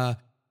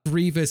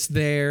Grievous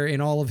there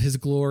in all of his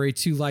glory,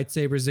 2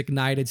 lightsabers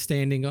ignited,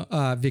 standing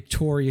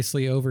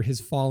victoriously over his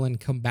fallen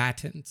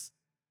combatants.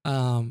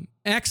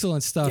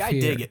 Excellent stuff. Yeah, I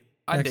dig it.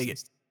 I dig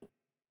it.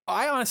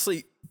 I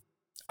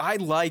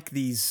like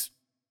these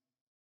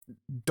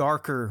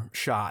darker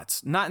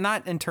shots,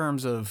 not in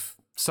terms of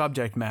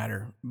subject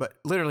matter, but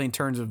literally in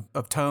terms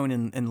of tone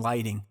and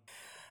lighting.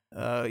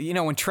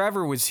 when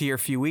Trevor was here a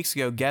few weeks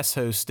ago guest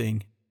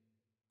hosting,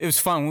 it was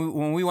fun.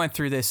 When we went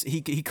through this,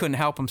 he couldn't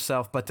help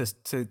himself but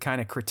to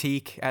kind of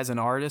critique as an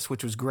artist,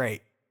 which was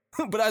great.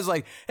 But I was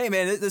like, hey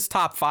man, this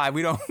top 5,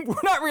 we're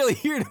not really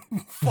here to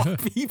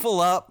fuck people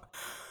up.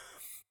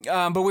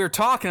 But we were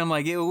talking. I'm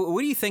like,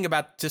 what do you think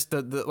about just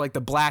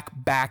the black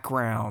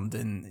background?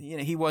 And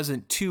he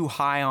wasn't too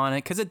high on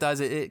it because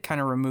it kind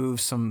of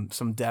removes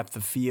some depth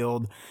of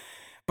field.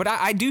 But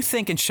I do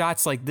think in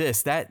shots like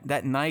this,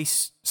 that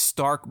nice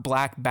stark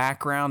black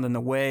background and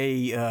the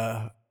way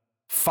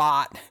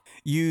Fott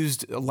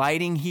used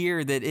lighting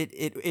here, that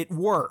it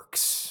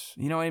works.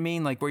 You know what I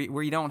mean? Like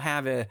where you don't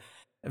have a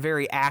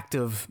very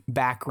active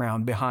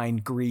background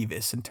behind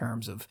Grievous in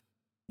terms of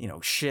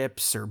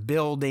ships or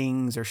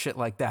buildings or shit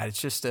like that.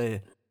 It's just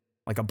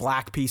like a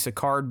black piece of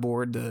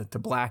cardboard to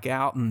black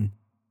out and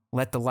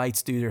let the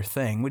lights do their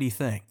thing. What do you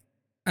think?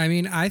 I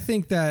mean, I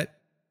think that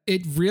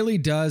it really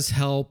does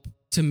help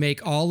to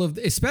make all of,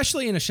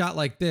 especially in a shot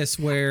like this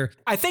where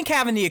I think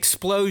having the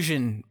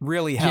explosion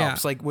really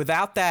helps. Yeah. Like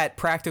without that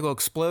practical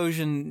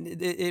explosion,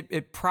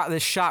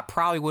 this shot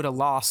probably would have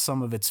lost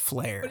some of its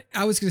flair.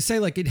 I was going to say,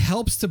 like, it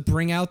helps to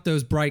bring out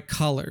those bright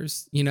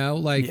colors,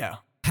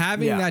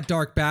 having that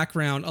dark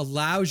background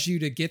allows you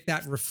to get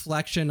that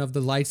reflection of the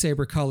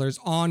lightsaber colors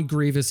on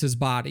Grievous's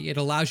body. It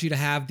allows you to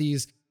have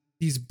these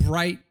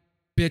bright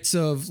bits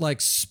of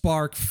like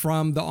spark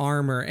from the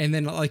armor. And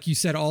then, like you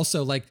said,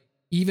 also like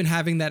even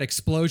having that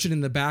explosion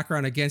in the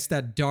background against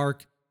that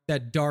dark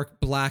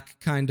black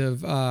kind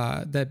of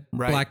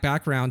black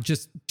background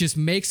just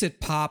makes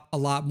it pop a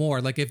lot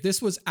more. Like if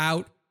this was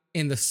out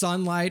in the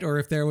sunlight, or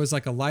if there was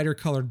like a lighter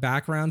colored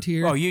background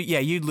here,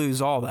 you'd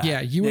lose all that. Yeah,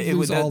 you would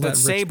lose all that. The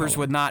sabers color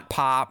would not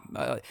pop.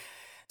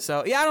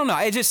 So yeah, I don't know.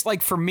 It just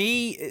like for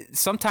me,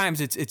 sometimes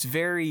it's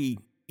very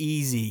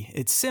easy.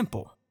 It's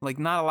simple. Like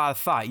not a lot of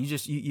thought.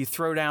 You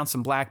throw down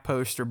some black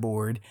poster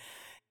board,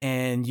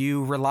 and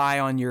you rely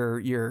on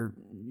your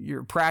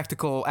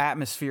practical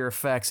atmosphere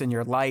effects and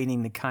your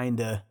lighting to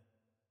kind of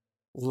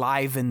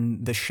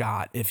liven the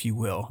shot, if you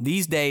will.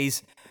 These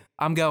days,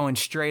 I'm going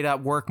straight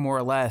up work more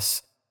or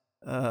less.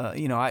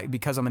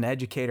 Because I'm an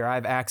educator, I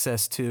have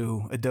access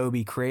to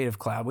Adobe Creative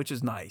Cloud, which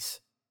is nice.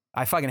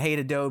 I fucking hate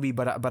Adobe,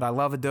 but I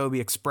love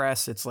Adobe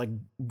Express. It's like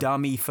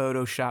dummy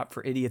Photoshop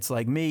for idiots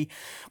like me.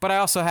 But I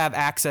also have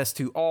access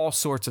to all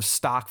sorts of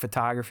stock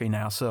photography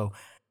now. So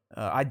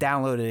I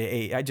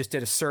downloaded I just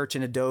did a search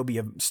in Adobe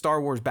of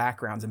Star Wars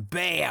backgrounds, and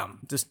bam,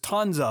 just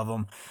tons of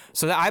them.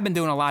 So I've been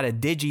doing a lot of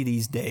Digi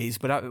these days.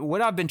 But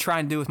what I've been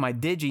trying to do with my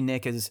Digi,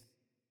 Nick, is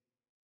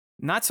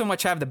not so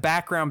much have the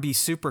background be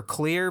super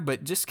clear,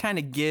 but just kind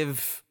of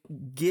give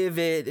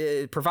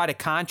it, provide a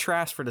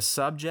contrast for the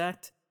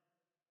subject.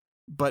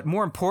 But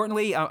more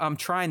importantly, I'm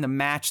trying to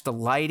match the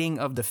lighting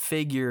of the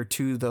figure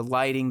to the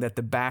lighting that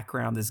the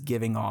background is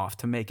giving off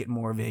to make it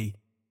more of a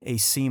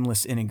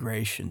seamless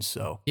integration.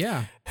 So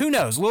yeah, who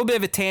knows? A little bit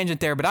of a tangent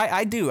there, but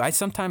I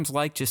sometimes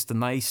like just a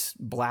nice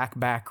black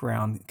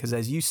background because,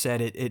 as you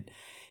said,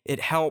 it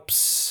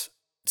helps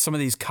some of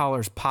these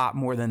colors pop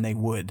more than they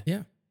would.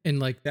 Yeah, and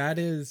like that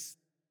is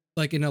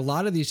like in a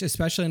lot of these,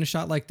 especially in a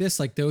shot like this,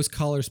 like those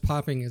colors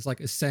popping is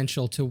like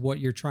essential to what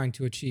you're trying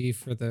to achieve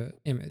for the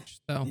image.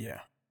 So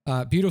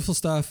yeah, beautiful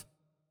stuff.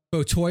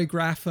 Botoy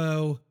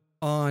Grapho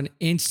on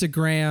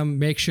Instagram.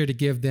 Make sure to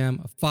give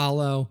them a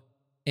follow.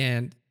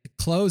 And to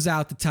close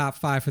out the top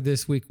 5 for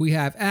this week, we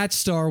have at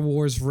Star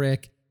Wars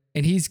Rick,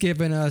 and he's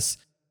given us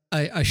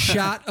a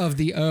shot of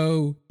the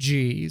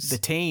OGs. The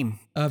team.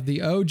 Of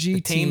the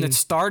OG team that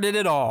started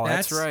it all.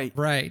 That's right.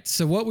 Right.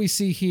 So what we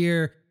see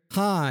here,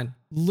 Han,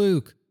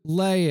 Luke,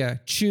 Leia,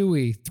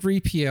 Chewie,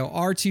 3PO,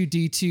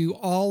 R2-D2,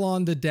 all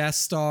on the Death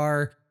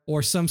Star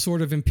or some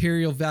sort of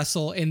Imperial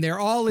vessel, and they're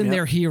all in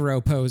their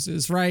hero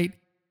poses, right?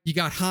 You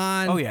got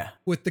Han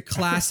with the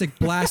classic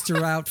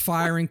blaster out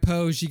firing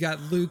pose. You got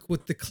Luke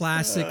with the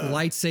classic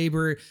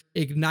lightsaber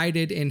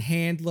ignited in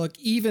hand look.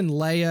 Even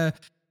Leia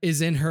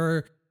is in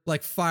her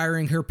like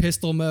firing her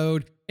pistol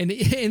mode. And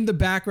in the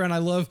background, I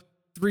love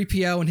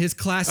 3PO and his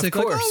classic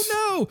like,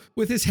 oh no,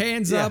 with his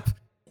hands up.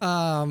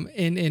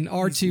 In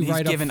R2 he's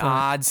right up giving front.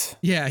 Odds.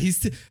 Yeah,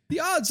 the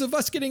odds of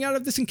us getting out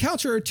of this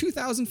encounter are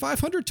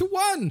 2,500 to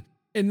 1.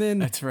 And then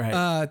that's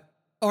right.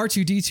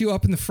 R2-D2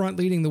 up in the front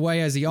leading the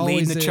way as he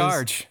always leading the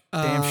charge.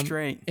 Damn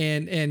straight.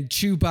 And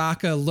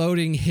Chewbacca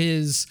loading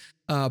his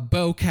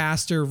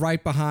bowcaster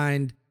right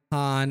behind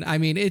Han. I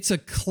mean, it's a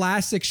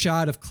classic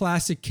shot of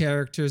classic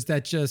characters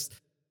that just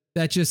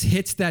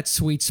hits that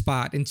sweet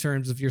spot in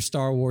terms of your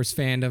Star Wars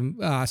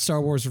fandom. Star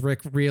Wars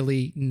Rick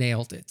really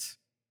nailed it.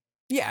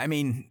 Yeah, I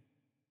mean,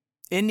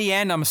 in the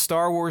end, I'm a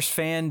Star Wars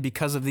fan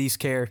because of these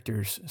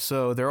characters.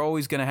 So they're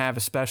always going to have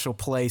a special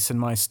place in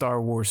my Star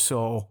Wars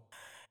soul.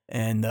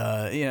 And,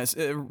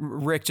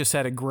 Rick just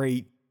had a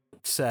great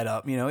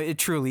setup. You know, it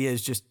truly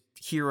is just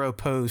hero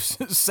pose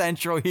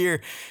central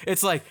here.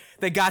 It's like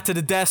they got to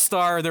the Death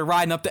Star, they're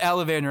riding up the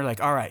elevator, and they're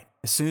like, all right,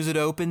 as soon as it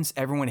opens,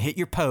 everyone hit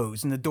your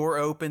pose. And the door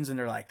opens, and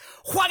they're like,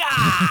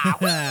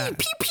 whaga!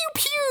 Pew, pew,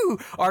 pew!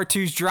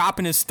 R2's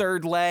dropping his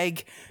third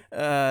leg.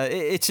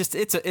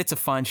 It's a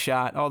fun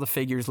shot. All the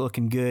figures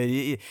looking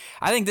good.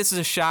 I think this is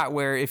a shot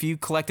where if you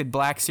collected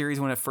Black Series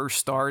when it first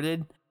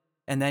started,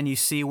 and then you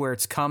see where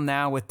it's come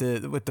now with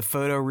the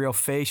photoreal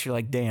face, you're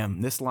like,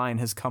 damn, this line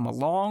has come a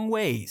long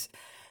ways.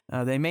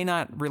 They may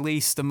not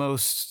release the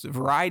most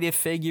variety of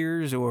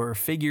figures or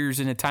figures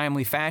in a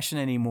timely fashion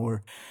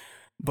anymore,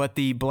 but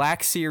the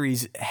Black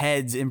Series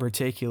heads in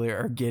particular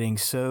are getting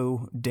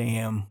so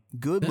damn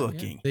good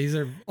looking. Yeah. These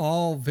are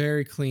all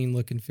very clean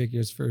looking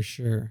figures for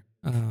sure.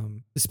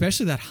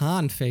 Especially that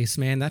Han face,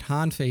 man. That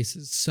Han face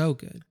is so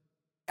good.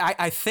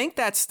 I think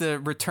that's the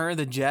Return of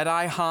the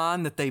Jedi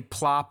Han that they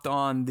plopped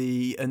on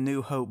the A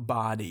New Hope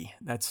body.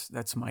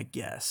 That's my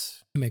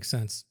guess. It makes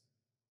sense.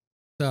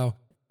 So,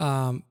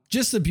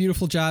 just a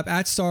beautiful job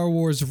at Star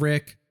Wars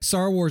Rick,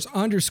 Star Wars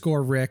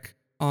 _Rick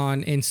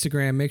on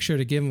Instagram. Make sure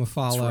to give him a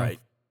follow. That's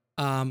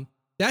right.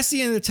 That's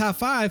the end of the top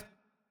 5,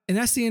 and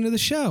that's the end of the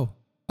show.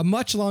 A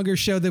much longer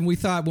show than we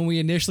thought when we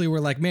initially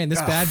were like, man, this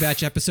Bad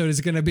Batch episode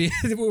is going to be,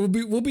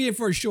 we'll be in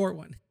for a short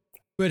one.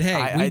 But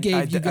hey, we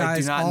gave you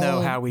guys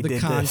all the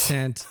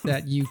content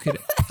that you could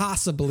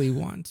possibly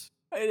want.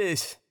 It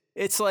is.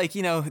 It's like,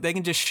 they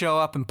can just show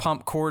up and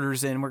pump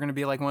quarters in. We're going to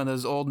be like one of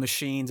those old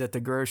machines at the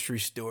grocery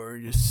store.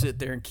 Just sit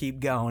there and keep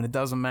going. It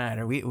doesn't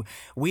matter.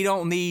 We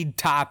don't need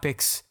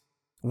topics.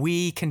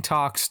 We can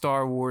talk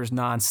Star Wars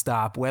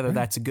nonstop, whether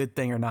that's a good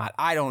thing or not.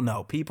 I don't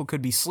know. People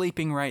could be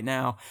sleeping right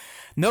now.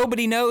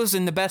 Nobody knows,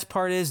 and the best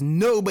part is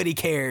nobody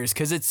cares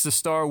because it's the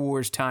Star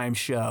Wars Time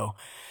show.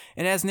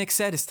 And as Nick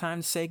said, it's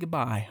time to say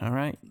goodbye, all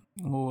right?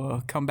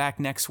 We'll come back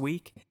next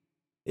week.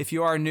 If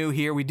you are new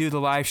here, we do the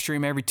live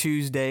stream every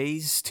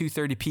Tuesdays,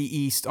 2:30 p.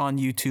 East on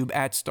YouTube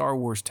at Star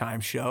Wars Time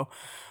Show.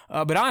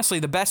 But honestly,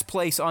 the best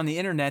place on the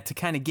internet to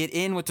kind of get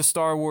in with the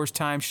Star Wars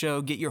Time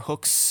Show, get your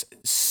hooks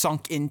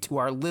sunk into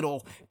our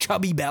little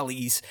chubby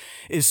bellies,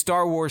 is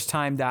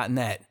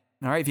StarWarsTime.net.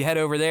 All right, if you head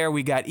over there,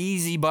 we got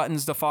easy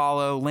buttons to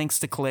follow, links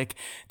to click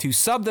to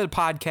sub to the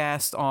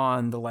podcast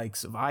on the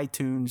likes of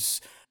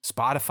iTunes,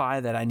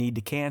 Spotify that I need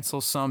to cancel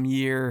some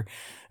year,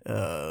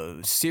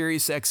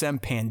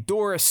 SiriusXM,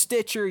 Pandora,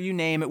 Stitcher, you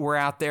name it, we're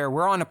out there.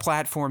 We're on a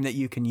platform that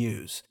you can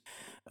use.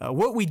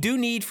 What we do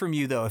need from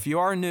you, though, if you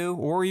are new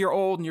or you're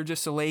old and you're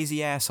just a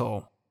lazy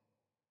asshole,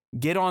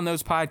 get on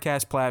those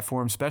podcast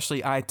platforms,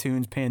 especially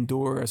iTunes,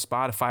 Pandora,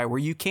 Spotify, where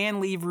you can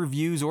leave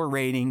reviews or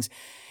ratings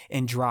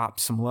and drop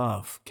some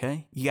love,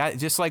 okay? You got,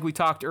 just like we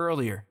talked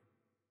earlier,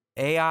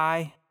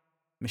 AI,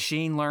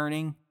 machine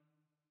learning,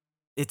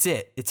 it's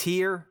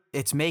here.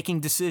 It's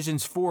making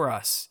decisions for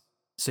us.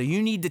 So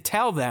you need to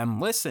tell them,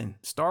 listen,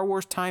 Star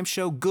Wars Time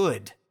Show,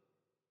 good.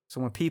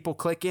 So when people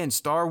click in,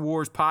 Star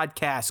Wars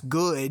Podcast,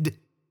 good,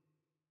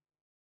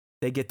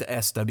 they get the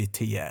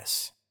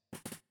SWTS.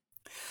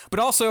 But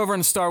also over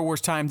on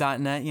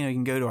StarWarsTime.net, you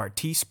can go to our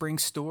Teespring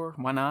store.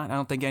 Why not? I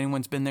don't think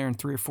anyone's been there in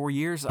 3 or 4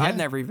 years. Yeah. I've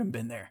never even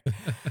been there.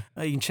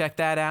 You can check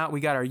that out.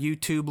 We got our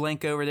YouTube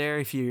link over there.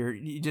 If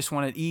you just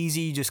want it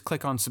easy, just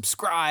click on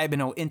subscribe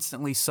and it'll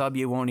instantly sub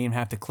you. Won't even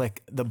have to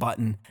click the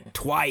button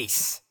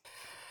twice.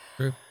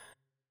 True.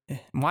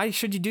 Why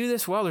should you do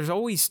this? Well, there's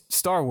always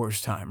Star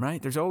Wars time,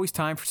 right? There's always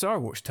time for Star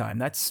Wars time.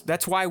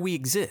 That's why we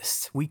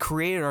exist. We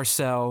created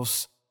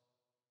ourselves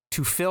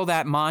to fill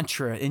that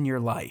mantra in your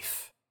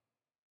life.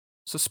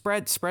 So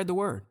spread the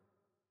word,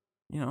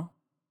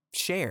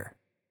 share.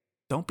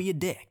 Don't be a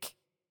dick.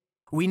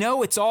 We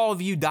know it's all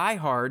of you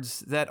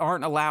diehards that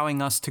aren't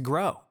allowing us to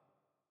grow.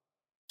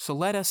 So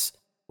let us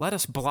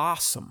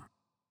blossom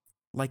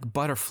like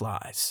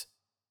butterflies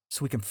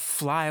so we can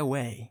fly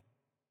away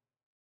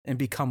and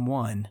become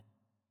one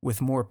with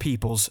more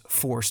people's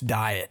forced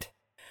diet.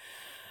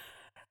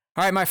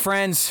 All right, my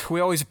friends, we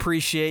always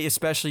appreciate,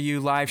 especially you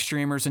live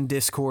streamers and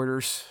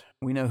Discorders.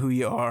 We know who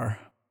you are.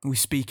 We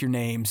speak your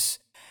names.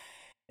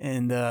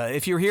 And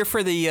if you're here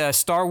for the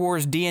Star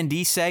Wars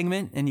D&D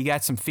segment and you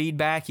got some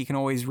feedback, you can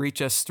always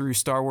reach us through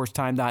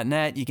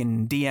StarWarsTime.net. You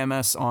can DM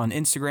us on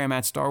Instagram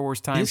at Star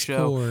Wars Time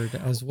Show.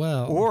 Discord as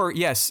well. Or,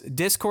 yes,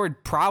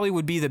 Discord probably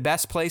would be the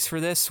best place for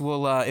this.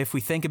 We'll, if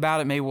we think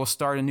about it, maybe we'll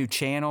start a new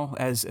channel,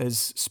 as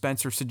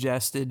Spencer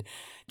suggested,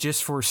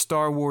 just for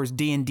Star Wars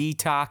D&D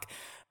talk.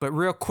 But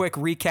real quick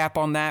recap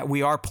on that,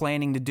 we are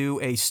planning to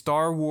do a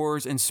Star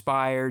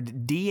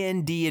Wars-inspired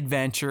D&D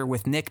adventure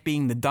with Nick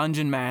being the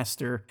dungeon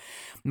master,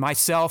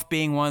 myself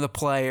being one of the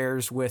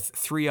players, with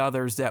 3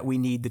 others that we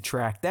need to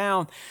track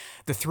down.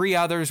 The 3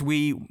 others,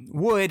 we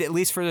would, at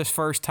least for this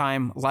first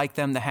time, like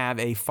them to have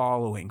a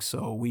following.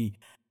 So we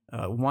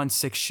won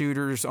 6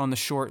 shooters on the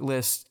short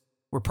list.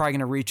 We're probably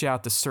going to reach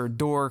out to Sir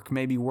Dork,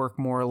 maybe work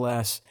more or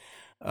less.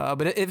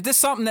 But if this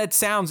is something that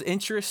sounds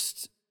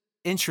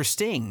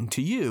interesting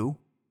to you,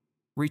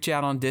 reach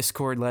out on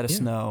Discord. Let us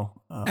know.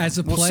 As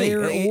a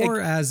player or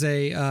as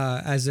a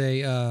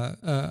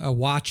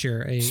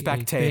watcher, a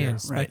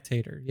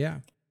spectator. Yeah.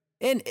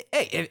 And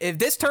hey, if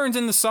this turns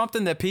into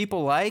something that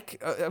people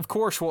like, of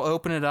course we'll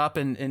open it up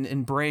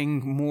and bring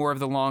more of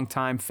the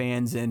longtime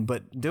fans in.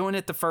 But doing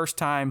it the first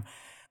time,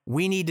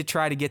 we need to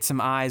try to get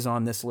some eyes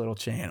on this little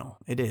channel.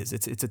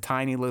 It's a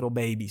tiny little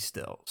baby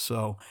still.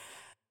 So,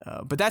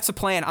 but that's a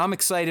plan. I'm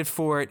excited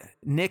for it.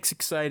 Nick's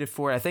excited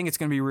for it. I think it's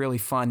going to be really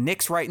fun.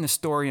 Nick's writing the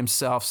story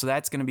himself, so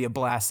that's going to be a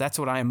blast. That's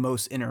what I am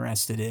most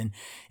interested in.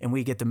 And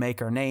we get to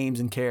make our names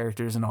and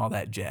characters and all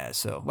that jazz.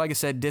 So, like I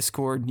said,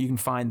 Discord, you can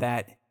find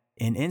that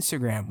in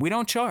Instagram. We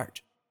don't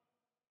charge.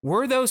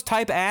 We're those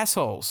type of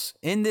assholes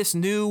in this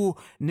new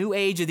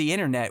age of the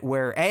internet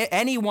where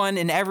anyone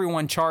and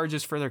everyone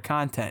charges for their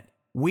content.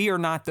 We are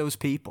not those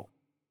people.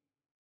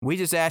 We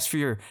just ask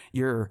for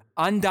your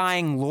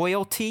undying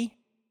loyalty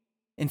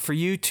and for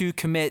you to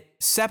commit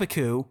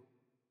seppuku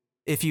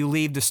if you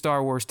leave the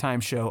Star Wars Time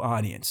Show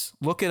audience.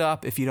 Look it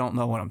up if you don't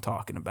know what I'm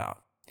talking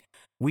about.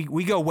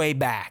 We go way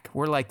back.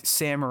 We're like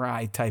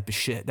samurai type of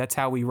shit. That's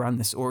how we run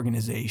this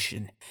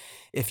organization.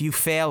 If you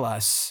fail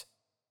us,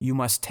 you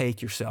must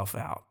take yourself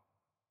out.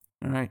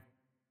 All right?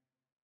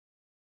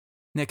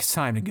 Nick, it's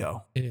time to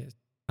go. It is.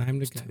 Time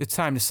to go. It's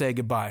time to say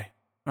goodbye.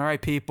 All right,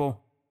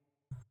 people.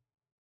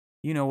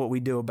 You know what we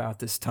do about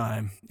this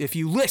time. If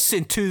you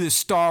listen to the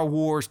Star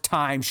Wars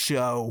Time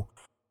Show,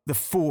 the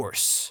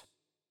Force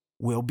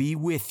will be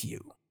with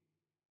you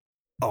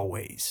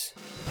always.